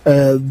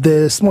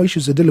 The small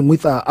issues they're dealing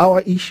with are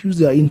our issues.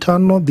 They are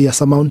internal. They are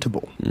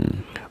surmountable.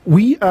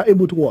 We are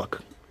able to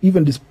work.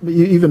 even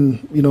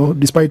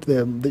despite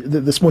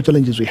the small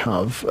challenges we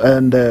have,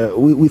 and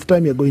with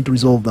time we are going to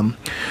resolve them.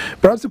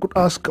 Perhaps you could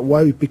ask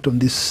why we picked on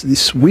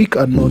this week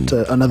and not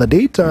another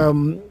date.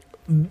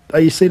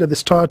 I said at the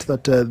start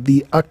that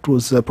the act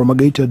was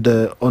promulgated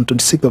on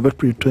 26th of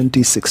April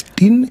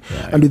 2016,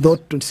 and we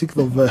thought 26th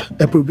of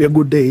April would be a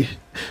good day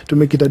to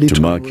make it a day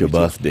to mark your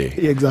birthday.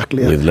 Yeah,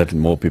 exactly. With letting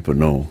more people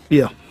know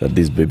that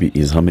this baby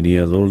is how many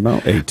years old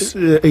now? 8?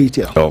 8,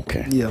 yeah.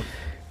 Okay. Yeah.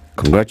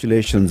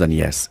 Congratulations, and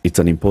yes, it's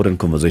an important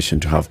conversation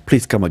to have.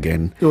 Please come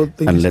again,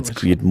 and let's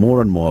create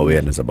more and more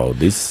awareness about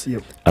this,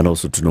 and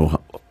also to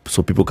know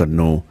so people can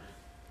know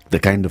the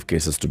kind of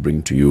cases to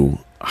bring to you,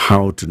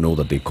 how to know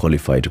that they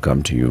qualify to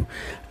come to you,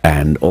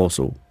 and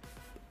also,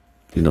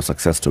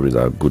 success stories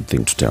are a good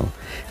thing to tell.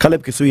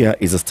 Caleb Kisuya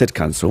is a state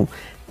counsel,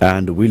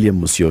 and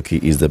William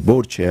Musyoki is the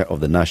board chair of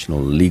the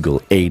National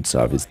Legal Aid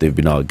Service. They've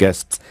been our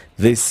guests.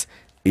 This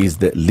is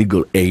the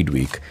Legal Aid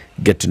Week.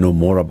 Get to know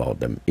more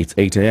about them. It's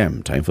 8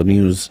 a.m. Time for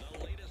news.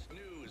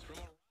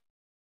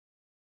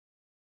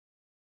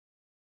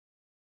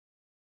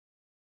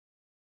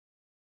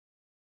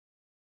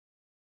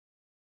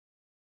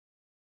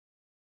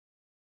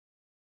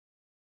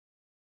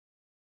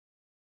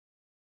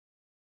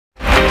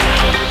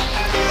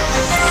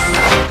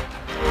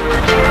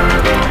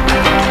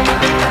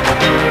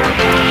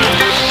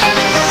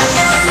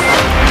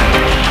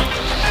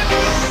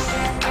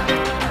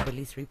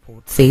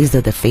 Report says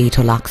that the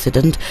fatal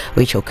accident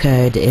which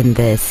occurred in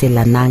the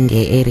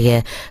Silanange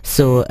area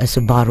saw a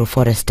Subaru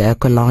Forester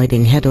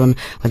colliding head-on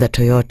with a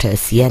Toyota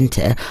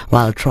Sienta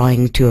while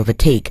trying to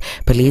overtake.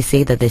 Police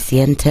say that the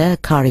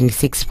Sienta, carrying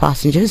 6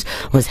 passengers,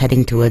 was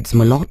heading towards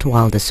Mulot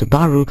while the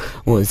Subaru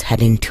was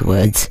heading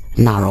towards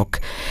Narok.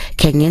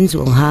 Kenyans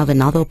will have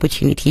another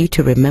opportunity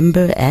to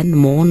remember and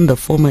mourn the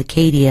former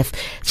KDF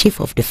Chief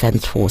of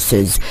Defence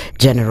Forces,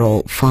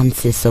 General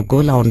Francis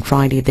Ogola, on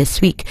Friday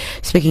this week.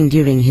 Speaking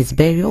during his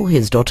burial,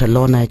 his daughter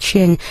Lorna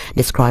Chieng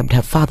described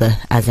her father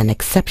as an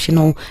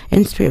exceptional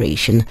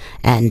inspiration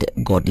and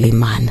godly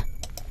man.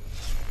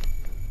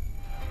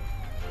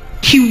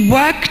 He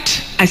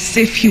worked as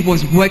if he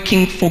was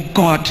working for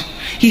God.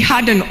 He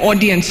had an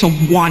audience of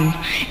one.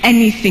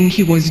 Anything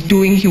he was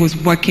doing, he was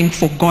working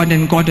for God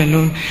and God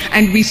alone.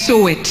 And we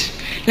saw it.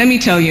 Let me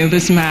tell you,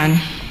 this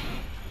man,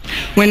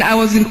 when I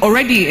was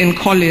already in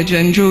college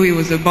and Joey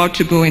was about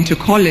to go into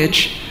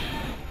college,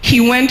 he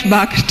went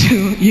back to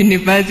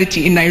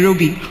university in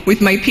Nairobi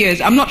with my peers.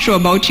 I'm not sure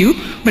about you,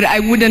 but I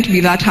wouldn't be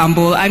that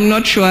humble. I'm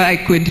not sure I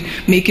could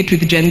make it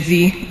with Gen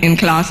Z in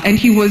class. And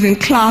he was in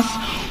class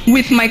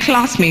with my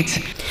classmates.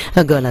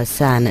 Ogola's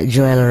son,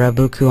 Joel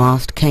Rabuku,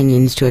 asked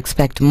Kenyans to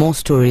expect more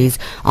stories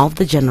of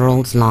the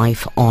general's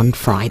life on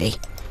Friday.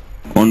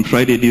 On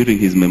Friday, during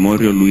his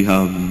memorial, we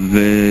have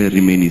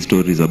very many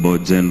stories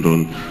about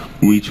General,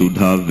 which would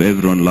have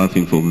everyone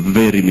laughing for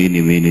very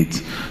many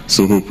minutes.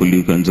 So hopefully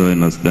you can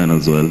join us then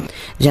as well.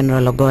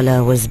 General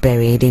Ogola was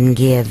buried in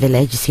Gia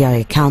Village,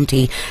 Siaya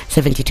County,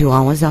 72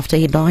 hours after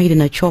he died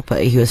in a chopper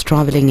he was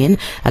traveling in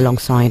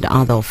alongside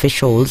other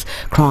officials,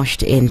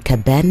 crashed in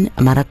Kaben,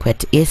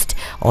 Marakwet East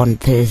on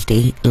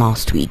Thursday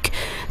last week.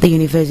 The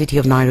University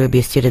of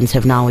Nairobi students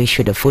have now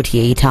issued a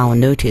 48-hour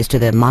notice to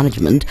their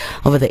management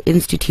over the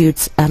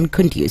institute's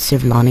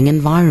unconducive learning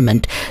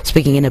environment.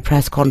 Speaking in a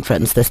press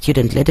conference, the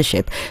student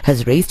leadership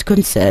has raised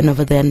concern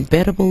over the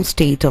unbearable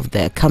state of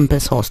their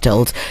campus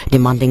hostels,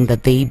 demanding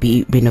that they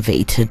be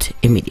renovated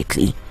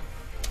immediately.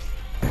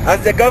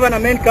 As the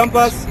government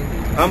campus,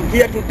 I'm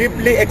here to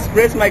deeply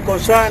express my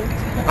concern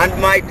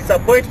and my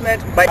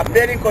disappointment by the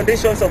updating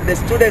conditions of the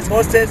students'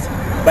 hostels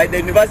by the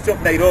University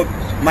of Nairobi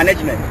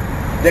management.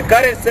 The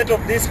current state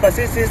of these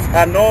facilities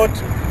are not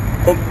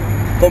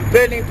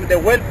compelling to the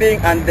well-being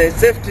and the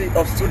safety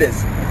of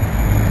students,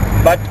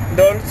 but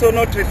they also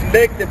not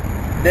reflect the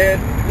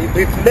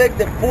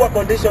poor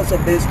conditions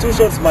of the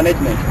institution's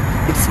management.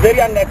 It's very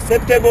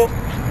unacceptable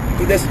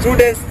to the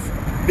students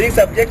being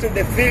subject to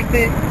the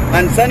filthy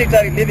and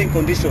unsanitary living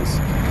conditions,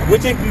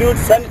 which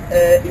includes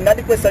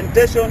inadequate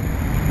sanitation,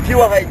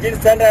 poor hygiene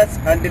standards,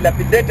 and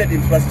dilapidated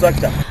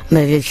infrastructure. The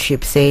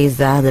leadership says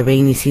that the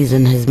rainy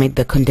season has made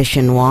the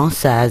condition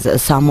worse as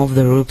some of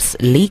the roofs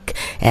leak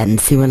and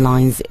sewer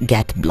lines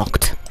get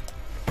blocked.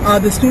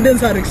 The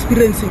students are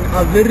experiencing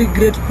a very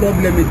great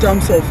problem in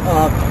terms of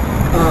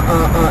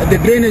the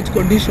drainage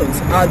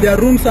conditions. Their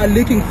rooms are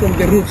leaking from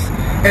the roofs,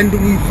 and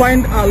we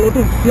find a lot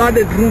of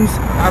flooded rooms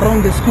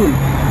around the school.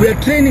 We are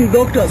training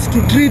doctors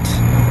to treat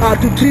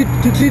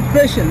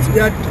patients. We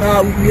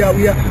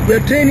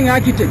are training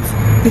architects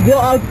to go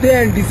out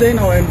there and design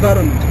our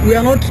environment. We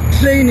are not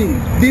training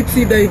deep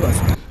sea divers.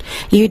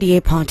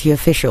 UDA party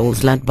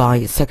officials led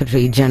by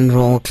Secretary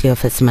General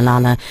Cleophas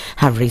Malala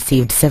have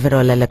received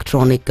several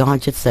electronic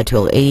gadgets that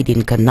will aid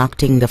in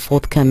conducting the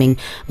forthcoming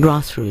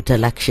grassroots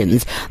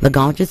elections. The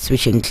gadgets,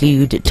 which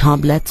include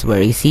tablets, were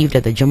received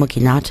at the Jomo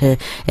Kenyatta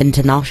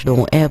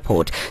International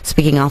Airport.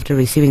 Speaking after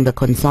receiving the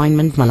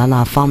consignment,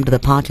 Malala affirmed the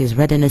party's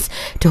readiness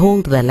to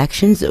hold the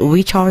elections,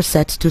 which are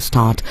set to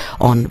start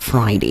on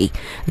Friday.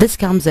 This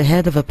comes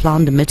ahead of a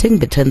planned meeting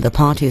between the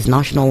party's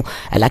National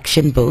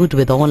Election Board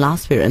with all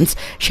aspirants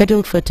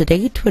scheduled for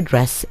today to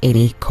address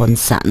any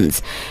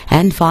concerns.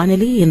 And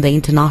finally, in the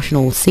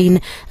international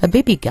scene, a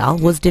baby girl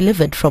was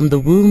delivered from the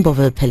womb of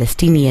a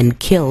Palestinian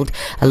killed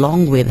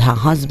along with her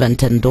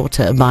husband and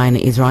daughter by an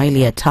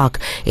Israeli attack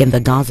in the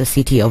Gaza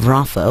city of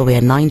Rafah,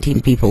 where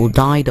 19 people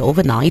died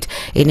overnight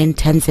in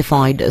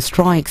intensified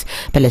strikes.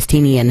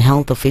 Palestinian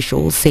health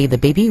officials say the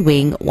baby,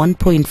 weighing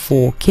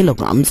 1.4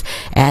 kilograms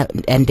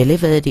and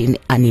delivered in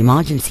an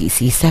emergency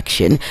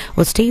C-section,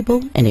 was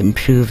stable and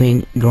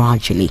improving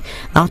gradually.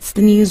 That's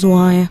the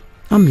Newswire.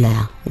 I'm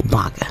Leah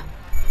Ubaga.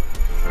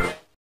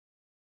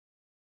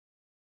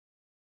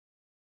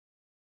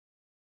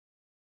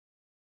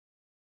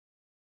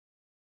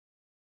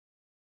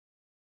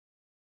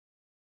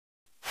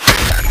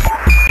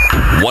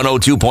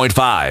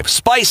 .5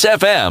 Spice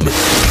FM,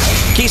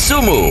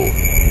 Kisumu.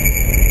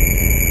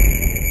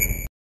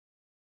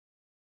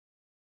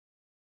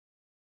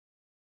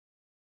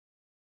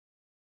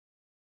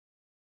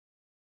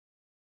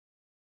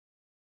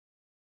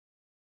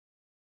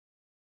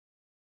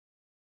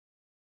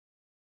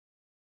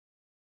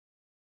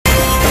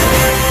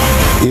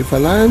 If a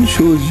lion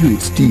shows you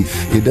its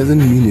teeth, it doesn't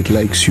mean it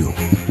likes you.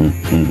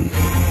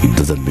 It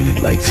doesn't mean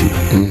it likes you.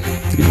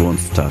 It won't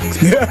start.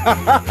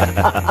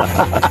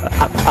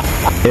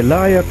 A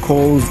liar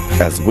calls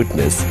as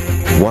witness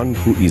one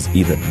who is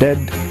either dead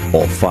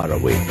or far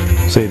away.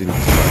 Say it in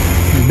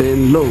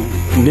Ben low,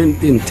 nin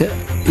inte,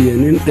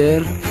 nin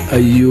there,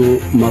 you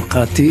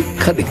markati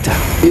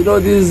kadikta. You know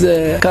this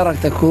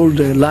character called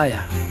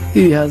liar.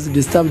 He has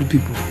disturbed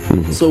people.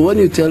 So when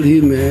you tell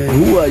him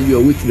who are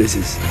your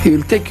witnesses, he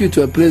will take you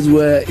to a place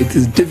where it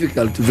is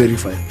difficult to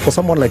verify. For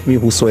someone like me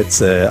who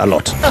sweats a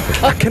lot,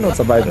 I cannot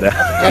survive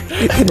there.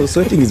 You know,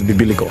 sweating is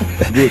biblical.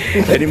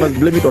 And you must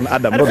blame it on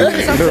Adam.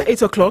 It's after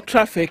 8 o'clock.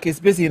 Traffic is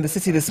busy in the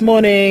city this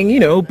morning,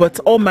 but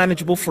all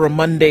manageable for a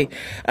Monday.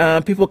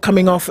 People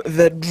coming off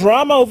the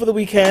drama over the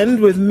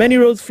weekend with many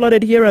roads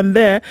flooded here and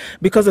there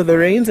because of the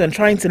rains and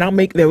trying to now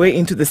make their way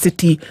into the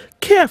city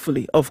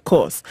carefully, of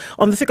course.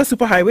 On the Thika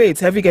Superhighway, it's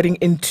heavy getting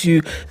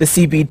into the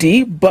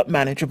CBD, but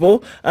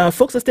manageable.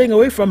 Folks are staying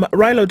away from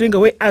Raila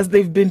Odinga Way as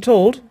they've been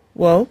told.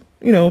 Well,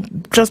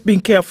 just being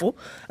careful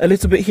a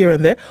little bit here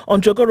and there.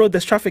 On Jogo Road,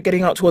 there's traffic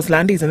getting out towards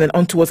Landis and then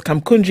on towards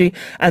Kamkunji.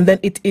 And then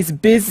it is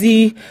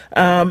busy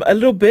a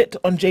little bit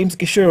on James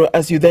Gishuru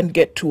as you then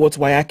get towards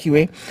Wayaki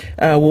Way.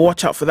 We'll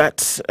watch out for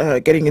that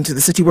getting into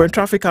the city. We're in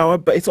traffic hour,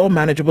 but it's all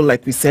manageable,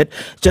 like we said.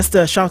 Just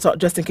a shout out,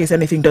 just in case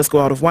anything does go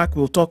out of whack.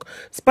 We'll talk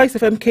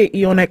SpiceFM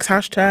KE on X,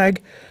 hashtag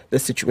the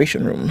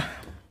Situation Room.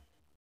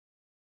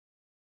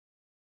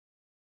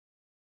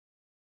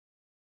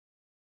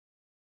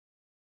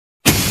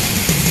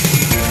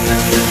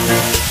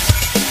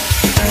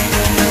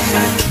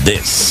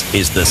 This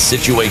is The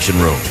Situation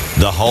Room,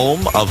 the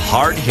home of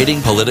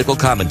hard-hitting political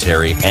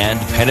commentary and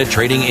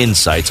penetrating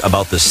insights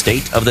about the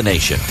state of the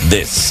nation.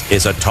 This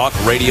is a talk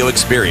radio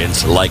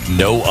experience like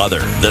no other.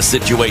 The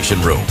Situation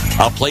Room,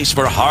 a place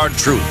for hard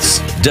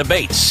truths,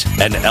 debates,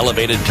 and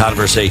elevated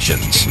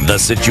conversations. The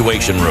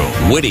Situation Room,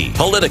 witty,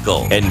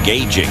 political,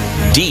 engaging,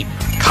 deep,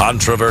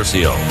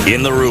 controversial.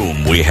 In the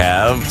room, we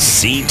have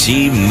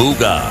C.T.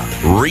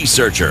 Muga,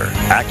 researcher,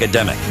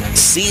 academic,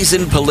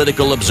 seasoned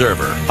political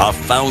observer, a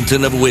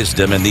fountain of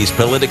wisdom in these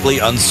politically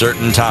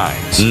uncertain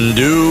times.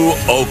 Ndu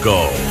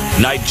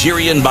Okoh,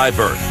 Nigerian by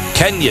birth,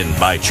 Kenyan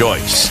by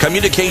choice,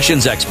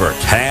 communications expert,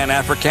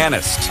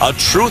 Pan-Africanist, a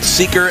truth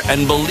seeker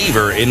and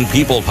believer in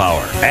people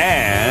power,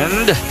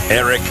 and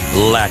Eric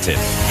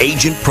Latiff,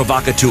 agent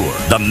provocateur,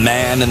 the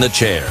man in the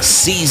chair,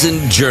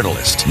 seasoned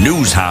journalist,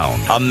 news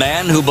hound, a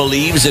man who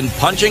believes in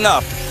punching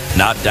up,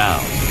 not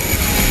down.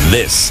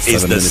 This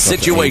is The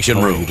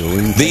Situation Room,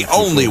 the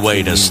only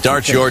way to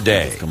start your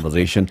day.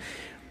 Conversation.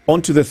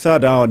 On to the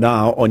third hour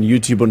now on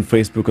YouTube, on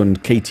Facebook, on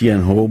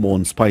KTN Home,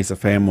 on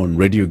SpiceFM, on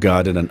Radio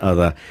Garden and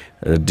other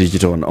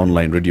digital and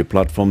online radio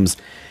platforms.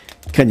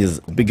 Kenya's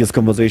biggest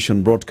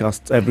conversation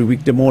broadcasts every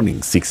weekday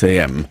morning, 6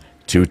 a.m.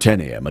 to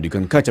 10 a.m. And you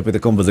can catch up with the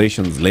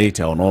conversations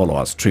later on all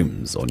our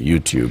streams on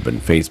YouTube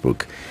and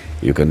Facebook.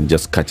 You can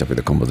just catch up with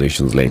the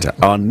conversations later.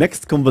 Our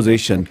next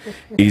conversation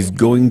is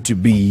going to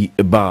be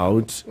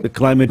about the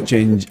climate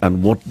change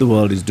and what the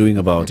world is doing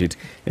about it,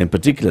 and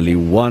particularly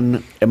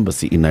one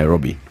embassy in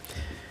Nairobi.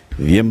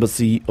 The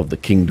Embassy of the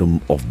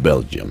Kingdom of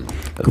Belgium.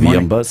 The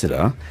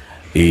ambassador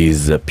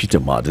is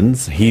Peter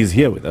Martins. He is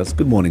here with us.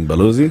 Good morning,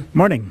 Balozi.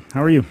 Morning.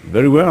 How are you?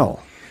 Very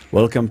well.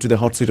 Welcome to the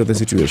hot seat of the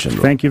Situation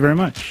Room. Thank you very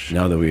much.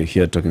 Now that we're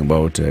here talking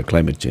about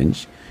climate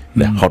change,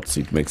 The hot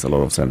seat makes a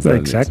lot of sense. doesn't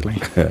it? Exactly.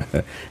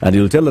 And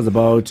you'll tell us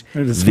about...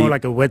 It's more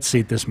like a wet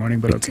seat this morning,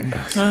 but okay.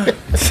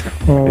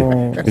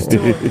 Oh.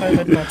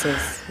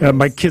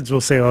 My kids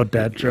will say, "Oh,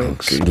 dad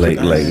jokes." Like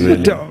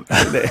really? Don't.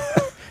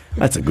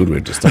 That's a good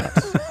way to start.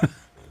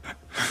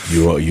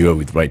 You are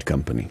with right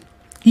company.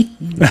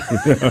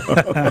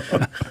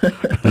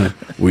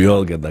 We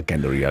all get that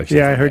kind of reaction.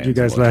 Yeah, I heard you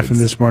guys laughing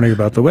this morning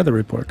about the weather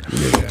report.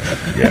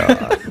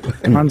 Yeah.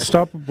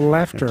 Unstoppable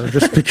laughter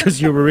just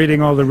because you were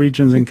reading all the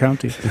regions and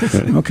counties.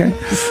 Okay.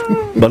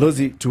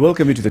 Balozi, to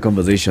welcome you to the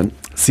conversation,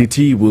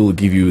 CT will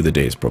give you the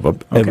day's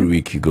proverb. Okay. Every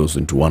week he goes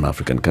into one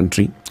African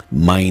country,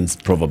 mines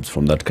proverbs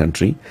from that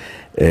country,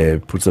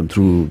 puts them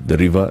through the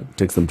river,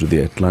 takes them to the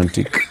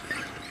Atlantic,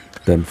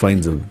 then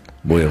finds a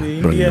way of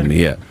bringing them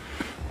here.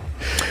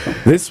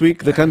 This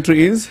week the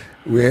country is?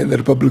 We're in the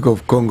Republic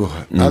of Congo,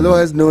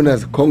 otherwise known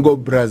as Congo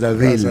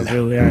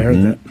Brazzaville. Yeah, I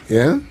heard that.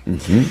 Yeah?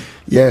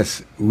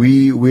 Yes,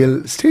 we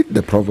will state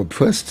the proverb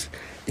first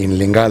in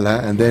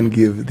Lingala and then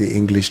give the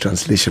English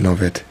translation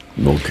of it.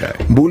 Okay.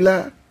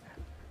 Mbula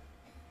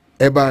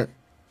eba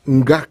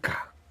ngaka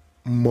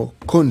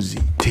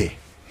mokonzi te.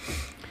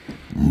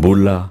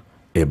 Mbula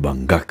eba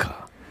ngaka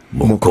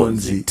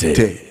mokonzi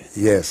te.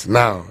 Yes,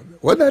 now,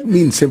 what that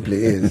means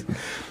simply is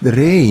the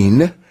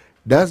rain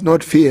does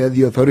not fear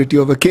the authority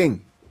of a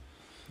king.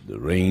 The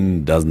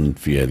rain doesn't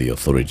fear the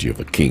authority of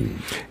a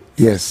king.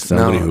 Yes.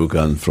 Somebody who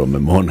comes from a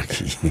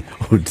monarchy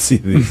would see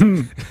this.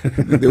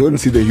 They won't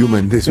see the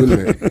human, this will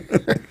they?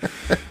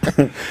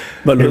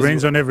 But it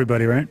rains on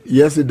everybody, right?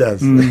 Yes, it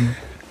does.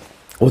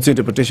 What's the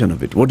interpretation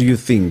of it? What do you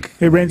think?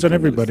 It rains on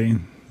everybody.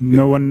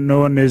 No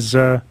one is,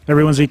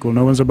 everyone's equal.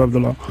 No one's above the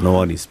law. No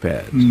one is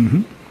spared.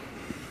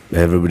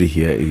 Everybody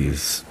here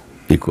is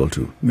equal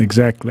to.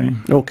 Exactly.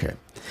 Okay.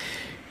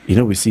 You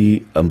know, we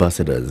see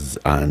ambassadors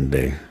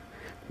and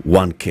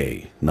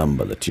 1K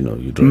number that, you draw.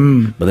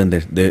 But then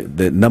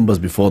the numbers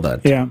before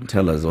that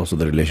tell us also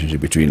the relationship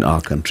between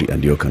our country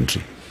and your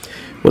country.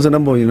 What's the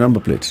number on your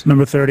number plate?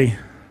 Number 30.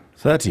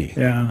 30?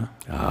 Yeah.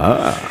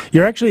 Ah.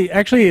 You're actually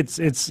it's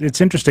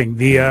interesting.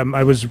 The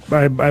I was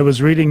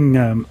reading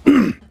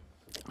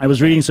I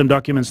was reading some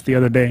documents the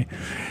other day.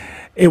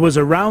 It was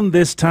around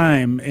this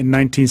time in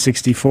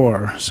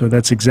 1964, so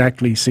that's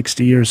exactly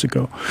 60 years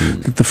ago,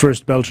 that the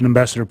first Belgian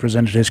ambassador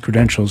presented his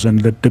credentials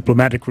and the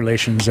diplomatic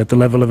relations at the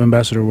level of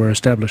ambassador were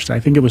established. I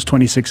think it was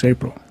 26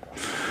 April.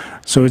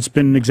 So it's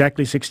been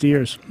exactly 60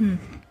 years.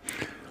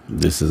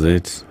 This is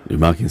it. You're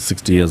marking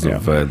 60 years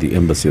of the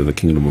Embassy of the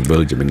Kingdom of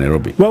Belgium in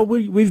Nairobi. Well,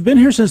 we've been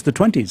here since the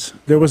 20s.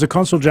 There was a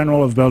Consul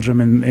General of Belgium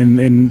in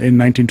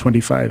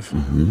 1925.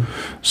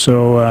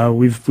 So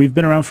we've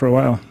been around for a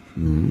while.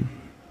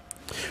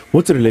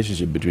 What's the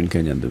relationship between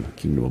Kenya and the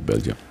Kingdom of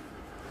Belgium?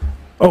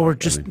 Oh, we're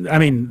just,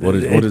 what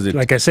is it?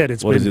 Like I said,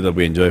 what is it that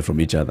we enjoy from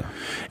each other?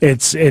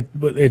 It's a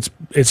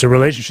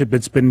relationship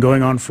that's been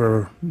going on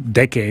for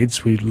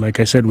decades. Like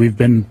I said, we've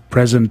been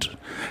present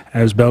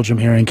as Belgium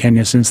here in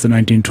Kenya since the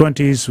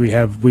 1920s.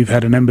 We've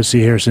had an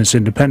embassy here since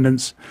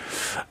independence.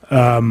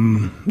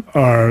 The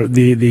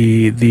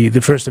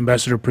first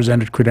ambassador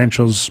presented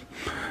credentials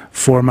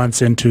 4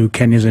 months into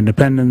Kenya's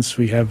independence.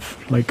 We have,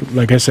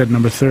 like I said,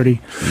 number 30.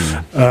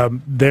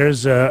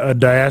 There's a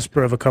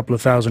diaspora of a couple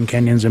of thousand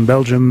Kenyans in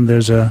Belgium.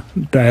 There's a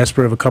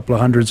diaspora of a couple of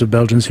hundreds of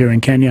Belgians here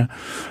in Kenya.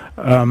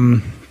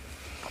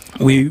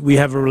 We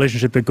have a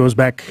relationship that goes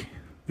back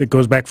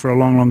for a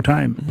long, long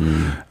time.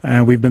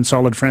 We've been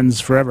solid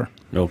friends forever.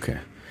 Okay.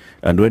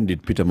 And when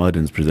did Peter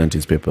Martins present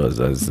his papers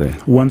as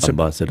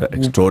ambassador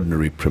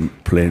extraordinary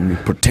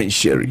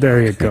plenipotentiary?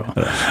 There you go.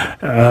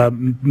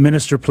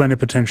 Minister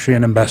plenipotentiary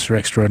and ambassador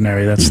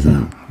extraordinary. That's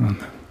the.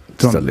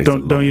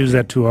 Don't use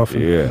that too often.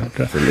 Yeah,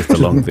 it's a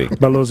long thing.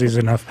 Balozi is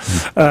enough.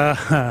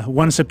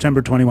 1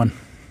 September 21.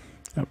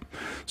 Yep.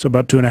 So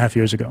about 2.5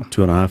 years ago.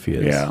 2.5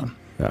 years. Yeah.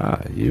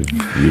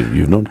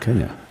 You've known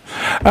Kenya.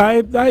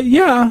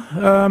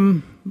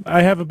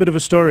 I have a bit of a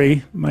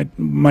story.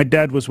 My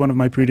dad was one of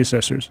my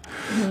predecessors.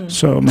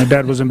 So my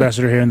dad was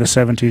ambassador here in the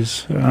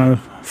 70s.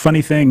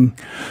 Funny thing,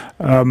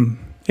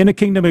 in a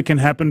kingdom it can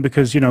happen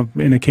because,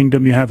 in a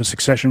kingdom you have a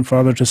succession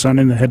father to son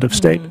in the head of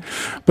state.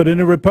 But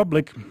in a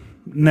republic,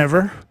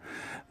 never.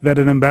 That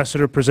an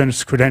ambassador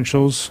presents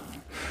credentials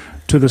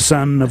to the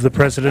son of the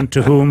president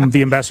to whom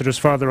the ambassador's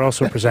father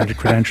also presented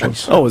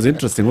credentials. Oh, it was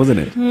interesting, wasn't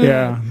it?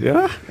 Yeah.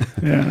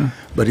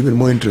 But even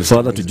more interesting,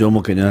 father to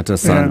Jomo Kenyatta,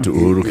 son to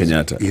Uhuru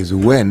Kenyatta, is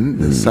when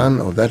the son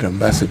of that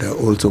ambassador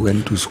also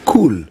went to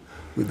school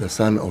with the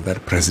son of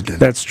that president.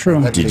 That's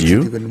true. That did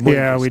you?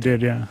 Yeah, we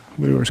did. Yeah,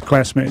 we were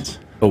classmates.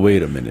 Oh,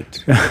 wait a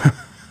minute. Say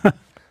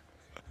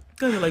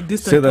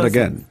that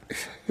again.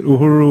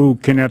 Uhuru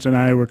Kenyatta and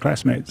I were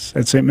classmates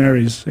at St.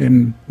 Mary's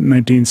in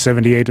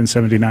 1978 and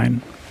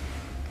 79.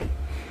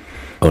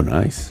 Oh,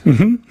 nice.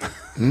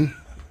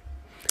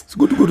 It's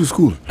good to go to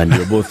school. And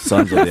you're both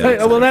sons of the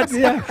other. Well, that's,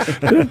 yeah.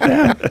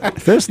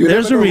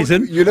 There's a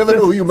reason. You never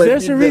know who you might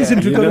There's a reason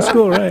to go to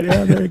school, right?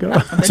 Yeah, there you go.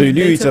 So you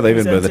knew each other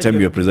even by the time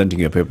you were presenting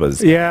your papers.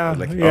 Yeah,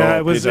 Like, yeah, oh,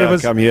 it was. Peter, It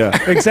was come here.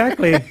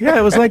 Exactly. Yeah,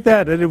 it was like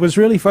that, and it was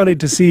really funny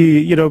to see,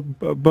 you know,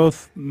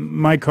 both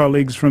my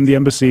colleagues from the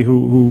embassy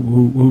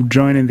who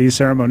join in these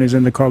ceremonies,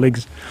 and the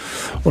colleagues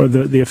or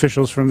the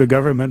officials from the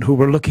government who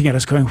were looking at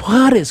us, going,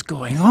 "What is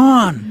going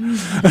on?"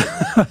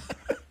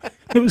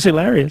 It was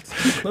hilarious.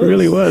 It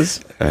really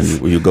was. And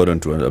you got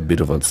into a bit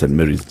of a St.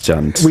 Mary's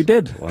chant. We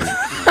did.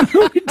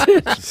 We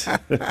did.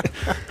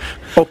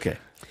 Okay.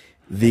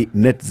 The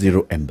Net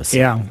Zero Embassy.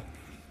 Yeah.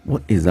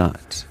 What is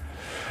that?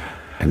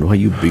 And why are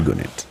you big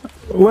on it?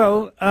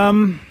 Well,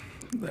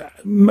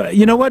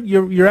 you know what?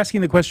 You're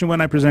asking the question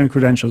when I presented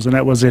credentials, and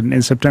that was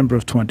in September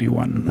of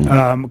 21.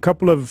 A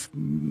couple of...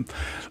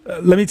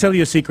 let me tell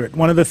you a secret.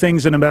 One of the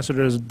things an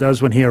ambassador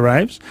does when he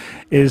arrives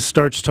is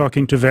starts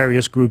talking to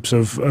various groups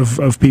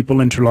of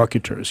people,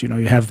 interlocutors. You know,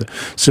 you have the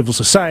civil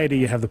society,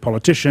 you have the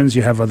politicians,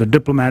 you have other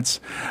diplomats,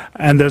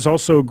 and there's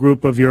also a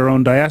group of your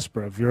own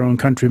diaspora, of your own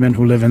countrymen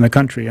who live in the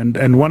country.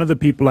 And one of the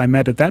people I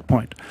met at that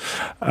point,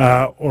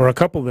 or a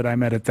couple that I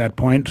met at that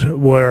point,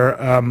 were...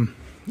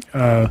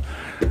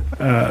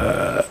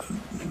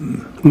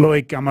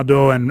 Loic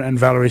Amado and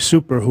Valerie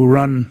Super, who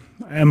run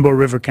Embo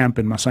River Camp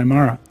in Masai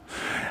Mara.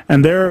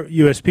 And their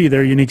USP,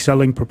 their unique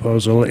selling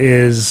proposal,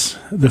 is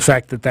the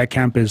fact that that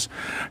camp is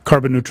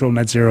carbon neutral,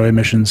 net zero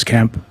emissions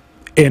camp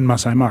in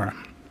Masai Mara.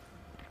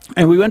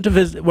 And we went to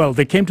visit, well,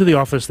 they came to the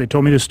office, they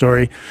told me the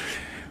story.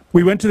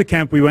 We went to the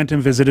camp, we went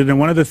and visited, and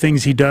one of the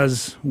things he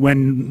does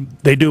when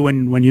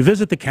you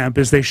visit the camp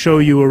is they show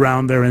you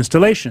around their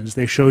installations.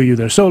 They show you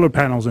their solar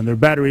panels and their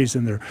batteries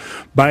and their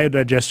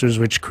biodigesters,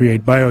 which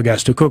create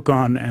biogas to cook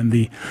on, and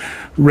the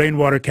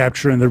rainwater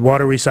capture and the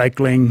water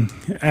recycling,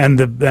 and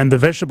the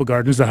vegetable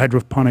gardens, the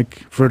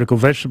hydroponic vertical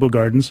vegetable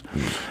gardens,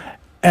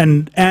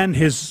 and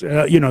his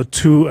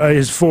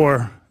his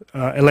 4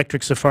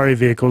 electric safari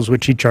vehicles,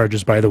 which he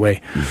charges, by the way,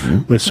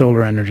 with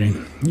solar energy.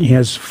 He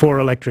has 4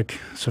 electric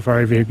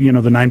safari vehicles, you know,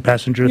 the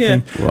 9-passenger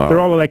thing. Wow. They're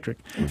all electric,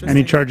 and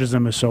he charges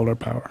them with solar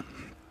power.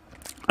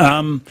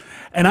 And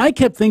I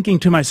kept thinking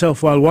to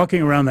myself while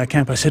walking around that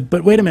camp, I said,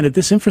 but wait a minute,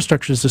 this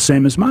infrastructure is the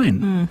same as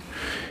mine.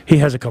 He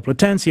has a couple of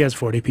tents, he has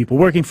 40 people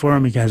working for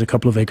him, he has a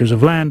couple of acres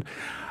of land.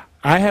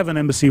 I have an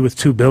embassy with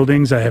 2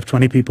 buildings, I have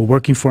 20 people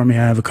working for me,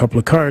 I have a couple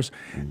of cars.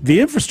 The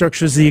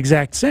infrastructure is the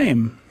exact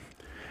same.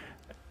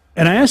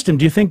 And I asked him,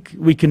 do you think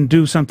we can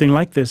do something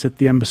like this at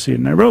the embassy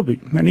in Nairobi?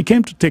 And he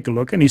came to take a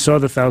look, and he saw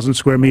the 1,000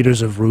 square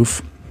meters of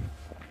roof,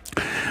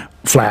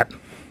 flat,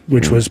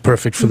 which was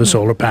perfect for the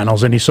solar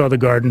panels. And he saw the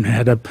garden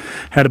had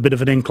a bit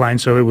of an incline,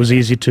 so it was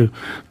easy to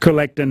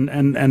collect and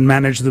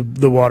manage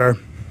the water.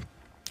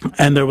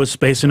 And there was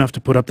space enough to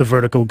put up the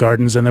vertical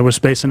gardens, and there was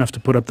space enough to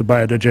put up the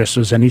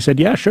biodigesters. And he said,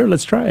 yeah, sure,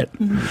 let's try it.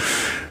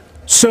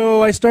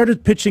 So I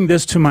started pitching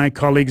this to my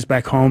colleagues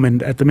back home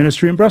and at the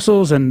ministry in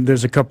Brussels, and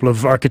there's a couple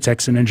of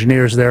architects and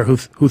engineers there who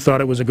thought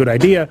it was a good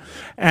idea,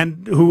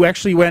 and who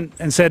actually went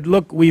and said,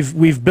 look,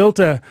 we've built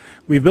an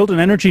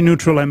energy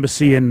neutral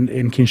embassy in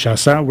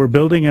Kinshasa. We're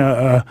building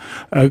a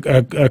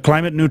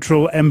climate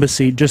neutral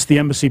embassy, just the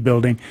embassy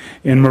building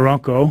in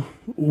Morocco.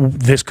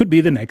 This could be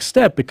the next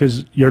step,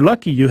 because you're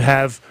lucky you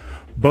have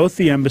both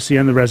the embassy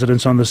and the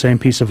residence on the same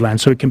piece of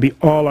land, so it can be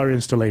all our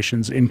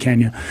installations in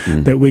Kenya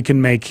that we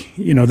can make,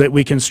 you know, that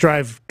we can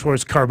strive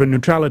towards carbon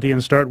neutrality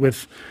and start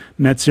with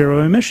net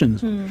zero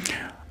emissions.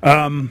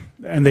 And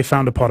they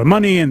found a pot of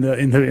money in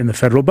the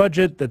federal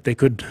budget that they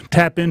could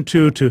tap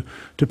into to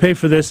pay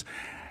for this.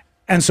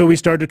 And so we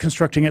started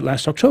constructing it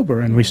last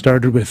October, and we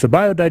started with the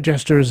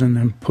biodigesters and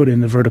then put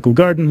in the vertical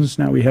gardens.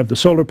 Now we have the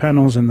solar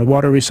panels and the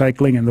water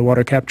recycling and the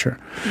water capture.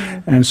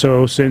 And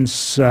so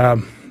since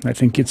I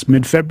think it's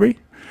mid-February,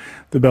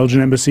 the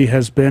Belgian embassy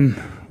has been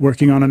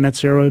working on a net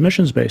zero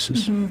emissions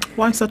basis.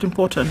 Why is that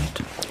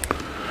important?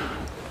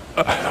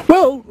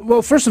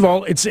 Well, first of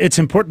all, it's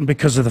important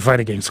because of the fight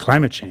against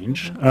climate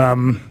change.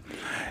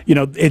 You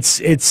know,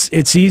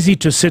 it's easy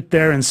to sit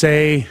there and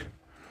say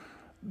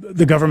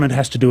the government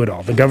has to do it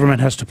all. The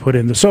government has to put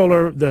in the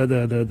solar,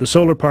 the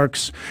solar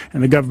parks,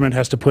 and the government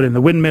has to put in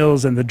the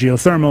windmills and the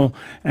geothermal,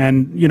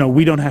 and you know,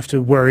 we don't have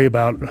to worry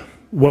about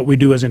what we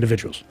do as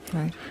individuals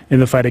in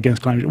the fight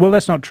against climate change. Well,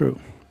 that's not true.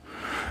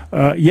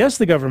 Yes,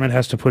 the government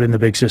has to put in the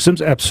big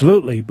systems,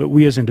 absolutely, but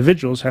we as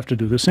individuals have to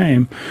do the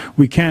same.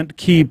 We can't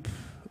keep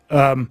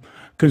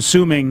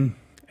consuming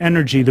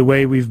energy the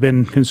way we've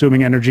been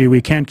consuming energy.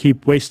 We can't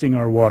keep wasting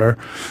our water.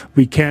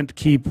 We can't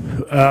keep...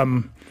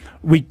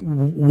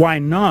 why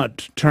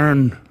not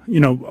turn, you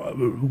know,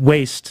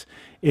 waste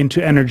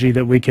into energy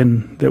that we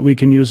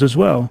can use as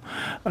well,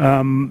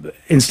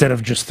 instead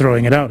of just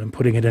throwing it out and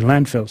putting it in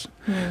landfills.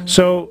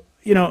 So,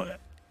 you know,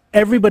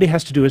 everybody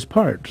has to do his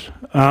part.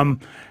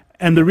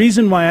 And the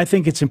reason why I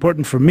think it's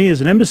important for me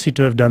as an embassy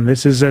to have done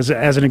this is as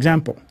an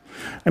example.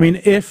 I mean,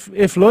 if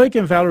Loic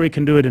and Valerie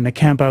can do it in a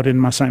camp out in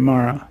Masai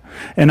Mara,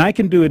 and I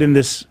can do it in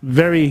this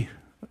very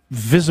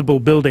visible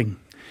building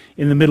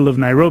in the middle of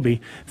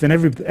Nairobi, then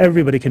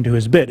everybody can do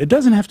his bit. It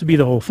doesn't have to be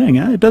the whole thing.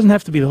 It doesn't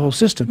have to be the whole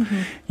system.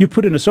 You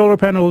put in a solar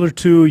panel or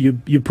two.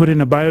 You put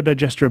in a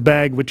biodigester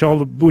bag, which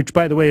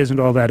by the way isn't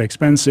all that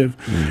expensive.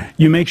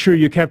 You make sure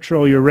you capture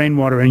all your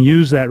rainwater and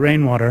use that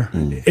rainwater,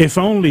 if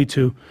only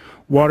to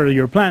water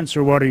your plants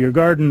or water your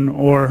garden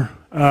or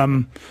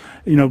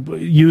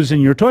use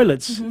in your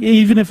toilets.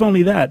 Even if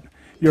only that.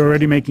 You're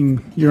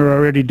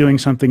already doing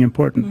something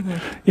important.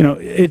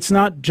 It's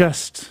not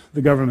just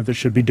the government that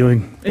should be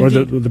doing, or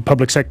the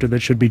public sector that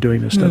should be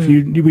doing this stuff.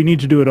 We need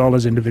to do it all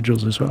as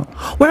individuals as well.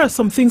 Whereas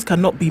some things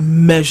cannot be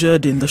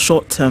measured in the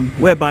short term,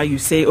 whereby you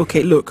say,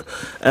 okay, look,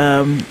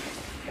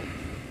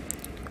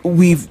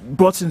 we've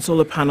brought in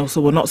solar panels,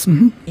 so we're not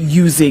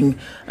using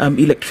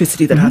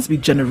electricity that has to be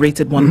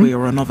generated one way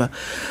or another.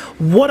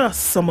 What are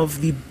some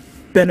of the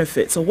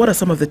benefits, or what are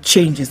some of the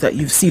changes that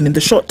you've seen in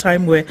the short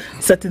time where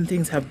certain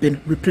things have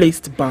been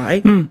replaced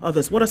by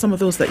others? What are some of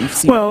those that you've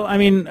seen? Well, I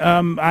mean,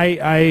 I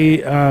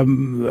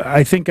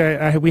think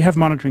we have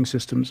monitoring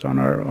systems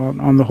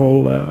on the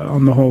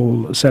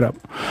whole setup.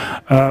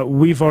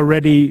 We've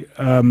already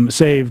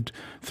saved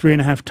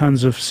 3.5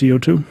 tons of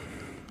CO2.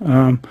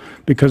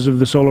 Because of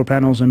the solar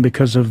panels and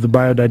because of the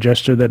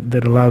biodigester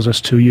that allows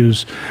us to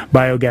use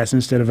biogas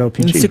instead of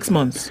LPG. In 6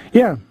 months?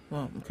 Yeah.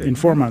 Wow, okay. In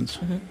 4 months.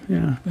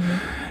 Yeah.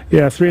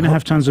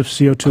 3.5 tons of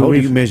CO2. How do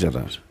you measure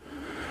that?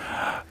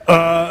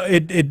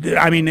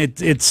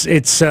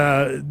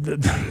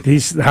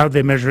 It's how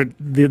they measure it.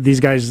 These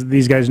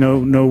guys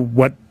know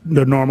what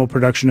the normal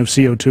production of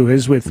CO2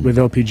 is with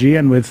LPG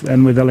and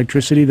with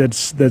electricity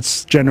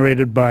that's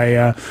generated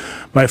by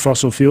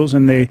fossil fuels,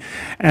 and they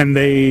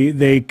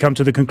come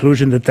to the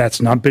conclusion that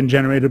that's not been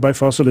generated by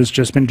fossil. It's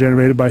just been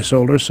generated by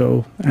solar.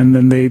 So, and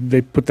then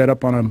they put that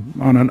up on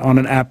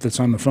an app that's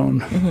on the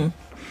phone.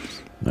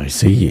 I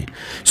see.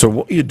 So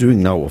what you're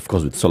doing now, of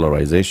course, with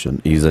solarization,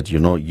 is that you're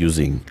not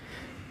using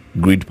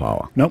grid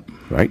power. Nope.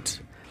 Right?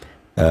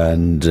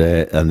 And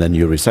then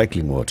you're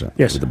recycling water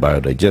with the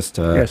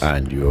biodigester,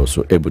 and you're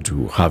also able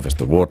to harvest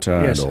the water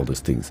and all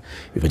these things.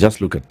 If I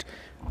just look at,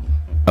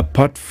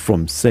 apart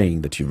from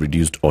saying that you've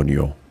reduced on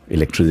your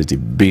electricity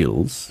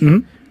bills,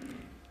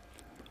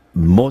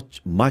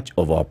 much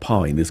of our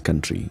power in this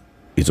country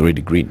is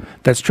already green.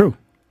 That's true.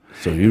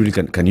 So you really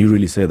can you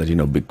really say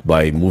that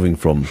by moving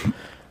from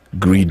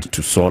grid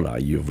to solar,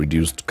 you've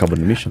reduced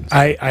carbon emissions?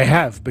 I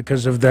have,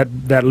 because of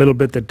that little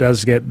bit that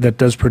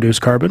does produce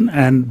carbon,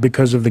 and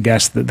because of the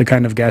gas, the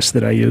kind of gas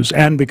that I use,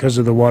 and because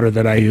of the water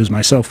that I use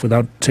myself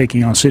without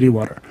taking on city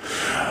water.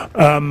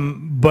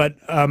 But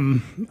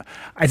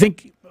I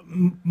think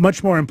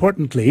much more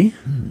importantly,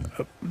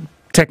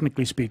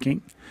 technically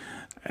speaking,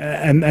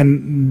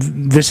 and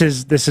this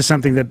is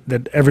something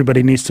that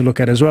everybody needs to look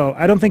at as well.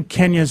 I don't think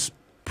Kenya's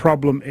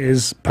problem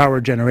is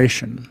power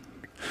generation.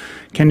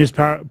 Kenya's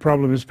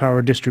problem is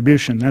power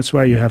distribution. That's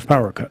why you have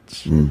power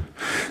cuts.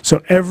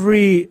 So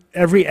every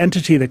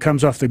entity that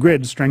comes off the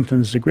grid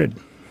strengthens the grid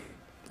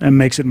and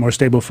makes it more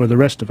stable for the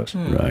rest of us.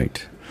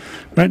 Right.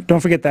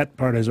 Don't forget that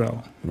part as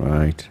well.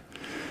 Right.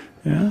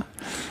 Yeah.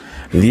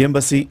 The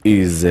embassy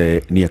is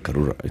near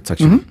Karura. It's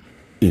actually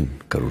in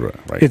Karura,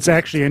 right? It's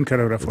actually in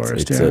Karura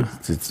Forest.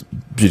 It's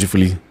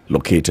beautifully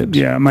located.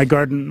 Yeah. My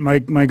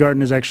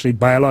garden is actually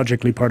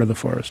biologically part of the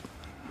forest.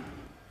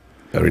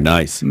 Very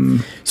nice.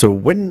 So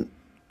when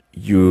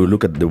you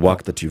look at the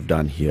work that you've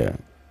done here,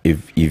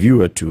 if you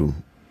were to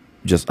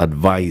just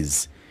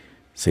advise,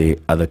 say,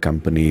 other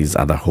companies,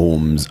 other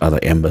homes, other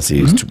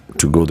embassies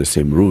to go the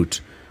same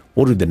route,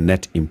 what would the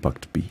net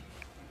impact be?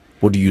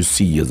 What do you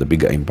see as a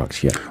bigger impact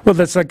here? Well,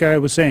 that's like I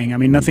was saying. I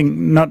mean,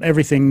 not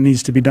everything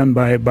needs to be done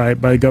by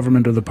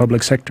government or the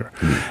public sector.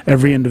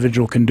 Every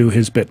individual can do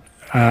his bit.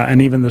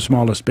 And even the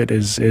smallest bit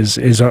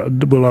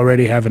will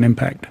already have an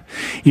impact.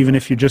 Even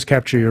if you just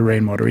capture your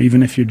rainwater,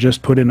 even if you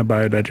just put in a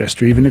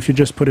biodigester, even if you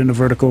just put in a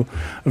vertical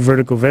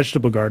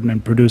vegetable garden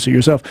and produce it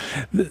yourself.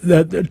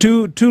 The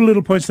two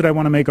little points that I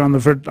want to make on the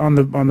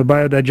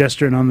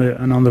biodigester and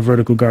on the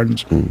vertical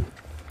gardens.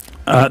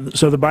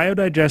 So the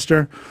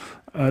biodigester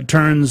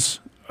turns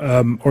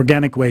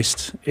organic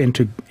waste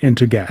into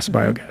gas,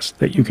 biogas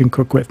that you can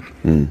cook with.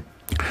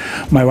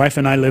 My wife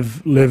and I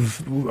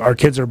live. Our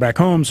kids are back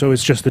home, so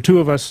it's just the two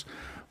of us,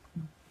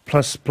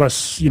 plus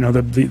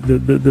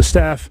the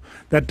staff.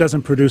 That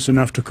doesn't produce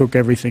enough to cook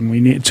everything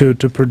we need to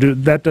produce.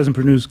 That doesn't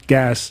produce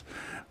gas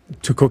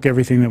to cook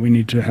everything that we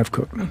need to have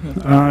cooked.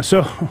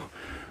 So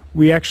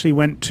we actually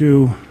went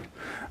to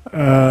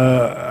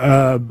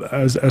a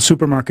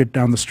supermarket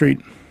down the street,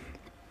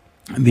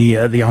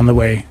 the On the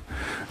Way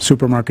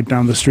supermarket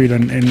down the street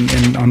on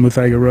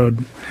Muthaiga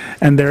Road,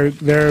 and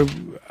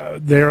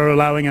they're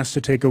allowing us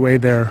to take away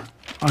their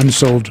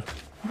unsold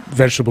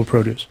vegetable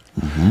produce,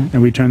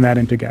 and we turn that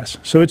into gas.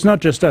 So it's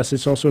not just us;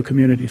 it's also a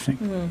community thing.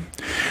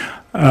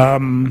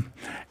 And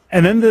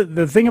then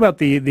the thing about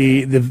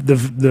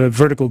the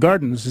vertical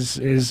gardens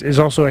is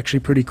also actually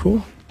pretty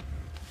cool.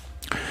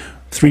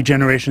 3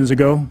 generations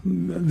ago,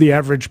 the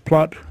average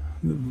plot,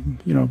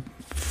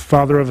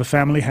 father of a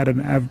family had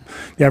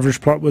the average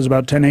plot was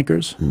about 10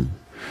 acres.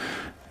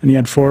 and he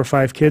had 4 or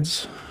 5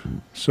 kids.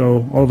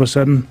 So all of a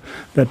sudden,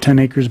 that 10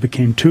 acres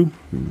became 2.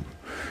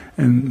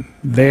 And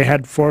they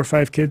had 4 or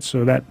 5 kids,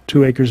 so that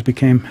 2 acres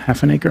became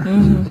half an acre.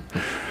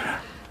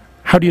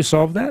 How do you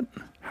solve that?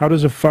 How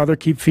does a father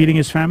keep feeding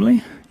his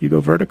family? You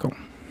go vertical.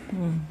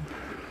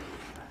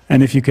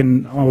 And if you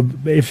can,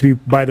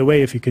 by the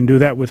way, if you can do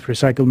that with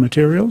recycled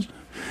materials,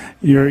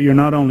 you're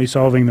not only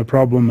solving the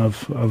problem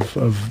of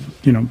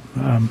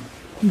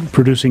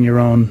producing your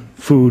own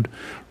food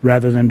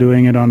rather than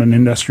doing it on an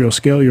industrial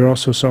scale, you're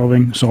also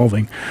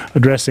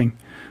addressing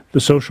the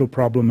social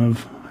problem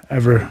of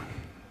ever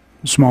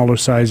smaller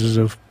sizes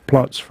of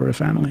plots for a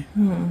family.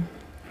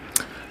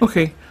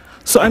 Okay,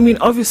 so I mean,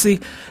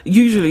 obviously,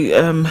 usually,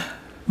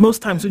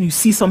 most times when you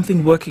see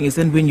something working is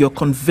then when you're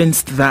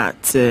convinced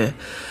that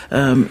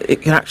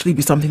it can actually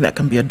be something that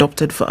can be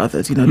adopted for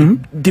others. You know,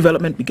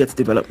 development begets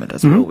development,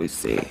 as we always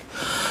say.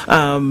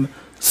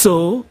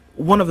 So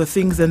one of the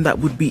things then that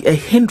would be a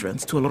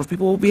hindrance to a lot of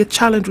people, would be a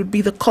challenge, would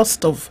be the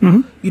cost of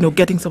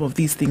getting some of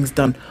these things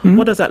done.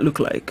 What does that look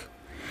like?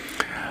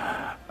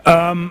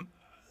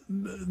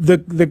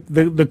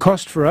 The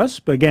cost for us,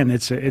 but again,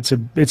 it's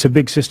a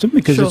big system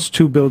because it's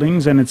 2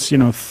 buildings and it's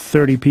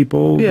 30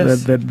 people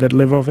that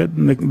live off it.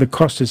 And the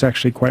cost is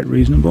actually quite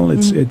reasonable.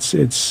 It's around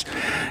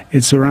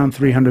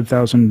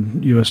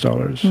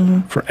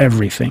 $300,000 for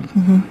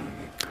everything.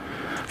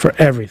 For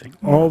everything,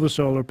 all the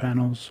solar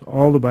panels,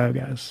 all the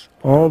biogas,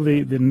 all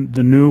the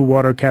new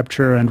water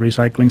capture and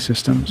recycling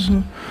systems,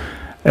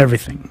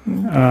 everything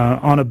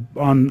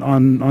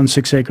on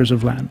 6 acres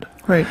of land.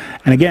 Right.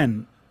 And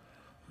again,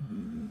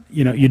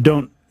 you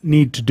don't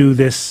need to do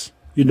this.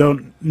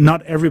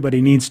 Not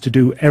everybody needs to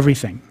do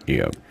everything.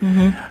 Yeah.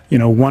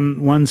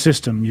 One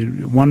system,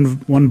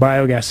 one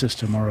biogas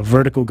system, or a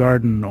vertical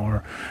garden,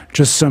 or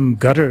just some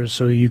gutters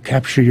so you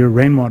capture your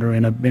rainwater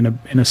in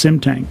a sim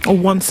tank. Or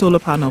one solar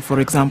panel, for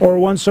example. Or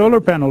one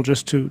solar panel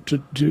just to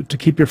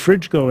keep your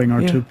fridge going,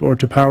 or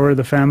to power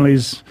the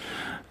family's,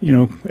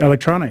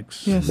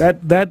 electronics. Yes.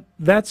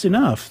 That's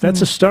enough.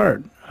 That's a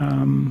start.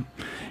 I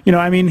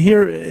mean,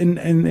 here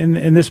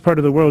in this part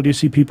of the world, you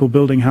see people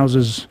building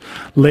houses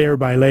layer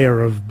by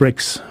layer of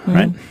bricks,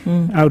 right?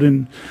 Out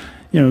in,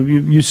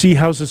 you see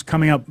houses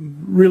coming up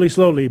really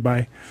slowly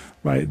by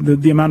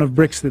the amount of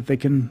bricks that they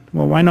can.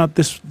 Well, why not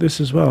this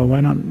as well? Why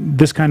not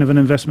this kind of an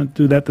investment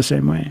do that the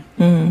same way?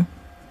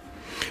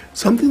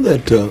 Something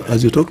that,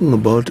 as you're talking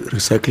about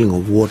recycling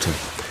of water,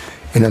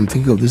 and I'm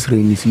thinking of this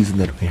rainy season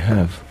that we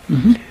have,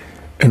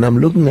 and I'm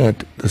looking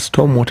at the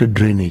stormwater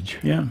drainage.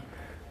 Yeah.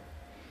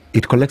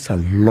 It collects a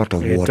lot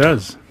of water. It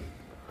does.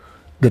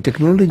 The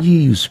technology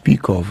you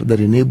speak of that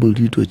enabled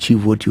you to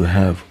achieve what you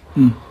have,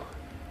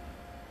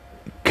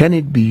 can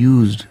it be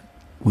used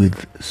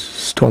with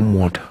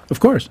stormwater? Of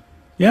course.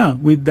 Yeah,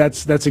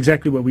 that's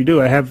exactly what we do.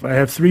 I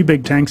have 3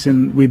 big tanks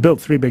we built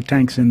 3 big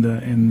tanks on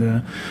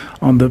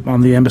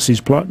the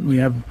embassy's plot. We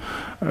have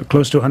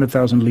close to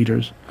 100,000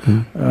 liters,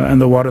 and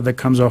the water that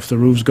comes off the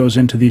roofs goes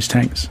into these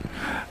tanks,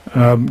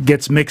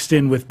 gets mixed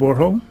in with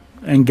borehole,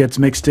 and gets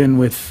mixed in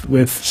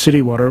with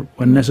city water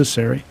when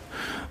necessary.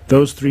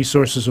 Those 3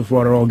 sources of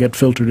water all get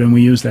filtered, and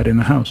we use that in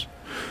the house.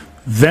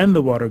 Then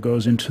the water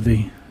goes into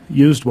the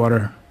used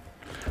water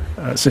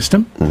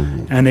system,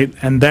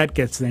 and that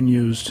gets then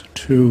used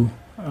to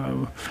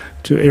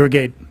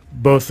irrigate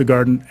both the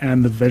garden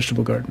and the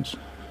vegetable gardens.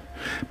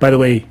 By the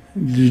way,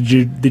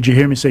 did you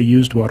hear me say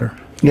used water?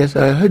 Yes,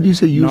 I heard you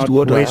say used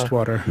water. Not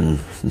wastewater.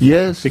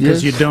 Yes,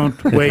 because you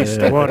don't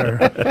waste water.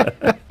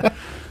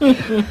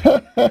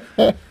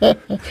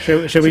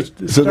 Shall we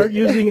start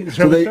using used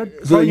water?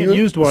 So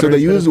the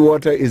used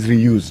water is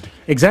reused.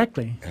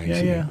 Exactly.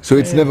 So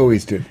it's never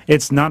wasted.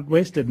 It's not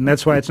wasted, and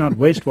that's why it's not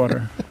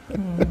wastewater.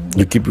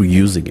 You keep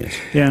reusing it.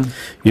 Yeah.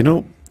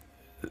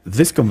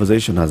 This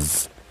conversation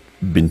has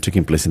been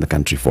taking place in the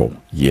country for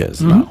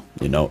years now,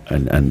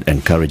 and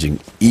encouraging,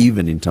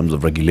 even in terms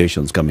of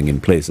regulations coming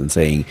in place and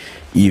saying,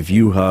 if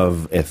you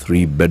have a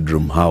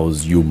 3-bedroom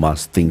house, you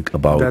must think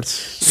about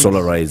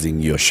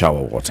solarizing your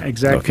shower water.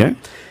 Exactly. Okay?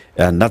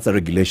 And that's a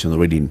regulation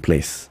already in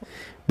place.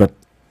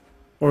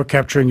 Or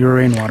capturing your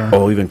rainwater.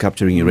 Or even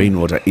capturing your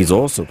rainwater is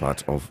also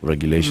part of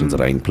regulations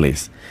that are in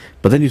place.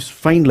 But then you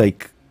find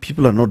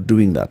people are not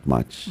doing that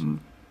much.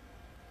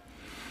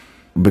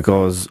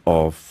 Because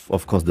of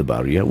course, the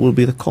barrier will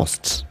be the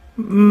costs.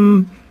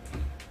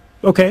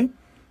 Okay.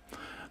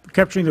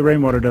 Capturing the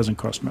rainwater doesn't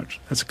cost much.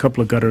 That's a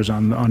couple of gutters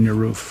on your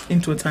roof.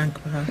 Into a tank,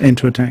 perhaps.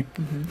 Into a tank.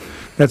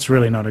 That's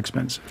really not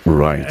expensive.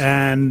 Right.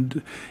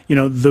 And,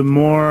 the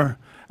more...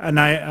 And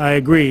I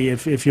agree,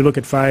 if you look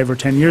at 5 or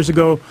 10 years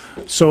ago,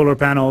 solar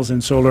panels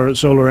and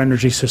solar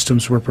energy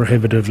systems were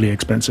prohibitively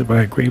expensive.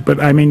 I agree. But,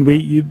 I mean,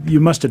 you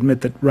must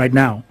admit that right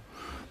now,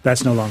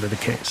 that's no longer the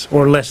case,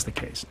 or less the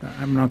case.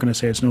 I'm not going to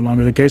say it's no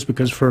longer the case,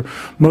 because for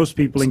most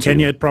people in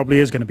Kenya, it probably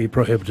is going to be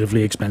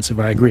prohibitively expensive.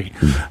 I agree,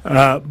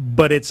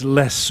 but it's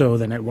less so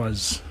than it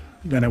was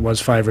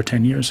 5 or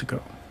 10 years ago.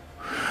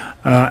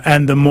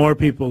 And the more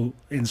people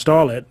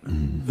install it,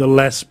 the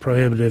less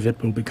prohibitive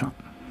it will become.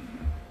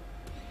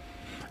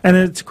 And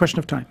it's a question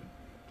of time.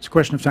 It's a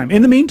question of time.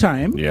 In the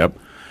meantime,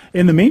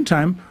 in the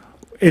meantime,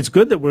 it's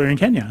good that we're in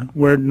Kenya,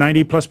 where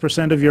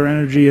 90+% of your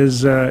energy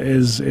is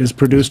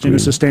produced in a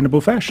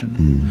sustainable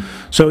fashion.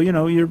 So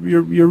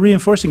you're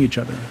reinforcing each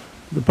other.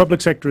 The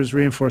public sector is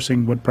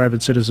reinforcing what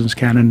private citizens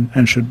can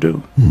and should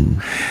do.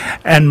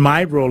 And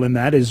my role in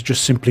that is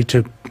just simply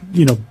to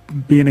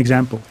be an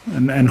example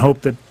and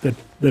hope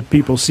that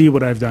people see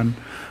what I've done,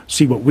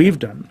 see what we've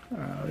done.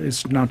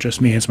 It's not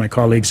just me; it's my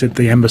colleagues at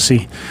the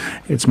embassy,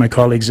 it's my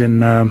colleagues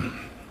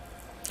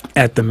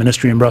at the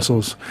ministry in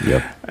Brussels,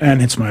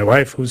 and it's my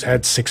wife who's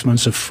had 6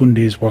 months of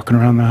fundis walking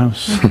around the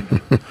house.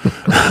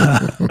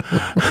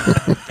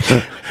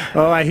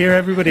 Oh, I hear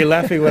everybody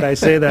laughing when I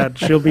say that.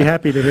 She'll be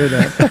happy to hear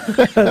that.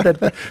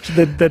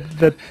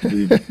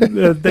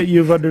 that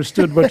you've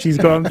understood what she's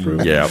gone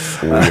through. Yeah,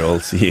 we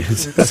all see it.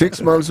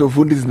 6 months of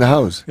fundis in the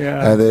house.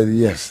 Yeah.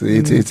 Yes,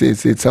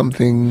 it's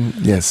something.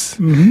 Yes,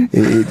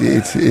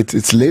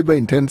 it's labor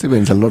intensive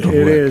and it's a lot of work.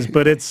 It is,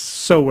 but it's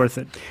so worth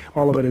it.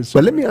 All of it is.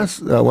 But let me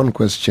ask one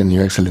question,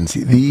 Your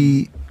Excellency.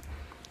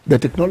 The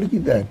technology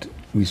that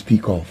we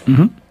speak of,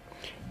 you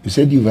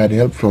said you've had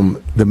help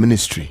from the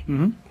ministry.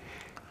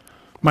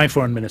 My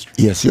foreign ministry.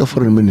 Yes, your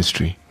foreign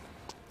ministry.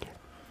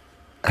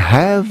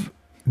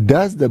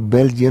 Does the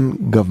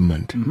Belgian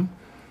government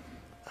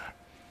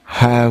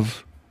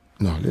have,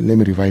 no, let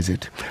me revise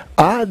it.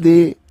 Are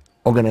there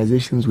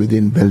organizations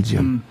within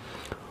Belgium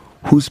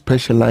who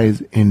specialize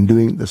in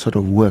doing the sort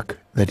of work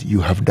that you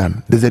have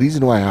done? There's a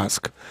reason why I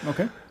ask.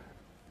 Okay.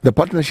 The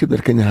partnership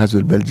that Kenya has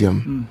with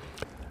Belgium,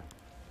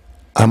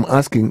 I'm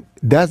asking,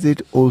 does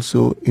it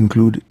also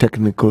include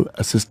technical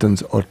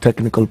assistance or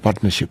technical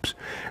partnerships?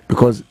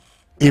 Because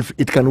if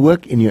it can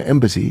work in your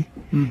embassy,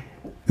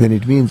 then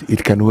it means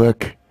it can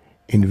work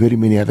in very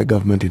many other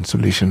government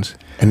installations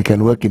and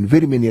can work in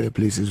very many other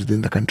places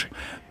within the country.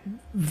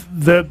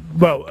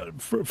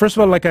 First of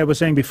all, like I was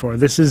saying before,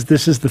 this is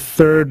the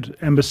third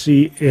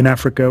embassy in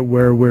Africa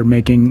where we're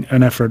making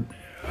an effort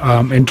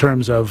in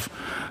terms of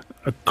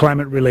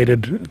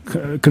climate-related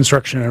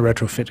construction and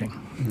retrofitting.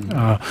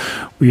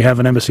 We have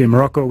an embassy in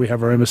Morocco, we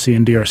have our embassy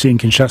in DRC in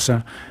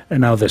Kinshasa,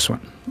 and now this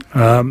one.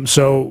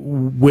 So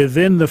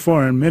within the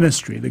foreign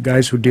ministry, the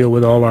guys who deal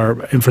with all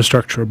our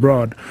infrastructure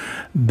abroad,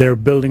 they're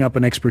building up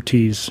an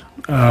expertise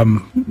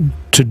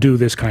to do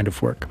this kind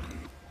of work.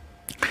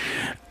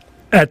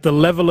 At the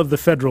level of the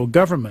federal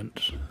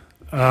government,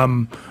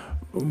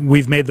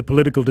 we've made the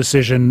political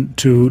decision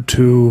to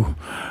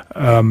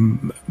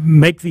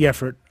make the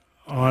effort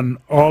on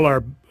all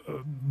our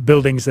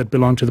buildings that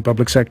belong to the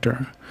public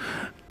sector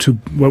to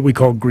what we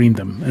call green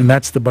them, and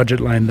that's the budget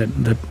line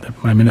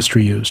that my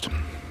ministry used.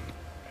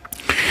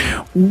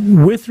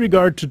 With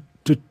regard to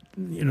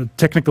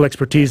technical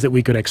expertise that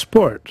we could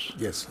export,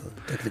 yes,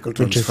 technical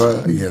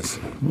transfer, yes,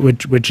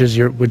 which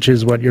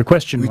is what your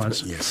question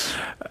was. Yes,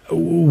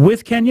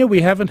 with Kenya we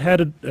haven't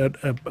had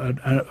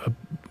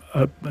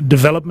a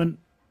development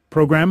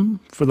program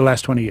for the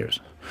last 20 years.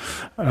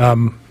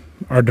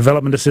 Our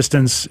development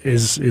assistance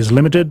is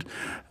limited,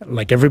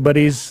 like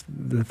everybody's.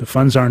 The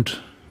funds aren't,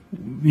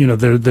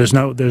 there's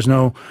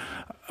no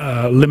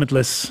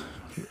limitless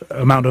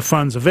amount of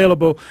funds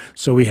available.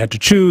 So we had to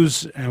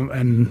choose,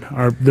 and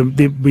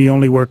we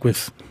only work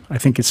with, I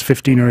think it's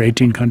 15 or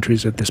 18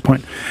 countries at this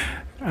point.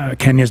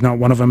 Kenya is not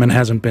one of them and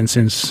hasn't been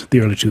since the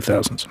early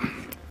 2000s.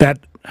 That,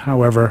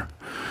 however,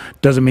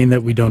 doesn't mean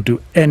that we don't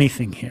do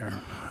anything here.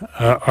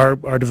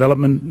 Our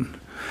development,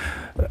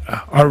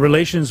 our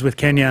relations with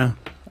Kenya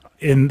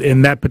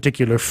in that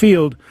particular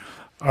field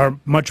are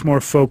much more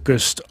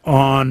focused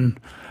on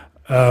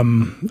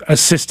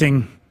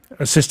assisting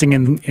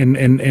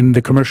in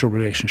the commercial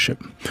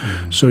relationship.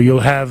 So you'll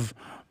have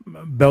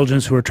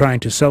Belgians who are trying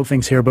to sell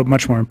things here, but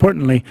much more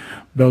importantly,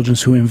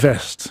 Belgians who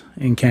invest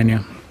in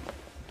Kenya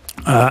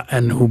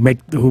and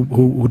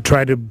who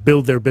try to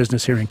build their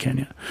business here in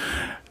Kenya.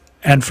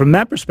 And from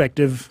that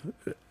perspective,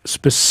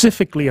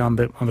 specifically on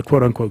the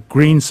quote unquote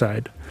green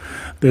side,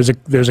 there's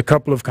a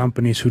couple of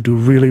companies who do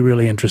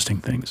really interesting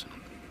things.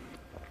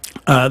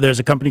 There's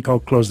a company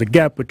called Close the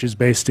Gap, which is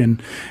based in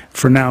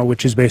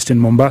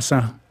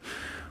Mombasa,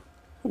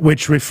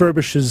 which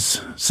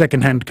refurbishes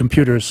secondhand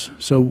computers.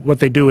 So what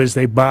they do is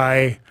they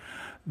buy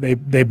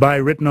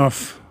written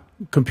off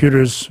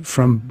computers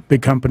from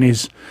big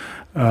companies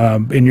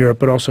in Europe,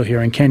 but also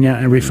here in Kenya,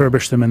 and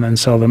refurbish them and then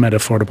sell them at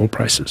affordable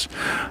prices.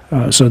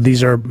 So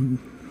these are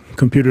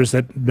computers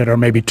that are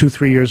maybe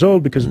 2-3 years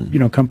old, because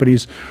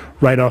companies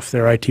write off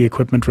their IT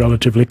equipment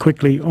relatively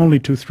quickly. Only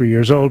 2-3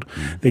 years old,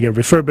 they get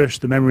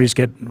refurbished, the memories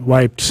get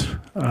wiped,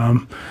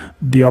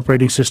 the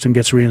operating system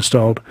gets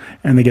reinstalled,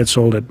 and they get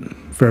sold at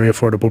very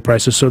affordable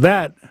prices. So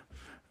that,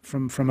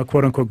 from a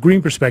quote unquote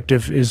green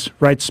perspective, is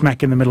right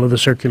smack in the middle of the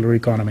circular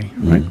economy,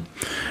 right?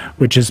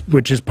 Which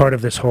is part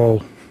of this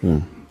whole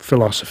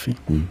philosophy.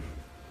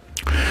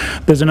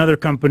 There's another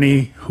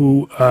company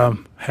who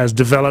has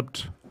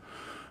developed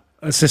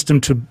a system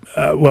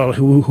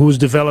who's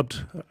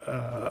developed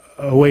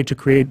a way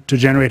to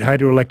generate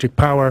hydroelectric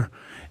power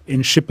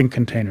in shipping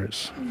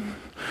containers.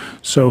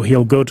 So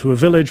he'll go to a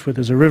village where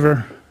there's a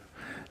river.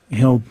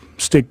 He'll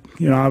stick,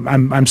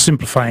 I'm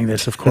simplifying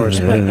this, of course,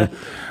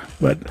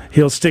 but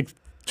he'll stick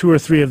 2 or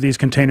 3 of these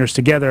containers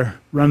together,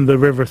 run the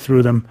river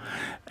through them,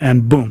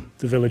 and boom,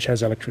 the village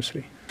has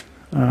electricity.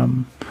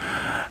 So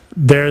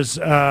those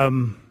are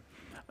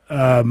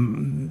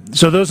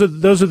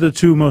the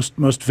 2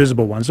 most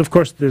visible ones. Of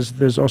course,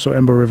 there's also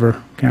Embo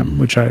River Camp,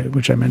 which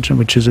I mentioned,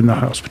 which is in the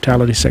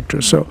hospitality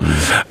sector. So,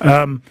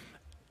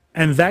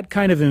 and that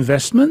kind of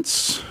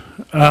investments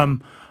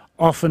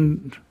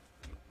often,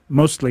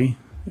 mostly,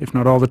 if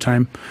not all the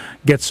time,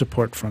 get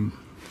support from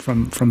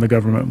the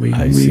government. We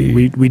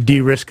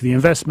de-risk the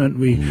investment.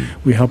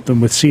 We help them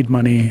with seed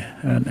money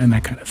and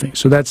that kind of thing.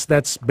 So that's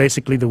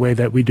basically the way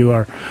that we do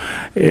our.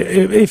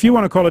 If you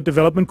want to call it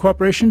development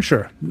cooperation,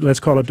 sure, let's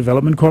call it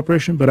development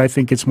cooperation. But I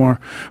think it's more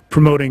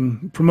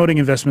promoting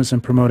investments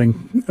and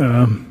promoting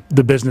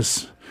the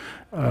business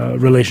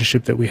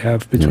relationship that we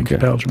have between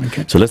Belgium and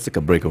Kenya. So let's take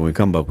a break. When we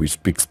come back, we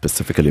speak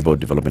specifically about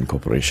development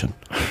cooperation,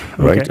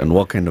 right? And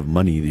what kind of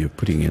money you're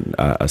putting in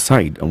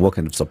aside, and what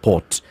kind of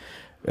support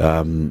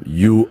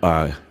you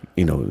are,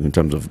 in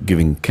terms of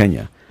giving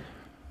Kenya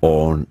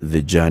on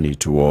the journey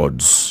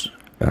towards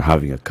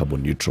having a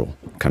carbon neutral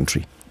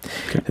country.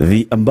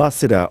 The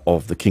ambassador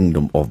of the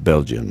Kingdom of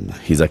Belgium,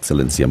 His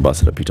Excellency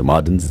Ambassador Peter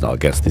Mardens, is our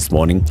guest this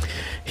morning.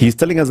 He's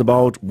telling us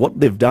about what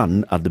they've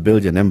done at the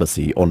Belgian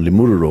Embassy on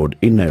Limuru Road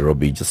in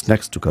Nairobi, just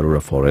next to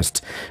Karura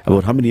Forest.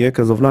 About how many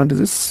acres of land is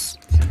this?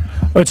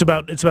 Oh, it's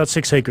about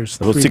 6 acres.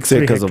 About 6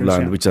 acres of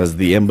land, which has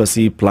the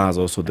embassy plus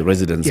also the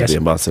residence of the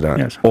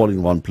ambassador, all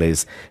in one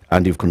place,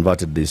 and you've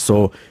converted this.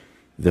 So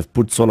they've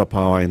put solar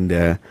power in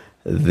there.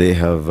 They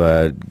have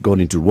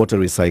gone into water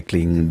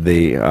recycling.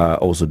 They are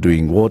also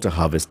doing water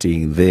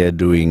harvesting. They are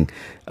doing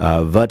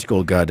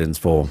vertical gardens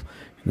for,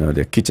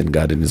 their kitchen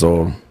garden is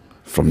all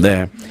from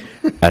there.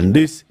 And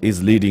this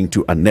is leading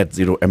to a net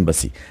zero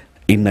embassy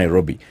in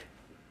Nairobi.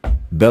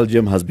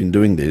 Belgium has been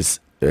doing this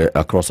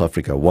across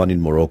Africa, one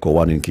in Morocco,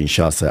 one in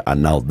Kinshasa,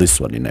 and now this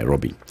one in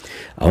Nairobi.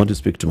 I want to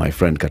speak to my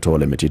friend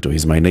Katole Metito.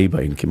 He's my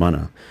neighbor in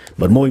Kimana.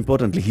 But more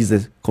importantly, he's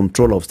the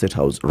controller of State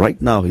House.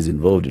 Right now, he's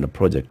involved in a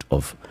project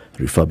of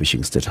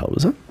refurbishing State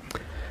House.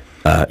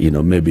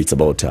 Maybe it's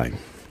about time.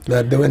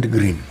 That they went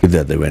green.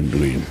 That they went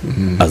green,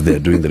 as they're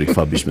doing the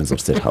refurbishments of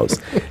State House.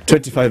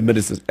 25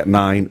 minutes at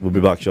 9. We'll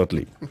be back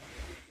shortly.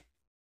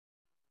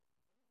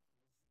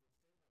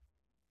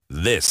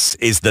 This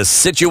is the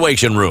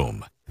Situation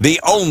Room, the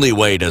only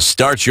way to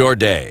start your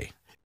day.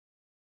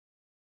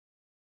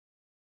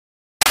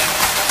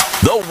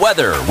 The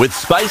weather with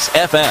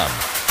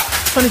SpiceFM.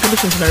 Sunny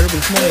conditions in Nairobi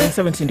this morning,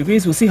 17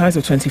 degrees. We'll see highs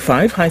of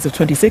 25, highs of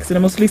 26, and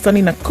a mostly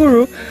sunny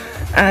Nakuru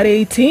at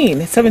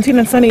 18. 17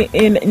 and sunny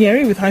in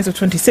Nyeri with highs of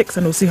 26,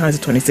 and we'll see highs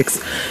of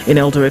 26 in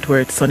Eldoret, where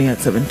it's sunny at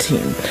 17.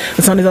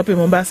 The sun is up in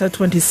Mombasa at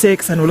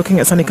 26, and we're looking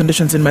at sunny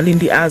conditions in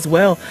Malindi as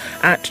well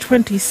at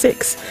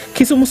 26.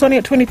 Kisumu sunny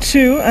at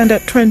 22, and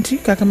at 20,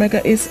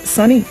 Kakamega is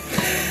sunny.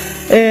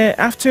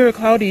 After a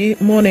cloudy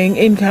morning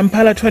in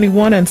Kampala,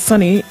 21 and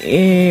sunny,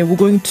 we're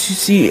going to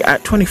see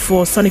at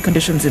 24 sunny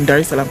conditions in Dar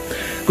es Salaam,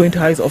 going to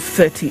highs of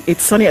 30.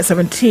 It's sunny at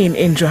 17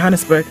 in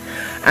Johannesburg,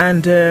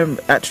 and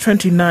at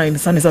 29 the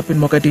sun is up in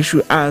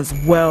Mogadishu as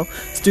well.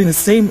 It's doing the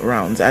same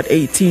rounds at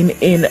 18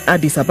 in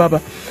Addis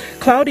Ababa,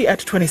 cloudy at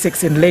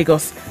 26 in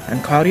Lagos,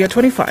 and cloudy at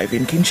 25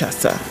 in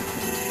Kinshasa.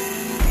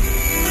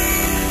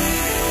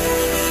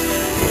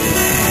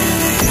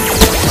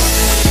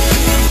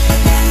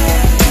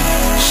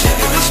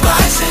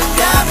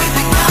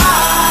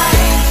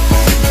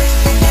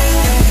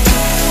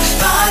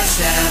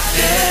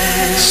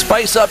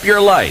 Spice up your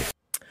life.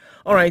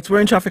 All right, we're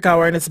in traffic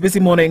hour, and it's a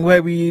busy morning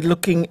where we're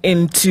looking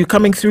into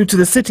coming through to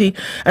the city.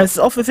 And it's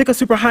off the Thika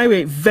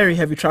Superhighway, very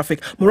heavy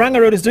traffic.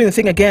 Muranga Road is doing the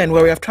thing again,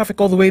 where we have traffic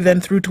all the way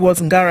then through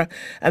towards Ngara,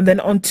 and then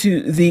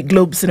onto the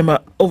Globe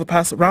Cinema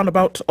overpass,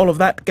 roundabout, all of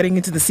that, getting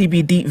into the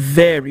CBD,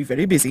 very,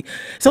 very busy.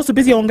 It's also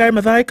busy on Ngari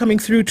Mathai coming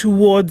through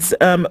towards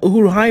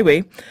Uhuru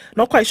Highway.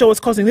 Not quite sure what's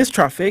causing this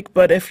traffic,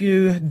 but if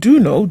you do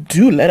know,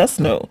 do let us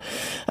know.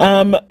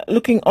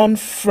 Looking on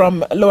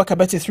from Lower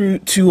Kabete through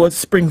towards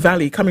Spring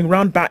Valley, coming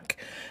round back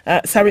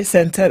Sarit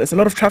Center, there's a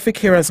lot of traffic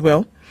here as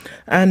well.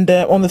 And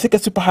on the Thika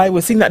Superhighway,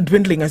 we're seeing that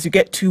dwindling as you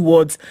get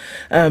towards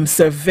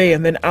Survey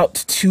and then out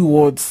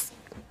towards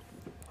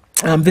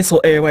this whole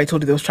area where I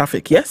told you there was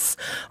traffic. Yes.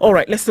 All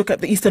right, let's look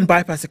at the Eastern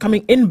Bypass. You're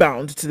coming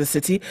inbound to the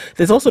city.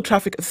 There's also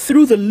traffic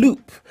through the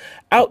loop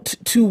out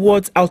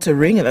towards Outer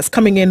Ring, and that's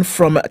coming in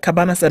from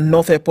Cabanas and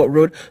North Airport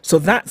Road. So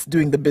that's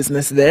doing the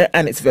business there,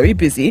 and it's very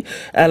busy.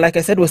 Like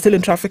I said, we're still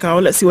in traffic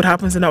hour. Let's see what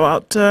happens in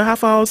about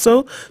half hour or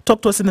so.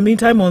 Talk to us in the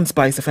meantime on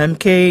SpiceFM,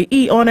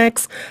 KE on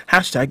X,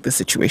 hashtag the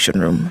Situation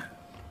Room.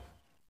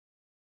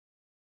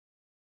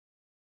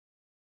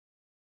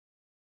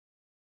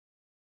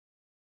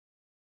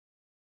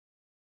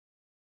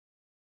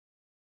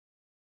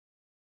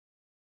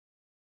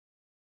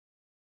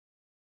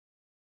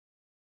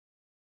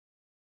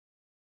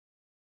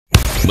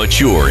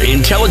 Mature,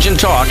 intelligent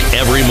talk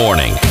every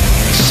morning.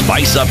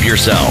 Spice up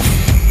yourself.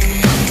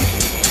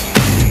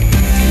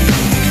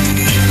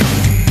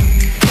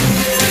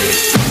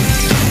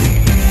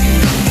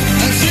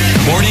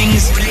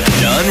 Mornings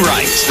done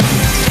right.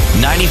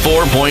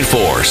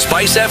 94.4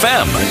 Spice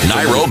FM,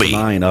 Nairobi.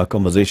 Our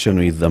conversation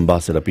with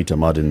Ambassador Peter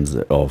Martins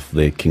of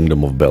the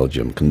Kingdom of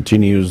Belgium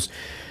continues.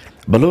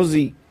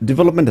 Balozi,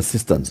 development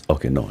assistance.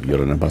 Okay, no,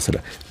 you're an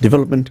ambassador.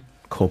 Development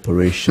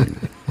cooperation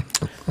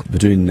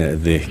between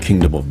the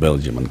Kingdom of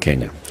Belgium and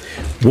Kenya.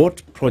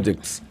 What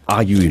projects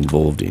are you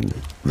involved in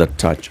that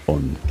touch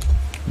on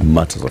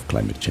matters of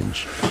climate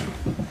change?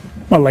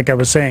 Well, like I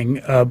was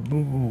saying,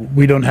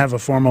 we don't have a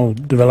formal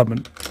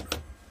development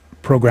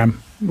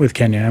program with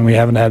Kenya, and we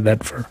haven't had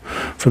that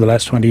for the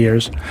last 20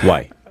 years.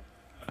 Why?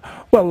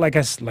 Well, like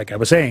I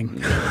was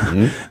saying,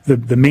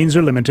 the means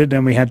are limited,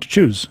 and we had to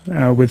choose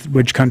with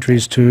which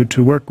countries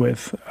to work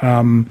with.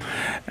 And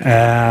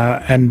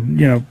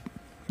you know,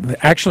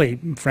 actually,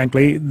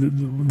 frankly,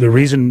 the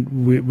reason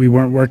we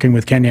weren't working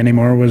with Kenya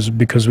anymore was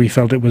because we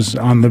felt it was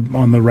on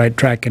the right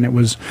track, and it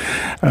was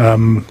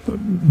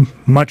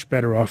much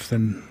better off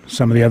than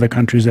some of the other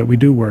countries that we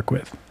do work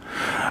with,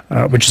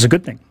 which is a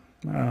good thing.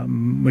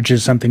 Which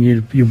is something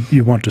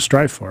you want to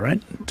strive for, right?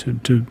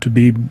 To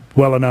be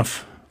well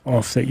enough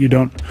off that you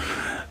don't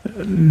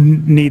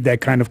need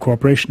that kind of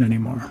cooperation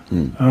anymore.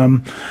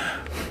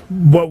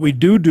 What we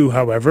do,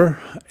 however,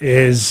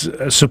 is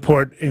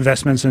support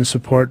investments and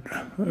support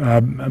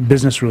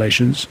business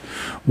relations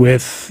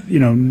with, you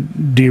know,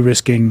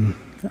 de-risking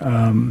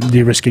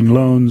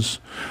loans,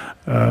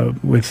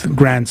 with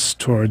grants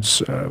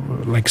towards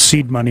like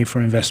seed money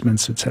for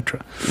investments, etc.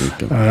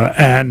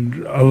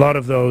 And a lot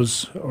of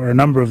those, or a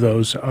number of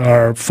those,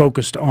 are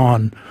focused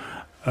on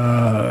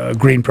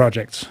green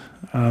projects.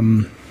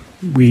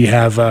 We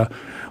have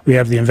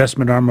the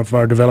investment arm of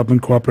our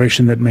development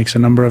cooperation that makes a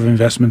number of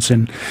investments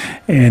in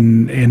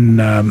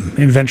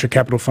venture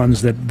capital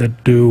funds that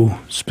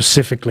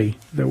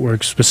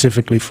work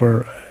specifically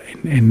for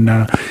in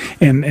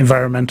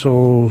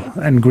environmental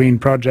and green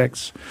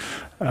projects.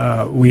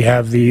 We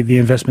have the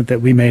investment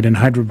that we made in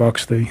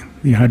Hydrobox, the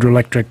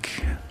hydroelectric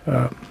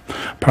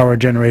power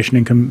generation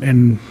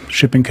in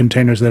shipping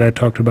containers that I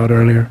talked about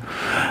earlier.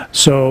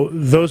 So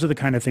those are the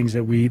kind of things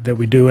that we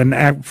do.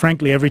 And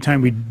frankly, every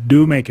time we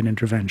do make an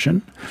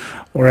intervention,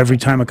 or every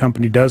time a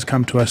company does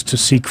come to us to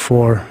seek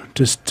or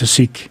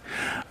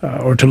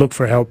to look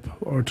for help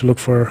or to look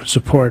for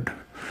support,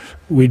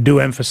 we do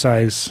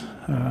emphasize.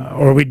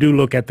 Or we do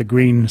look at the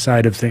green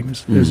side of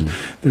things.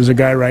 There's a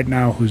guy right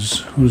now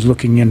who's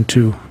looking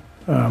into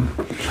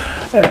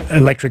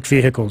electric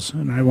vehicles,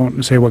 and I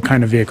won't say what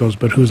kind of vehicles,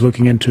 but who's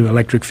looking into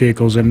electric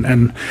vehicles and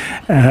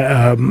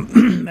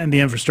the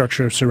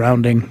infrastructure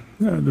surrounding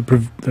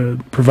the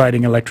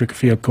providing electric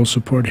vehicle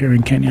support here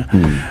in Kenya.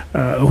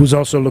 Who's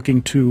also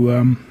looking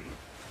to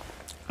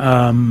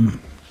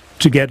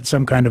get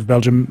some kind of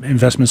Belgium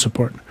investment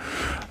support.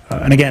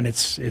 And again,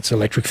 it's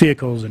electric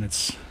vehicles, and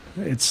it's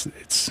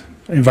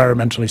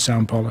environmentally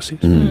sound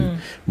policies.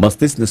 Must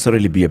this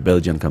necessarily be a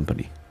Belgian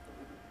company?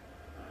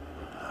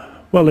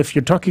 Well, if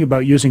you're talking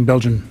about using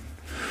Belgian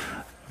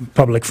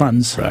public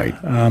funds, right?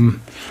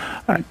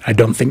 I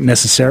don't think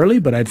necessarily,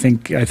 but I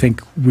think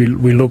we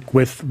look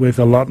with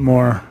a lot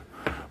more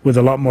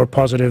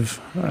positive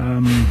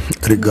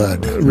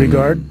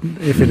regard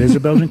if it is a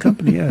Belgian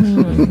company. Yes.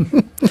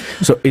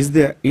 So is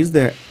there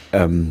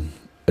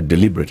a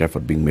deliberate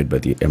effort being made by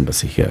the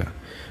embassy here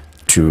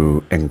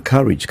to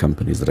encourage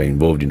companies that are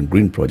involved in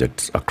green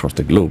projects across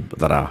the globe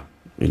that are,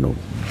 you know,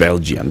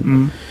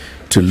 Belgian,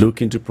 to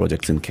look into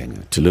projects in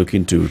Kenya, to look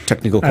into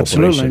technical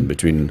cooperation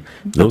between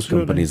those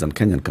companies and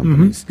Kenyan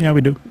companies? Yeah,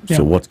 we do. Yeah.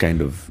 So what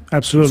kind of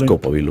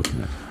scope are we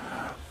looking at?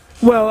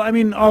 Well, I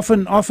mean,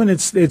 often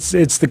it's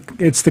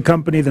the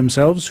company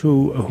themselves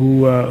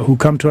who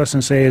come to us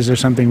and say, "Is there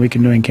something we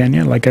can do in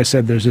Kenya?" Like I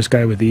said, there's this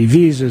guy with the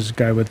EVs, there's a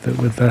guy with the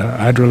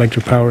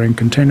hydroelectric power in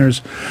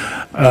containers.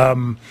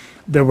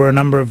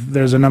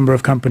 There's a number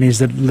of companies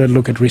that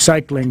look at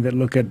recycling, that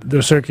look at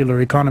the circular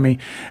economy,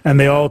 and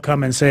they all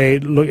come and say,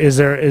 "Look, is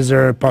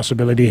there a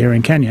possibility here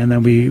in Kenya?" And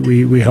then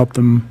we help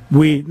them.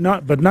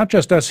 But not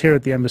just us here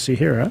at the embassy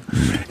here. Huh?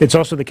 It's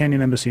also the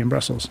Kenyan embassy in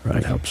Brussels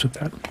that helps with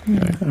that.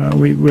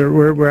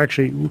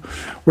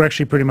 We're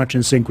actually pretty much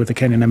in sync with the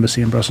Kenyan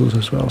embassy in Brussels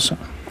as well. So.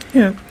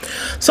 Yeah.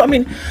 So, I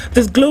mean,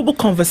 there's global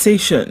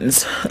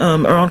conversations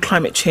around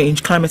climate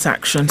change, climate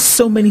action,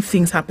 so many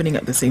things happening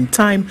at the same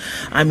time.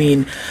 I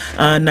mean,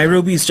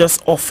 Nairobi is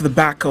just off the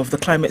back of the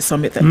climate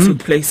summit that took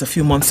place a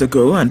few months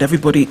ago, and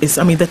everybody is,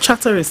 I mean, the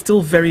chatter is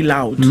still very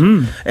loud.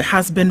 It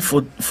has been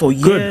for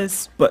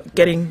years, but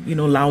getting, you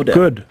know, louder.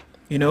 Good.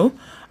 You know?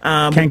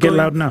 Can't get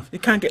loud enough. You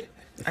can't get...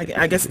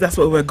 I guess that's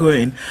where we're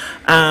going.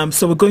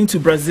 So we're going to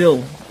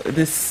Brazil,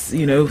 this,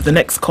 you know, the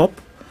next COP.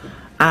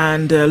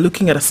 And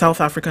looking at a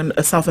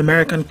South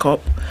American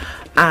COP.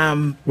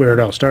 Where it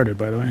all started,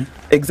 by the way.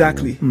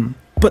 Exactly.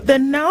 But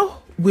then now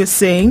we're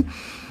saying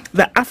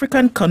that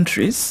African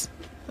countries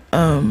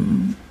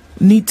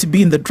need to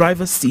be in the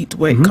driver's seat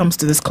when it comes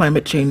to this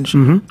climate change,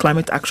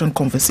 climate action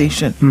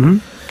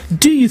conversation.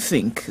 Do you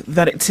think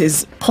that it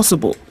is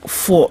possible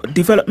for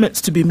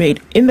developments to be made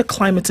in the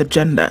climate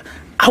agenda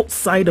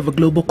outside of a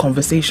global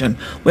conversation,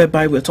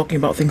 whereby we're talking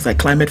about things like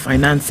climate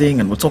financing,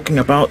 and we're talking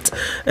about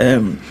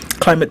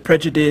climate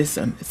prejudice,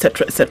 and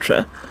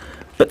etc.,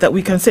 but that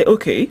we can say,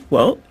 okay,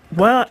 well,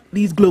 while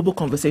these global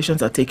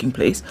conversations are taking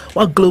place,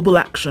 while global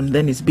action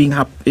then is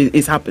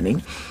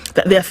happening,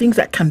 that there are things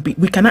that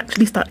we can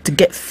actually start to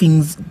get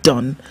things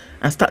done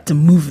and start to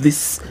move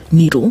this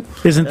needle.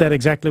 Isn't that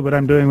exactly what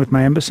I'm doing with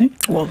my embassy?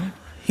 Well,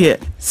 here,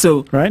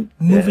 so right,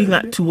 moving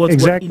that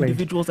towards what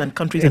individuals and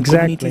countries and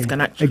communities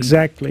can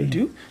actually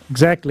do.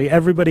 Exactly,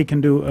 everybody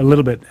can do a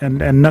little bit,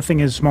 and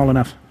nothing is small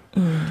enough.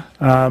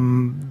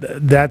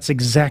 That's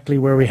exactly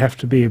where we have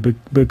to be,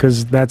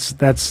 because that's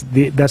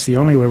the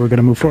only way we're going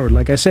to move forward.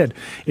 Like I said,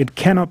 it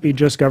cannot be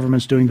just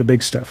governments doing the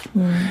big stuff,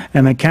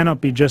 and it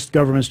cannot be just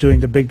governments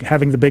doing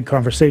having the big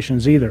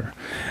conversations either.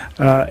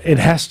 It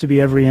has to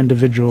be every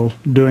individual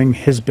doing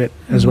his bit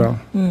as well,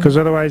 because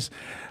otherwise,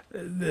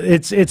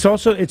 it's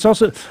also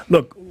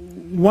look,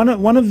 one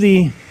of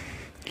the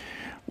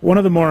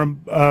more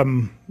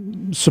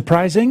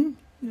surprising,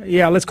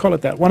 let's call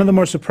it that, one of the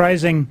more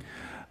surprising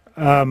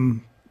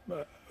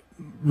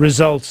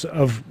results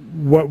of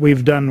what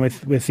we've done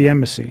with the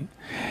embassy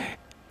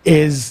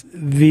is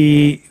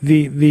the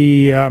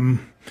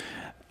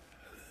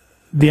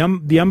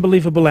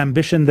unbelievable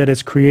ambition that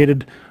is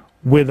created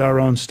with our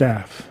own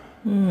staff.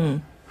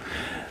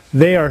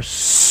 They are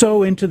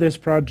so into this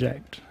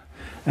project,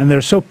 and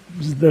they're so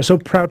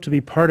proud to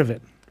be part of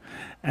it.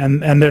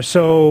 And they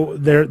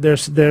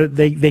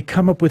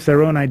come up with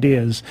their own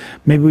ideas.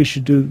 Maybe we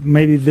should do.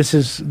 Maybe this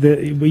is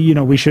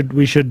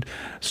we should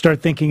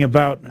start thinking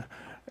about.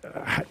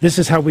 This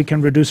is how we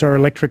can reduce our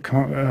electric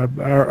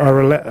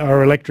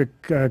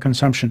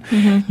consumption.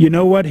 You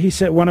know what he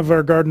said? One of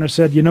our gardeners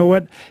said, "You know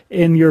what?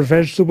 In your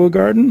vegetable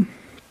garden,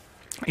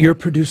 you're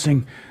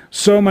producing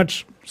so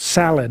much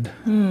salad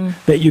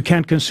that you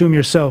can't consume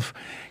yourself.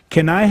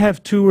 Can I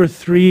have 2 or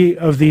 3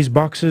 of these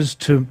boxes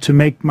to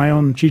make my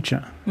own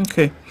chicha?"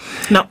 Okay.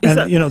 Now,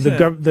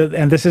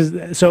 and this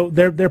is so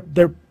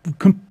they're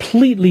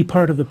completely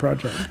part of the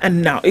project.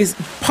 And now is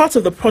part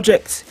of the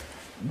project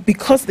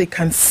because they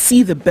can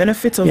see the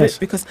benefits of it.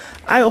 Because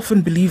I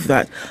often believe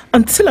that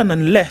until and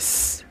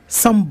unless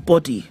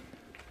somebody,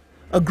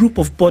 a group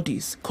of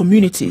bodies,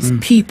 communities,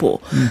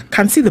 people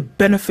can see the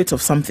benefit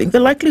of something, the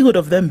likelihood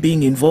of them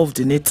being involved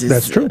in it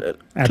is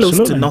close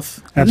to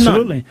nothing.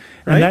 Absolutely.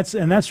 None, right?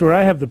 And that's where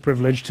I have the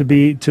privilege to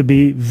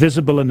be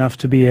visible enough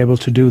to be able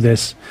to do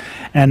this,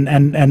 and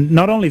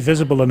not only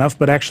visible enough,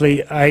 but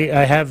actually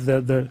I have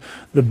the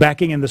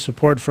backing and the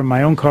support from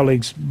my own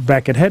colleagues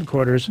back at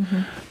headquarters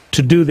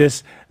to do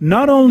this,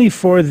 not only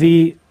for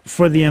the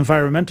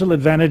environmental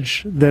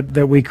advantage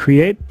that we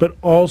create, but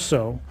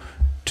also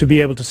to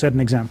be able to set an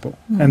example,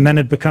 and then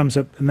it becomes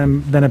a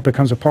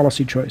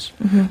policy choice,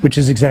 which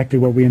is exactly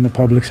what we in the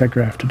public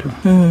sector have to do.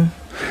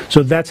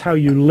 So that's how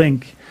you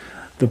link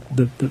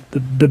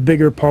the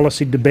bigger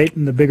policy debate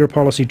and the bigger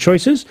policy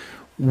choices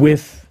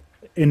with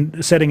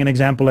setting an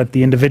example at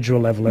the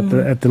individual level,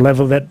 at the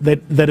level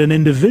that an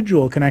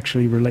individual can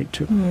actually relate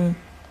to.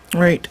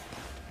 Right.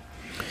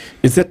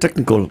 Is there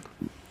technical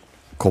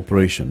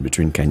cooperation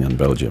between Kenya and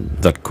Belgium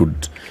that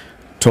could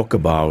talk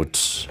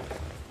about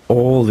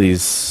all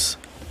these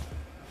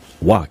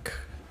work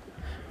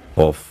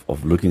of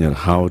looking at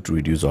how to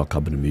reduce our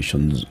carbon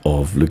emissions,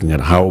 of looking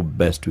at how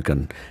best we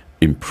can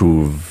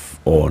improve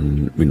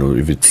on,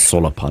 if it's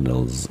solar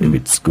panels, if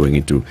it's going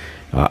into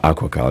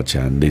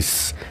aquaculture and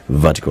this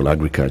vertical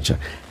agriculture?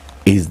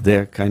 Is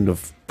there kind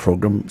of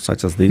program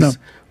such as this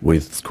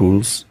with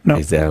schools? No.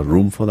 Is there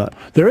room for that?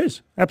 There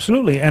is,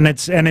 absolutely, and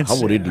it's. How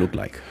would it look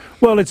like?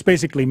 Well, it's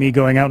basically me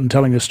going out and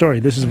telling the story.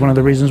 This is one of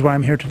the reasons why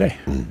I'm here today.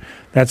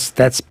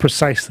 That's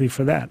precisely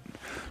for that,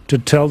 to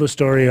tell the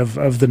story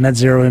of the net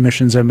zero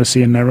emissions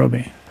embassy in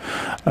Nairobi,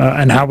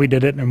 and how we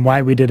did it and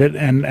why we did it,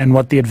 and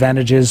what the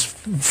advantage is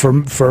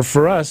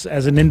for us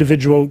as an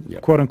individual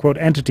quote unquote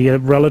entity, a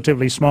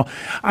relatively small.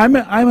 I'm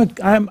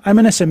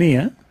an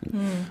SME.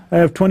 I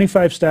have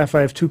 25 staff. I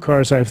have 2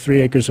 cars. I have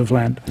 3 acres of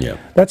land.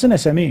 That's an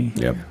SME,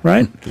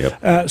 right?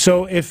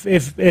 So if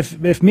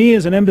me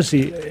as an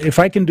embassy, if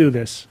I can do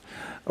this,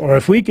 or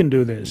if we can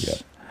do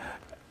this.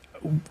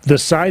 The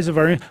size of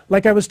our,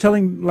 like I was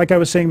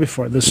saying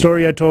before, the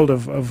story I told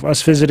of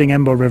us visiting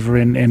Embo River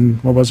in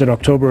what was it,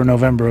 October or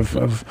November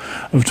of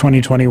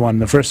 2021,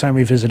 the first time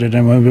we visited,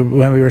 and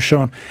when we were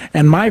shown,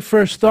 and my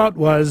first thought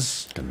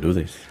was, can do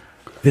this.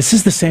 This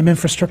is the same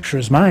infrastructure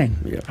as mine.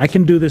 I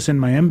can do this in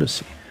my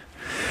embassy.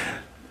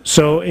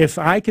 So if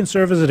I can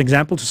serve as an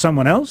example to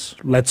someone else,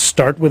 let's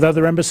start with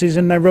other embassies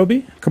in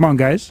Nairobi. Come on,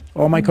 guys,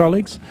 all my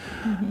colleagues.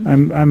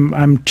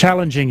 I'm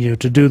challenging you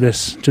to do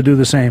this, to do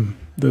the same.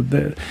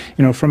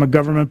 From a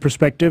government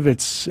perspective,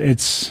 it's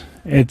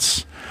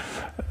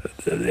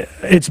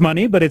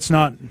money, but it's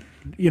not.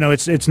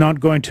 It's not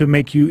going to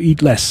make you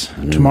eat less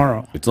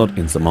tomorrow. It's not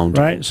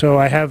insurmountable, right? So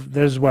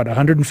there's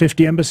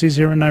 150 embassies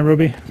here in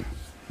Nairobi.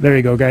 There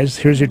you go, guys.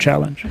 Here's your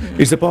challenge.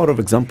 It's a power of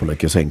example,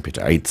 like you're saying,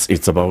 Peter.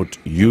 It's about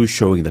you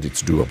showing that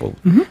it's doable,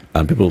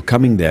 and people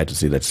coming there to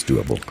see that it's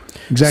doable.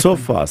 Exactly. So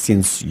far,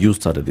 since you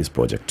started this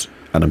project,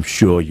 And I'm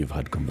sure you've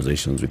had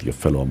conversations with your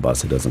fellow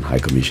ambassadors and high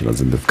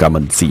commissioners in the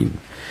common scene,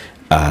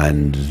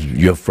 and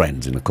your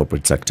friends in the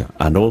corporate sector,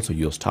 and also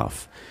your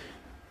staff.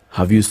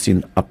 Have you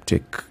seen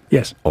uptick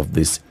of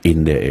this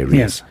in their areas?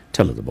 Yes.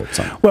 Tell us about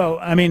some. Well,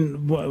 I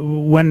mean,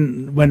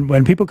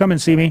 when people come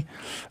and see me,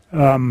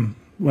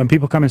 when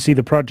people come and see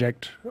the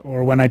project,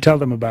 or when I tell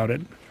them about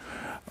it,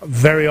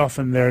 very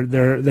often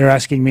they're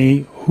asking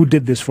me, who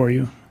did this for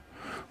you?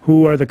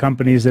 Who are the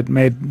companies that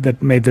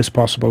made this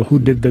possible? Who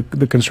did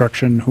the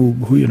construction?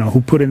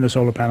 Who put in the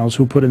solar panels?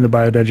 Who put in the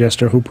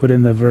biodigester? Who put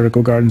in the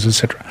vertical gardens,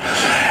 etc.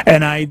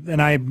 And I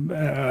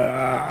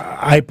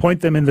point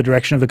them in the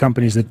direction of the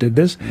companies that did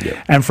this.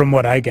 Yeah. And from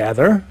what I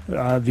gather,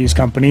 these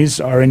companies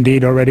are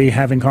indeed already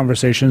having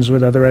conversations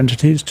with other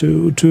entities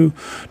to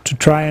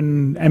try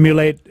and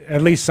emulate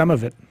at least some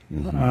of it.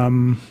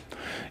 Mm-hmm.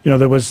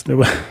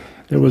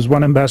 There was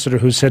one ambassador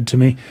who said to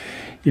me,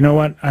 "You know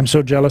what? I'm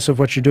so jealous of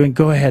what you're doing.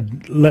 Go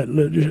ahead,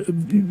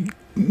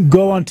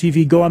 go on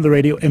TV, go on the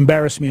radio,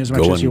 embarrass me as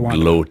much as you want.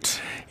 Gloat.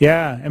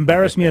 Yeah,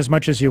 embarrass me as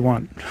much as you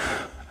want."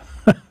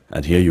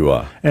 And here you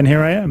are. And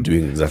here I am,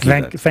 doing exactly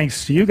that.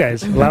 Thanks to you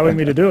guys allowing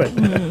me to do it.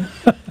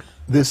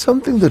 There's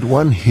something that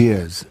one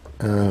hears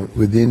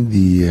within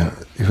the,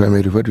 if I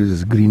may refer to it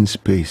as green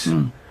space.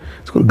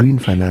 It's called green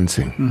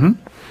financing. Mm-hmm.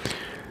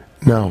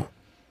 Now,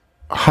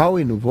 how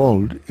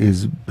involved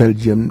is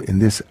Belgium in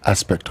this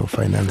aspect of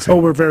financing? Oh,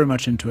 we're very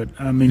much into it.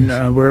 I mean,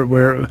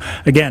 we're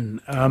again,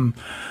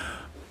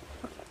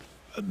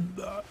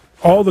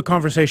 all the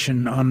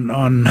conversation on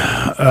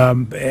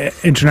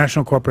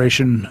international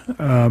cooperation,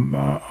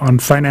 on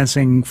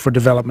financing for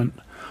development,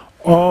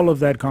 all of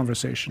that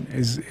conversation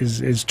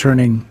is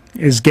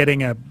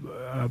getting a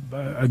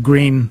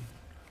green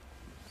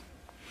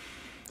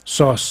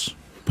sauce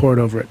poured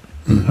over it.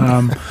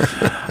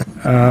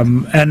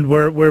 And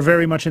we're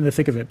very much in the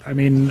thick of it. I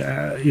mean,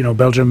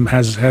 Belgium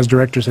has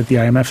directors at the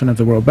IMF and at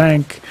the World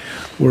Bank.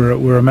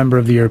 We're a member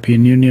of the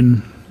European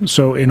Union.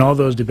 So in all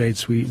those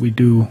debates, we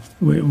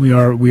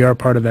are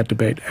part of that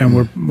debate,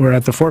 and we're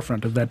at the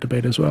forefront of that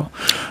debate as well,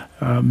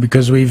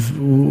 because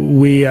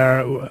we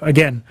are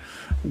again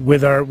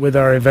with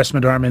our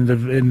investment arm in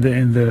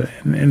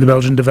the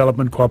Belgian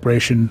Development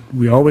Cooperation.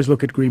 We always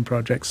look at green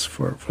projects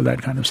for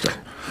that kind of stuff.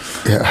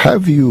 Yeah,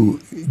 have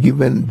you,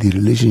 given the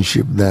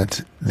relationship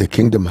that the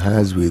kingdom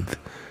has with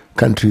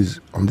countries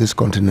on this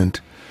continent,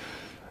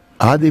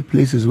 are there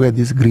places where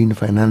this green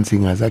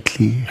financing has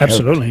actually helped?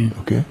 Absolutely.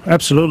 Okay.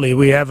 Absolutely.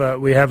 We have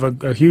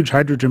a huge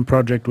hydrogen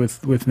project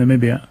with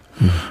Namibia.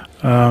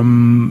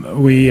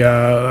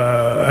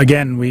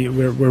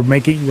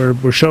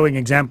 We're showing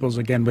examples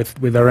again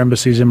with our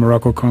embassies in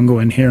Morocco, Congo,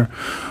 and here,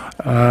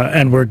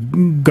 and we're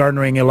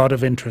garnering a lot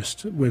of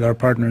interest with our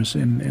partners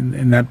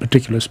in that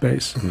particular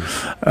space.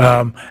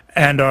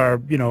 And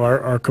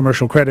our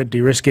commercial credit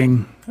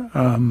de-risking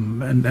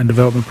and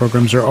development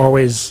programs are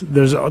always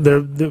there's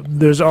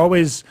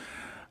always.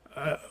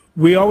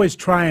 We always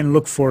try and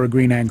look for a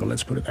green angle,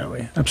 let's put it that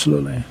way.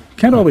 Absolutely.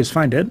 Can't always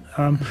find it,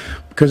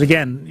 because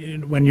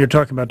again, when you're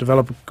talking about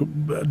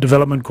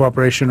development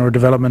cooperation or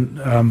development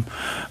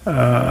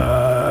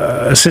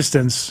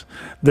assistance,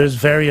 there's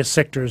various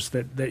sectors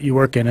that you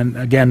work in. And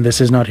again,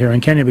 this is not here in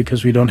Kenya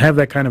because we don't have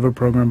that kind of a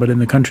program, but in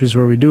the countries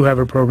where we do have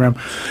a program,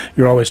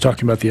 you're always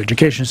talking about the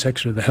education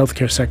sector, the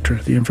healthcare sector,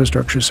 the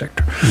infrastructure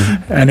sector.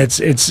 And it's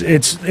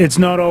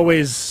not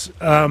always...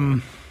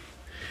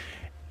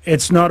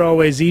 It's not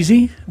always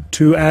easy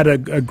to add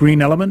a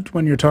green element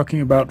when you're talking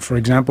about, for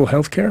example,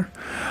 healthcare,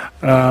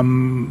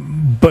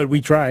 but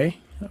we try.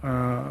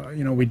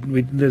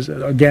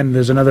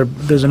 There's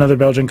another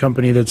Belgian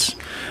company that's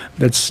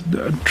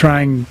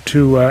trying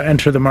to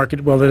enter the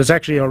market. Well, that has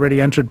actually already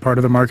entered part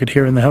of the market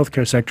here in the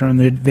healthcare sector, and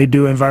they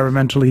do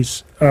environmentally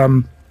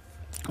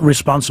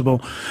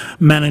responsible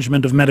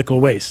management of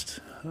medical waste.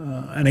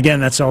 And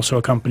again, that's also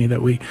a company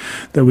that we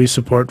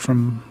support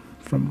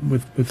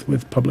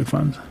with public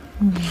funds.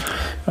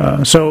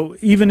 So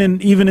even in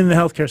the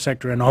healthcare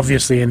sector, and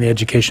obviously in the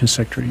education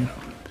sector,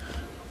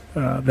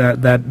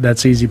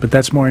 that's easy, but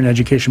that's more in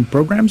education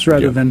programs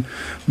rather than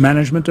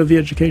management of the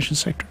education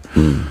sector.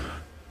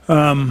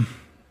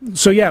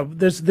 So yeah,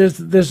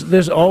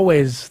 there's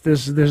always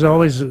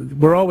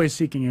we're always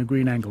seeking a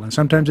green angle, and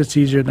sometimes it's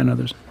easier than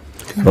others.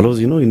 Well,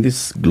 in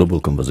these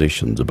global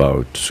conversations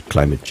about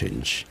climate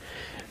change,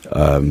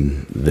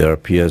 there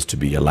appears to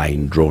be a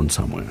line drawn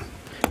somewhere.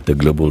 The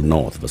global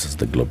north versus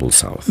the global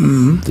south,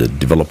 the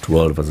developed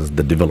world versus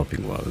the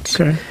developing world.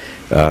 Okay.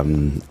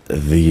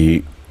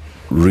 The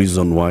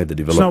reason why the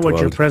developed world... It's not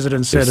what your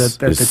president said at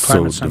the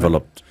climate summit.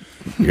 Developed.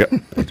 Yeah,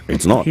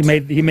 it's not.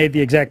 He made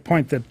the exact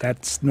point that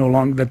that's no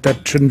longer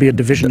that shouldn't be a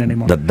division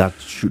anymore.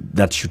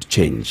 That should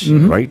change,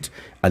 right?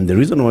 And the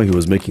reason why he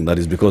was making that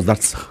is because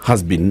that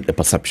has been a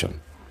perception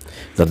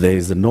that there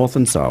is the north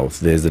and south,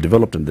 there is the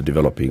developed and the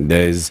developing,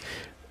 there is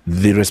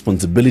the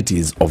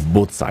responsibilities of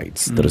both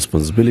sides, the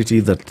responsibility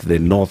that the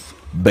north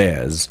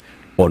bears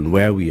on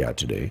where we are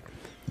today,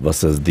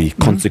 versus the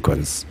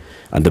consequence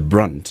and the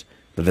brunt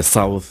that the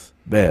south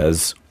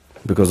bears on where we are today.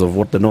 because of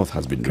what the North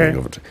has been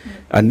doing.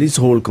 And this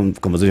whole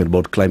conversation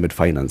about climate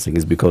financing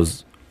is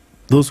because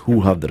those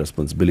who have the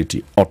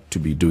responsibility ought to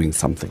be doing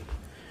something.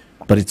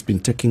 But it's been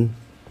taking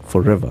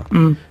forever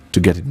to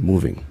get it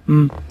moving.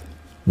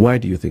 Why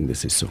do you think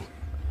this is so?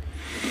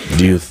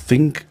 Do you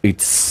think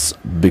it's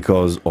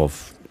because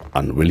of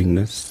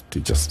unwillingness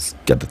to just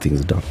get the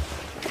things done?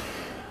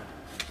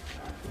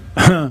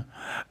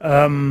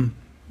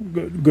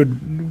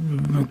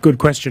 Good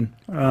question.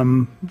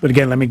 But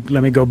again, let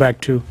me go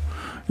back to,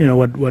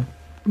 what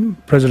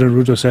President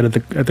Ruto said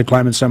at the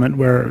climate summit,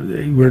 where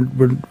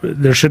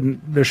there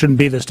shouldn't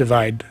be this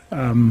divide.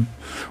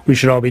 We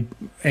should all be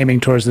aiming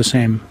towards the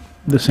same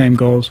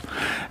goals,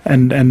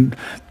 and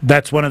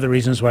that's one of the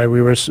reasons why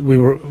we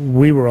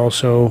were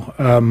also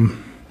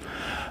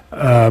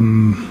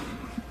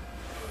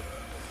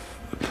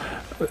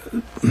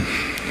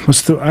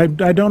I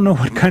don't know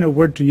what kind of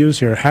word to use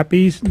here.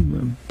 Happy,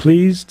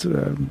 pleased,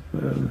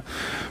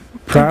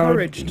 proud,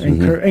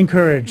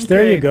 encouraged.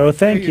 There you go.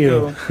 Thank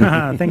you.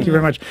 Thank you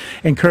very much.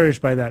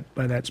 Encouraged by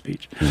that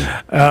speech.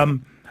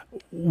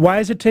 Why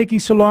is it taking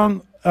so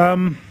long?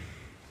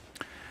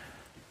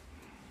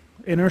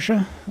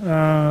 Inertia.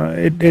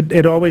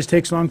 It always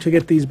takes long to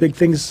get these big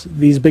things,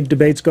 these big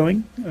debates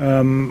going,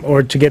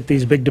 or to get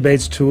these big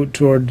debates to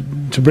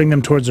bring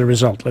them towards a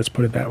result. Let's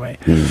put it that way.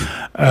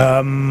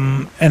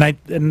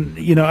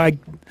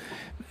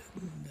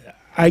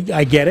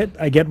 I get it.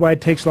 I get why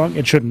it takes long.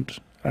 It shouldn't.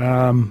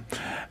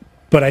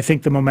 But I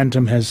think the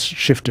momentum has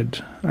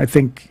shifted. I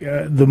think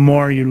the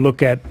more you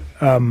look at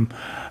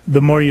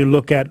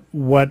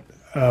what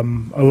a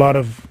lot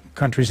of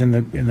countries in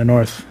the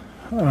North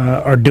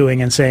are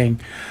doing and saying,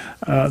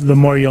 the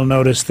more you'll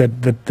notice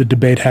that the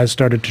debate has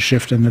started to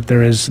shift, and that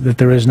there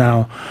is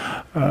now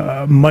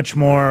much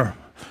more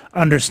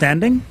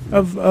understanding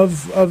of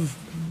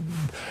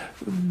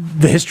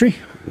the history.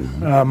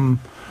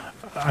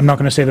 I'm not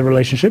going to say the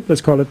relationship.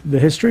 Let's call it the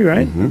history,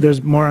 right?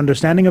 There's more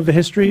understanding of the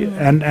history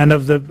and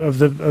of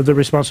the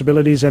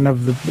responsibilities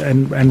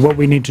and what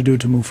we need to do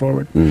to move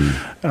forward.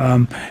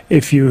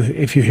 If you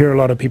hear a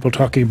lot of people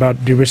talking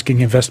about de-risking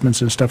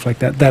investments and stuff like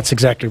that, that's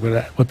exactly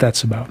what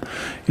that's about.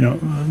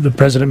 The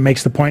president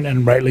makes the point,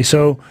 and rightly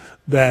so,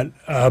 that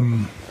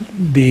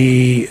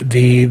the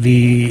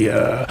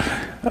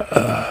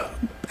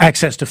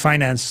access to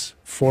finance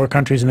for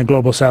countries in the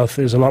global south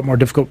is a lot more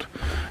difficult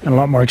and a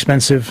lot more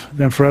expensive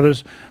than for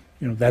others.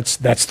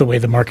 That's the way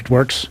the market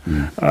works.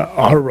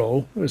 Our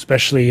role,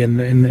 especially in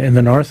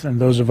the north, and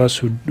those of us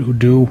who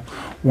do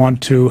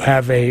want to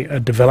have a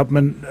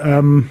development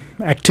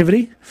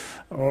activity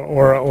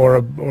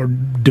or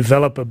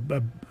develop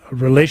a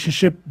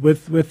relationship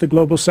with the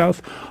global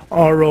south,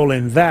 our role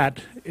in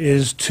that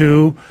is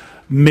to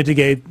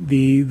mitigate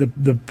the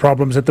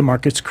problems that the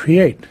markets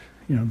create.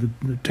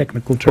 The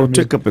technical term. Or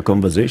take up a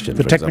conversation.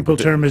 The technical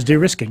term is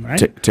de-risking, right?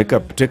 Take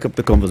up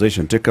the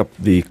conversation. Take up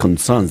the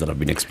concerns that have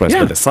been expressed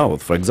by the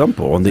South, for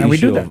example, on the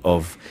issue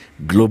of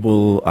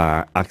global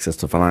access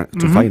to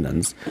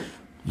finance.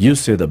 You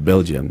say that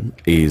Belgium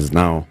is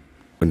now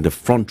in the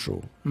front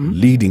row,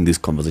 leading this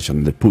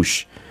conversation, the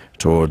push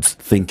towards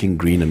thinking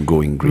green and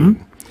going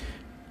green.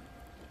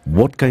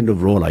 What kind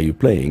of role are you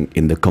playing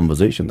in the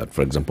conversation that,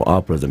 for example,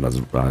 our president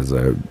has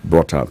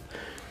brought up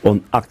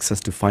on access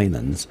to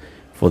finance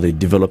for the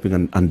developing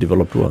and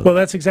undeveloped world? Well,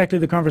 that's exactly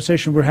the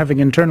conversation we're having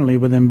internally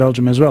within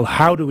Belgium as well.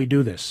 How do we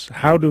do this?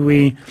 How do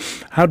we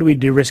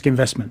de-risk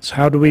investments?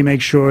 How do we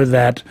make sure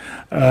that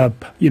a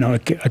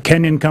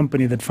Kenyan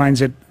company that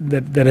finds it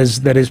that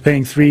is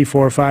paying 3,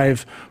 4,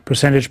 5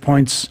 percentage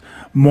points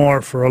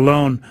more for a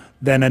loan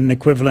than an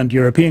equivalent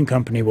European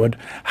company would,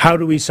 how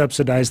do we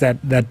subsidize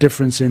that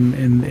difference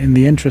in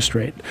the interest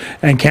rate?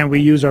 And can we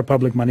use our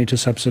public money to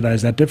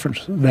subsidize that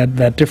difference?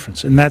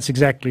 And that's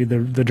exactly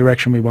the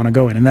direction we want to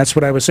go in. And that's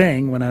what I was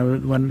saying when I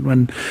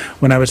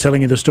was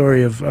telling you the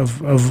story of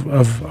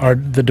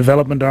the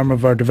development arm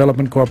of our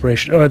development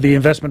corporation, or the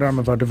investment arm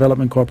of our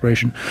development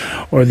corporation,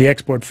 or the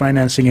export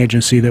financing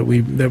agency that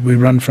we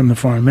run from the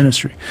foreign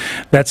ministry.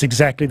 That's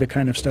exactly the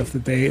kind of stuff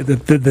that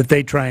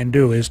they try and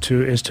do, is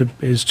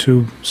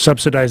to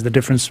subsidize the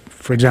difference,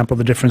 for example,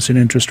 the difference in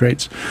interest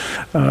rates,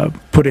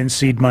 put in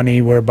seed money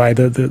whereby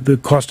the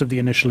cost of the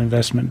initial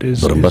investment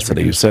is... But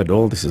Ambassador, you said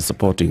all this is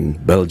supporting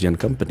Belgian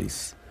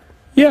companies.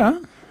 Yeah.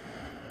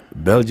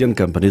 Belgian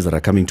companies that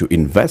are coming to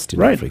invest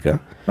in Africa.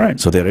 Right.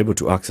 So they're able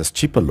to access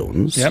cheaper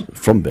loans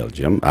from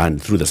Belgium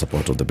and through the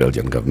support of the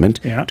Belgian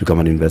government to come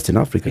and invest in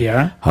Africa.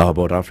 Yeah. How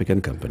about African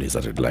companies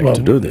that would like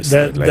to do this?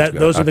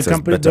 Those are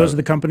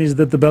the companies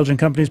that the Belgian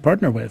companies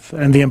partner with,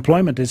 and the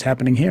employment is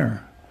happening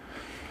here.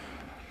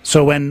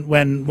 So when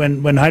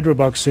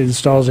Hydrobox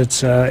installs its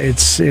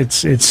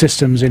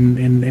systems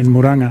in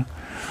Muranga,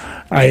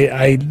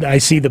 I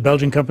see the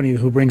Belgian company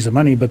who brings the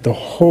money, but the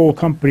whole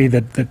company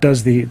that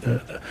does the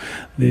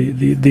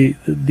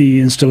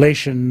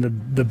installation,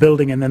 the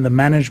building, and then the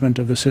management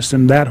of the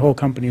system, that whole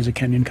company is a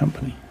Kenyan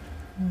company.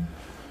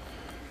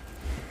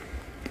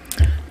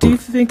 Do you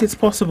think it's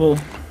possible,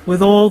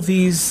 with all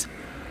these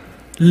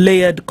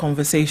layered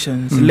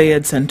conversations,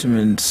 layered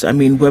sentiments. I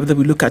mean, whether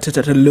we look at it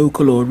at a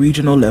local or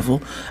regional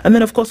level, and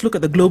then of course look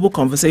at the global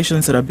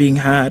conversations that are being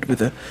had with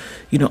the,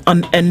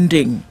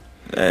 unending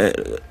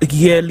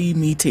yearly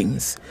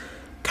meetings.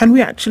 Can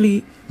we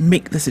actually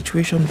make the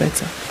situation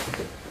better?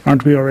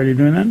 Aren't we already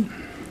doing that?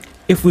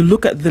 If we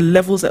look at the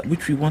levels at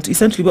which we want,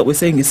 essentially what we're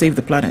saying is save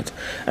the planet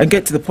and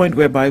get to the point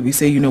whereby we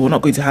say, we're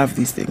not going to have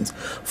these things.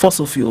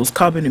 Fossil fuels,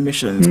 carbon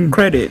emissions,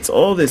 credits,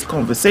 all this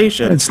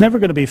conversation. It's never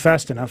going to be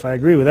fast enough, I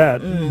agree with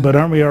that. But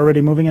aren't we already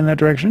moving in that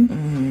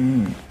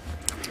direction?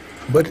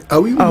 But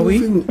are we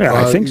moving? Yeah,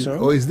 I think so.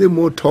 Or is there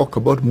more talk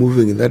about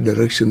moving in that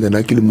direction than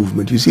actually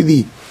movement? You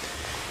see,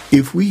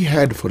 if we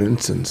had, for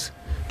instance,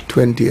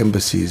 20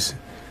 embassies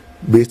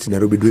based in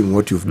Nairobi doing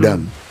what you've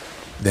done,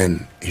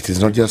 then it is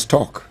not just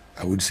talk.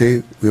 I would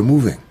say we're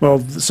moving. Well,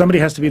 somebody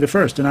has to be the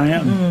first, and I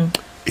am.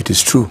 It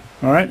is true.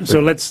 All right, so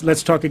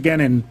let's talk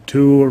again in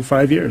 2 or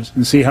 5 years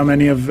and see how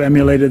many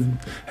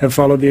have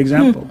followed the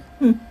example.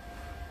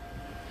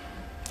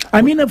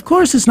 I mean, of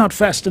course it's not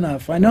fast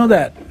enough. I know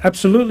that.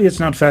 Absolutely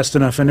it's not fast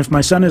enough. And if my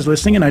son is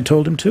listening, and I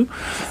told him to,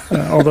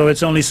 although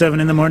it's only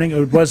 7 in the morning,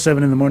 or it was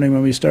 7 in the morning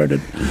when we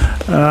started,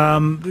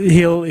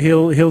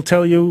 he'll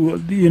tell you,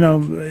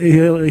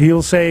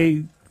 he'll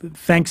say,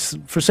 thanks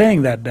for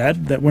saying that,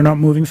 Dad, that we're not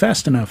moving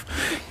fast enough.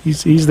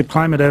 He's the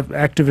climate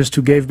activist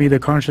who gave me the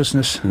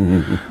consciousness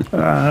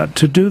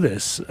to do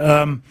this.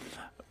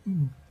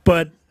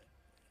 But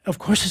of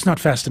course it's not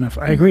fast enough.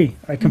 I agree.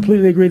 I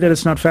completely agree that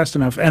it's not fast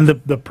enough. And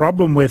the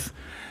problem with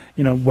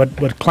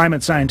what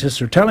climate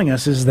scientists are telling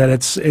us is that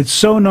it's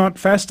so not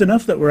fast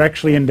enough that we're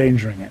actually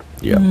endangering it.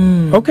 Yeah.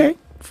 Okay,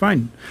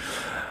 fine.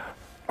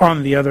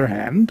 On the other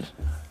hand,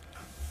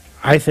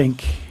 I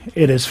think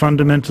it is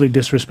fundamentally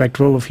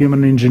disrespectful of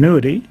human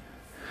ingenuity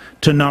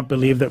to not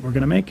believe that we're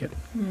going to make it.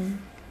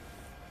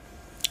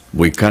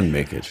 We can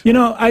make it.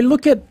 I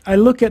look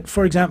at,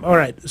 for example, all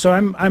right, so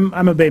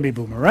I'm a baby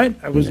boomer, right?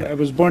 I was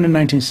born in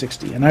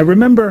 1960, and I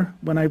remember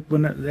when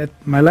at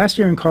my last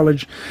year in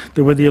college,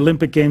 there were the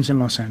Olympic Games in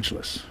Los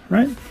Angeles,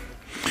 right?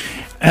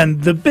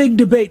 And the big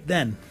debate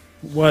then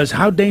was,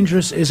 how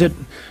dangerous is it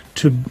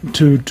to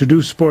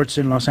do sports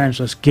in Los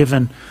Angeles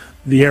given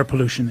the air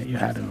pollution that you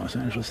had in Los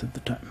Angeles at the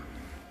time?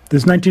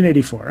 This is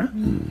 1984,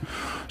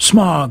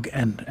 smog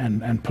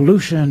and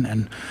pollution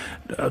and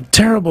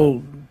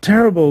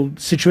terrible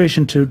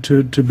situation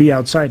to be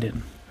outside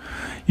in.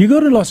 You go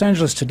to Los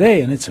Angeles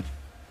today and it's a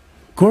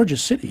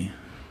gorgeous city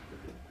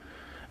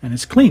and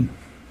it's clean.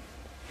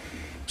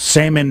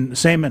 Same in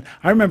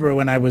I remember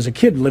when I was a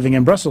kid living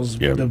in Brussels,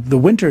 the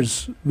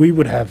winters we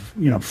would have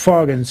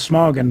fog and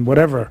smog and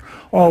whatever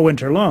all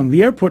winter long.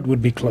 The airport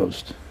would be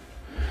closed.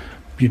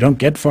 You don't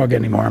get fog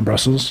anymore in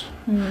Brussels.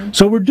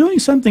 So we're doing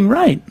something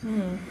right.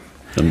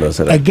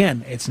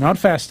 Again, it's not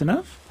fast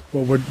enough,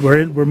 but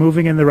we're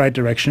moving in the right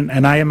direction,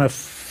 and I am a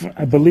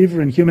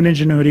believer in human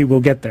ingenuity. We'll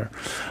get there,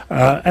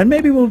 and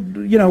maybe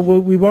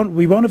we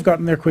won't have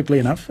gotten there quickly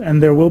enough,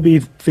 and there will be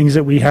things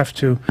that we're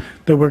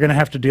going to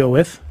have to deal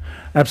with.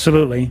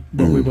 Absolutely,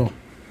 but we will.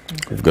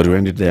 We've got to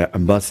end it there.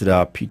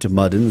 Ambassador Peter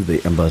Muddin,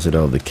 the ambassador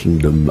of the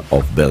Kingdom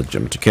of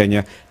Belgium to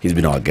Kenya. He's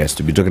been our guest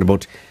to be talking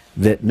about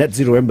the Net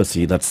Zero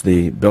Embassy, that's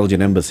the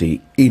Belgian embassy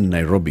in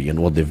Nairobi,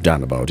 and what they've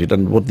done about it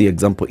and what the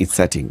example is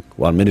setting.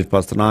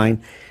 9:01,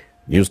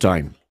 news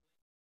time.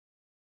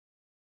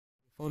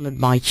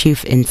 Followed by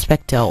Chief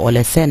Inspector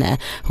Olesene,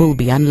 who will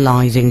be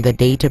analysing the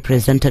data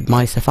presented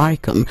by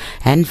Safaricom,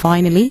 and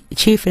finally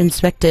Chief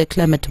Inspector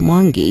Clement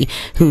Mwangi,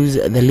 who's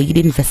the lead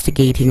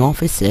investigating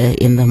officer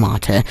in the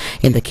matter.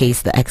 In the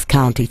case, the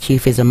ex-county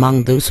chief is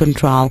among those on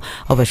trial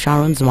over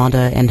Sharon's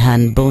murder and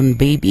hand-born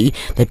baby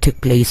that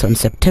took place on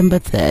September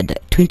 3rd,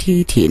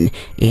 2018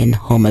 in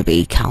Homa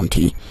Bay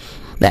County.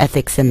 The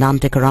Ethics and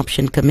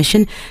Anti-Corruption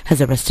Commission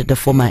has arrested a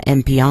former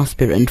MP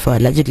aspirant for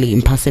allegedly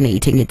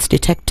impersonating its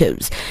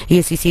detectives.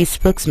 EACC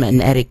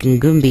spokesman Eric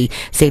Ngumbi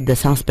said the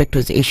suspect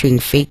was issuing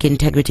fake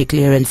integrity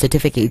clearance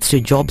certificates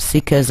to job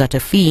seekers at a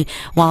fee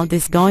while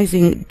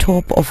disguising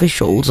top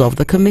officials of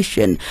the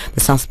commission. The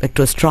suspect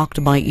was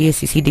tracked by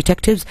EACC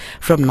detectives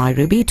from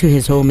Nairobi to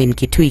his home in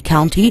Kitui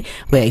County,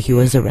 where he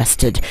was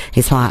arrested.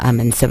 His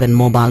firearm and 7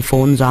 mobile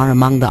phones are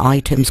among the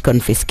items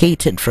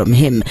confiscated from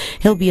him.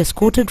 He'll be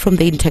escorted from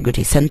the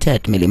Integrity Center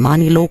at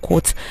Milimani Law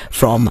Courts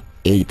from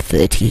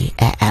 8:30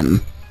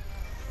 a.m.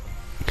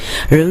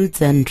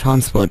 Roads and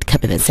Transport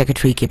Cabinet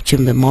Secretary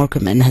Kipchumba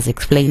Murkomen has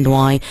explained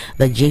why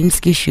the James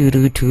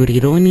Gishuru to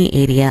Rironi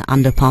area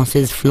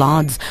underpasses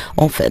floods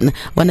often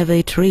whenever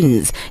it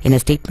rains. In a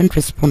statement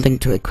responding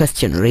to a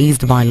question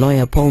raised by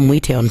lawyer Paul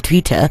Mwite on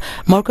Twitter,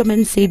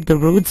 Murkomen said the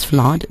roads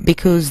flood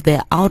because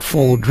their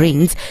outfall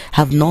drains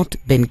have not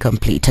been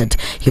completed.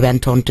 He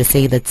went on to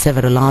say that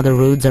several other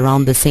roads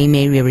around the same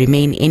area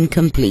remain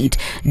incomplete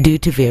due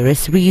to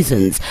various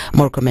reasons.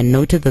 Murkomen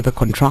noted that the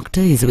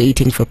contractor is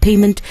waiting for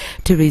payment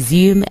to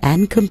resume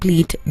and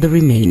complete the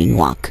remaining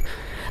work.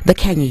 The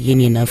Kenya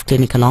Union of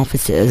Clinical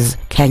Officers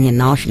Kenyan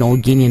National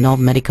Union of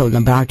Medical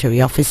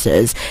Laboratory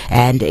Officers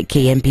and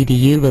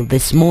KMPDU will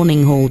this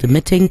morning hold a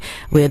meeting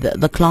with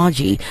the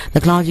clergy.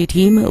 The clergy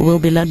team will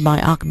be led by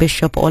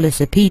Archbishop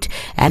Olesepit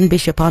and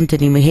Bishop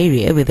Anthony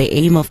Muheria, with the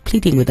aim of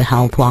pleading with the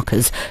health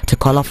workers to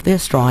call off their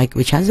strike,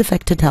 which has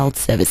affected health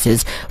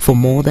services for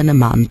more than a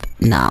month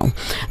now.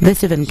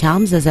 This event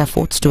comes as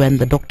efforts to end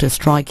the doctor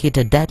strike hit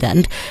a dead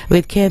end,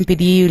 with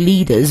KMPDU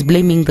leaders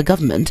blaming the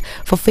government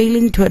for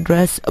failing to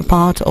address a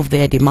part of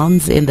their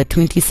demands in the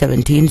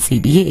 2017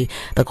 CBA.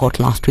 The court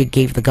last week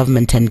gave the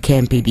government and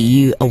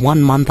KMPDU a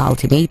 1-month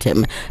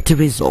ultimatum to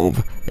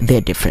resolve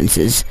their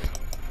differences.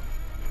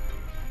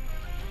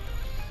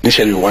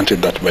 Initially, we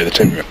wanted that by the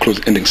time we were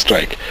ending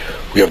strike,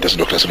 we have these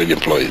doctors already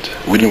employed.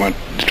 We didn't want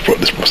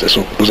this process,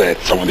 so those are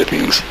some of the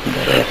things.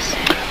 Yes.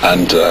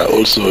 And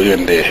also,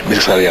 even the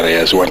necessary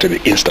areas, we wanted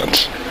the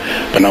instant.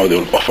 But now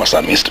they'll offer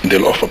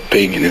they'll offer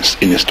paying in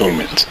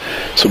installments.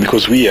 So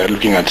because we are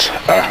looking at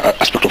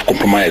aspect of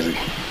compromising,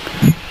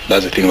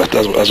 that's the thing.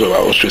 That's what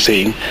I was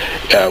saying.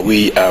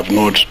 We have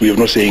not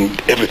saying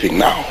everything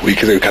now. We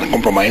can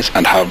compromise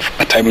and have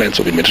a timeline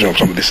of implementation of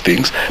some of these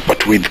things,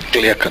 but with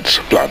clear-cut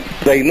plan.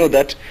 I know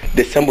that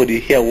there's somebody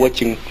here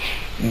watching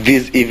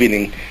this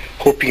evening,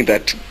 hoping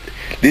that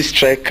this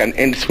strike can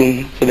end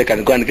soon, so they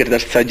can go and get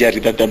that surgery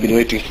that they've been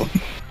waiting for.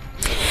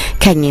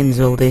 Kenyans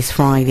will this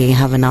Friday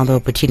have another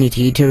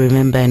opportunity to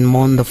remember and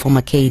mourn the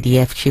former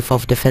KDF Chief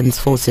of Defence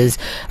Forces,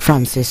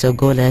 Francis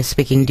Ogola.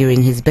 Speaking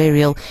during his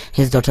burial,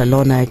 his daughter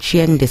Lorna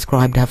Chieng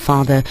described her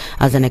father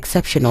as an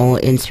exceptional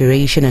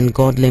inspiration and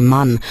godly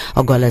man.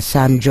 Ogola's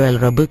son Joel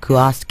Rabuku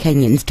asked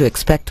Kenyans to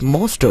expect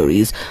more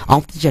stories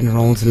of the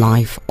general's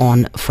life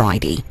on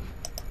Friday.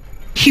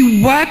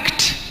 He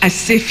worked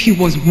as if he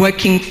was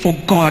working for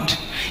God.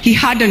 He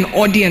had an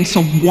audience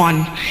of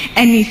one.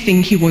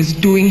 Anything he was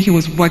doing, he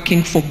was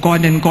working for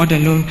God and God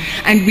alone.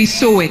 And we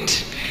saw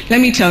it. Let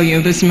me tell you,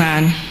 this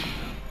man,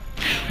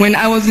 when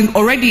I was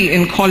already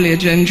in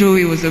college and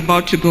Joey was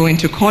about to go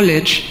into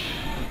college,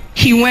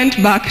 he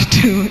went back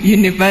to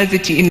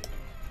university.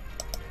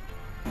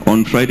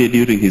 On Friday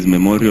during his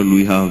memorial,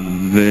 we have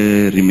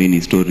very many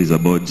stories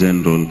about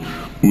General,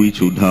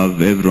 which would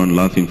have everyone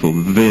laughing for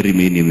very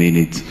many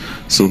minutes.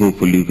 So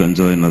hopefully you can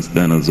join us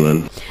then as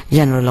well.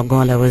 General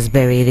Ogola was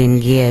buried in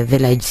Gyea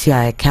Village,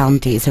 Siaya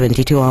County,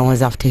 72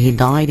 hours after he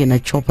died in a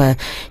chopper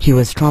he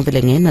was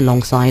travelling in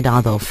alongside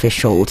other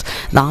officials.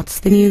 That's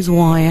the News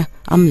Wire.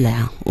 I'm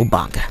Lea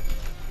Ubaga.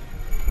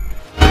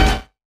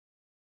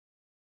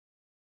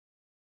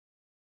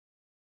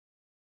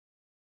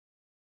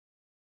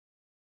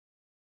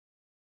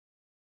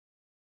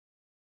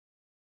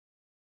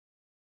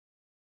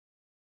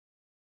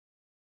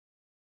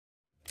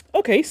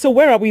 Okay, so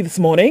where are we this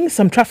morning?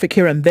 Some traffic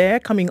here and there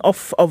coming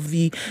off of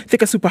the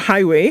Thika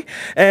Superhighway.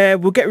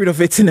 We'll get rid of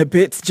it in a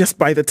bit, just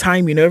by the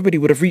time, everybody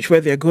would have reached where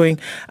they're going,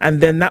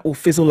 and then that will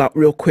fizzle out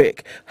real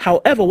quick.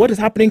 However, what is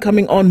happening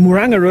coming on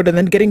Muranga Road and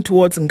then getting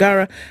towards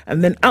Ngara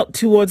and then out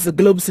towards the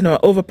Globe Cinema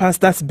overpass,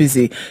 that's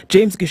busy.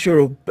 James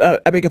Gishoro,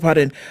 I beg your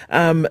pardon,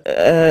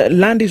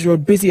 Landis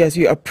Road busy as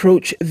you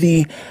approach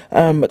the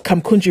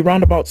Kamkunji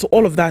roundabout. So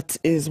all of that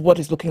is what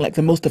is looking like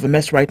the most of a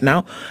mess right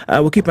now.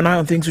 We'll keep an eye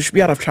on things. We should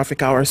be out of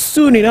traffic hours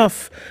soon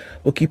enough.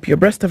 We'll keep you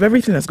abreast of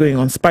everything that's going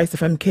on.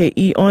 SpiceFM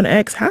KE on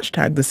X,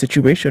 hashtag the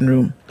Situation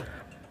Room.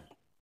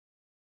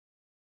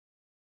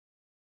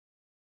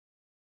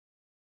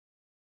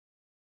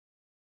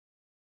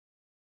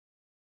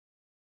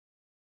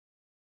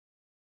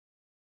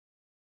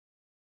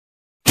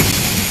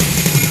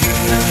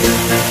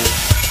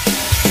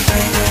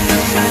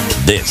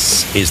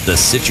 This is The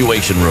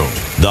Situation Room,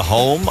 the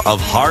home of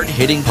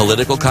hard-hitting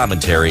political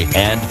commentary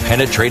and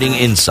penetrating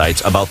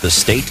insights about the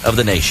state of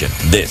the nation.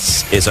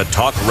 This is a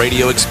talk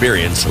radio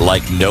experience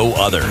like no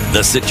other.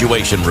 The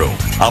Situation Room,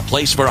 a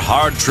place for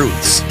hard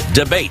truths,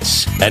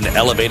 debates, and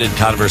elevated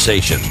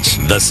conversations.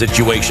 The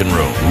Situation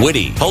Room,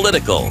 witty,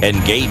 political,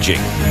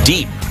 engaging,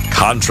 deep,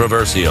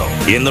 controversial.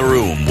 In the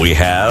room, we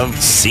have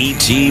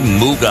C.T.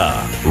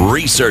 Muga,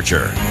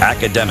 researcher,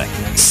 academic,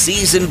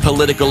 seasoned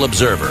political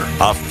observer,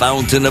 a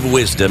fountain of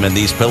wisdom in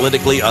these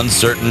politically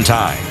uncertain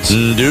times.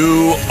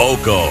 Ndu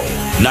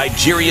Okoh,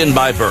 Nigerian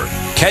by birth,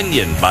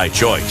 Kenyan by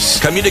choice,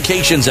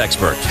 communications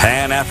expert,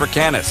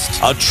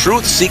 Pan-Africanist, a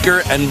truth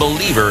seeker and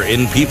believer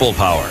in people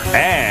power,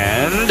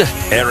 and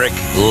Eric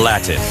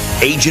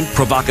Latiff, agent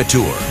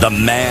provocateur, the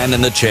man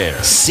in the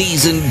chair,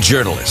 seasoned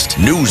journalist,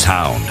 news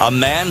hound, a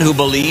man who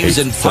believes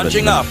in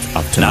punching up,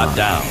 not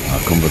down. Our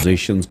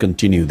conversations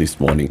continue this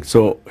morning.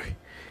 So,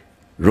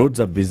 roads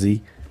are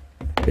busy.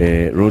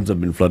 Roads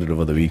have been flooded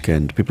over the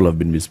weekend. People have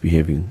been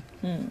misbehaving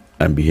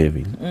and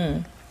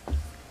behaving.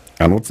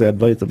 And what's the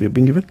advice that you've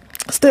been given?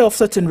 Stay off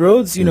certain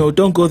roads,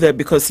 don't go there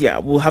because,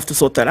 we'll have to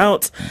sort that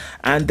out.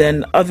 And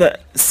then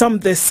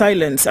there's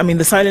silence. I mean,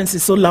 the silence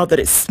is so loud that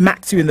it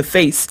smacks you in the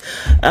face.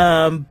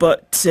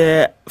 But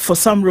for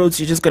some roads,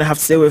 you're just going to have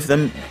to stay away from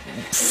them.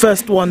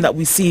 first one that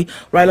we see,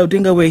 Raila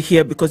Odinga Way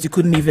here, because you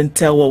couldn't even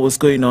tell what was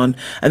going on.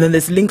 And then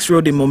there's Links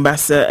Road in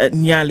Mombasa at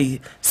Nyeri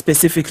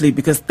specifically,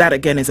 because that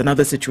again is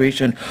another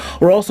situation.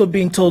 We're also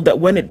being told that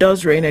when it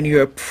does rain and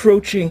you're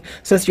approaching,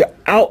 says you're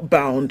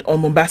outbound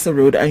on Mombasa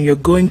Road and you're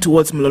going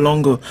towards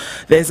Mlolongo,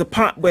 there's a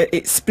part where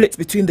it splits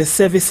between the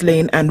service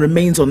lane and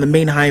remains on the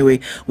main highway.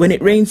 When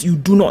it rains, you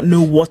do not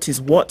know what is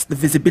what. The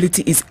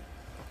visibility is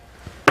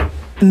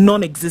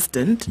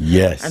non-existent.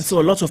 Yes. And so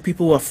a lot of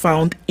people were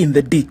found in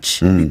the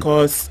ditch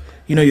because,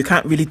 you know, you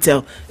can't really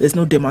tell. There's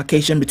no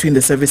demarcation between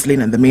the service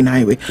lane and the main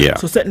highway. Yeah.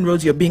 So certain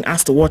roads you're being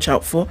asked to watch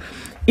out for.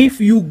 If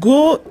you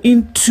go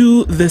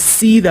into the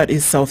sea that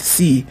is South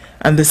C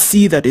and the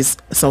sea that is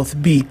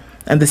South B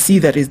and the sea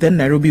that is then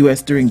Nairobi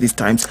West during these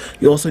times,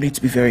 you also need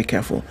to be very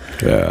careful.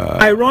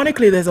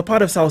 Ironically, there's a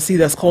part of South Sea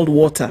that's called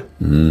water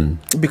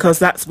because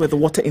that's where the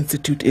Water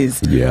Institute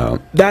is. Yeah.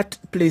 That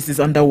place is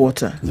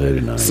underwater.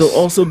 Very nice. So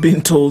also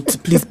being told to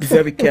please be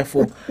very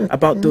careful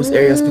about those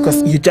areas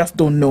because you just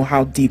don't know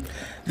how deep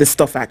the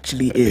stuff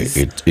actually is.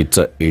 It's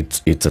a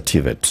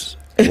TVET.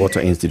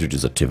 Water Institute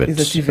is a TVET.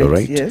 It's a TVET, all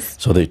right? yes.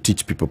 So they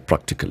teach people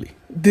practically.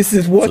 This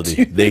is what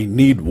so they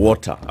need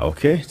water,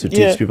 okay, to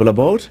teach people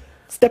about.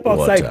 Step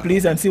outside, water.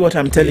 please, and see what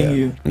I'm telling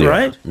you.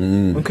 Right?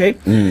 Okay.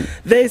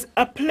 There's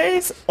a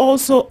place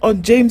also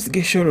on James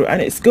Gishuru,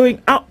 and it's going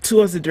out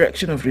towards the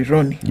direction of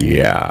Rironi.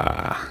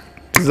 Yeah.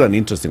 This is an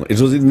interesting one. It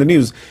was in the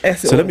news.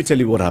 So let me tell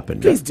you what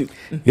happened. Please do.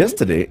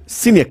 Yesterday,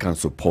 Senior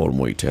Counsel Paul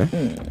Moite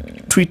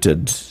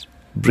tweeted,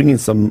 bringing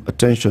some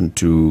attention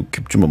to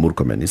Kipchumba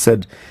Murkomen. He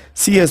said,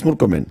 CS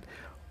Murkomen,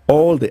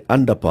 all the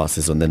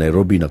underpasses on the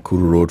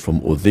Nairobi-Nakuru road from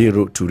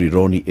Odhero to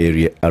Rironi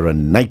area are a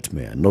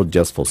nightmare, not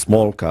just for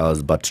small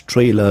cars, but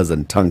trailers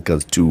and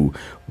tankers too,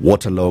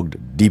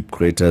 waterlogged, deep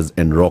craters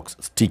and rocks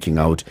sticking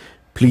out.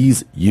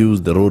 Please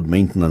use the road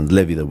maintenance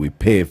levy that we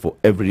pay for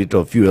every liter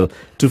of fuel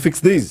to fix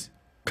these.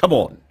 Come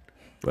on.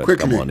 Well,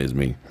 Quickly. come on is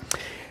me.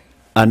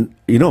 And,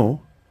 you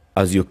know,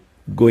 as you're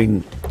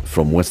going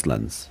from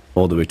Westlands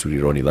all the way to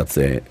Rironi, that's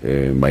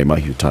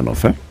Maimahiu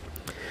turnoff,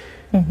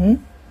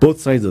 both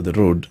sides of the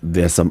road,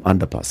 there are some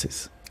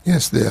underpasses.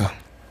 Yes, they are.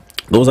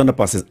 Those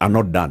underpasses are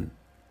not done.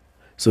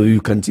 So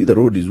you can see the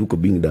road is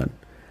being done.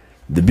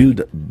 The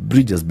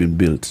bridge has been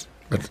built.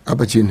 But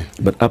Upper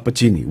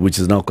Chini, which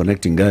is now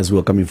connecting guys who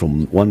are coming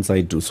from one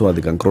side so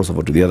they can cross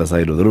over to the other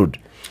side of the road.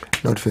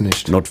 Not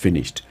finished. Not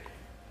finished.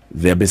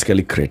 They are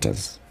basically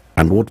craters.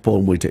 And what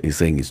Paul Moite is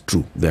saying is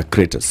true. They are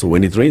craters. So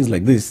when it rains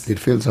like this, it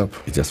fills up.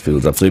 It just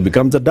fills up. So it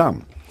becomes a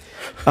dam.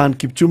 And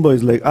Kipchumba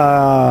is like,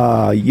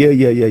 yeah.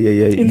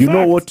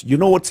 You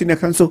know what, Senior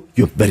Counsel?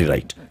 You're very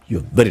right.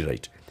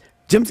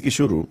 James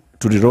Gishuru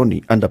to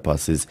Rironi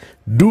underpasses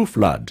do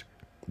flood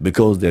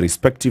because their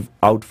respective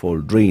outfall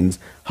drains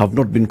have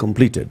not been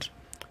completed.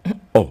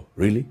 Oh,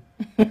 really?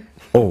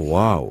 Oh,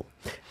 wow.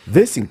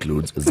 This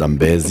includes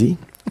Zambezi,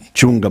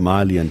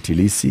 Chungamali and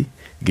Tilisi,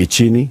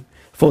 Gichini.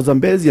 For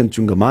Zambezi and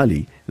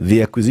Chungamali,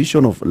 the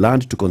acquisition of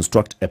land to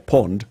construct a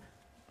pond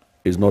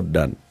is not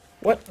done.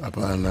 What?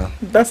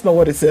 That's not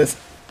what it says.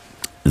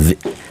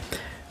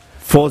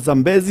 For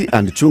Zambezi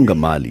and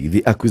Chungamali,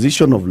 the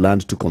acquisition of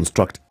land to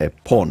construct a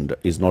pond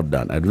is not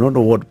done. I do not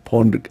know what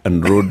pond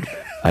and road,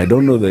 I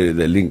don't know the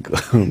link,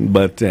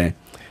 but...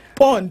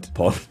 Pond.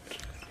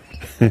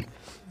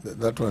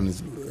 That one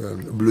is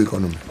Blue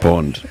Economy.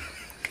 Pond.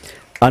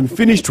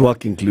 Unfinished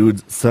work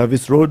includes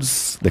service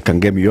roads, the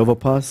Kangemi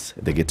overpass,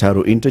 the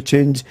Gitaro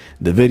interchange,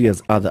 the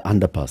various other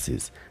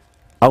underpasses.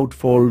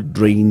 Outfall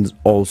drains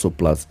also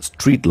plus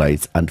street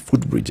lights and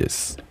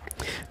footbridges.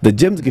 The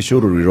James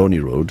Gishuru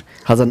Rironi Road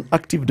has an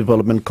active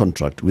development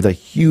contract with a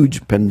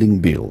huge pending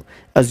bill.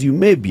 As you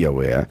may be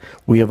aware,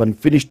 we have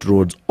unfinished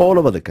roads all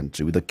over the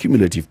country with a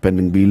cumulative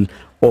pending bill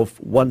of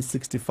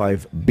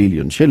 165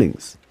 billion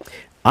shillings.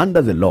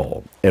 Under the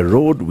law, a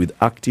road with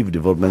active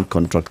development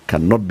contract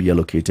cannot be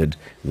allocated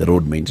the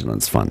road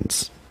maintenance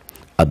funds.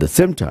 At the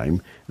same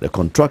time, the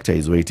contractor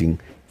is waiting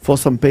for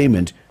some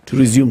payment to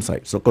resume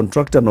site. So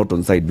contractor not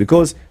on site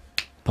because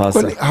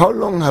how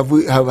long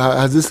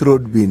has this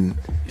road been?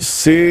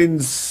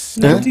 Since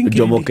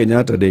Jomo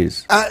Kenyatta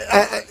days.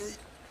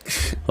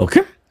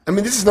 Okay. I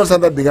mean, this is not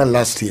something that began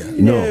last year.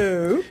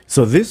 No.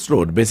 So this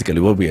road,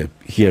 basically what we are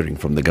hearing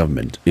from the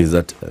government is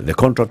that the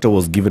contractor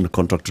was given a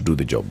contract to do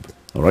the job.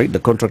 All right. The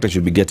contractor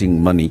should be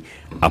getting money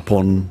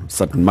upon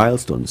certain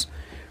milestones.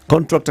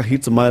 Contractor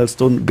hits a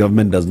milestone,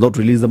 government does not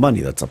release the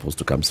money that's supposed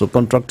to come. So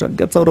contractor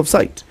gets out of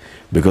sight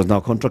because now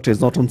contractor is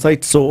not on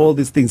site. So all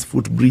these things,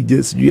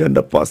 footbridges,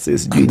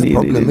 underpasses. And the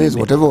problem is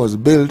whatever was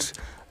built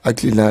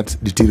actually not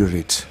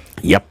deteriorates.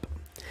 Yep.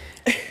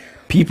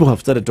 People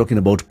have started talking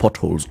about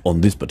potholes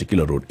on this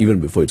particular road even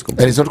before it's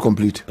complete. And it's not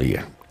complete.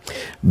 Yeah.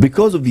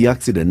 Because of the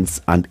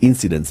accidents and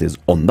incidences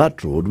on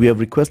that road, we have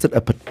requested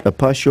a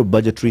partial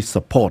budgetary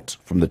support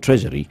from the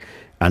Treasury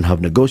and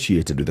have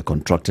negotiated with the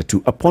contractor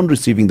to, upon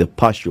receiving the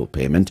partial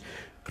payment,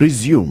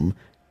 resume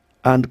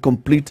and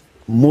complete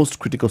most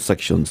critical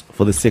sections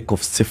for the sake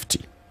of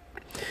safety.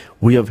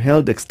 We have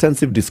held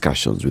extensive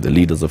discussions with the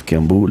leaders of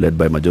Kiambu, led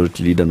by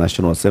Majority Leader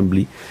National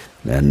Assembly,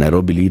 and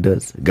Nairobi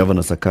leaders,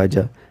 Governor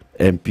Sakaja,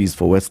 MPs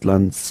for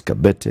Westlands,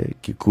 Kabete,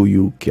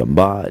 Kikuyu,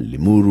 Kiambaa,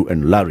 Limuru,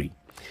 and Lari.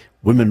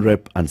 Women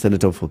Rep and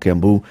Senator for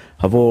Kiambu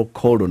have all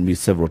called on me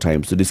several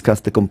times to discuss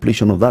the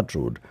completion of that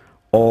road.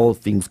 All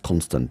things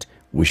constant,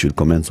 we should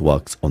commence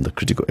works on the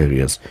critical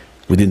areas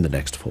within the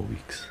next 4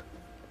 weeks.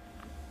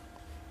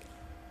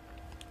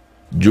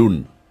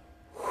 June.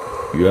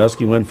 You're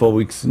asking when 4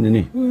 weeks,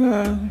 Nini?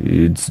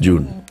 It's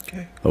June.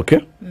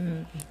 Okay?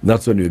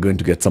 That's when we're going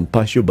to get some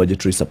partial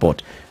budgetary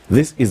support.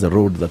 This is a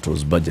road that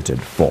was budgeted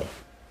for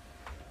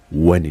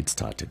when it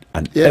started.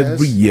 And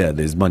every year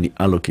there's money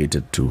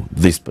allocated to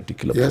this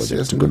particular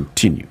project to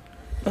continue.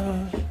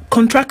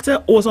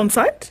 Contractor was on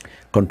site?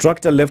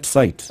 Contractor left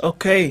site.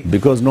 Okay.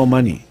 Because no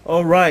money.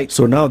 All right.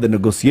 So now the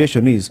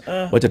negotiation is,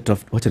 wacha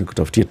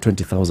nikutafutie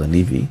 20,000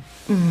 hivi,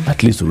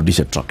 at least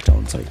urudisha tractor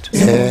on site.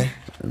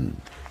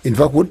 In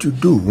fact, what you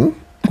do,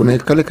 kuna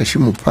kale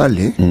kashimu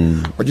pale,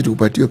 wacha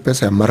tukupatie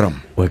pesa ya maram.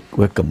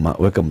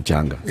 Weka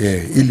mchanga.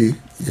 Ili,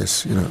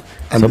 yes, you know.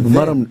 And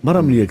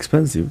maram ni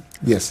expensive.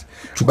 Yes.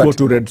 Chukua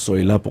tu red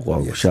soil hapo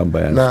kwa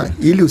shamba ya. Na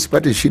ili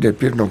usipate shida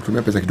pia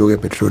tunakutumia pesa kidogo ya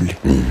petroli.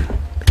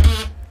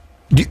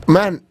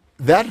 Man,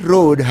 that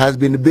road has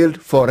been built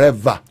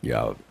forever.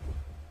 Yeah.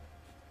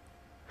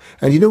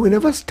 And you know, we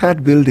never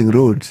start building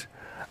roads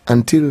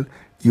until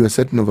you are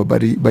certain of a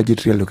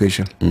budgetary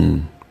allocation.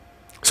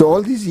 So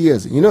all these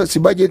years, you know,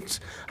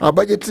 our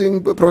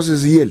budgeting process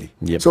is yearly.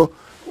 Yep. So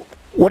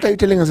what are you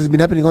telling us has been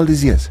happening all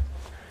these years?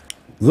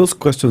 Those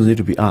questions need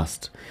to be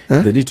asked.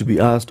 They need to be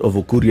asked of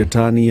Okuria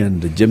Tani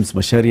and James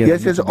Macharia.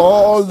 Yes,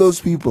 all those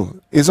people.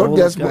 It's not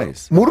just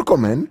guys.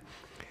 Murkomen.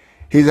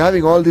 He's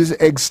having all these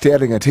eggs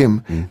staring at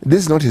him. This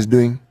is not his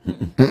doing.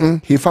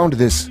 He found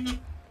this.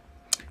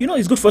 You know,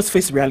 it's good for us to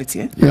face reality.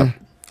 Eh? Yeah.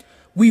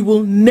 We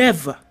will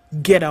never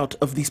get out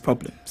of these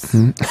problems.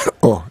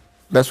 Oh,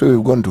 that's where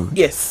we've gone to.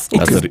 Yes.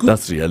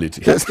 That's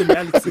reality. That's the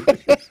reality.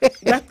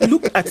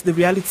 Look at the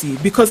reality,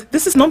 because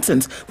this is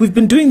nonsense. We've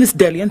been doing this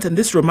dalliance and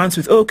this romance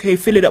with, okay,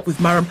 fill it up with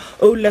Maram.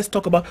 Oh, let's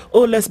talk about,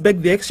 let's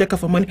beg the exchequer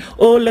for money.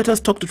 Oh, let us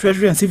talk to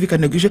Treasury and see if we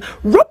can negotiate.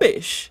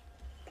 Rubbish.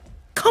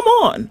 Come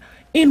on.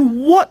 In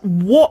what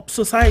warped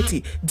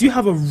society do you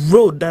have a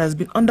road that has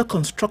been under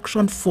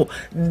construction for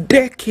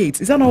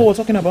decades? Is that not what we're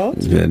talking about?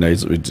 Yeah, no,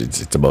 it's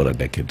about a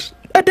decade.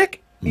 A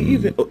decade?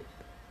 Even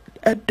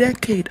a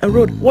decade, a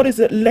road. What is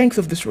the length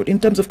of this road in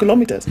terms of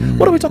kilometers?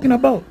 What are we talking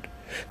about?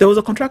 There was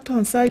a contractor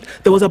on site.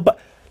 There was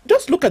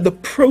just look at the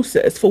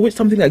process for which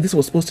something like this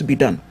was supposed to be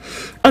done.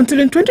 Until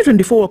in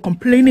 2024, we're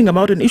complaining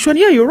about an issue. And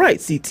yeah, you're right,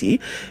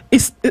 CT.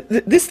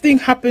 This thing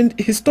happened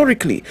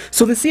historically.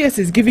 So the CS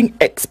is giving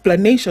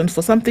explanations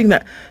for something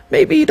that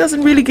maybe he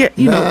doesn't really get,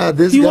 he was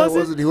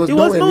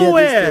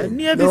nowhere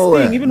near this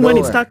thing, even when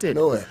it started.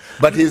 Nowhere.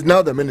 But he's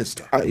now the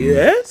minister.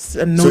 Yes,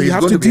 and so you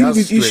have to deal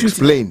with issues.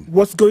 Explain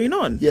what's going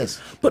on.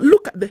 Yes. But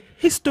look at the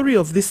history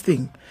of this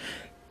thing.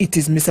 It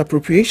is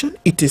misappropriation,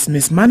 it is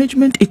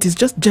mismanagement, it is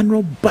just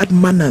general bad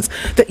manners.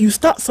 That you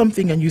start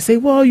something and you say,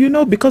 well, you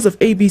know, because of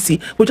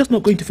ABC, we're just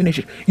not going to finish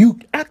it. You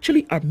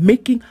actually are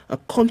making a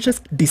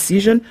conscious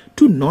decision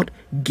to not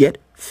get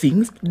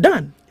things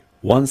done.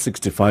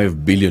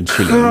 165 billion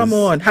shillings. Come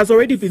on, has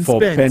already been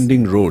for spent.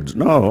 pending roads.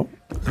 No.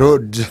 For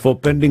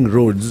pending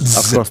roads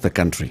across the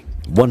country.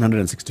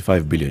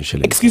 165 billion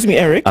shillings. Excuse me,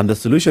 Eric. And the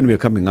solution we're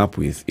coming up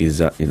with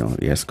is,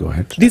 yes, go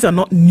ahead. These are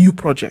not new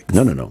projects.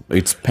 No.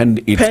 It's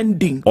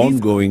pending.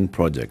 Ongoing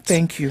projects.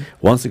 Thank you.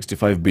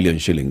 165 billion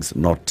shillings,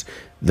 not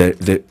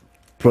the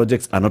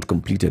projects are not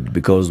completed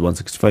because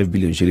 165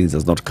 billion shillings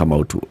has not come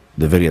out to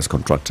the various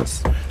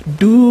contractors.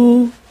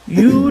 Do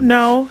you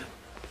now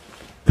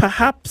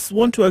perhaps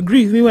want to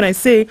agree with me when I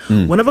say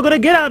we're never going to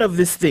get out of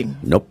this thing?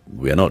 Nope,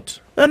 we are not.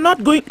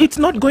 It's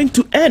not going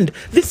to end.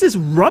 This is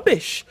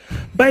rubbish.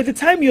 By the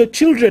time your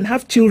children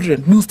have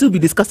children, we'll still be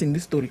discussing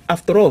this story.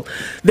 After all,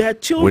 their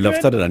children... We'll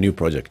have started a new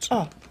project.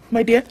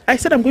 My dear, I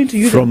said I'm going to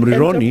use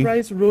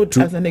Enterprise Road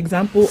as an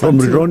example. From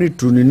Rironi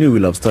to Nini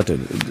will have started.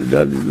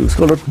 It's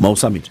called Mau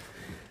Summit.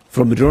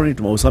 From Rironi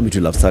to Mau Summit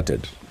will have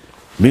started.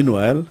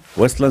 Meanwhile,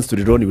 Westlands to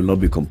Rironi will not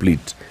be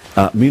complete.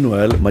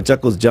 Meanwhile,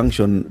 Machakos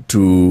Junction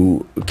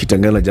to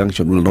Kitangala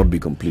Junction will not be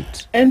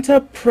complete.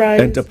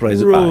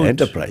 Enterprise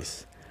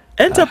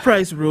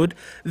Road.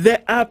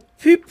 There are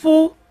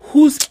people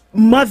whose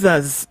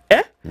mothers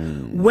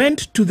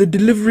went to the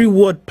delivery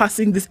ward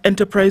passing this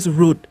Enterprise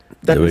Road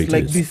that is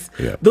like this.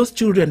 Yeah. Those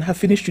children have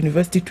finished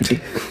university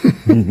today.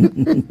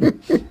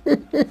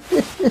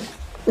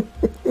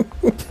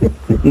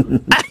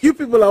 You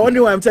people are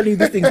wondering why I'm telling you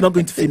this thing's not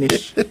going to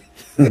finish.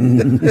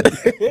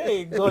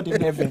 Hey, God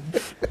in heaven.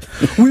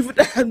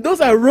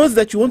 Those are roads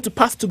that you want to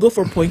pass to go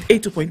from point A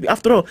to point B.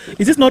 After all,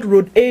 is this not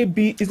road A,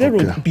 B? Is there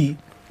road B?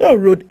 No,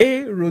 road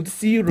A, road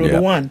C,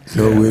 road 1.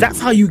 So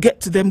that's how you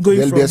get to them going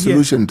from here. There'll be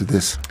a solution to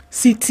this.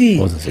 CT.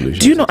 What's the solution?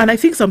 Do you know, and I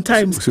think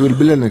sometimes... So we'll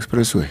build an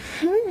expressway.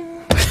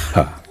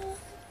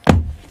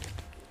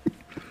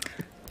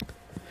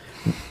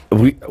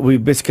 we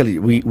basically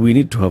we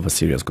need to have a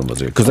serious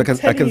conversation, because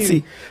I can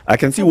see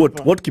what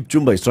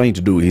Kipchumba is trying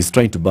to do. He's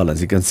trying to balance.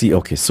 He can see,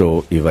 okay,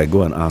 so if I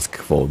go and ask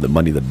for the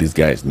money that these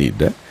guys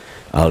need,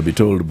 I'll be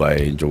told by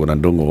Njogona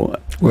Ndongo,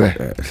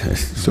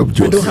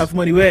 we don't have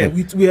money. Where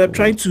we are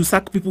trying to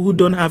sack people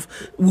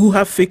who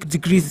have fake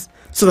degrees,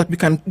 so that we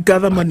can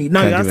gather money.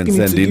 Now you're asking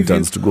me to give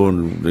interns to go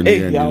on.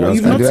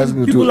 You've not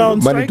seen people are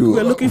on strike.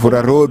 We're looking for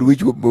a road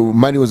which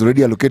money was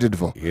already allocated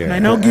for. And I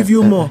now give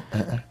you more.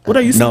 What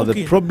are you now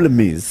smoking? The problem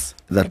is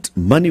that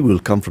money will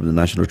come from the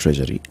National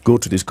Treasury, go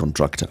to this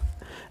contractor,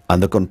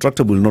 and the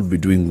contractor will not be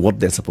doing what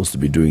they're supposed to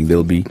be doing.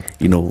 They'll be,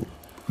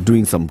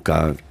 doing some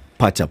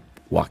patch-up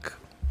work.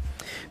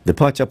 The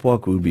patch-up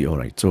work will be all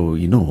right. So,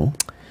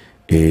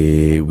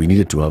 we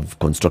needed to have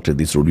constructed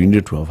this road. We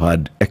needed to have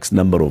had X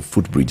number of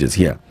footbridges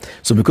here.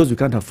 So because we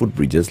can't have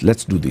footbridges,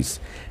 let's do this.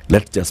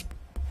 Let's just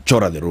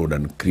chora the road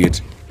and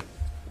create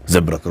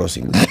zebra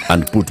crossings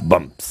and put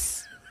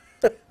bumps.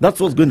 That's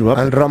what's going to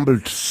happen. And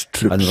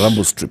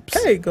rumble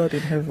strips. Hey, God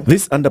in heaven.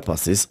 These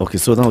underpasses, okay,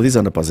 so now these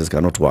underpasses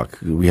cannot work.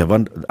 We have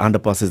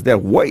underpasses, they're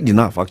wide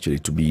enough actually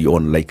to be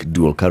on like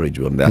dual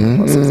carriageway on the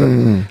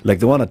underpasses. Like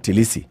the one at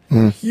Tilisi.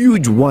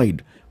 Huge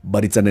wide,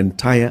 but it's an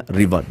entire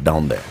river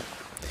down there.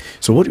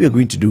 So what we are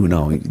going to do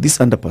now, this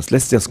underpass,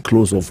 let's just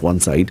close off one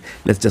side.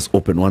 Let's just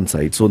open one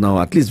side. So now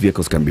at least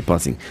vehicles can be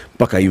passing.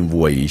 Mpaka hii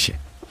mvua iishe.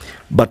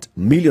 But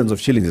millions of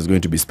shillings is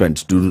going to be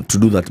spent to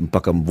do that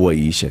mpaka mvua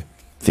iishe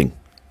thing.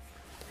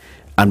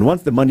 And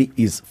once the money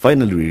is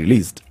finally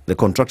released, the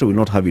contractor will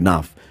not have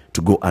enough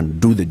to go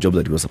and do the job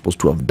that he was supposed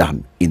to have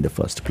done in the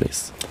first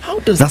place.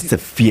 That's the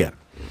fear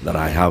that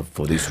I have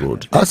for this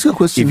road. Ask you a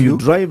question. If you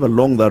drive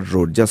along that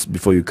road just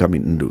before you come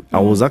in, I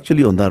was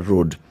actually on that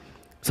road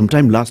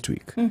sometime last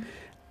week,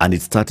 and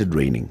it started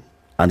raining,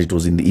 and it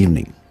was in the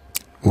evening.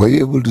 Were you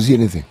able to see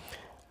anything?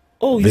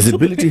 Oh, you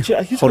visibility took a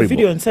picture, you took a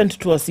video and sent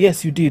it to us.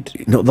 Yes, you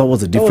did. No, that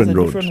was a different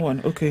road. Different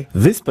one. Okay.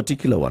 This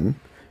particular one,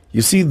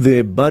 you see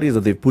the barriers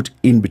that they put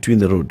in between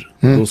the road,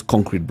 those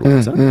concrete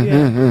blocks.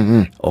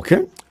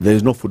 Okay, there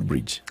is no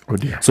footbridge. Oh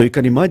dear. So you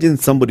can imagine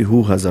somebody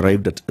who has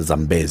arrived at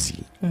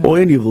Zambezi or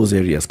any of those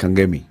areas,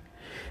 Kangemi.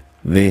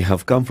 They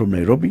have come from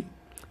Nairobi.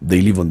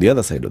 They live on the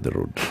other side of the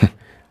road.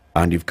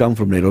 And you've come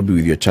from Nairobi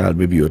with your child,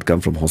 maybe you had come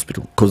from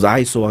hospital. Because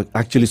I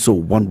actually saw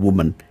one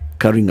woman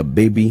carrying a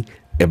baby,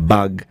 a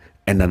bag,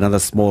 and another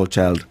small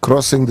child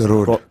crossing the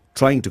road,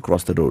 trying to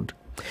cross the road.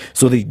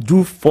 So they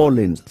do 4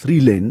 lanes,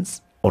 3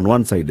 lanes on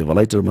one side. They've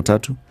alighted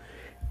matatu,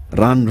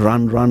 run,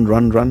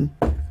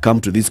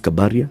 come to this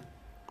kabaria,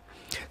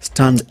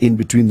 stand in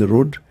between the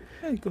road.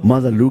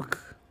 Mother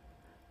look,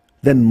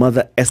 then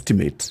mother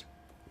estimate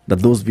that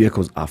those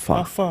vehicles are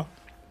far.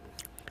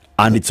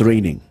 And it's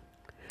raining.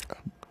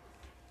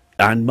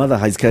 And mother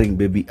is carrying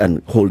baby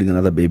and holding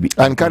another baby.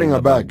 And carrying a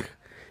bag.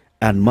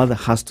 And mother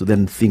has to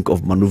then think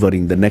of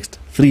maneuvering the next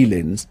 3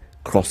 lanes,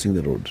 crossing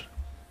the road.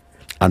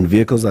 And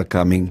vehicles are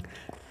coming.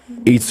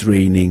 It's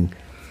raining.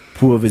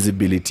 Poor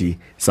visibility.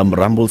 Some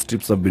rumble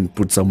strips have been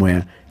put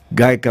somewhere.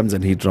 Guy comes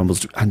and hits rumble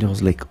strips. And I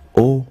was like,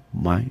 oh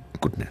my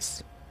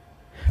goodness.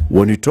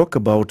 When you talk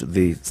about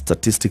the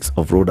statistics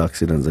of road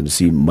accidents and you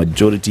see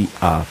majority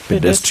are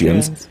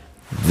pedestrians,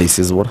 this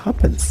is what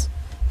happens.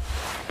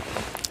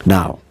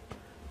 Now,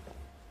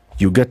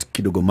 you get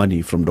kidogo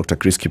money from Dr.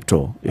 Chris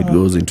Kipto. It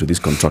goes into this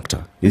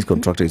contractor. This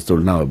contractor is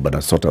told now, but I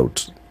sort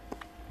out.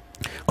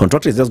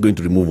 Contractor is just going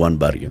to remove one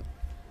barrier,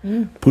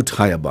 put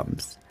higher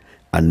bumps,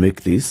 and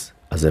make this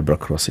a zebra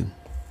crossing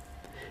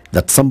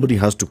that somebody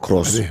has to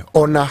cross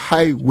on a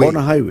highway. On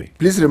a highway.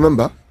 Please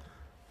remember,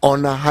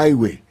 on a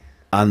highway.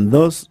 And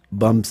those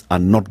bumps are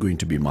not going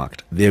to be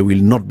marked. They will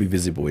not be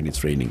visible when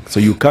it's raining. So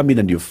you come in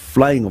and you're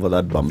flying over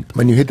that bump.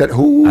 When you hit that,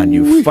 and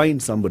you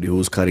find somebody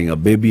who's carrying a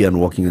baby and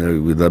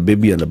walking with a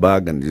baby and a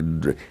bag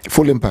and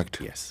full impact.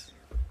 Yes.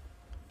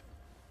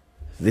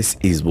 This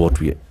is what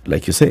we,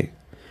 like you say,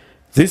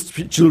 these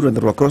children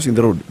that were crossing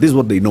the road, this is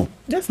what they know.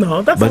 Yes,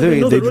 no, that's how they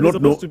know the road is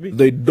supposed to be.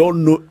 They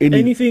don't know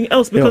anything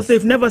else because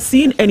they've never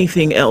seen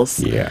anything else.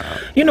 Yeah.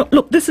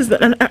 Look, this is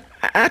and I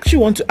actually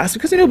want to ask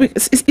because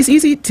it's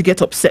easy to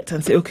get upset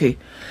and say, okay,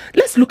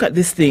 let's look at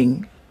this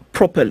thing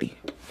properly.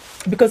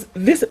 Because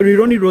this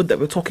Rironi road that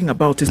we're talking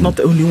about is not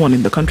the only one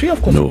in the country.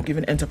 Of course, we're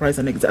given Enterprise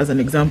as an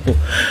example.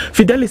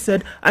 Fidelis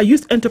said, I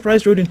used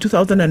Enterprise Road in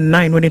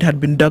 2009 when it had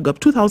been dug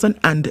up.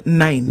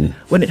 2009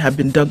 when it had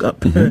been dug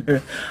up.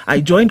 I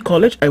joined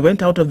college, I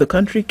went out of the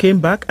country, came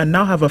back, and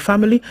now have a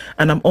family,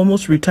 and I'm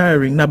almost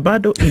retiring.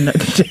 Nabado in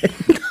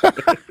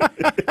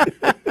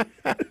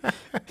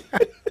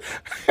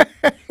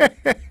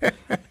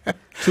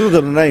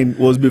 2009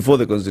 was before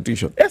the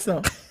Constitution. Yes,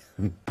 sir.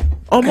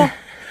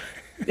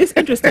 It's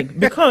interesting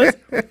because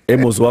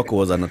Amos Wako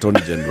was an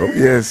attorney general.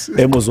 Yes.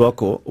 Amos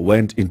Wako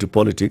went into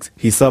politics.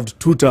 He served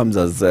 2 terms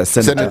as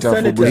senator.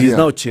 He's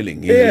now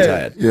chilling. He's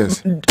retired.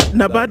 Yes.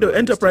 Nabado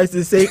Enterprise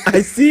is saying,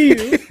 I see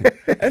you.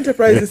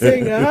 Enterprise is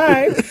saying,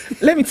 hi.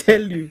 Let me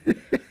tell you.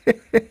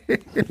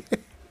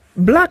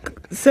 Black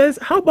says,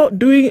 how about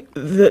doing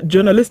the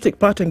journalistic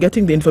part and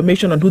getting the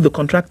information on who the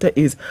contractor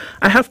is?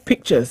 I have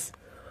pictures.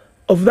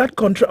 of that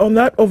contract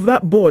of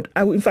that board.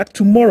 In fact,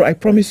 tomorrow, I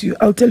promise you,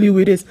 I'll tell you who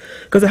it is,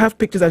 because I have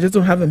pictures. I just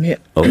don't have them here.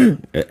 Oh,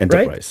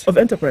 Enterprise. Right? Of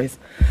Enterprise.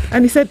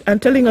 And he said,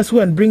 and telling us who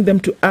and bring them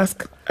to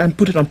ask and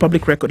put it on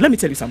public record. Let me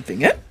tell you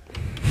something. Yeah.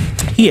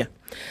 Here,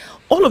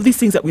 all of these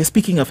things that we're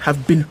speaking of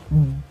have been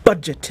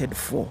budgeted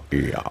for.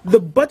 Yeah.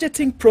 The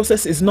budgeting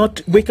process is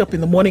not wake up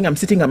in the morning, I'm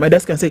sitting at my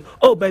desk and say,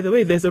 oh, by the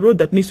way, there's a road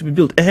that needs to be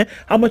built.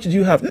 How much do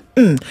you have?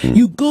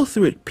 You go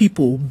through it.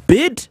 People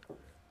bid,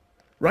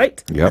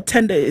 right? Yep. A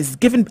tender is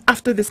given.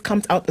 After this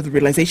comes out of the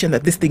realization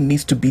that this thing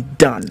needs to be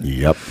done.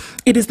 Yep.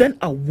 It is then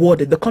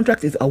awarded. The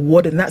contract is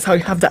awarded, and that's how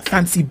you have that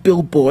fancy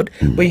billboard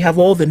where you have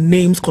all the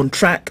names,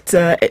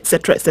 contractor,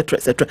 etc., etc.,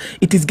 etc.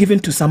 It is given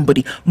to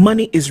somebody.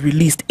 Money is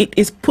released. It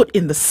is put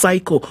in the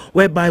cycle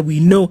whereby we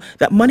know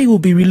that money will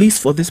be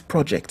released for this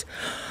project.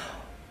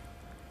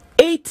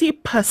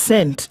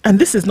 80%, and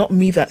this is not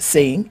me that's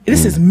saying,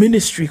 this is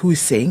ministry who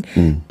is saying,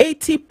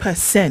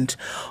 80%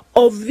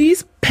 of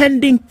these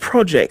pending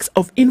projects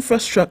of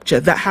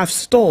infrastructure that have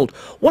stalled,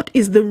 what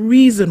is the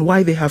reason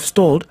why they have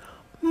stalled?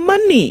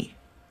 Money.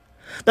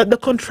 That the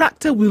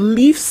contractor will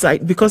leave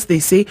site because they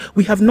say,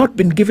 we have not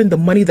been given the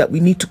money that we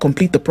need to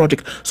complete the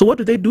project. So what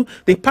do?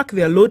 They pack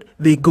their load,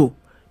 they go.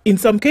 In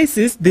some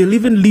cases, they'll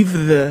even leave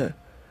the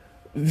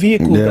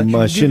vehicle, the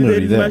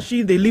machinery there.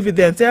 Machine, they leave it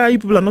there and say, you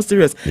people are not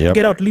serious. Yep.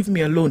 Get out, leave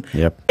me alone.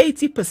 Yep.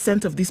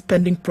 80% of these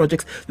pending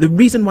projects, the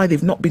reason why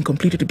they've not been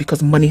completed is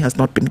because money has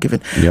not been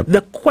given. Yep.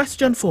 The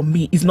question for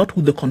me is not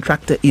who the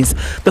contractor is.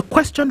 The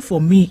question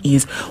for me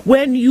is,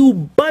 when you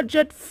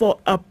budget for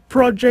a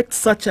project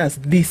such as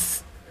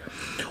this,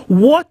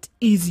 what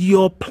is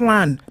your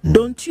plan?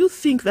 Don't you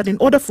think that in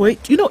order for it,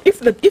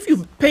 if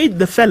you've paid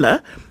the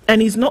fella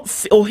and he's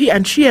not, or he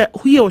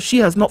or she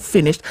has not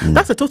finished,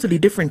 that's a totally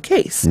different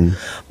case.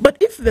 But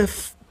if the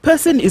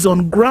person is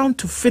on ground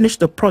to finish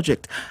the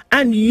project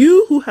and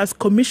you who has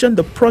commissioned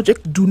the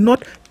project do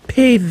not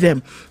pay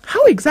them,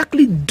 how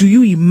exactly do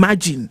you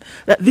imagine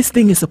that this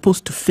thing is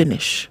supposed to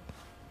finish?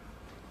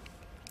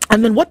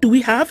 And then what do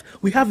we have?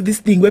 We have this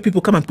thing where people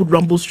come and put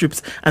rumble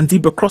strips and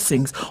zebra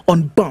crossings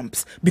on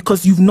bumps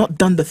because you've not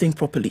done the thing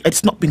properly.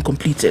 It's not been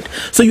completed.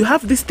 So you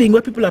have this thing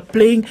where people are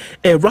playing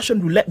Russian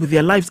roulette with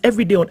their lives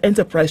every day on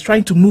Enterprise,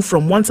 trying to move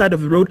from one side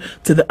of the road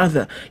to the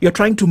other. You're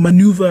trying to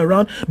maneuver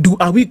around.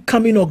 Are we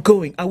coming or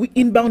going? Are we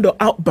inbound or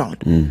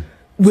outbound?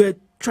 We're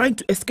trying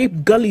to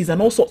escape gullies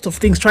and all sorts of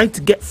things, trying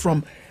to get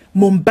from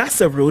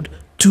Mombasa Road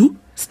to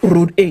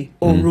Road A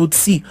or Road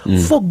C.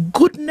 For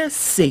goodness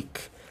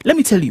sake. Let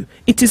me tell you,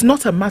 it is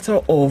not a matter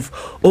of,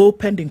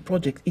 pending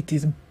project. It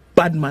is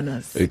bad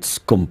manners. It's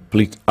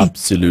complete,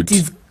 absolute.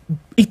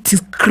 It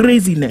is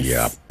craziness.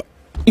 Yep.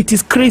 It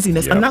is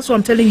craziness. Yep. And that's what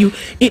I'm telling you.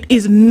 It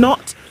is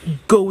not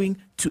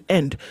going to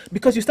end.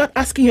 Because you start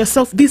asking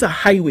yourself, these are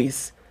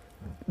highways.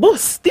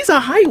 Boss, these are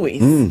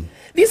highways.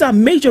 These are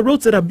major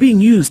roads that are being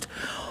used.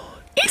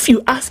 If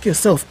you ask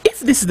yourself,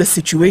 if this is the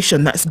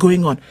situation that's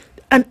going on,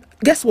 and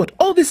guess what?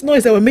 All this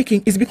noise that we're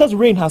making is because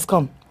rain has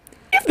come.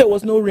 If there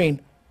was no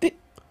rain,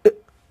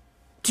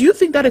 do you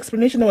think that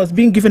explanation that was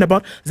being given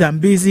about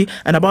Zambezi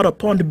and about a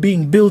pond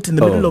being built in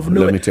the middle of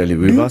nowhere? Let me tell you,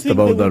 we've asked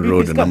about that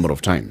road a number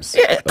of times.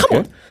 Yeah, come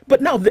on.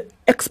 But now the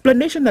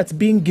explanation that's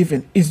being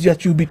given is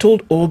that you'll be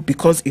told,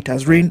 because it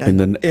has rained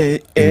and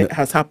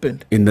has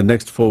happened. In the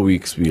next 4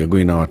 weeks, we are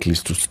going now at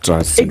least to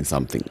start seeing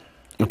something.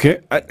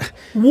 Okay?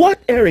 What,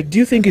 Eric, do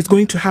you think is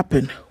going to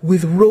happen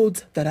with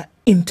roads that are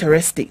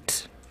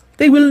interstate?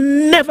 They will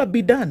never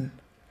be done.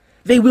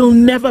 They will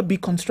never be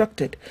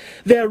constructed.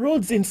 There are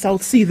roads in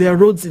South C, there are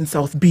roads in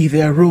South B,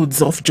 there are roads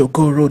off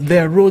Jogo Road,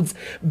 there are roads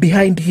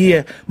behind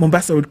here,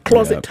 Mombasa Road,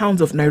 closet towns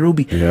of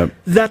Nairobi,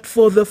 that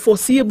for the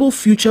foreseeable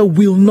future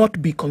will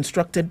not be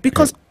constructed.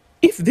 Because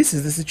if this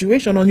is the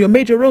situation on your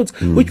major roads,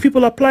 which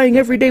people are plying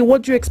every day,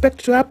 what do you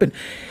expect to happen?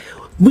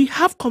 We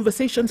have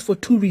conversations for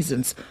two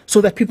reasons,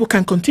 so that people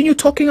can continue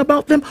talking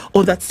about them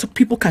or that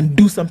people can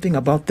do something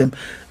about them.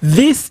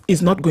 This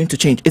is not going to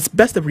change. It's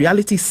best the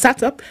reality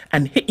sat up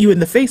and hit you in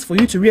the face for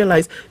you to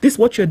realize this is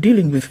what you're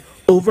dealing with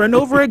over and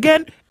over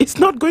again. It's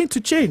not going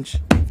to change.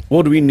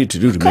 What do we need to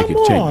do to make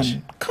it change?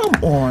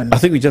 Come on. I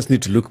think we just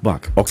need to look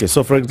back. Okay,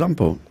 so for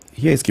example,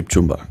 here is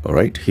Kipchumba, all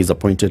right? He's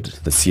appointed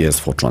the CS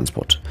for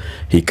transport.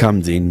 He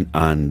comes in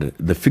and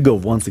the figure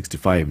of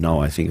 165 now,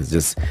 I think, is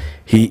just,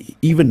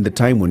 even the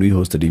time when we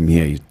hosted him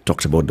here, he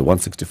talked about the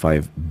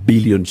 165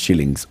 billion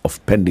shillings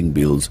of pending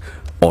bills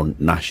on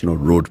national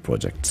road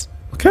projects,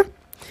 okay?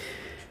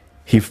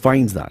 He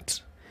finds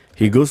that.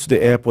 He goes to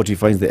the airport, he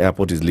finds the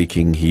airport is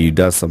leaking, he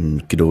does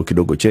some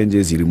kidogo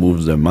changes, he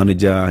removes the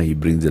manager, he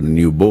brings in a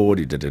new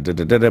board,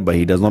 but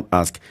he does not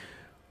ask,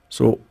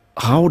 so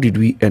how did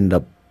we end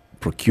up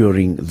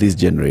procuring this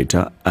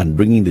generator and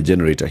bringing the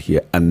generator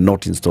here and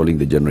not installing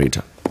the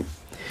generator?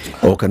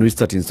 Or can we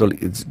start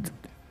installing?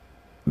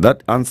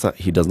 That answer,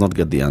 he does not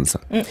get the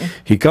answer.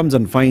 He comes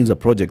and finds a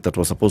project that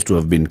was supposed to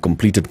have been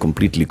completed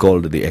completely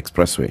called the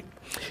expressway.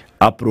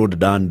 Up road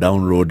done,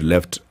 down road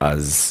left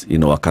as,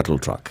 a cattle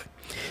track.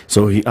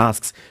 So he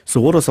asks,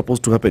 so what was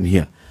supposed to happen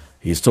here?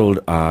 He's told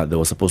there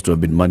was supposed to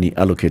have been money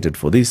allocated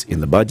for this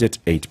in the budget.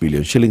 8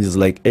 billion shillings is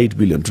like 8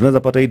 billion.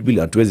 Tunaweza pata 8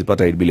 billion. Tuwezi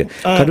pata 8 billion.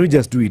 Can we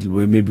just do it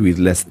maybe with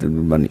less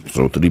than money?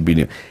 So 3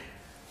 billion.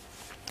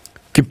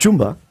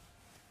 Kipchumba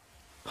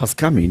has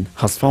come in,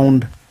 has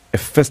found a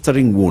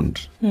festering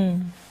wound.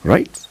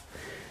 Right?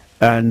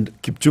 And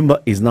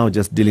Kipchumba is now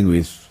just dealing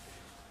with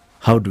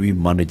how do we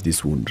manage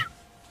this wound?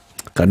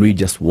 Can we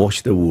just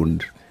wash the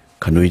wound?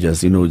 Can we just,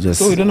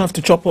 So we don't have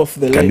to chop off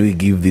the leg? Can we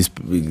give this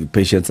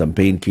patient some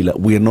painkiller?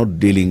 We are not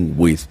dealing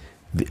with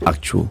the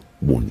actual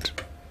wound.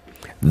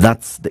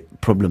 That's the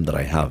problem that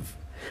I have.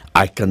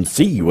 I can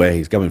see where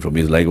he's coming from.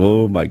 He's like,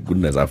 oh my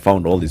goodness, I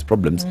found all these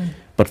problems.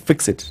 But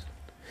fix it.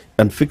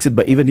 And fix it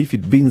by even if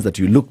it means that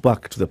you look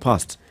back to the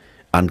past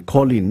and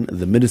call in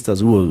the minister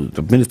who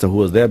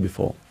was there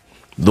before,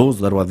 those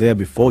that were there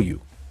before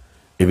you.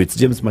 If it's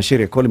James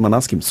Macharia, call him and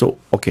ask him, so,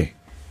 okay,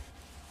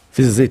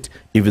 this is it.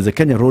 If it's the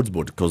Kenya Roads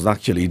Board, because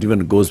actually it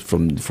even goes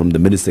from the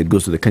minister, it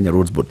goes to the Kenya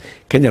Roads Board.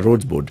 Kenya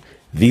Roads Board,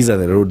 these are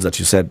the roads that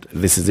you said,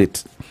 this is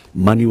it.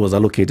 Money was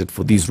allocated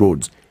for these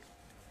roads.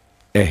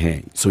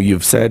 So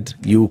you've said,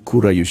 you,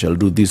 Kura, you shall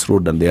do this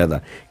road and the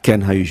other.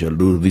 Kenha, you shall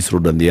do this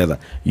road and the other.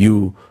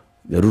 You,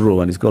 the rural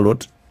one is called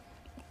what?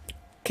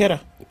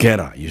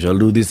 Kera, you shall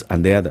do this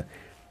and the other.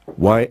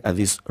 Why are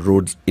these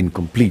roads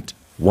incomplete?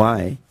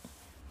 Why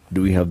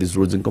do we have these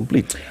roads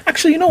incomplete?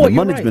 Actually, you know what, the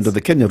management of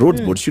the Kenya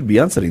Roads Board should be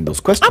answering those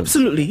questions.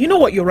 Absolutely. You know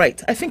what, you're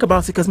right. I think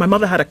about it because my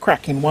mother had a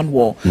crack in one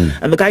wall.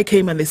 And the guy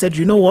came and they said,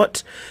 you know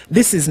what,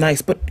 this is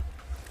nice, but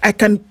I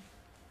can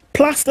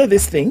plaster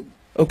this thing,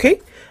 okay?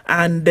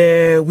 And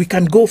we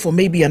can go for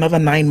maybe another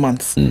 9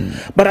 months.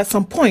 But at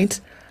some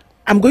point,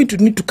 I'm going to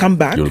need to come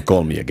back. You'll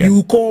call me again. You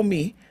will call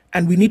me.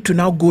 And we need to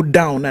now go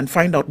down and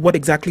find out what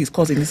exactly is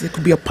causing this. It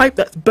could be a pipe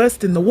that's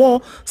burst in the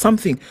wall,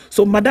 something.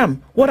 So,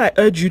 madam, what I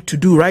urge you to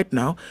do right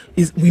now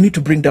is we need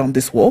to bring down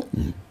this wall,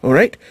 all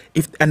right?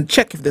 And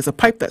check if there's a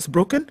pipe that's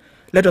broken.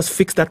 Let us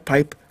fix that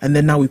pipe, and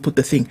then now we put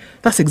the thing.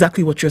 That's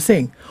exactly what you're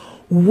saying.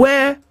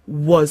 Where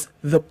was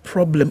the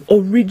problem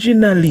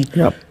originally?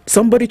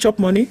 Somebody chop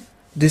money?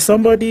 Did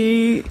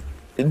somebody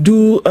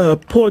do a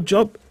poor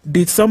job?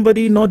 Did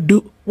somebody not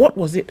do? What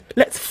was it?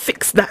 Let's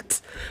fix that.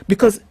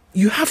 Because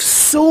you have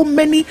so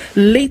many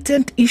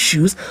latent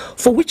issues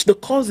for which the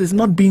cause is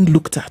not being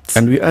looked at.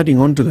 And we're adding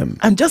on to them.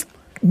 And just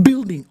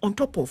building on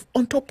top of.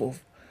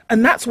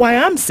 And that's why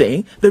I'm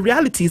saying the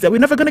reality is that we're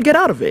never going to get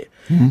out of it.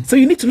 So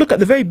you need to look at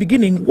the very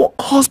beginning, what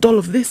caused all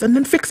of this, and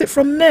then fix it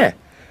from there.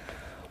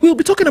 We'll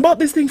be talking about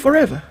this thing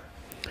forever.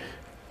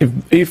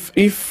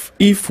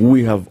 If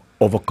we have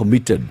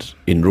overcommitted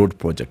in road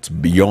projects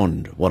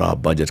beyond what our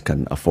budget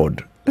can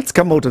afford, let's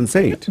come out and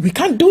say it. We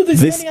can't do this.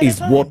 This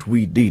is what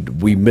we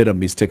did. We made a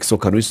mistake. So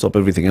can we stop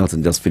everything else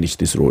and just finish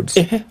these roads?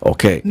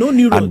 Okay. No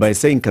new roads. And by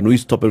saying can we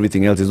stop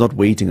everything else, it's not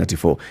waiting at it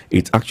for.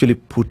 It's actually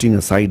putting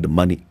aside the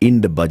money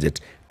in the budget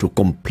to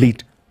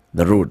complete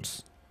the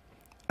roads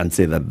and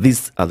say that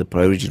these are the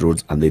priority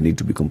roads and they need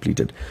to be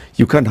completed.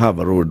 You can't have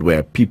a road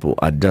where people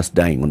are just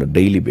dying on a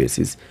daily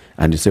basis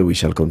and you say we'll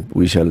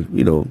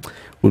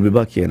be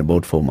back here in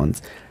about 4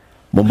 months.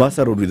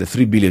 Mombasa Road with the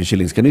 3 billion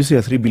shillings. Can you see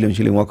a 3 billion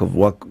shilling worth of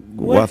work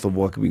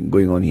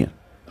going on here?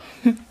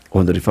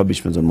 On the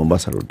refurbishments on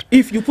Mombasa Road.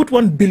 If you put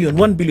 1 billion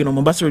on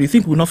Mombasa Road, you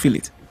think we'll not feel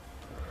it?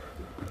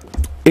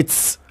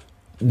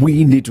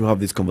 We need to have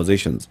these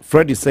conversations.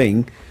 Fred is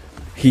saying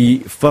he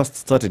first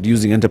started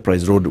using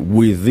Enterprise Road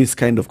with this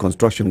kind of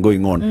construction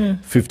going on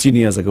 15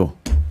 years ago.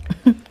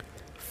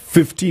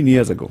 15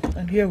 years ago.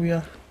 And here we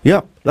are.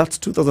 Yeah, that's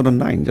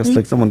 2009, just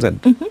like someone said.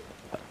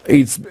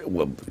 It's...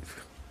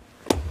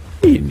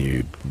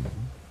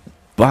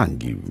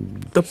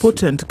 the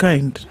potent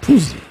kind.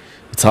 It's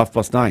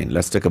 9:30.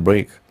 Let's take a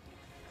break.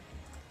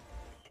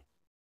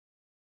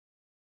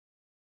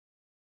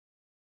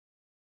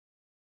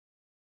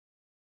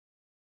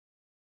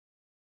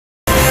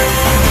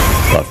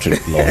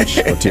 Patrick Lodge,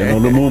 Otieno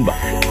Lumumba.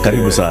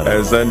 Karibu sana.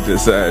 Asante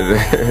sana.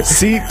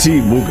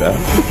 CT Muga.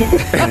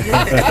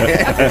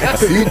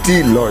 CT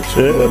Lodge.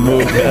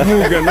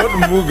 Muga, not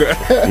Muga.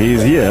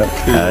 He's here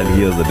and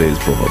here's the day's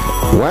proverb.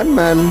 One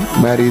man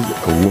marries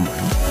a woman.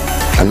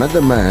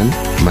 Another man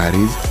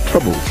marries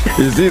trouble.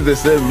 Is he the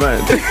same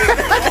man?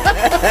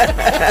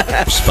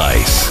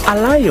 Spice. A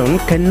lion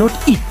cannot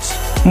eat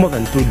more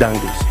than 2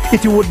 donkeys.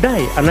 It will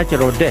die a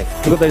natural death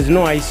because there is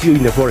no ICU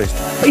in the forest.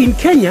 In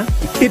Kenya,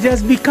 it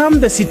has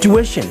become the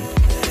situation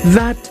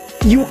that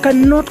you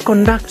cannot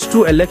conduct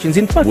 2 elections.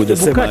 In fact, with the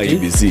same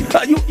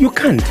IEBC. You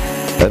can't.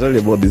 I told you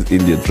about this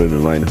Indian friend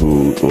of mine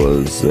who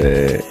was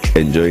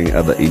enjoying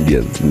other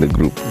Indians in the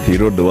group. He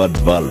wrote the word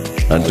valve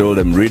and told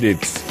them, read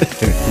it.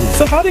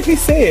 So how did he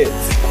say it?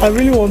 I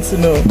really want to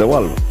know. The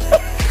valve.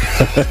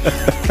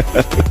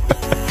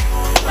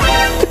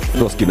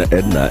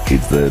 Ednah,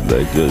 it's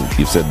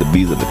you said the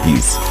bees and the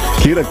peas.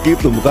 Kila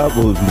kitu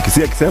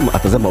mkisia kisema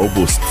atasema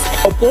opposite.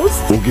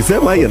 Opposite?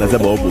 Ukisema yeye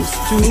anasema opposite.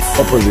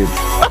 Opposite.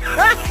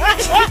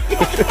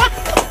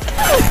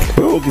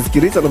 Wewe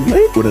ukisikiliza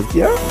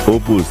unasikia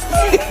opposite.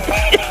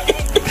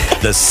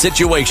 The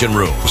Situation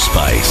Room,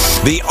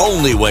 Spice. The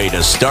only way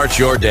to start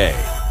your day.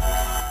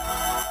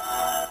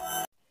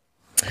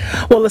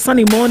 Well, a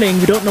sunny morning.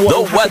 We don't know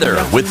what The weather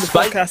with the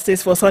forecast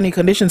is for sunny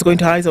conditions, going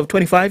to highs of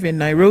 25 in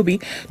Nairobi.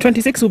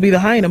 26 will be the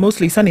high in a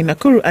mostly sunny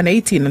Nakuru, and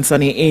 18 and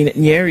sunny in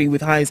Nyeri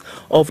with highs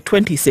of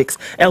 26.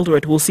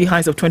 Eldoret will see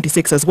highs of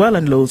 26 as well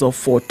and lows of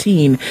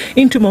 14.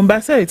 Into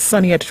Mombasa, it's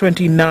sunny at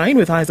 29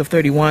 with highs of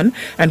 31,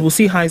 and we'll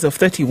see highs of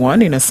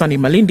 31 in a sunny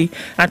Malindi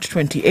at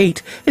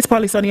 28. It's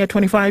partly sunny at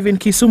 25 in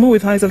Kisumu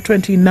with highs of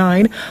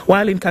 29,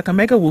 while in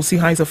Kakamega we'll see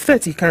highs of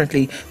 30,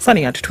 currently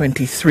sunny at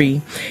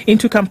 23.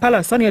 Into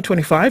Kampala, sunny at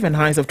 25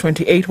 and highs of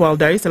 28, while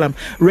Dar es Salaam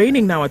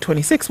raining now at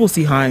 26, we'll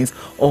see highs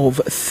of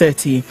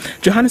 30.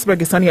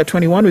 Johannesburg is sunny at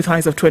 21 with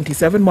highs of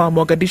 27, while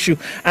Mogadishu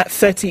at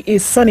 30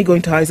 is sunny,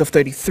 going to highs of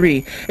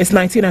 33. It's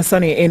 19 and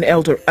sunny in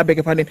Eldoret, I beg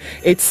your pardon.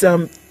 It's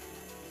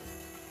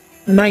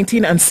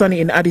 19 and sunny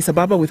in Addis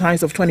Ababa with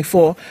highs of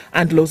 24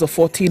 and lows of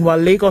 14, while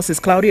Lagos is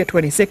cloudy at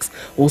 26.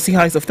 We'll see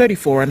highs of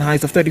 34 and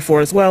highs of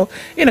 34 as well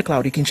in a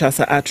cloudy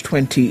Kinshasa at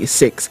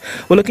 26.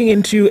 We're looking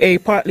into a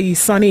partly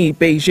sunny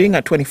Beijing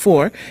at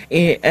 24,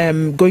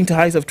 going to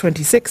highs of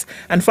 26,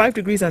 and 5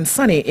 degrees and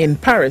sunny in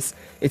Paris.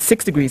 It's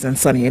 6 degrees and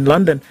sunny in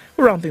London.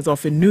 We'll round things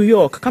off in New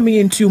York. Coming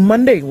into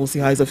Monday, we'll see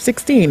highs of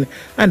 16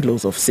 and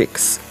lows of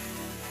 6.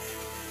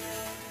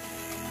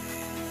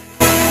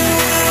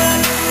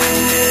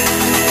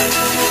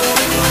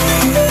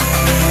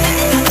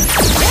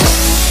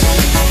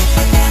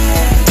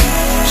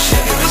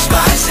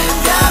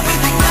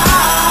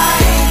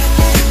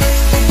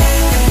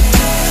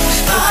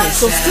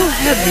 So still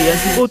heavy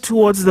as we go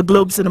towards the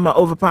Globe Cinema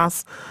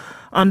overpass,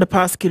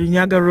 underpass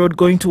Kirinyaga Road,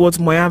 going towards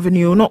Moi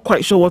Avenue. Not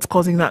quite sure what's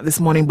causing that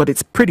this morning, but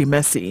it's pretty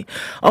messy.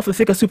 Off the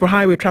Thika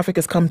Superhighway, traffic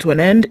has come to an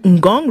end.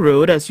 Ngong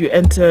Road, as you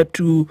enter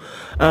to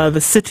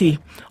the city.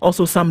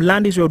 Also some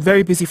Landis Road,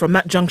 very busy from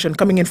that junction,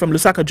 coming in from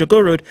Lusaka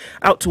Jogo Road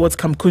out towards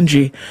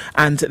Kamkunji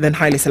and then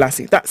Haile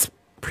Selassie. That's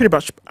pretty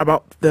much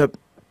about the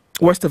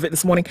worst of it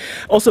this morning.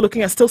 Also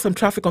looking at still some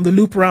traffic on the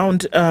loop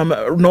round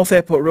North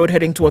Airport Road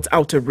heading towards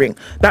Outer Ring.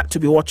 That to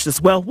be watched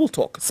as well. We'll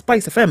talk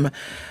Spice FM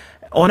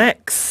on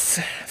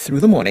X through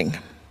the morning.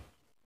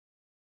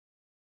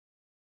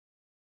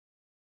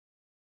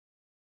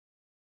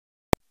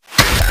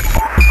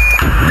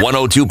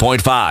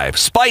 .5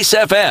 Spice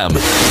FM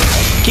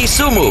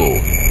Kisumu.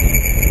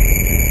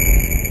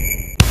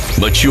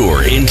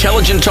 Mature,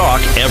 intelligent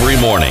talk every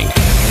morning.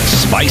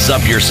 Spice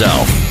up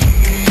yourself.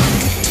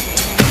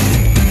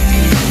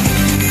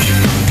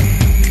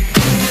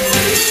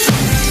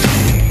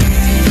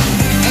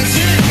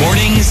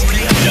 Mornings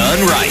done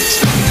right.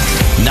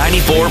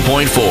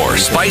 94.4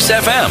 Spice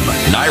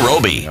FM,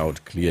 Nairobi.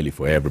 Out clearly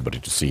for everybody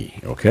to see,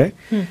 okay?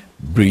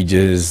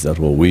 Bridges that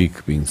were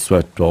weak being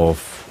swept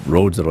off,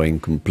 roads that are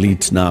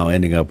incomplete now,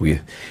 ending up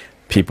with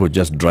people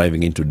just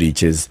driving into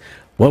ditches.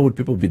 Why would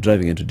people be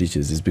driving into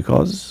ditches? It's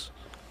because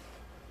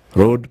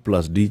road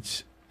plus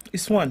ditch,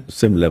 it's one.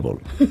 Same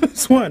level.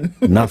 It's one.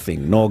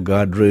 Nothing, no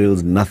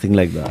guardrails, nothing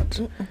like that.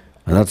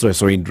 And that's why,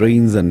 so it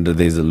rains and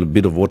there's a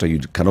bit of water, you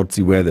cannot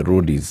see where the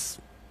road is.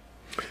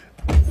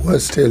 Well,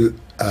 still,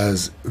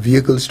 as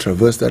vehicles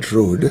traverse that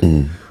road,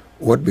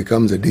 what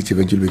becomes a ditch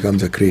eventually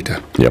becomes a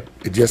crater. Yep.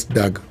 It just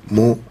dug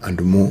more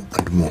and more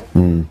and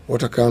more.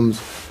 Water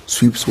comes,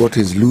 sweeps what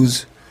is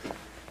loose.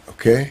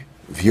 Okay,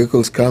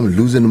 vehicles come,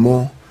 loosen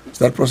more.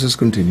 So that process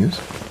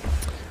continues.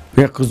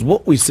 Yeah, because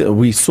what we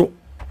saw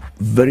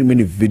very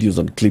many videos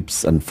and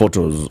clips and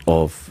photos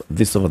of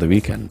this over the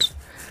weekend,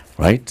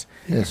 right?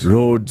 Yes.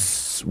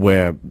 Roads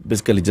where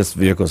basically just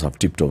vehicles have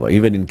tipped over.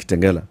 Even in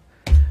Kitengela,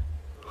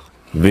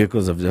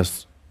 vehicles have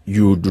just,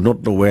 you do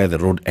not know where the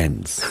road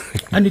ends.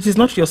 And it is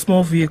not your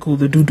small vehicle,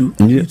 the Dudu.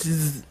 Yeah. It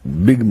is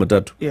big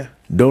matatu. Yeah.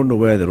 Don't know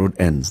where the road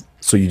ends.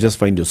 So you just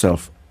find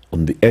yourself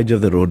on the edge of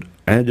the road.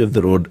 Edge of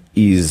the road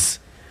is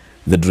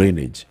the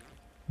drainage.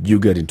 You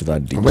get into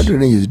that ditch. But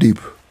drainage is deep.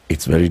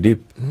 It's very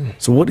deep.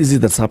 So what is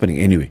it that's happening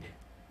anyway?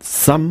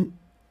 Some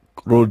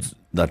roads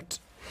that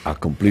are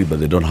complete but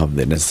they don't have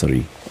the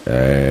necessary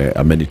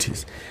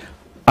amenities.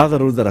 Other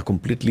roads that are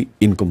completely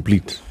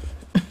incomplete.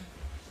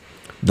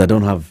 That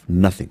don't have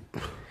nothing.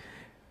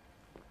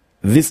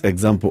 This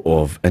example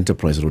of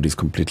Enterprise Road is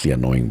completely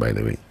annoying, by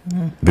the way,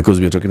 because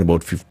we are talking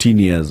about 15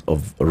 years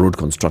of road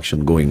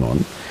construction going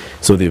on.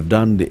 So they've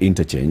done the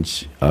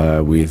interchange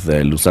with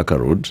Lusaka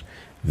Road.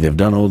 They've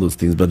done all those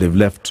things, but they've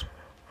left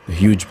a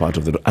huge part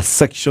of the road, a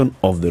section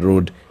of the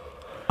road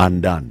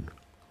undone,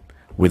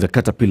 with a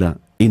caterpillar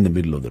in the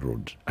middle of the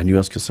road. And you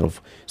ask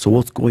yourself, so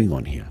what's going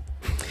on here?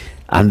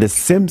 And the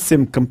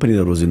same company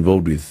that was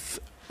involved with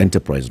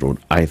Enterprise Road,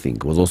 I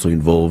think, was also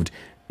involved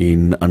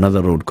in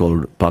another road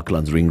called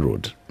Parklands Ring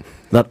Road.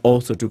 That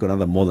also took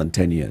another more than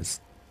 10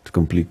 years to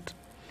complete.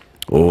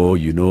 Oh,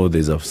 you know,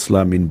 there's a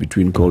slum in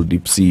between called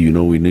Deep Sea. You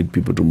know, we need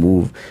people to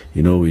move.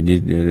 You know, we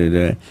need,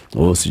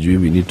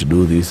 we need to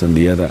do this and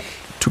the other.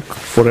 It took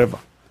forever.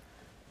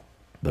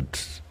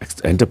 But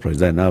Enterprise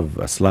doesn't have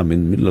a slum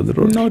in the middle of the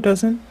road. No, it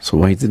doesn't. So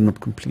why is it not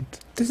complete?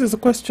 This is a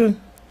question.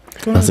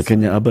 As the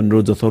Kenya Urban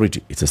Roads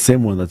Authority, it's the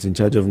same one that's in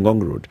charge of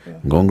Ngong Road. Yeah.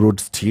 Ngong Road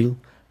still,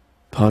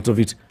 part of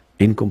it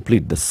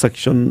incomplete. The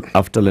section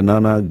after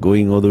Lenana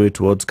going all the way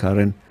towards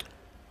Karen,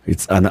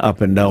 It's an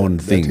up and down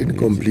thing. That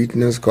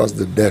incompleteness caused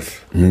the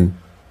death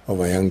of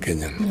a young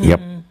Kenyan. Yep.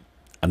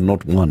 And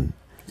not one.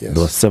 Yes.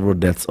 There were several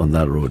deaths on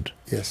that road.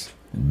 Yes.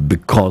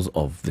 Because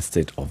of the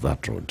state of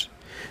that road.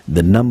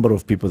 The number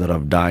of people that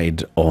have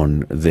died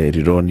on the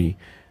Rironi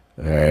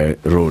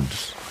road,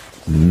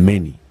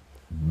 many,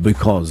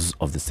 because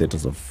of the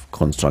status of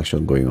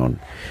construction going on.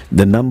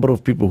 The number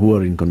of people who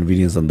are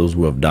inconvenienced and those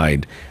who have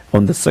died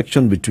on the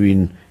section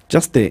between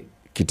just the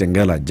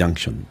Kitengela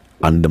junction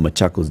and the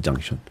Machakos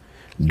junction,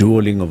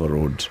 dueling of a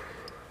road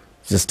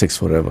just takes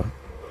forever.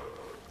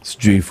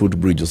 Sijui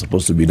footbridge was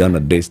supposed to be done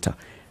at Daystar.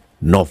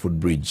 No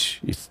footbridge.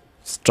 Its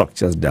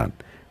structure's done.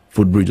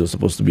 Footbridge was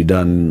supposed to be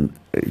done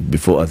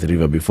before Athi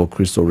River, before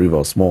Crystal River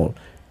or Small.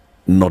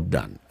 Not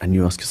done. And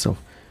you ask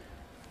yourself,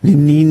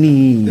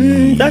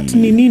 Nini. That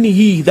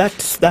Nini, that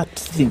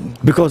thing.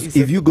 Because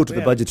if you go to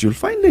the budget, you'll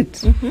find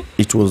it.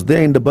 It was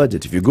there in the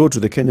budget. If you go to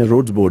the Kenya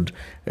Roads Board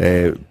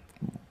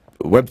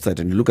website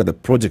and you look at the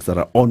projects that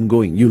are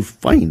ongoing, you'll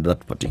find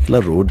that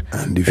particular road.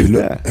 And if you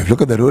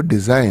look at the road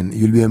design,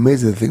 you'll be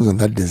amazed at the things on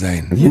that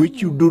design,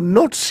 which you do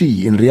not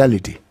see in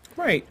reality.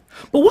 Right.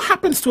 But what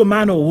happens to a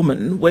man or a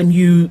woman when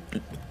you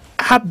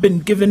have been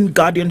given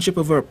guardianship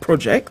over a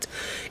project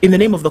in the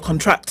name of the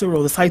contractor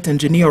or the site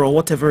engineer or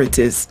whatever it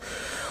is?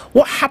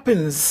 What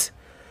happens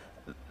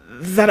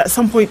that at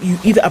some point you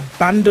either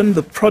abandon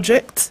the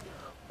project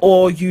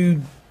or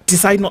you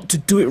decide not to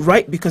do it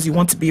right because you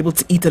want to be able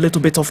to eat a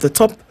little bit off the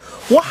top?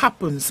 What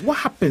happens? What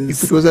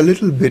happens? If it was a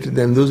little bit,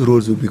 then those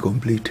roads would be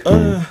complete.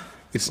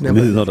 It's never.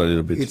 This is not a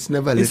little bit. It's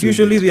never a little It's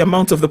usually the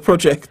amount of the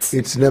project.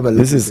 It's never a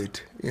little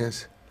bit.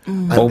 Yes.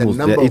 And almost,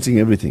 they're eating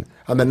everything.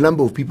 And the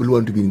number of people who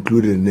want to be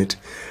included in it.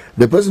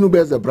 The person who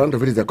bears the brunt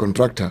of it is a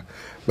contractor,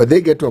 but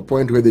they get to a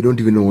point where they don't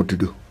even know what to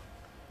do.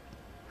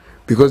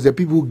 Because there are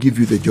people who give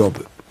you the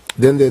job.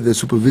 Then there are the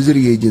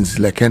supervisory agencies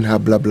like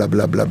Kenha, blah, blah,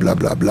 blah, blah, blah,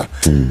 blah, blah.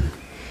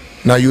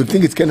 Now you would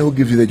think it's Kenha who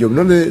gives you the job.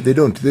 No, they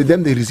don't.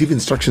 Then they receive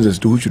instructions as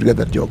to who should get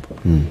that job.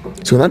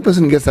 So when that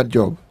person gets that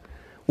job,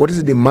 what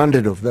is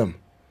demanded of them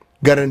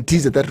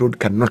guarantees that that road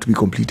cannot be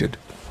completed.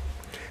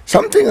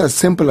 Something as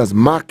simple as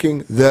marking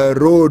the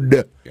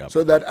road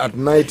so that at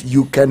night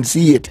you can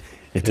see it.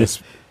 It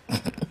is.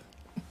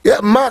 Yeah,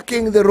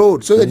 marking the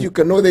road so that you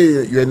can know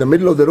that you're in the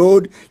middle of the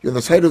road, you're on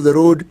the side of the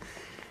road.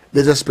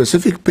 There's a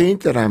specific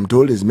paint that I'm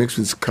told is mixed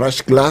with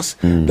crushed glass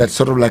that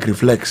sort of like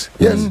reflects.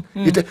 Yes.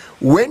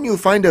 When you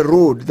find a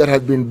road that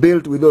has been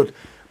built without,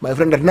 my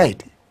friend, at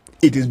night,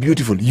 it is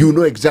beautiful. You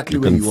know exactly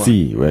where you are. You can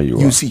see where you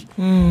are. You see.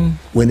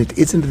 When it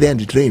isn't there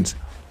and it rains,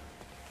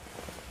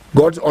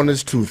 God's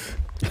honest truth,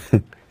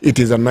 it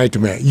is a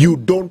nightmare. You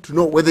don't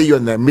know whether you're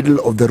in the middle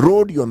of the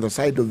road, you're on the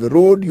side of the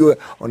road, you're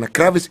on a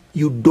crevice.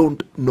 You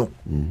don't know.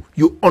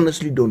 You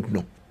honestly don't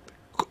know.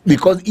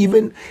 Because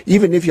even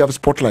if you have a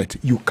spotlight,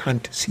 you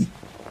can't see.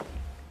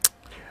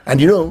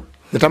 And you know,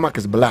 the tarmac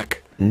is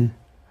black. And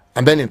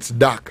then it's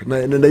dark.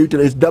 And then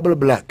it's double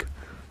black.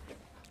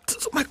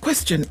 So my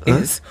question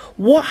is,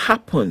 what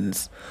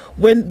happens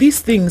when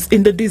these things,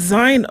 in the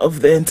design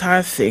of the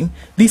entire thing,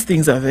 these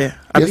things are there?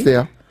 Yes, they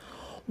are.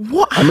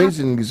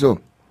 Amazingly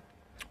so.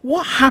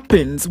 What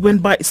happens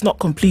when it's not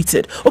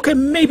completed? Okay,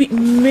 maybe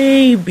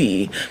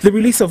the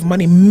release of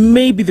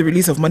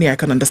money, I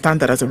can understand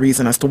that as a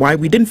reason as to why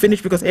we didn't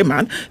finish because, hey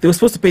man, they were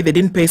supposed to pay, they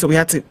didn't pay, so we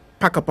had to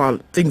pack up our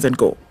things and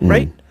go,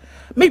 right?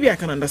 Maybe I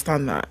can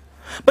understand that.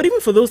 But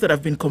even for those that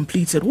have been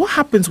completed, what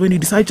happens when you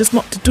decide just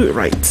not to do it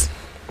right?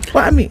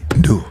 What I mean?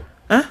 Do.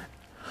 Huh?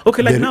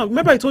 Okay, like now,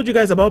 remember I told you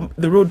guys about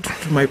the road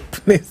to my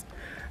place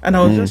and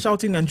I was just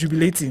shouting and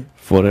jubilating.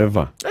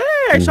 Forever.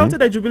 Hey, I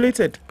shouted and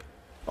jubilated.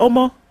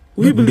 Omo.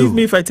 Will you believe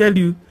me if I tell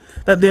you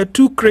that there are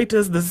two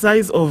craters the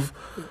size of...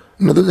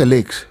 No, those are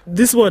lakes.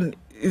 This one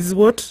is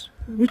what?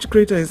 Which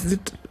crater is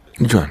it?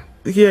 Which one?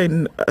 Here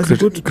in...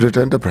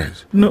 Crater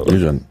Enterprise. No.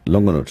 Which one?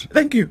 Longonot.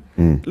 Thank you.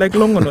 Like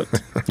Longonot.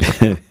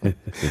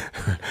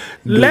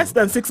 Less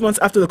than 6 months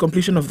after the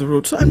completion of the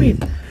road. So, I mean...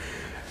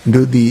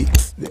 No, the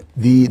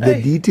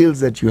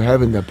details that you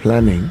have in the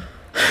planning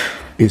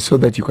is so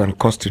that you can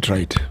cost it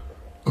right.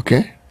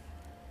 Okay?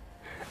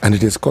 And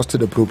it is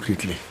costed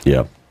appropriately.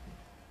 Yeah.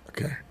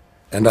 Okay.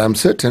 And I'm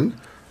certain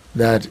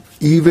that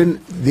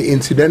even the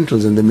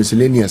incidentals and the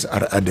miscellaneous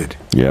are added.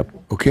 Yeah.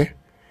 Okay?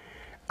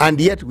 And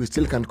yet we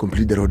still can't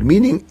complete the road,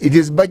 meaning it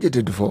is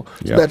budgeted for,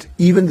 so that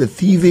even the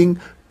thieving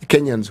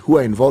Kenyans who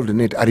are involved in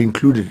it are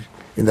included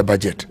in the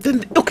budget.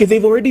 Then, okay,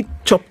 they've already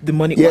chopped the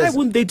money. Yes. Why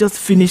wouldn't they just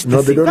finish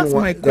the thing? That's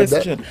my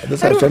question.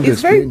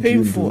 It's very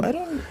painful.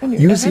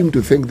 You seem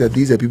to think that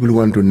these are people who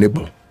want to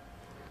nibble.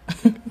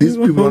 These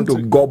people want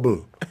to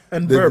gobble.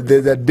 And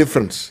there's a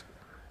difference.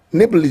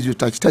 Nibble is you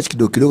touch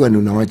kidogo and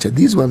unawacha.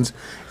 These ones,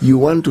 you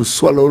want to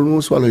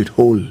almost swallow it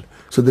whole.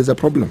 So there's a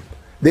problem.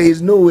 There is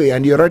no way,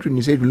 and you're right when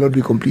you say it will not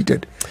be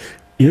completed.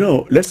 You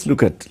know, let's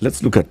look at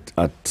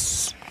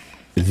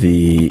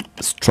the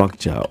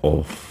structure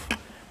of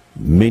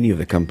many of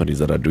the companies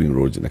that are doing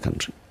roads in the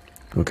country.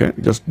 Okay,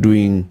 just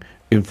doing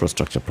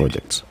infrastructure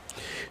projects.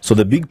 So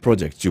the big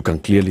projects, you can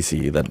clearly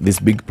see that this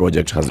big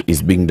project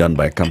is being done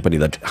by a company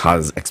that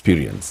has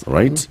experience,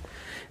 right?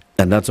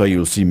 And that's why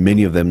you'll see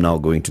many of them now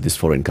going to these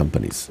foreign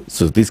companies.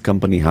 So this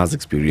company has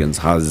experience,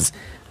 has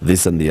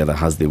this and the other,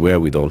 has the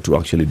wherewithal to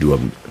actually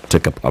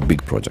take up a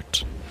big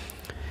project.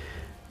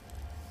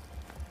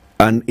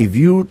 And if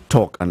you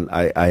talk, and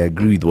I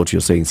agree with what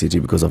you're saying, City,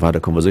 because I've had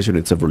a conversation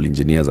with several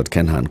engineers at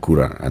Kenha and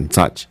Kura and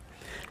such,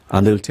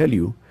 and they'll tell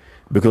you,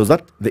 because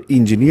the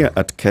engineer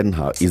at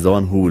Kenha is the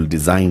one who will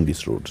design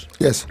this road.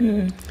 Yes.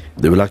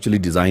 They will actually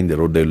design the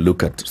road. They'll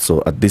look at,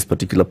 so at this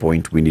particular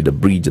point, we need a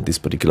bridge. At this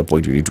particular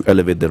point, we need to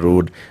elevate the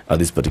road. At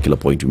this particular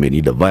point, we may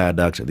need a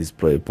viaduct. At this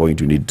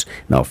point, we need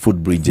now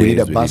footbridges. We need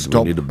a bus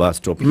stop. We need a bus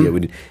stop here.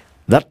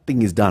 That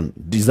thing is done.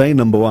 Design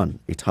number one,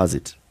 it has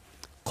it.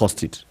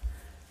 Cost it,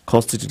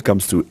 it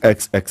comes to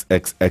X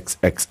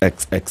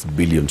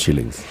billion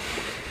shillings.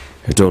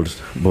 I told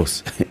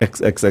boss,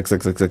 X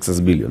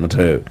billion, not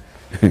her.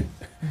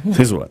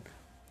 This one.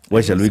 Why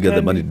shall we get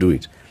the money to do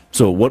it?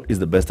 So what is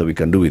the best that we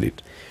can do with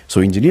it?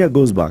 So engineer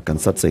goes back and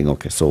starts saying,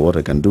 okay, so what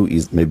I can do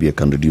is maybe I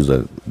can reduce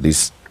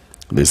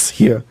this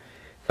here.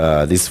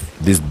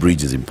 This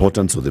bridge is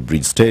important, so the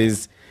bridge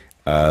stays.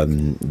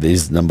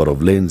 This number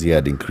of lanes here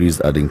I'd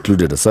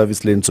included a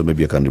service lane, so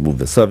maybe I can remove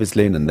the service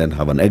lane and then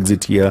have an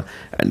exit here.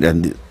 And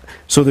then,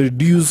 so they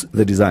reduce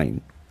the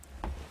design,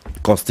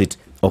 cost it,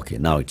 okay,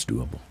 now it's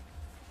doable.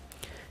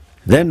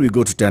 Then we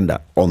go to tender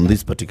on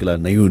this particular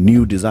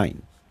new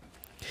design.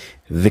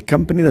 The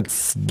company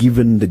that's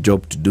given the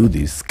job to do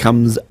this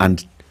comes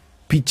and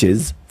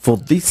pitches for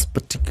this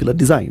particular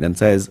design and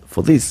says,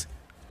 for this,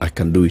 I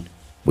can do it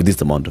with this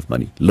amount of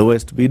money.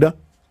 Lowest bidder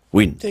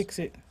wins. Takes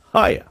it.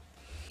 Higher.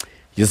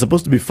 You're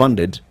supposed to be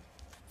funded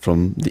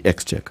from the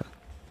exchequer.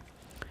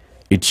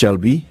 It shall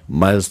be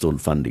milestone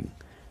funding.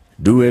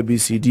 Do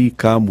ABCD,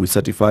 come, we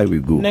certify, we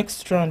go.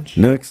 Next tranche.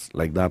 Next,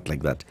 like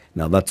that.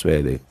 Now that's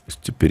where the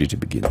stupidity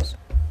begins.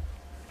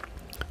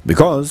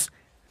 Because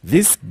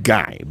this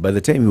guy, by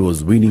the time he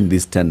was winning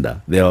this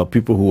tender, there are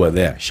people who were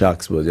there.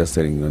 Sharks were just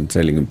telling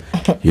him,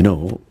 you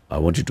know, I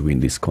want you to win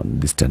this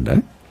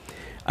tender.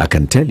 I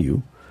can tell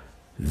you,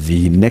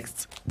 the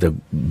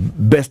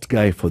best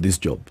guy for this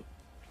job,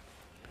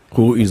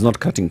 who is not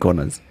cutting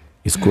corners,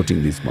 is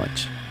quoting this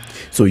much.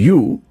 So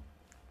you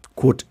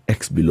quote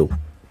X below,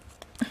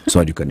 so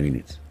that you can win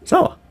it.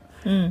 So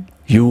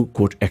you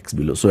quote X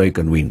below, so you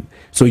can win.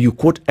 So you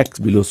quote X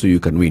below, so you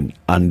can win.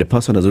 And the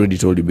person has already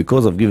told you,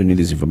 because I've given you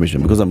this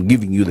information, because I'm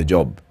giving you the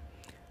job,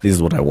 this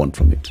is what I want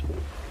from it.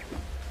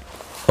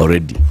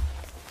 Already.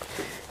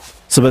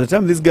 So by the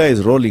time this guy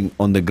is rolling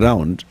on the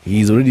ground,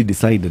 he's already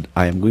decided,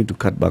 I am going to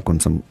cut back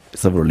on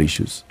several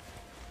issues.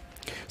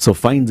 So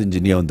finds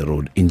engineer on the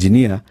road.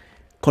 Engineer,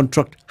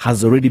 contract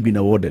has already been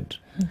awarded.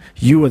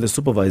 You are the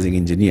supervising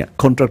engineer.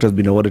 Contract has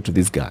been awarded to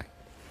this guy.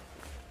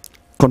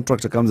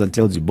 Contractor comes and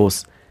tells you,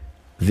 boss,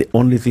 the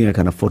only thing I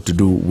can afford to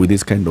do with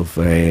this kind of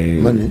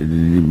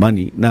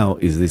money now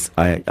is this.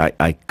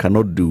 I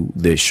cannot do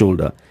the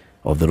shoulder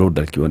of the road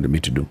that you wanted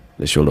me to do.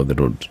 The shoulder of the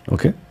road,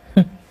 okay?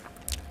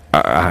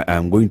 I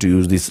am going to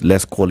use this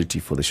less quality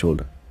for the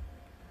shoulder.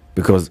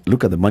 Because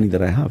look at the money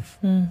that I have.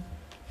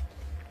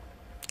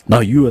 Now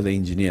you are the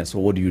engineer, so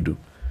what do you do?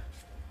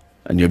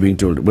 And you're being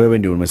told, where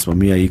when you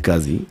umesimamia hii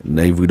kazi,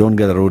 na if we don't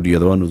get the road, you're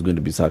the one who's going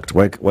to be sacked.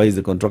 Why is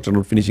the contractor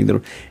not finishing the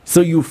road? So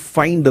you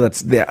find that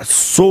there are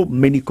so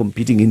many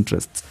competing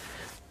interests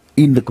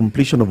in the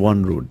completion of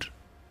one road.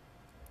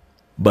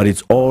 But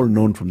it's all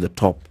known from the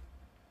top.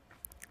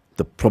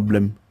 The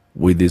problem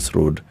with this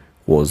road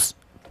was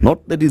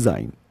not the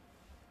design,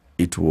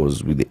 it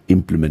was with the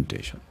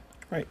implementation.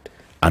 Right.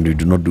 And we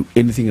do not do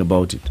anything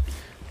about it.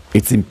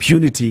 It's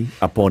impunity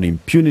upon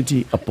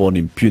impunity upon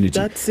impunity.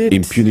 That's it.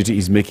 Impunity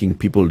is making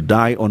people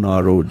die on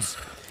our roads.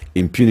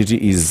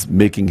 Impunity is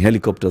making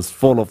helicopters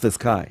fall off the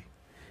sky.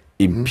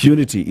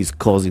 Impunity is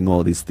causing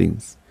all these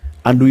things.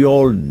 And we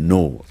all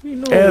know.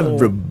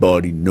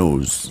 Everybody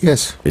knows.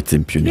 Yes. It's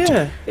impunity.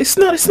 Yeah. It's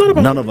not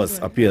about None of us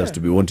appears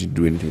to be wanting to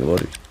do anything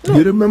about it. No.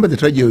 You remember the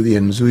tragedy of the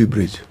Nzui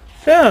Bridge?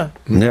 Yeah.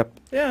 Yep.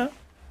 Yeah.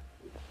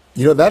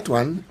 You know, that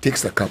one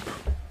takes the cup.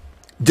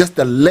 Just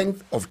the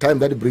length of time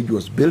that the bridge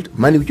was built,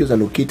 money which was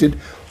allocated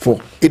for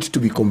it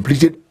to be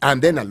completed,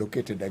 and then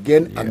allocated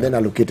again, and then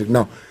allocated.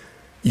 Now,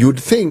 you'd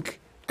think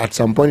at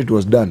some point it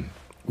was done.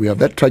 We have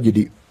that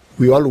tragedy.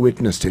 We all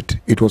witnessed it.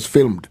 It was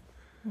filmed.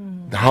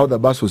 How the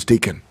bus was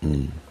taken.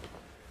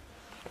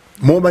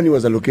 More money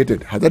was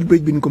allocated. Has that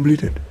bridge been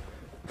completed?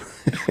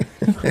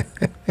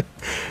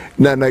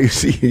 Now you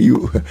see,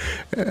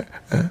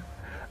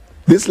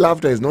 this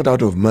laughter is not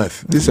out of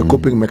mirth. This is a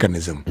coping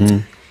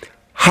mechanism.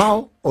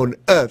 How on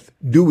earth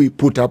do we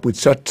put up with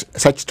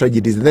such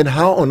tragedies? And then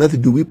how on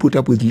earth do we put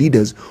up with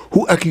leaders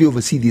who actually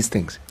oversee these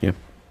things? Yeah.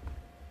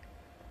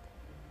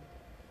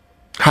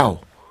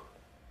 How?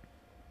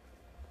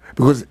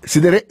 Because, see,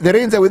 the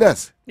rains are with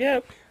us.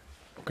 Yeah.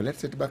 Okay, let's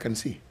sit back and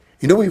see.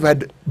 You know, we've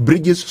had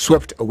bridges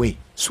swept away.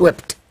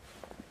 Swept.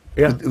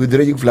 Yeah. With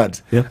raging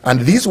floods. Yeah.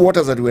 And these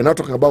waters that we're now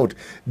talking about,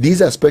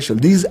 these are special.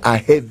 These are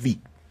heavy.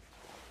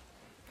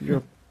 Yeah.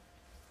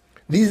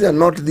 These are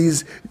not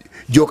these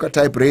joker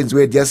type rains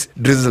where it just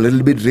drizzles a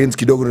little bit, rains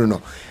kidogo.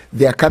 No.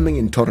 They are coming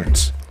in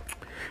torrents.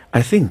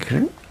 I think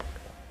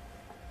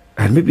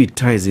and maybe it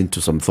ties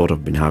into some thought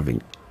I've been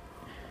having.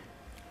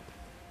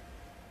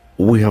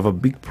 We have a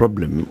big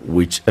problem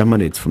which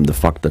emanates from the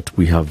fact that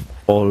we have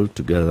all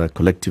together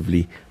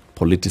collectively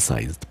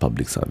politicized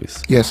public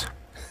service. Yes.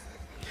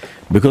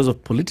 Because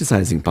of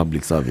politicizing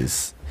public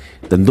service,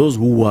 then those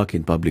who work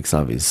in public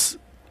service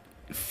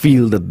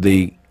feel that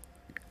they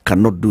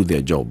cannot do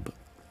their job.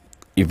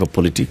 If a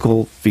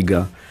political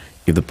figure,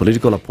 if the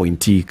political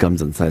appointee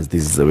comes and says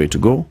this is the way to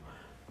go,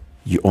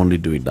 you only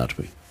do it that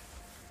way.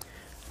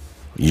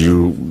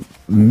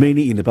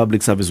 Many in the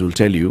public service will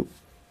tell you,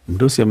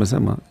 Mdosi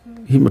amesema,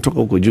 hii metoka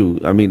huko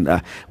juu. I mean,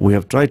 we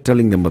have tried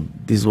telling them, but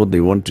this is what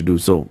they want to do.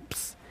 So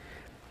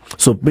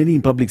many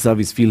in public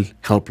service feel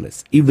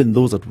helpless. Even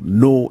those that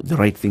know the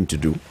right thing to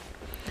do,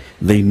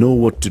 they know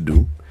what to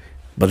do,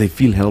 but they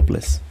feel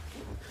helpless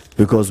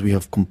because we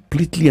have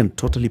completely and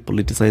totally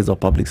politicized our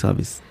public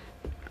service.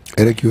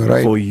 Eric, you are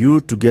right. For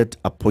you to get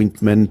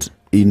appointment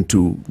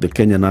into the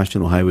Kenya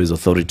National Highways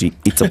Authority,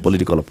 it's a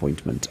political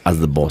appointment as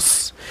the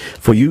boss.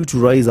 For you to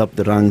rise up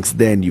the ranks,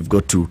 then you've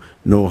got to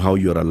know how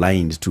you're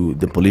aligned to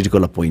the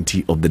political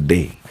appointee of the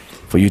day.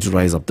 For you to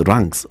rise up the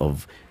ranks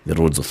of the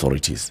roads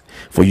authorities,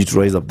 for you to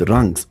rise up the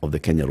ranks of the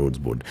Kenya Roads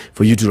Board,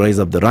 for you to rise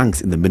up the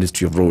ranks in the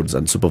Ministry of Roads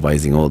and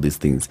supervising all these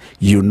things,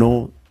 you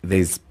know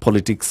there's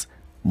politics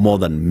more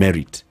than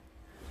merit.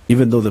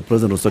 Even though the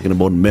president was talking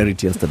about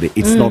merit yesterday,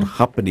 it's not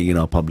happening in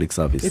our public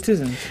service. It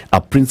isn't.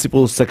 Our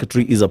principal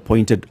secretary is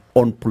appointed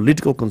on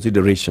political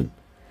consideration,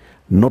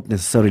 not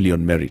necessarily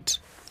on merit.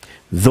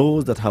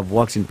 Those that have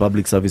worked in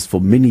public service for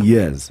many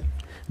years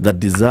that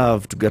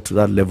deserve to get to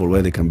that level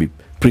where they can be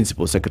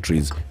principal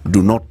secretaries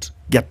do not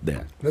get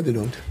there. No, they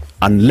don't.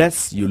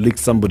 Unless you lick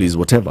somebody's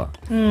whatever,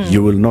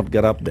 you will not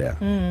get up there.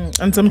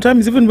 And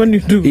sometimes even when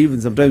you do.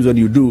 Even sometimes when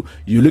you do,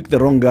 you lick the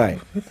wrong guy.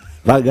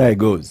 That guy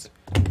goes.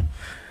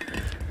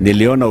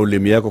 Niliona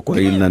ulimi yako kwa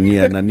hili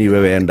nani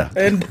wewe enda.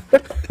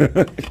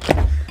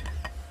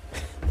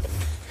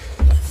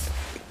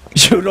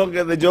 You don't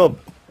get the job.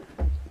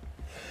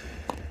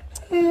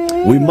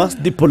 We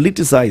must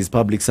depoliticize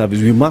public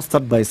service. We must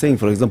start by saying,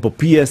 for example,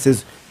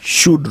 PSs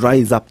should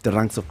rise up the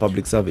ranks of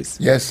public service.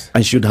 Yes.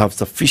 And should have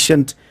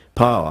sufficient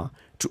power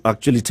to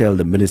actually tell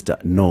the minister,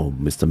 no,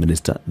 Mr.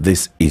 Minister,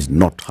 this is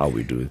not how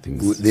we do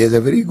things. There's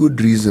a very good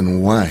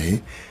reason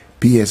why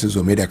PSs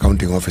were made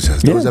accounting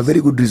officers. There was a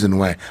very good reason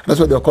why. That's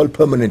why they were called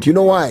permanent. You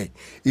know why?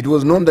 It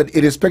was known that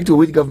irrespective of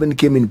which government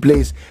came in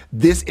place,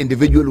 this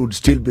individual would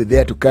still be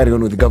there to carry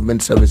on with the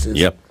government services.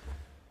 Yep.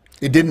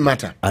 It didn't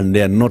matter. And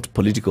they are not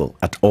political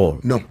at all.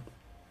 No.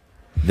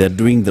 They're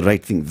doing the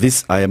right thing.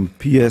 I am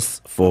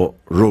PS for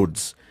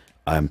roads.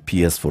 I am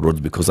PS for roads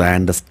because I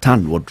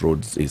understand what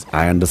roads is.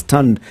 I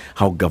understand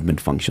how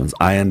government functions.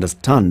 I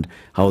understand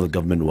how the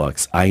government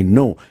works. I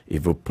know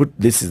if we put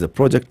this is a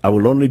project, I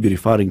will only be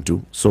referring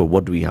to, so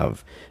what do we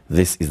have?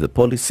 This is the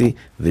policy.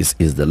 This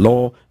is the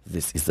law.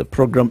 This is the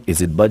program.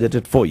 Is it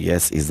budgeted for?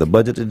 Yes. Is the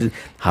budgeted?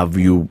 Have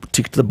you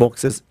ticked the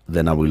boxes?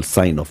 Then I will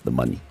sign off the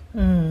money.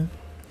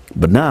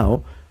 But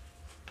now,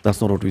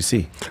 that's not what we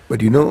see.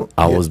 But you know,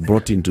 I was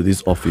brought into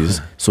this office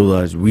so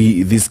that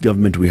this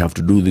government, we have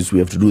to do this, we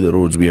have to do the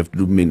roads, we have to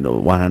do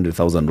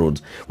 100,000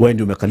 roads. Why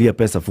ndio umekalia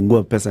pesa,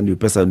 fungua pesa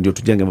ndio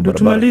tujenge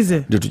mabarabara.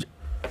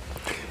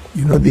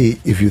 You know,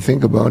 if you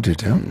think about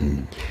it,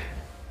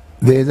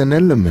 there is an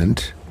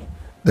element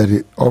that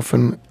is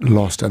often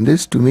lost, and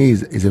this to me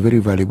is a very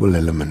valuable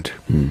element.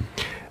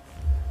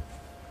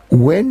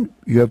 When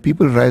you have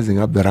people rising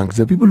up the ranks,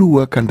 the people who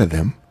work under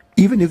them,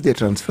 even if they're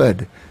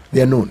transferred,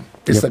 they are known.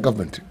 It's the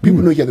government.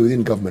 People know each other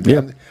within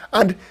government.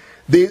 And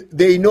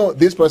they know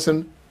this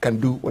person can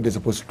do what they're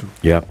supposed to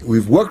do.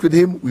 We've worked with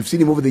him. We've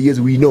seen him over the years.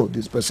 We know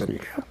this person.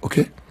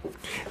 Okay?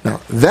 Now,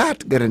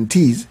 that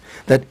guarantees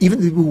that even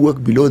the people who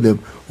work below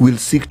them will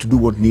seek to do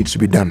what needs to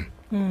be done.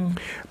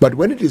 But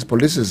when it is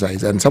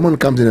politicized and someone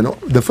comes in and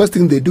the first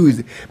thing they do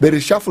is they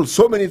reshuffle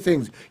so many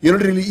things, you're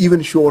not really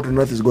even sure what on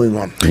earth is going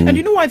on. And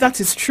you know why that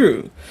is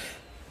true?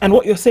 And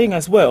what you're saying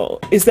as well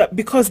is that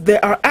because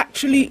there are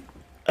actually,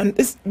 and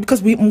it's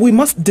because we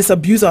must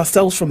disabuse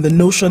ourselves from the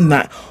notion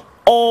that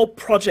all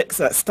projects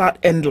that start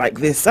end like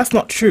this. That's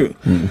not true.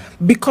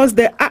 Because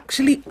there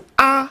actually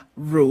are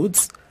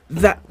roads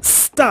that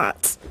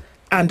start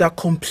and are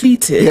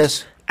completed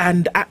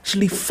and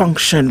actually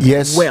function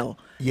well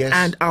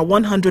and are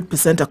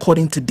 100%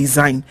 according to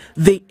design.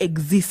 They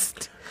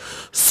exist.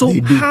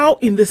 So how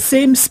in the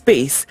same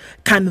space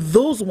can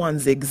those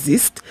ones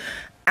exist?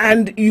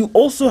 And you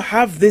also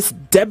have this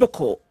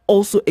debacle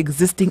also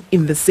existing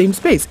in the same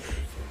space.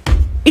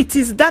 It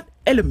is that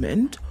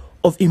element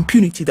of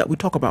impunity that we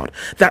talk about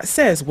that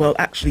says, well,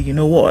 actually, you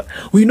know what?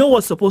 We know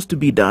what's supposed to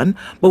be done,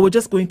 but we're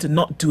just going to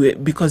not do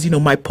it because, you know,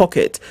 my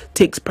pocket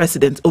takes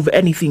precedence over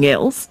anything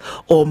else,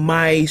 or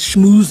my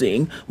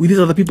schmoozing with these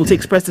other people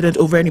takes precedence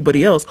over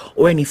anybody else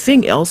or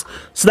anything else.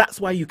 So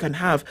that's why you can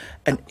have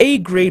an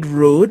A-grade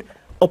road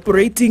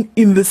operating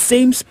in the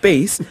same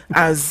space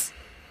as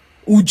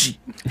Uji.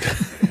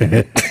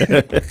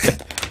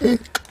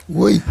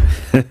 Wait.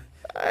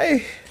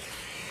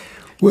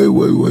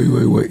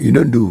 Wait. You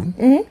don't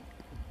do.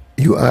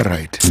 You are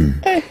right.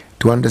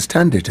 To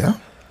understand it,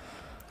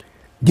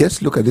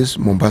 just look at this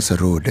Mombasa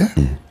road.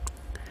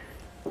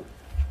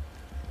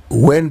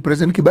 When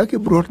President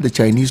Kibaki brought the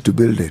Chinese to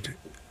build it,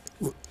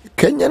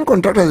 Kenyan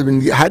contractors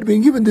had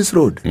been given this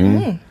road.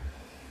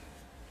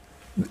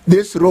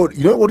 This road,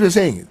 you know what you're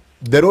saying?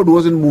 The road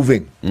wasn't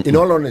moving, in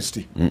all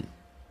honesty.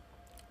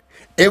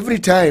 Every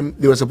time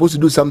they were supposed to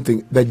do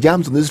something, the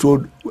jams on this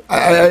road,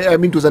 I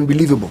mean, it was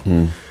unbelievable.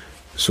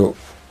 So,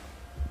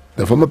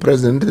 the former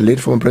president, the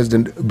late former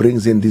president,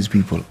 brings in these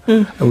people.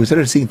 And we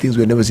started seeing things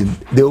we had never seen.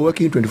 They were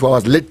working 24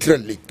 hours,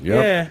 literally.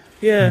 Yeah.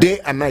 Day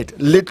and night,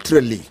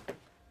 literally.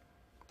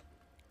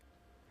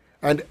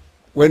 And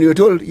when you were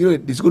told, you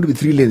know, it's going to be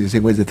 3 lanes, you're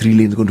saying, where's the 3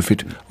 lanes going to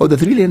fit? Oh, the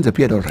 3 lanes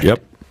appeared all right.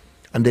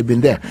 And they've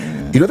been there.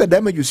 You know, the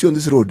damage you see on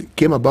this road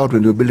came about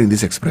when they were building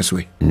this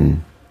expressway.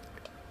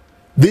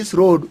 This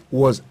road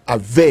was a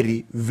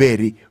very,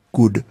 very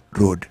good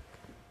road.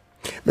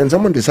 Then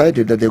someone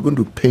decided that they're going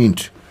to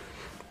paint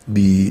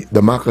the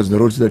markers on the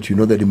roads so that you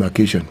know the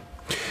demarcation.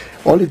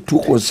 All it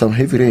took was some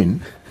heavy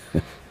rain,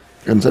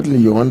 and suddenly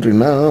you're wondering,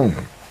 now,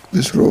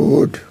 this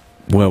road.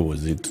 Where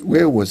was it?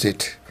 Where was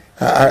it?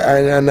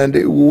 And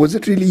was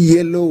it really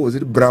yellow? Was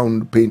it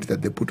brown paint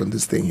that they put on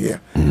this thing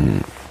here?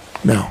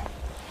 Now,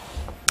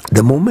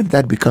 the moment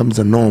that becomes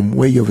a norm,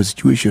 where you have a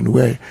situation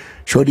where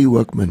shoddy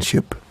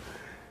workmanship,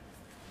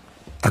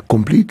 a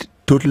complete,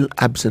 total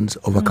absence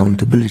of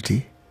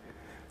accountability,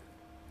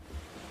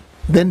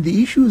 then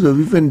the issues of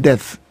even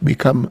death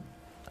become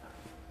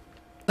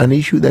an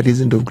issue that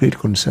isn't of great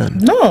concern.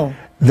 No.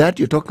 That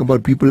you're talking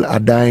about, people are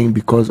dying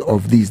because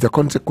of these, the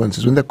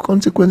consequences. When the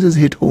consequences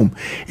hit home,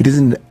 it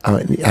isn't,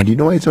 and you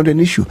know why it's not an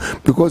issue?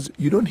 Because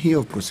you don't hear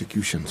of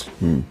prosecutions.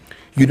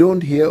 You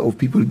don't hear of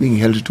people being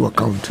held to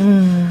account.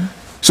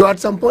 So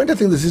at some point, I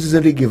think the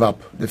citizenry give up.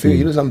 They figure,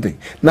 you know something,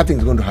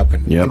 nothing's going to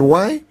happen. And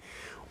why?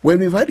 When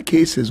we've had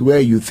cases where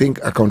you think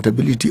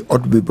accountability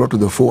ought to be brought to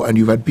the fore, and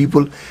you've had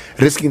people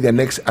risking their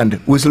necks and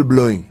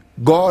whistleblowing,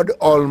 God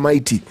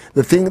Almighty,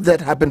 the thing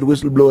that happened to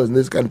whistleblowers in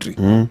this country,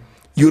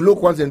 you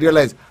look once and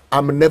realize,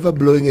 I'm never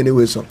blowing any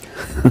whistle.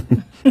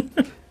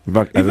 In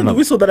fact, even the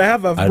whistle that I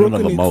have, I've broken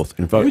don't have a mouth.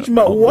 In fact, which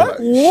mouth? What?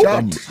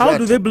 How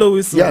do they blow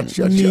whistle?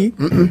 Shut.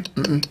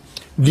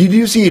 Did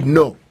you see it?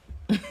 No.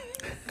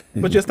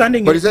 But you're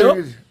standing but in it.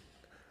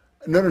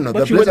 No.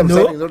 But The place I'm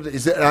standing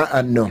is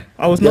no.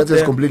 I was the not answer is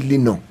there. completely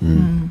no.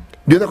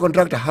 The other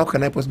contractor, how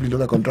can I possibly know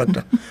the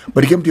contractor?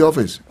 But he came to your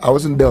office. I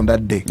wasn't there on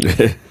that day.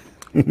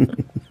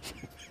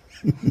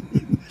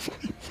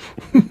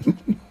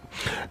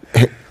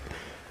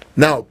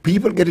 Now,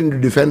 people get into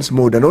defense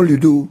mode, and all you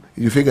do,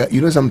 you figure,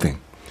 you know something?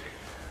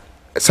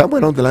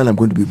 Somewhere along the line, I'm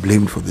going to be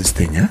blamed for this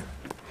thing,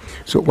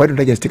 So why don't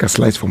I just take a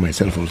slice for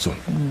myself also?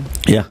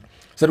 Yeah.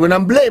 So when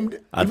I'm blamed,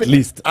 at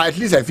least I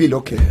feel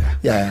okay.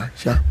 Yeah,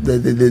 sure.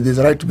 There's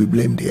a right to be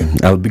blamed here.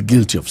 I'll be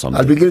guilty of something.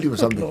 I'll be guilty of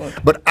something.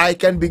 But I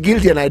can be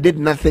guilty and I did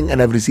nothing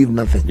and I've received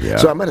nothing. Yeah.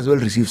 So I might as well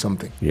receive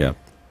something. Yeah.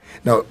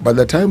 Now, by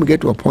the time we get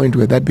to a point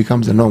where that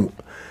becomes a norm,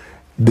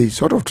 the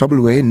sort of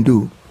trouble we're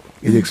in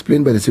is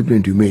explained by the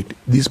statement you made.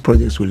 These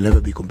projects will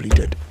never be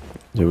completed.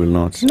 They will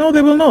not. No,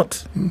 they will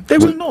not. They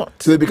will not.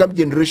 So they become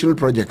generational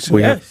projects.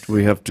 We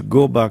have to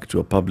go back to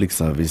a public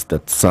service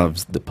that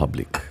serves the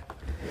public.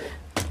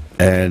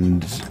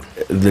 And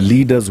the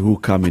leaders who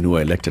come in who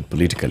are elected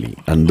politically,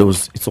 and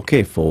those, it's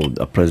okay for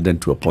a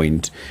president to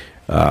appoint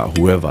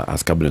whoever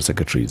as cabinet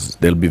secretaries.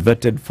 They'll be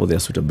vetted for their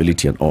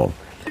suitability and all,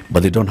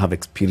 but they don't have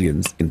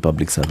experience in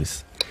public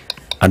service.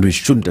 And we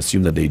shouldn't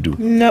assume that they do.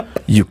 Nope.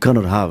 You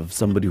cannot have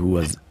somebody who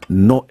has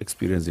no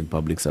experience in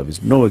public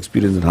service, no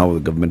experience in how the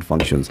government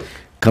functions,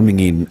 coming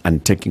in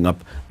and taking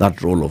up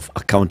that role of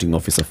accounting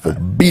officer for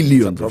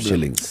billions of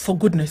shillings. For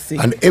goodness sake.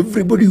 And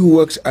everybody who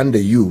works under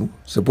you,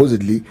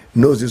 supposedly,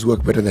 knows this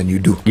work better than you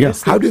do.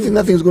 Yes. How do you think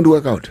nothing's going to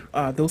work out?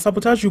 They'll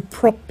sabotage you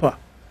proper.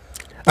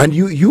 And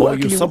you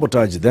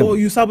sabotage them. Or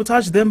you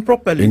sabotage them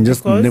properly. In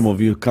just the name of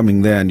you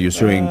coming there and you're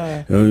showing,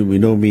 we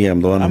know me,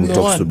 I'm the one who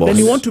talks to the boss. Then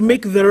you want to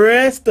make the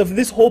rest of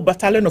this whole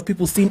battalion of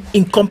people seem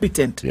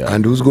incompetent. Yeah.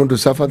 And who's going to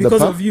suffer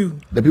because of you?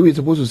 The people you're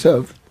supposed to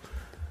serve,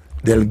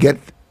 they'll get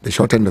the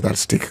short end of that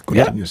stick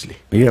continuously.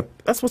 Yep.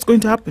 That's what's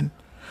going to happen.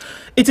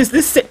 It is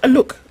this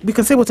look, we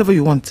can say whatever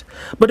you want,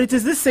 but it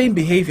is this same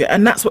behavior,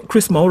 and that's what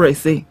Chris Maura is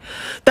saying.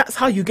 That's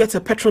how you get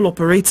a petrol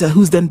operator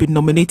who's then been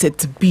nominated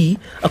to be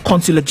a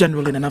consular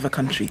general in another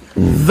country.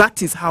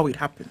 That is how it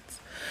happens.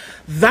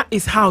 That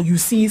is how you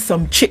see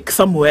some chick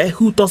somewhere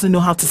who doesn't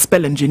know how to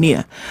spell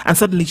engineer, and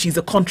suddenly she's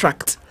a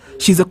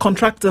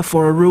contractor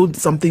for a road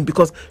something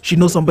because she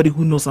knows somebody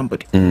who knows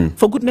somebody.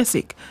 For goodness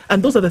sake.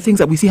 And those are the things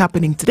that we see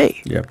happening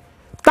today. Yeah.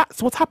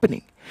 That's what's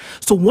happening.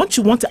 So once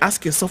you want to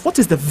ask yourself, what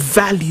is the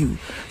value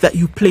that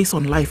you place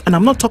on life? And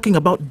I'm not talking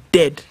about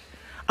dead.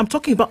 I'm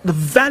talking about the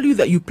value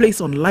that you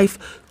place on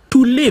life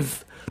to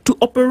live, to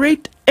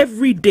operate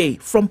every day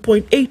from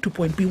point A to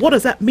point B. What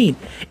does that mean?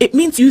 It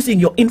means using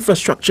your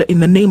infrastructure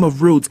in the name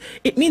of roads.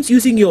 It means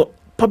using your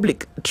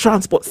public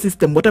transport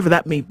system, whatever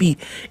that may be.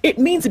 It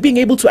means being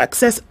able to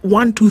access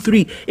 1, 2,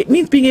 3. It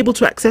means being able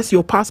to access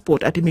your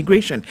passport at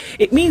immigration.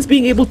 It means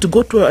being able to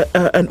go to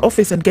an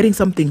office and getting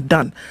something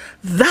done.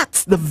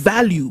 That's the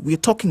value we're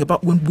talking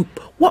about.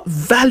 What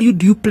value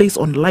do you place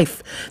on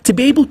life to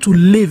be able to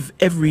live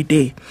every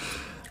day?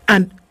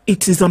 And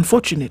it is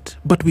unfortunate,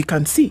 but we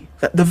can see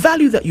that the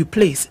value that you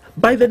place,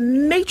 by the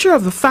nature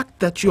of the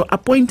fact that you're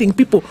appointing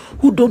people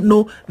who don't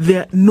know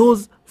their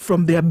nose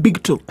from their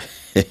big toe.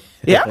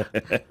 Yeah?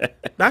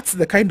 That's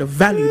the kind of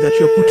value that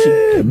you're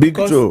putting. Big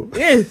toe.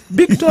 Yes,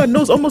 big toe and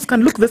nose almost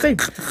can look the same.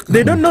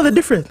 They don't know the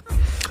difference.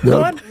 They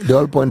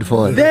all point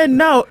forward.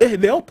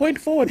 They all point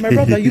forward, my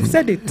brother. You've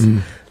said it.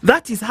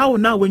 That is how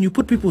now when you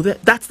put people there,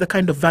 that's the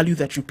kind of value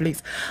that you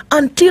place.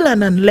 Until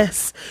and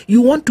unless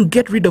you want to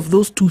get rid of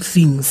those two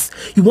things,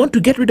 you want to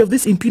get rid of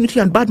this impunity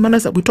and bad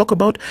manners that we talk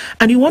about,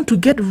 and you want to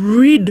get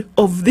rid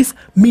of this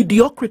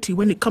mediocrity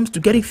when it comes to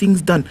getting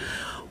things done.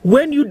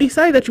 When you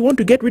decide that you want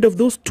to get rid of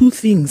those two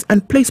things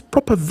and place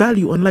proper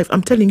value on life,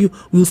 I'm telling you,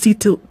 we'll see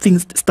till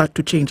things start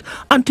to change.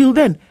 Until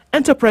then,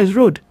 Enterprise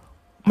Road,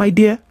 my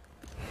dear,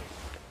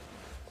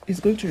 is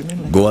going to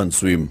remain like Go and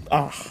swim.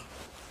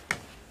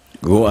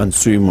 Go and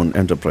swim on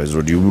Enterprise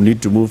Road. You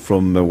need to move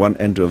from one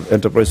end of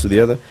Enterprise to the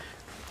other.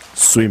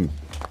 Swim.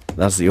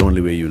 That's the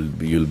only way you'll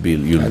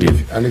deal.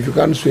 And if you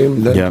can't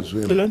swim, learn to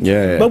swim.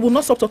 Yeah. But we'll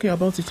not stop talking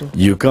about it.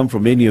 You come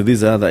from any of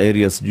these other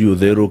areas,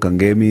 Judero,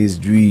 Kangemis,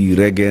 Jui,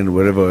 Regen,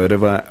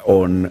 wherever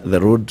on the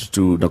road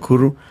to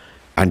Nakuru,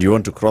 and you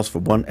want to cross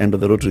from one end of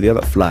the road to the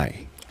other,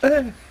 fly.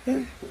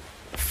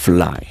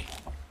 Fly.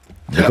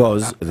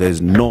 Because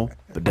there's no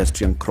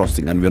pedestrian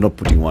crossing and we're not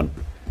putting one.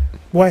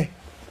 Why?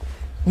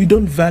 We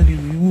don't value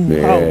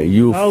you. How?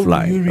 You How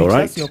fly, you reach? all right?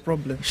 That's your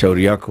problem.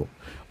 Shauri yako.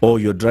 Or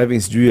you're driving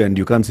Sijui and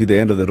you can't see the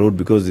end of the road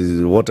because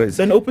there's water.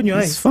 Then open your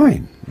eyes. It's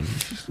fine.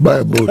 Buy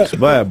a boat.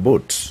 Buy a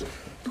boat.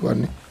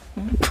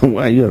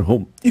 Why you're at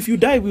home? If you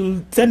die,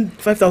 we'll send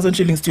 5,000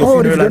 shillings to your Or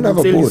if you funeral don't and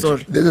have a we'll boat, say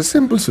sorry. there's a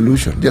simple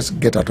solution. Just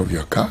get out of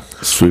your car.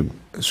 Swim.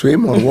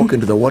 Swim or walk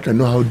into the water,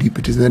 know how deep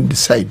it is, and then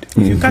decide.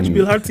 If you catch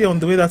Bill Hartley on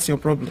the way, that's your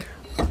problem.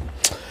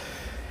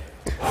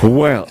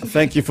 Well,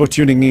 thank you for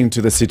tuning in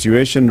to the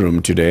Situation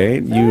Room today.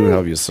 You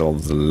have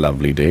yourselves a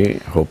lovely day,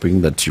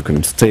 hoping that you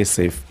can stay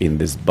safe in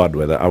this bad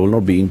weather. I will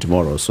not be in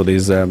tomorrow. So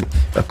there's a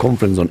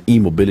conference on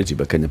e-mobility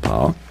by Kenya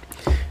Power.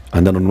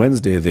 And then on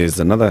Wednesday, there's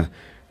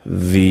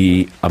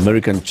the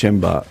American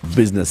Chamber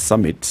Business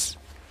Summit.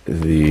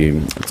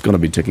 It's going to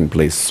be taking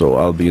place. So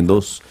I'll be in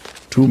those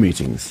two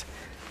meetings.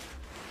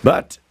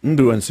 But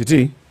Ndu and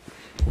City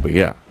will be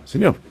here.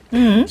 Senior,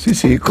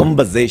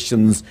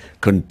 conversations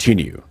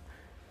continue.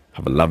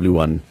 Have a lovely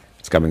one.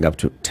 It's coming up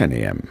to 10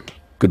 a.m.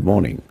 Good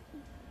morning.